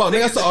piece. talking about?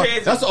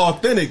 Nigga, that's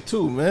authentic,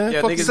 too, man.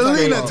 Yeah, Fuck niggas you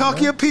Selena, about, talk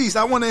man. your piece.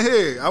 I want to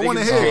hear. I want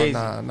to hear.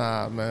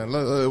 Nah, man.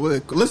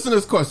 Listen to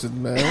this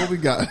question, man. What we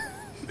got?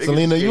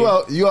 Selena, you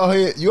out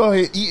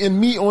here eating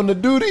meat on the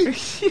duty?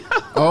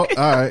 Oh, all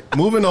right.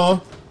 Moving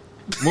on,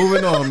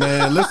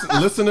 man.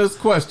 Listen to his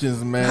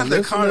questions, man.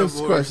 Listen to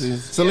his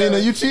questions. Selena,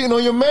 you cheating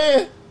on your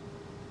man?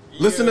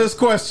 Listen to his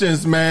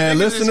questions, man.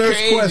 Listen to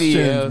his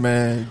questions,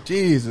 man.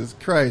 Jesus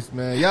Christ,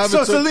 man. Y'all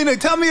So, Selena,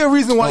 tell me a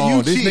reason why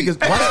you these cheat. Niggas,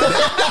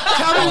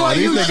 Tell me why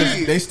you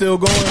cheat. They still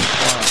going?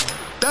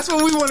 That's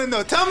what we want to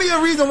know. Tell me a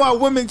reason why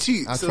women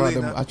cheat, I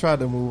Selena. tried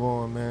to move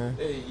on, man.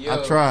 I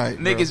tried.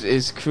 Niggas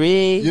is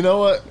crazy. You know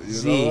what?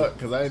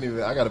 Because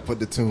I got to put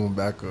the tune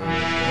back on.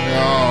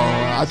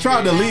 I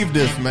tried to leave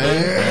this,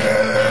 man.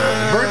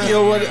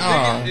 Berkey, what?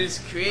 Niggas is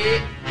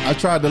crazy. I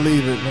tried to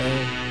leave it,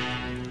 man.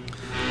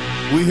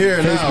 We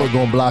here now. Facebook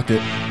gonna block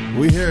it.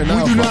 We here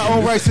now. We do not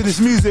own rights to this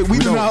music. We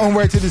do not own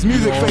rights to this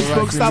music,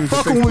 Facebook. Stop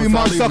fucking with me,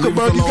 Mark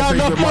Zuckerberg. You got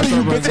enough money,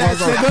 you bitch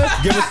ass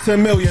nigga. Give us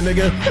 10 million,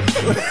 nigga.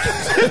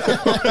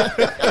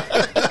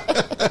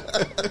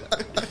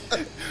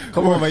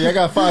 Come on, man. Y'all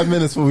got 5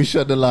 minutes before we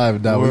shut the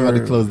live down. We're about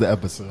to close the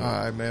episode. All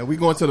right, man. We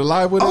going to the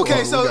live with it?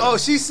 Okay, so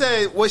she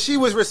said what she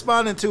was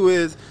responding to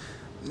is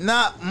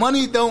not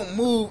money don't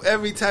move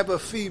every type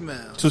of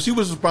female. So she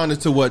was responding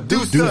to what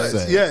Dude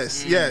said.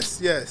 Yes.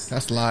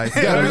 That's lies.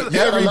 You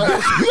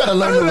gotta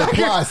learn to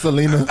reply,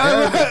 Selena.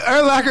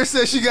 Erlacher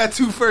said she got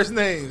 2 first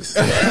names.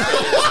 Shout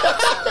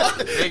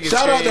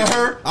out to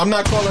her. I'm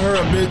not calling her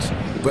a bitch,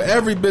 but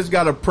every bitch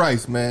got a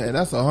price, man, and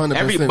that's 100%.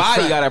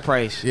 Everybody got a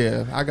price.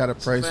 Yeah, I got a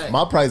price.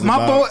 My price is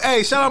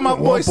shout out my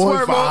boy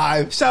 1.5.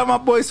 Swervo. Shout out my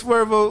boy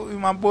Swervo,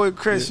 my boy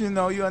Chris. You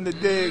know you on the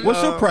dig.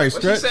 What's your price,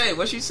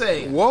 What she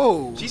say?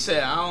 Whoa. She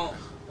said I don't.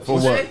 For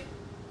what?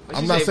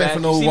 I'm not saying for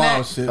no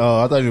wild shit.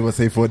 Oh, I thought you were going to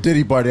say for a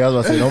Diddy party. I was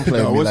about to say, don't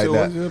play with me like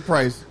that. What's your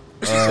price?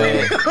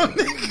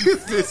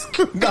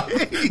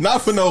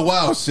 Not for no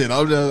wild shit.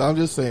 I'm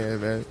just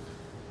saying, man.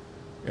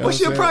 You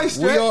What's your price,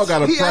 We all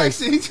got a price.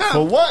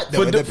 For what?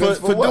 For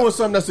doing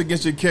something that's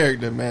against your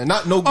character, man.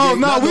 Not no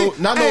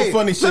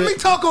funny shit. Let me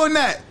talk on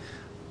that.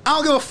 I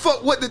don't give a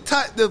fuck what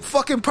the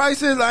fucking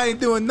price is. I ain't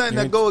doing nothing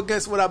that go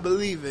against what I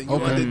believe in. You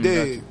want to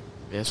dig?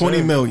 Yes,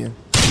 20 million.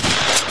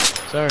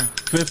 Sir.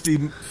 50,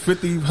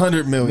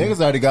 100 million.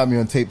 Niggas already got me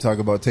on tape talk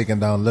about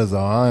taking down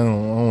Lizzo. I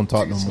don't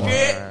talk no more.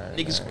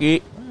 Niggas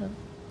scared.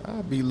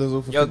 I'll be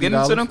Lizzo for $50. Yo, get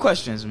into them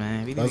questions,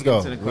 man. Let's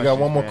go. We got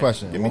one more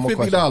question. Give me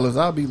 $50.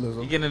 I'll be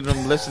Lizzo. You get into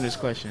them listeners'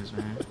 questions,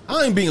 man.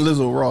 I ain't beating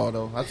Lizzo raw,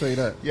 though. I'll tell you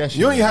that. Yes,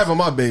 you ain't having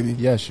my baby.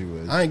 Yes, you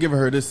is. I ain't giving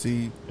her this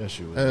seed. Yes,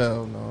 you is.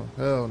 Hell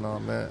no,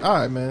 man. All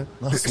right, man.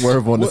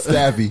 Swerve on the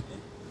stabby.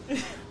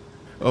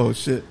 Oh,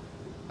 shit.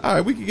 All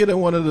right, we can get in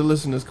one of the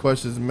listeners'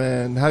 questions,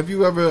 man. Have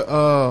you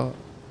ever,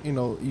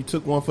 you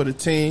took one for the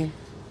team?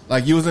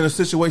 Like, you was in a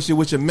situation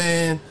with your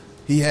man.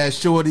 He had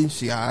shorty.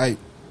 She all right.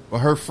 But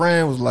her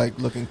friend was like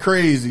looking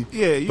crazy.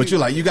 Yeah, but you're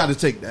like, you got to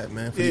take that,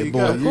 man, for your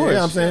boy. Of course. You know what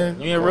I'm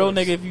saying? You ain't a real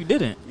nigga if you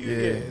didn't.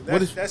 Yeah,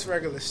 that's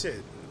regular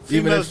shit.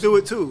 Even Females do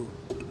it too.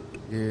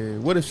 Yeah.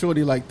 What if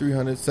shorty like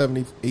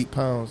 378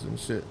 pounds and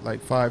shit,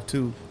 like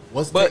 5'2"?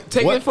 But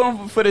taking it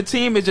for the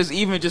team is just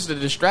a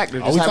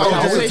distractor. Just have a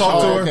conversation.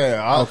 Talk to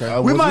her? Okay.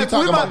 We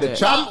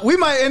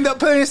might end up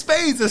playing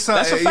spades or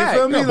something. That's a fact.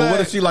 You feel me? No, but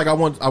what if she like, I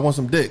want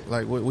some dick?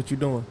 Like, what you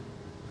doing?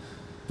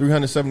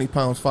 370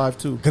 pounds,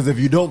 5'2". Because if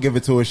you don't give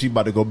it to her, she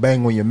about to go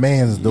bang on your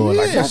man's door.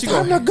 Yeah, like, that's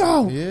time to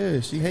go. Yeah,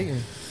 she hating.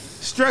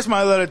 Stretch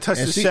might let her touch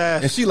the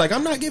shaft. And she like,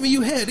 I'm not giving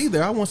you head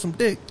either. I want some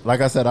dick.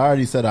 Like I said, I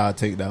already said I'd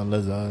take down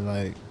Lizzo.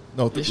 Like,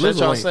 no,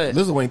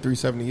 Lizzo ain't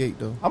 378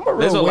 though. I'm a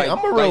real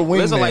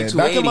wingman.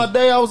 Back in my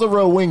day, I was a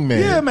real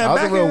wingman. Yeah, man. I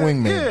was a real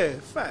wingman. Yeah,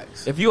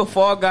 facts. If you a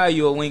fall guy,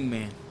 you a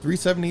wingman.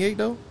 378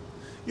 though.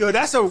 Yo,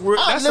 that's a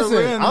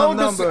random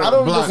number.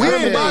 We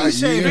ain't body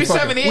shaming.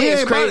 378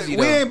 is crazy.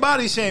 We ain't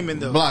body shaming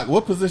though. Block.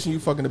 What position you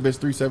fucking the bitch?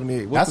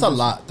 378. That's a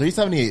lot.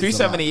 378.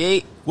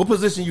 378. What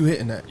position you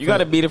hitting at? You got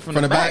to beat it from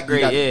the back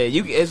grade.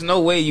 Yeah, it's no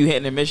way you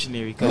hitting a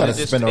missionary because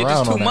it's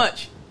just too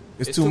much.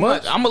 It's too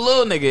much. I'm a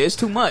little nigga. It's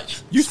too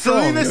much. You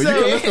strong. You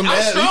can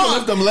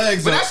lift them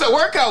legs but up. that's a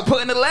workout.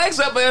 Putting the legs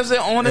up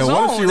on his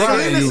own. What if she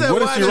riding you?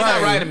 What if she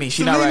riding me?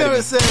 She not riding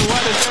me. Selena said,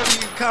 "Why does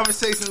every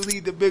conversation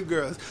lead to big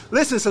girls?"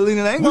 Listen,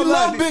 Selena, I ain't gonna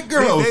lie. We love big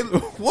girls.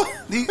 What?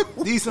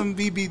 These some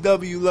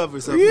BBW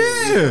lovers. Up yeah.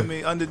 Here, you feel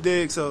me? Under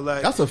dig. So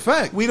like, that's a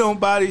fact. We don't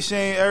body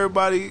shame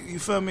everybody. You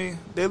feel me?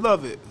 They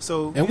love it.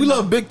 So and we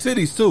love big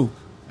titties too.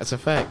 That's a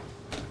fact.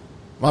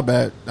 My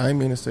bad. I didn't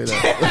mean to say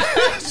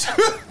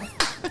that.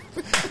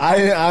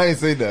 I ain't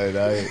say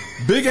that.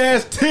 Big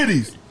ass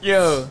titties.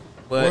 Yo,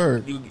 but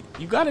Word.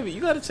 you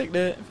gotta take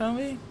that. You feel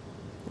me?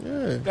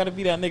 Yeah. You gotta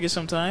be that nigga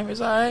sometime.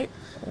 It's all right.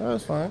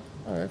 That's fine.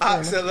 All right.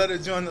 I said let her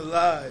join the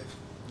live.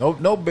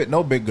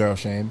 No big girl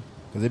shame.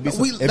 Because it be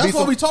some, that's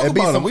what we talk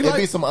about. It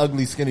be some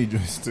ugly skinny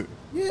joints too.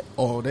 Yeah.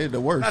 Oh, they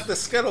the worst. Not the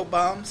Skittle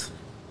bombs.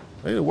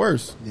 They the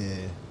worst. Yeah.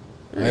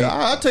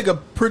 I take a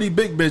pretty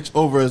big bitch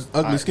over an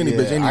ugly skinny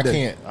bitch any day.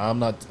 I can't. I'm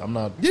not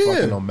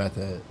fucking on meth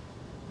head.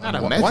 Not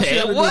a Why meth she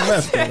head. gotta do What?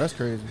 meth, though? That's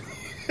crazy.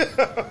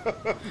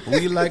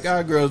 We like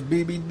our girls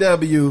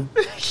BBW.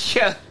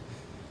 Yeah.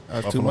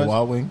 That's too Buffalo much.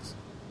 Wild Wings.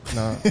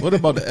 Nah. What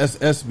about the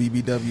SS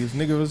BBWs?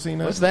 Nigga ever seen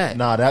that? What's that?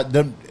 Nah, at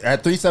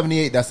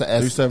 378, that's a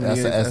S. That's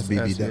a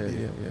SBBW.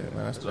 Yeah,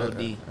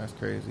 man, that's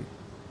crazy.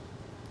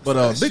 But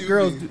That's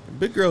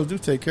big girls do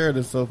take care of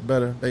themselves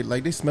better.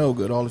 They smell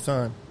good all the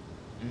time.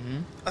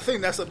 I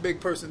think that's a big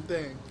person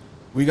thing.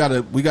 We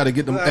gotta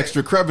get them Like-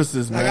 extra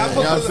crevices, man. Like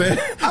You know what I'm saying?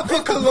 I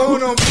put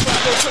cologne on before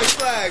I go play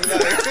flag.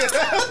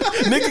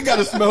 Like, Nigga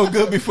gotta smell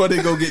good before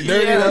they go get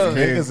dirty. Yeah. That's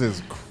crazy. Niggas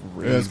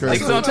is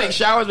crazy. Niggas don't take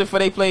showers before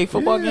they play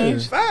football Yeah.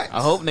 games. Facts. I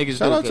hope niggas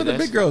Shout do. out to the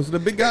big girls, the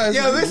big guys.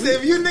 Yo, listen,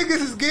 if you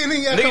niggas is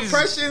getting your Niggas-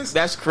 compressions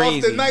that's off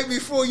crazy. the night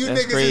before, you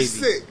That's niggas crazy. is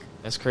sick.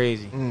 That's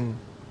crazy.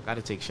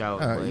 Gotta take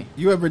showers, boy.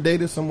 You ever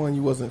dated someone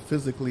you wasn't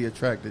physically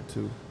attracted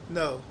to?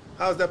 No.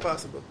 How's that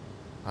possible?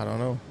 I don't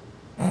know.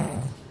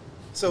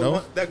 So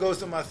No? that goes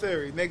to my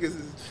theory. Niggas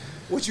is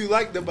what you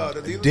liked about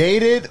it.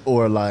 Dated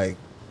or like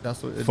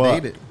That's what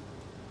fuck. dated.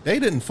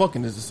 Dated and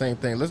fucking is the same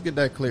thing. Let's get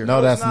that clear.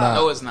 No, that's not.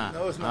 No, it's not.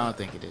 No, it's I not. don't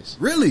think it is.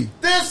 Really?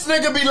 This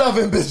nigga be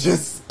loving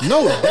bitches.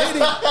 No,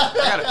 dating.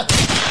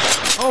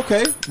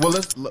 Okay. Well,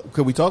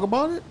 could we talk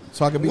about it?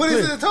 So I can be What clear.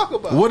 is it to talk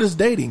about? What is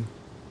dating?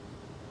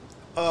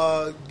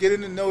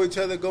 Getting to know each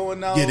other,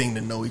 going out. Getting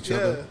to know each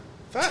other.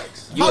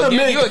 Facts. You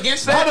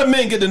against that? How do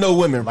men get to know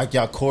women? Like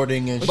y'all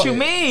courting and What shit. you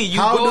mean? You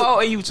How go do- out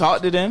and you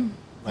talk to them.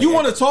 You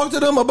want to talk to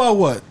them about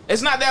what?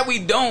 It's not that we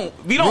don't.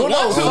 We don't Bruno,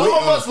 want to. some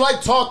of us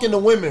like talking to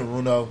women,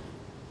 Bruno.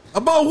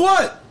 About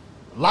what?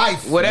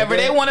 Life. Whatever nigga.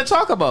 they want to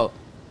talk about.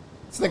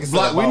 This nigga said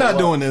Block, we're about not what?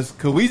 doing this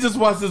because we just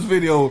watched this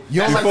video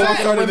You don't like before we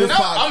talking started to this women?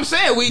 No, podcast. I'm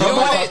saying we doing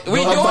it. We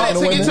you like doing talking it to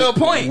to get women? to a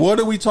point. What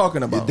are we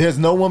talking about? There's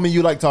no woman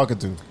you like talking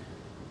to.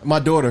 My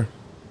daughter.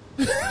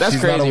 That's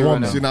She's not crazy. a woman.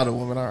 Bruno. She's not a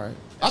woman. All right.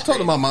 I talk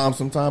to my mom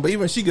sometimes, but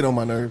even she get on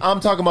my nerves.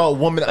 I'm talking about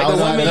women Like the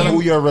outside women of you-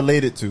 who you're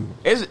related to.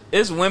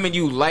 It's women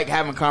you like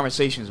having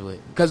conversations with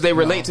because they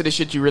relate to the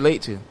shit you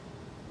relate to.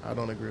 I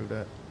don't agree with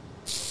that.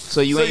 So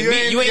you ain't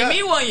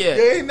meet one yet.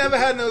 You ain't never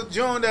had no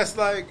joint that's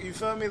like, you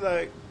feel me?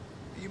 Like,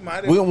 you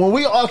might have. When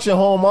we auction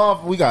home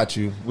off, we got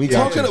you. We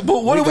got Talking- you.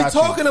 but what are we got you.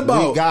 talking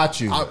about? We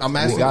got you. I'm We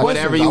asking got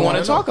Whatever you. you I want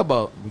wanna to talk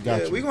about. We got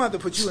Yeah, you. we gonna have to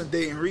put you in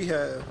dating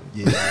rehab.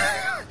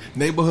 Yeah.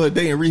 Neighborhood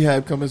day and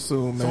rehab coming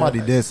soon, man. Somebody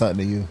did something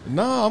to you.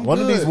 No, I'm One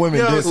good. of these women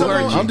Yo, did something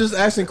someone- to you. I'm just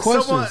asking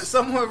questions.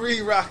 Someone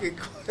read Rocket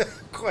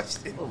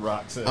question.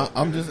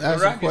 I'm just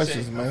asking Rocket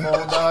questions, shit. man.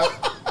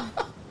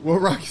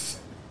 What Rocket?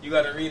 You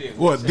gotta read it.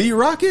 What, the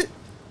Rocket?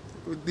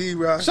 With D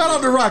Rocket. Shout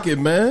out to Rocket,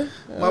 man.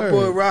 My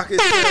boy Rocket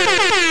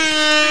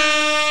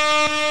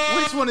said,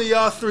 which one of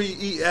y'all three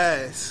eat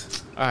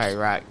ass? All right,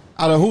 Rock.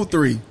 Out of who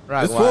three?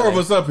 Rock There's four of Wiley.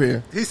 us up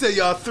here. He said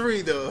y'all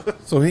three though.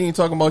 So he ain't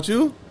talking about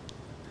you?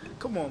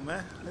 Come on,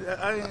 man.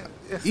 I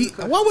ain't,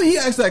 Why would he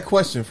ask that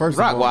question first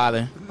Rock of all?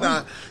 Wilder.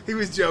 nah, he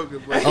was joking,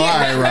 bro. All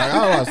right, Rock.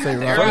 I was about to say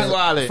Rock. Rock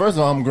Wilder. First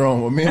of all, I'm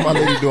grown. What me and my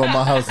lady do in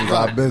my house is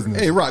our business.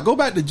 Hey, Rock, go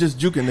back to just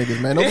juking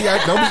niggas, man.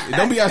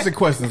 Don't be asking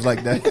questions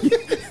like that.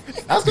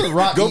 That's because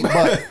Rock eat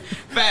butt.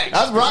 Facts.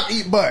 That's Rock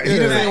eat butt. He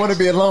just ain't want to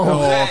be alone.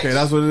 Oh, okay,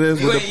 that's what it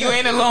is. You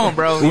ain't alone,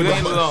 bro. You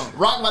ain't alone.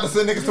 Rock about to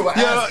send niggas to an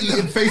ass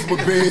eating Facebook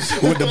page.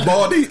 With the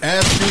baldy,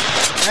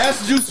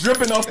 ass juice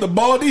dripping off the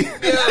baldy.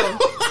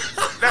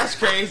 That's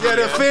crazy. Yeah,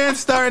 the fans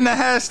starting the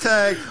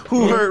hashtag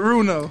Who Hurt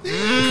Runo. For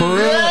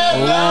real?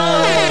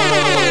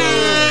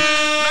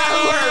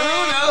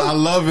 I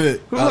love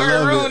it. Who I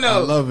hurt love it. Runo? I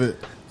love it.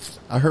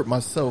 I hurt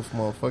myself,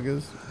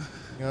 motherfuckers.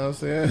 You know what I'm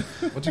saying?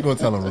 What you gonna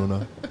tell him,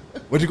 Runo?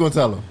 What you gonna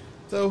tell him?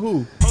 Tell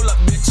who? Hold up,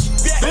 bitch.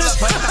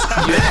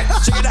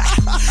 Check it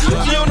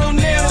out. You don't know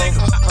now,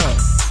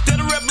 nigga.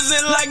 That'll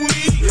represent like me.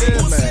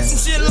 Who say some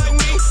shit like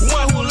me?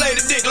 One who lay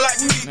the dick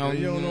like me. No,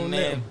 you don't know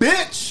that.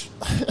 Bitch!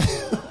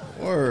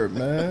 Word,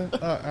 man. All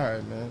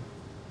right, man.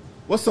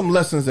 What's some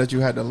lessons that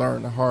you had to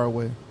learn the hard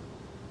way?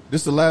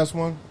 This the last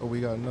one? Or we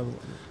got another one?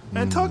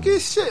 Man, talk your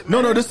shit,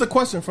 man. No, this is a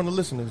question from the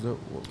listeners.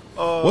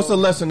 What's a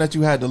lesson that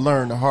you had to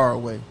learn the hard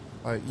way?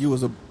 Like, you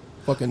was a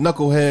fucking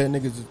knucklehead,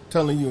 niggas is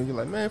telling you, and you're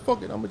like, man,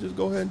 fuck it, I'm gonna just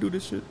go ahead and do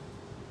this shit.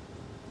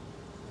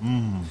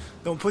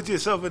 Don't put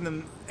yourself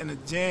in a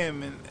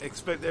jam and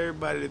expect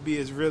everybody to be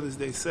as real as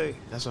they say.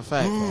 That's a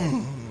fact.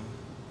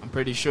 I'm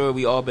pretty sure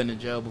we all been in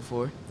jail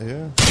before.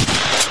 Yeah.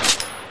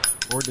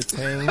 Or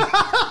detained.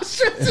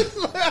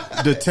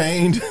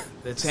 Detained.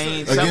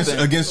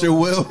 Against your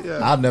will. Yeah.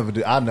 I'll never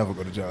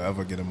go to jail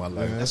ever again in my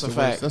life. Yeah, That's a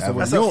fact. That's a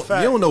you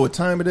fact. don't know what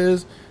time it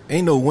is.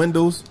 Ain't no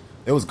windows.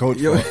 It was coach.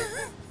 Yo. fault.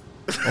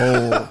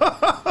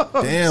 Oh.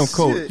 Damn,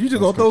 coach. shit. You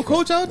just gonna throw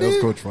coach out That was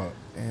there? coach fault.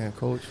 Damn,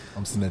 coach.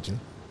 I'm snitching.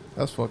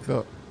 That's fucked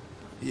up.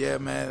 Yeah,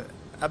 man.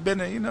 I've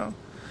been in,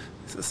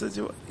 it's a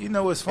situation. You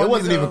know what's funny? It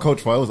wasn't though? even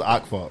coach fault. It was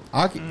Ock fault.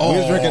 Ock, We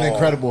was drinking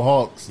Incredible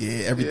Hulks.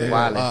 Yeah, everything.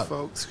 Yeah, Ock.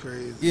 folks,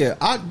 crazy. Yeah,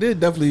 Ock did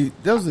definitely.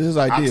 That was his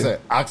idea.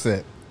 Ock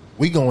said,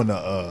 we going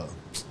to,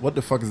 what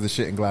the fuck is the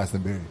shit in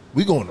Glastonbury?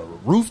 We going to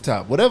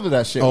rooftop, whatever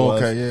that shit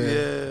was. Okay,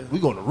 yeah. Yeah. We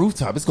going to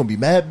rooftop. It's going to be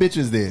mad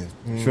bitches there.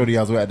 Shorty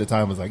I was with at the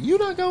time was like, you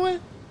not going?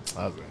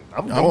 I was like,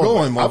 I'm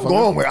going, motherfucker. I'm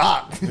going with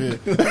Ock.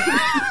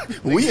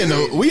 we in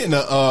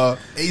the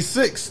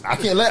A6. I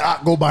can't let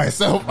Ock go by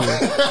himself.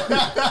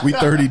 We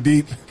 30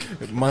 deep,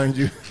 mind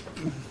you.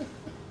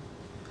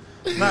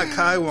 Not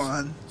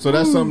Kaiwan. So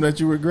that's something that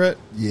you regret?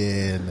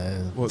 Yeah,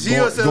 man.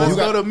 Gio said, let's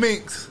go to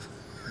Minx.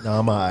 No,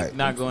 I'm all right.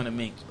 Not going to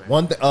Minx, bro.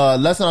 One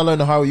lesson I learned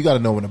the hard way, you got to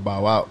know when to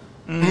bow out.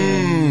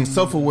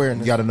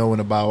 Self-awareness. You got to know when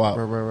to bow out.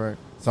 Right.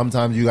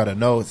 Sometimes you got to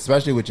know,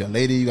 especially with your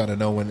lady, you got to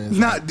know when it's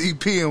Not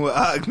DPing with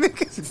Ock,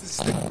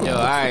 niggas. Yo,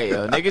 all right,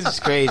 yo. Niggas is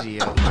crazy,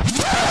 yo.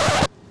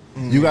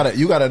 You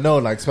gotta know,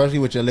 like, especially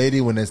with your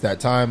lady, when it's that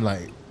time,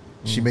 like,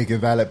 she making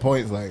valid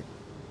points, like,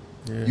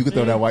 you can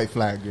throw that white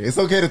flag. It's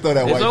okay to throw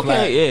that white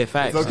flag. Yeah,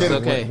 facts. It's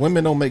okay.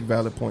 Women don't make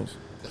valid points.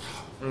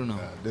 Bruno,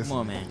 come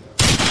on, man.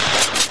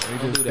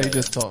 They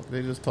just talk.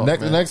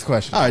 Next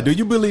question. All right. Do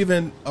you believe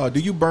in? Do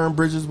you burn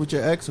bridges with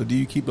your ex, or do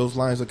you keep those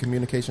lines of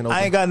communication open?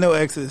 I ain't got no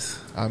exes.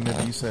 I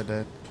remember you said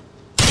that.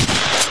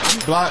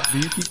 Do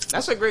you keep?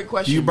 That's a great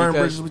question. Do you burn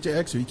because, bridges with your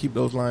ex, or you keep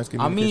those lines of I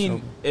communication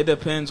mean, it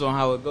depends on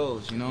how it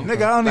goes, you know.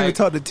 Nigga, I don't even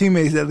talk to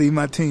teammates that leave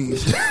my team.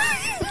 This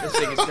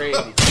thing is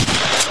crazy.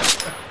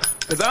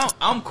 Cause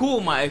I'm cool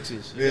with my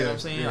exes. You know what I'm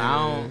saying? I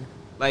don't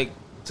like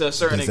to a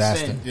certain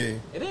extent. Yeah.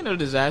 It ain't no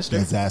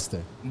disaster.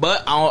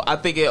 But I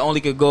think it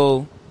only could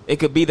go. It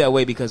could be that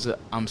way because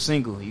I'm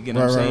single. You get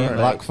what I'm saying? Right.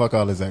 Like, Fuck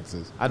all his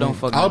exes. I don't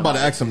fuck. I was about to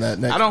ask him that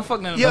next. I don't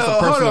fuck none of Yo,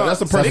 them.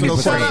 That's a personal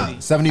question.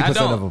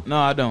 70% of them. No,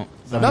 I don't.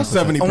 That's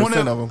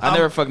 70% of them. I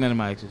never fucked none of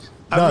my exes.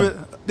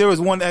 There was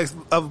one ex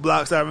of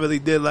Blocks I really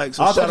did like.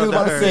 So I shout thought you out was to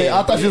about her. to say.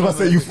 I thought you was about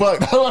to say you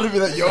fucked. I want to be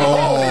like, yo,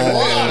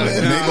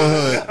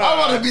 neighborhood. I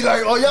want to be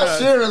like, oh, y'all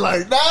sharing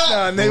like that.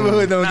 Nah,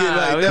 neighborhood don't get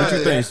like we that. What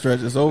you think,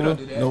 Stretch? It's over.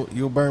 No,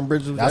 you'll burn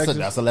bridges with exes?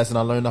 That's a lesson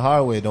I learned the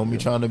hard way. Don't be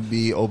trying to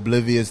be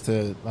oblivious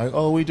to like,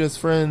 oh, we just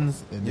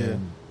friends, and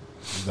then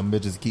them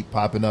bitches keep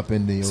popping up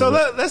in the let's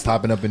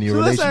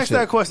relationship. Let's ask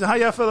that question. How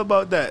y'all feel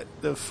about that?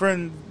 The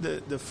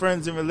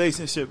friends and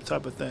relationship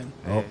type of thing.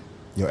 Oh,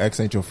 your ex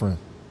ain't your friend.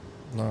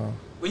 No,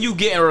 When you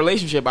get in a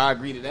relationship, I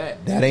agree to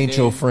that. That ain't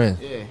your friend.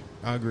 Yeah.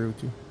 I agree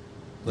with you.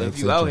 But if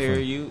you out here,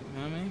 you know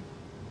what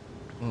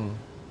I mean?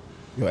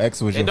 Your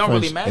ex was It your don't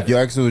friend. really matter. If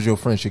your ex was your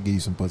friend, should give you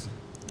some pussy.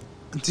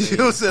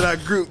 Jill said I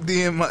group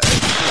DM my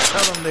exes.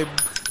 Tell them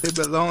they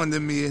belong to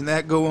me and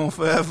that go on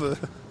forever.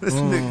 This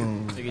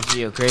nigga. Nigga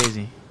Gio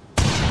crazy.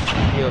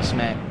 Gio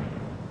smack.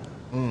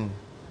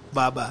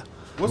 Bye.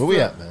 Where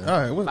we at, man?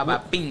 All right, Bye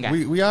binga.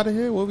 we out of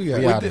here. Where we at?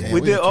 We outta here. We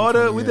did all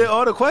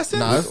the questions.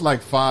 Nah, it's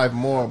like 5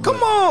 more. but-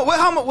 Come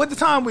on, what the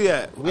time we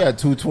at? We had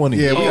 2:20.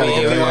 Yeah, we gotta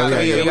get we out of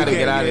gotta here.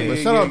 get out of But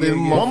here. shout out to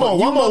them One more.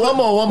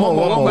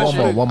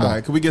 All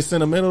right, can we get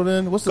sentimental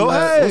then? What's the Go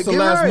ahead, What's the get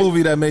last right.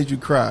 movie that made you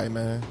cry,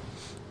 man?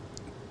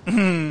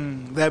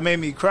 That made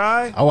me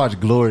cry. I watched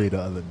Glory the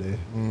other day.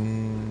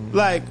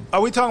 Like,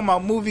 are we talking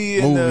about movie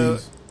in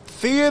Movies. the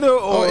theater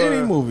or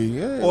any movie,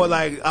 yeah. or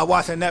like I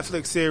watched a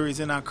Netflix series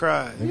and I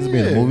cried? Niggas be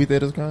in the movie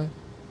theaters crying.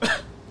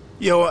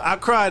 Yo, I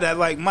cried at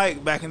like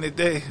Mike back in the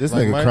day. This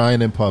Like nigga Mike?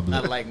 crying in public.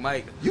 Not like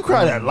Mike. You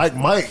cried at like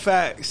Mike.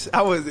 Facts.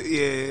 I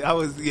ain't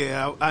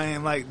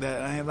like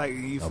that. I ain't like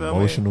you feel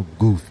Emotional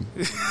goofy. I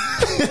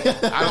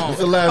What's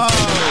the don't.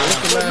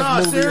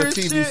 last movie or serious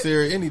TV shit?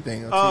 series,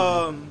 anything? me.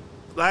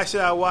 Last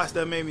year I watched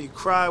that made me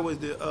cry was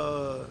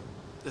the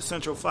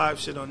Central 5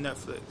 shit on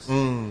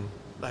Netflix.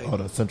 Like, Oh,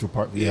 the Central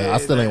Park. Yeah, I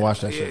still ain't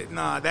watched that shit.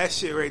 Nah, that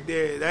shit right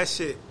there. That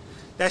shit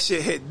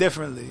hit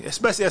differently,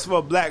 especially as for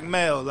a black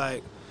male.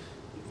 Like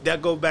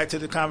that go back to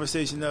the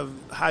conversation of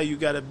how you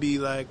gotta be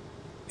like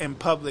in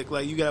public.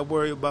 Like you gotta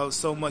worry about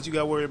so much. You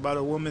gotta worry about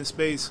a woman's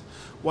space,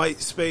 white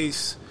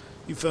space.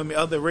 You feel me?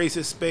 Other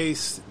racist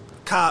space,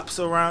 cops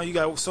around. You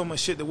got so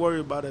much shit to worry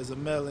about as a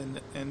male, and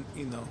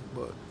you know.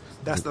 But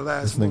that's the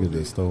last. This nigga movie.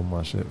 just stole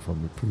my shit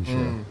from the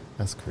pre-show.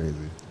 That's crazy.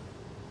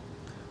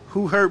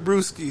 Who hurt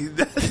Brewski?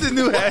 That's the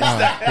new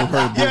hashtag. Who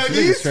hurt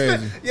Brewski? Niggas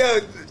crazy. Yo,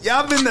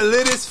 y'all been the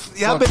littest.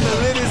 Y'all been the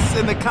littest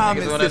in the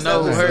comments. wanna This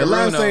know who episode. hurt The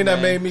last Bruno, thing that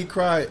man. made me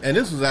cry, and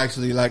this was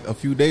actually like a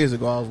few days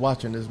ago. I was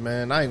watching this,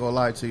 man. I ain't gonna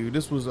lie to you.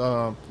 This was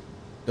the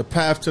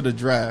path to the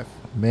draft.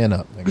 Man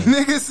up, nigga.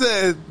 Nigga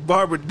said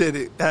Barbara did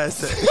it.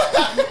 Hashtag.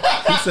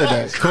 He said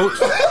that, Coach.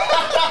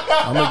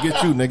 I'm gonna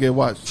get you, nigga.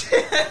 Watch.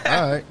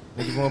 All right,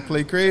 niggas wanna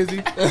play crazy.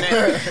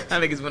 I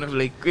think it's gonna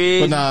play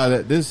crazy. But nah,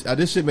 this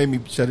shit made me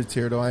shed a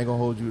tear though. I ain't gonna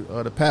hold you.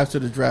 The path to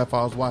the draft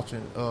I was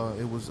watching.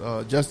 It was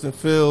Justin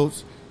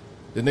Fields,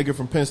 the nigga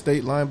from Penn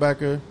State,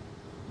 linebacker,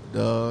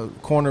 the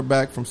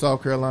cornerback from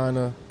South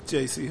Carolina,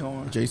 J.C.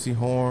 Horn. J.C.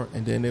 Horn,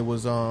 and then it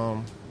was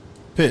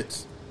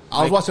Pitts.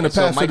 I was watching the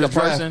pass to the draft.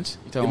 Parsons?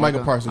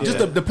 Michael Parsons. Yeah.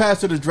 Just the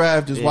pass to the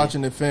draft, just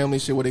watching the family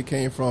shit, where they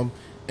came from,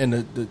 and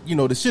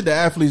the shit that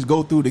athletes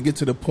go through to get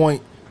to the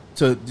point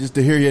to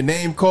hear your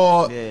name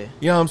called. Yeah.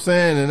 You know what I'm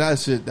saying? And that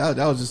shit, that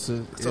was just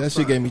that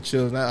shit gave me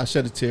chills. I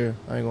shed a tear.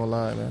 I ain't gonna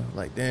lie, man.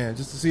 Like, damn,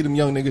 just to see them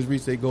young niggas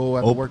reach their goal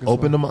after working.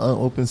 Open them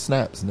unopened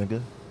snaps,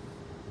 nigga.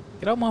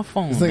 Get out my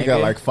phone. This nigga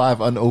got like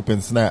 5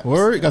 unopened snaps.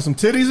 Word, got some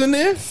titties in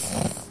there.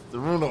 The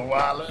Bruno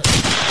Wilder.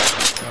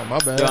 Oh, my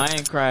bad. Yo, I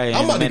ain't cried.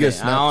 I'm about to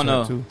get I don't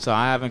know. too. So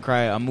I haven't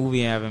cried. A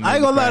movie I haven't. I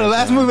ain't gonna lie. The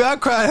last movie I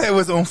cried at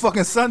was on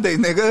fucking Sunday,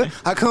 nigga.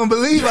 I couldn't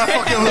believe I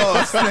fucking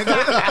lost,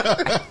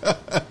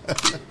 nigga.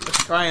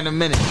 Cry in a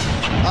minute.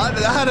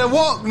 I had to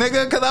walk,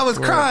 nigga, because I was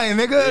crying,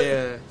 nigga.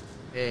 Yeah.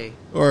 Hey.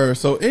 Or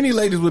so any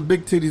ladies with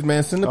big titties,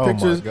 man, send the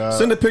pictures.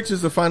 Send the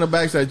pictures to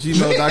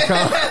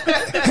finalbacks@gmail.com.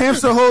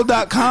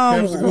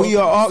 Hamsterhole.com. We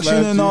are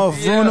auctioning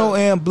off Bruno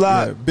and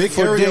Block big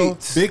for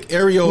dates. Big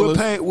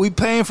areolas. We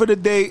paying for the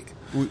date.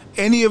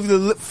 Any of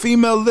the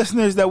female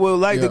listeners that would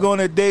like to go on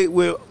a date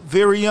with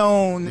very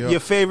own your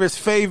favorite's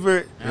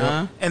favorite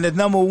and the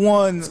number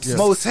one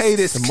most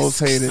hated. The most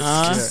hated.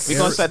 We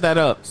gonna set that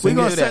up. We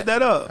gonna set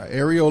that up.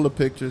 Areola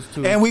pictures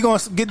too. And we gonna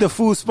get the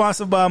food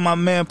sponsored by my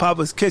man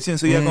Papa's Kitchen,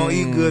 so y'all gonna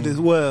eat good as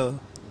well.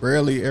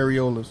 Rarely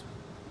areolas.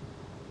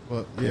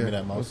 But yeah, give me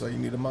that mouse. So you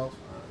need a mouse.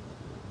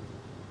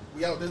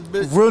 We out this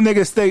bitch. Real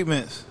nigga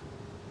statements.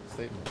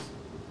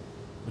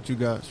 What you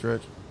got,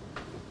 Stretch?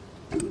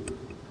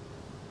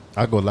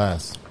 I go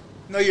last.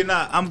 No, you're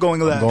not. I'm going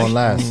last. I'm going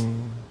last.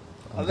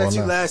 I'll let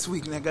you last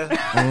week, nigga.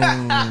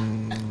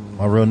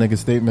 My real nigga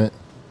statement.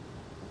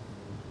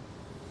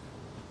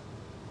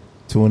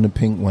 2 in the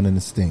pink, 1 in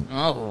the stink.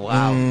 Oh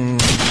wow.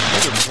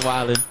 Niggas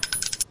wildin'.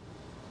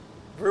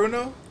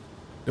 Bruno?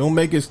 Don't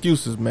make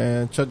excuses,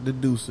 man. Chuck the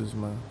deuces,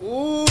 man.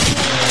 Ooh.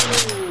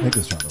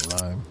 Niggas trying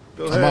to rhyme.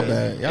 Go My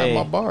ahead. bad. Y'all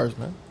my bars,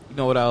 man. You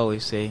know what I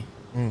always say.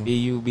 Be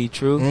you, be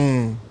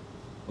true.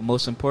 But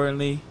most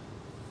importantly,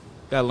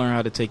 gotta learn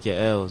how to take your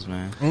L's,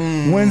 man.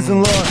 Wins and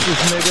losses,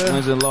 nigga.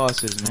 Wins and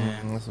losses,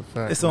 man. That's a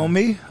fact. It's on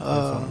me. It's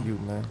on you,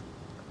 man.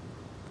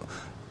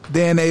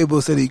 Dan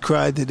Abel said he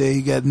cried today.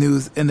 He got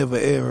news, end of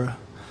an era.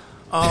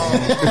 Dirt,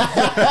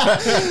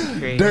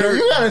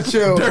 you gotta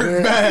chill.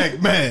 Dirt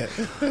bag, man.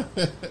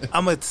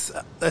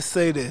 Let's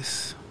say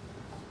this.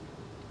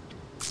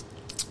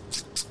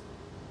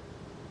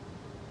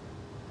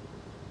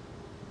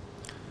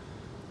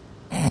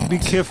 Be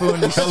careful in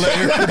the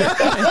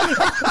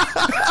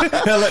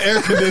hella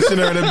air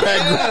conditioner in the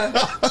background.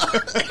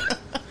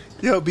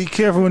 Yo, be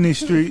careful in these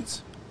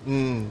streets.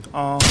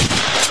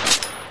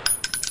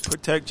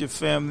 Protect your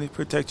family,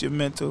 protect your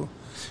mental,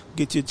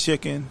 get your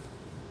chicken,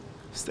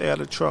 stay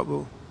out of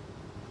trouble.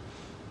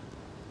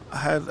 I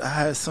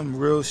had some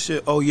real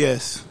shit. Oh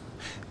yes,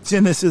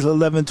 Genesis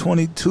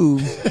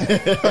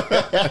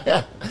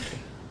 11:22.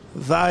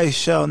 Thy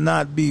shall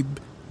not be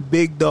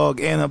big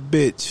dog and a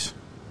bitch.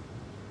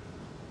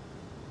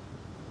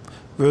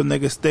 Real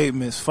nigga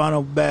statements.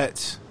 Final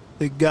batch.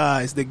 The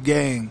guys, the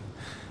gang.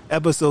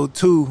 Episode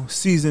 2,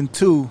 season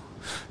 2.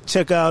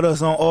 Check out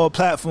us on all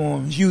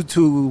platforms: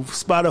 YouTube,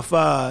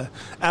 Spotify,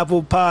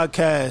 Apple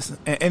Podcasts,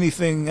 and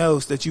anything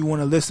else that you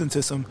want to listen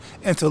to some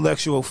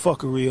intellectual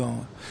fuckery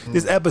on.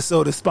 This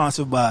episode is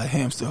sponsored by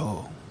Hamster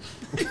Hole.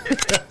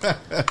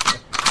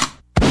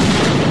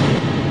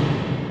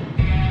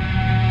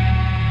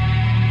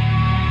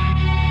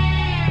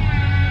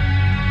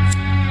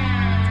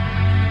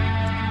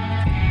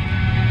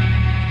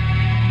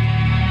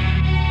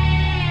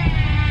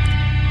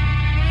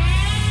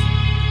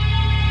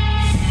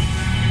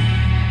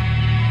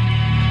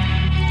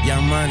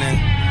 Young Money.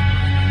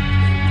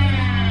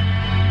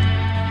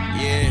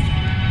 Yeah.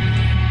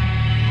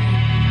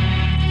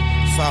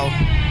 So.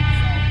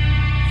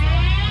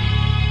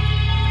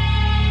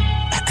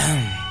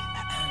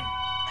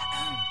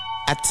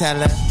 I tell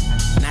her,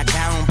 now go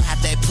and pop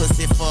that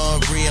pussy for a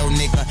real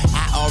nigga.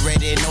 I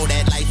already know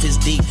that life is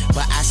deep,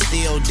 but I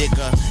still dig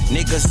her.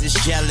 Niggas is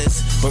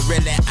jealous, but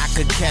really I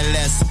could care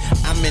less.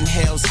 I'm in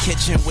Hell's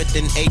Kitchen with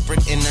an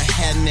apron and a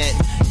hairnet.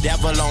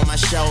 Devil on my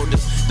shoulders,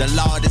 the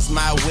Lord is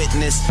my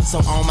witness. So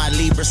on my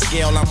Libra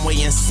scale, I'm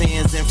weighing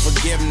sins and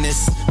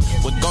forgiveness.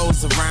 What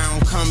goes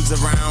around comes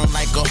around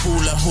like a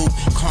hula hoop.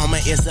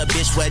 Karma is a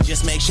bitch, well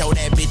just make sure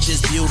that bitch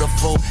is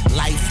beautiful.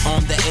 Life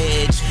on the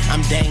edge,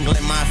 I'm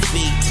dangling my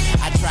feet.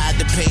 I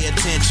tried to pay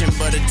attention,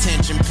 but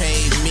attention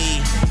paid me.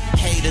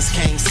 Haters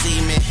can't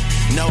see me,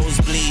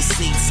 nosebleed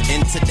seats.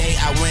 And today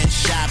I went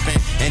shopping,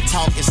 and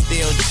talk is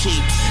still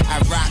cheap.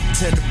 I rock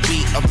to the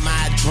beat of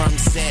my drum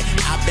set.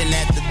 I've been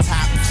at the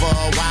top for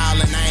a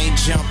while and I ain't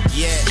jumped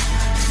yet.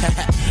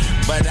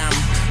 But I'm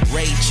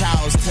Ray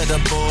Charles to the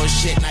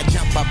bullshit, and I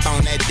jump up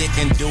on that dick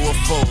and do a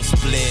full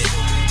split.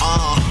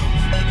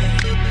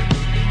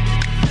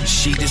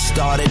 She just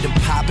started to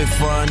pop it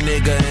for a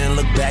nigga and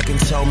look back and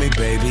told me,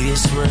 baby,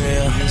 it's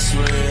real, it's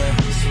real.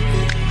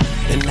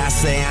 And I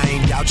say I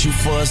ain't doubt you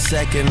for a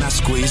second. I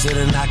squeeze it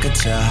and I could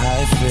tell how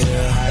it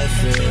feel, how it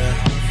feel.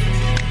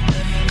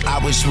 I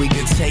wish we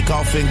could take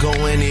off and go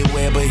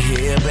anywhere but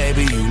here,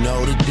 baby, you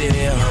know the deal.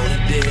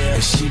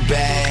 And she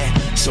bad,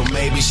 So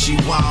maybe she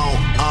won't,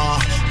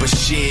 but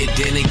shit,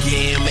 then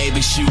again,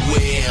 maybe she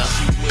will.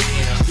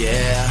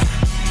 Yeah,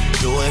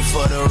 do it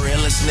for the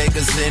realest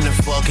niggas in the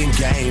fucking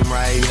game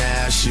right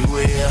now. She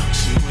will,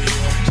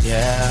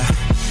 yeah.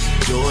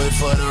 Do it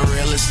for the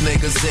realest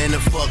niggas in the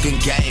fucking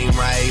game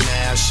right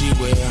now. She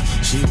will,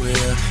 she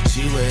will,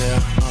 she will.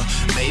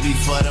 Maybe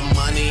for the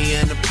money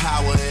and the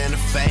power and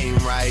the fame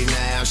right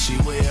now. She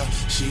will,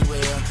 she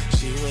will,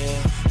 she will.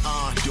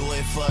 Do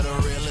it for the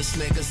realest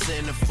niggas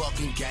in the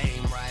fucking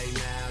game right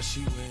now.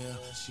 She will,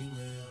 she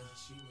will,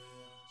 she will,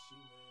 she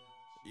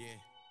will. Yeah.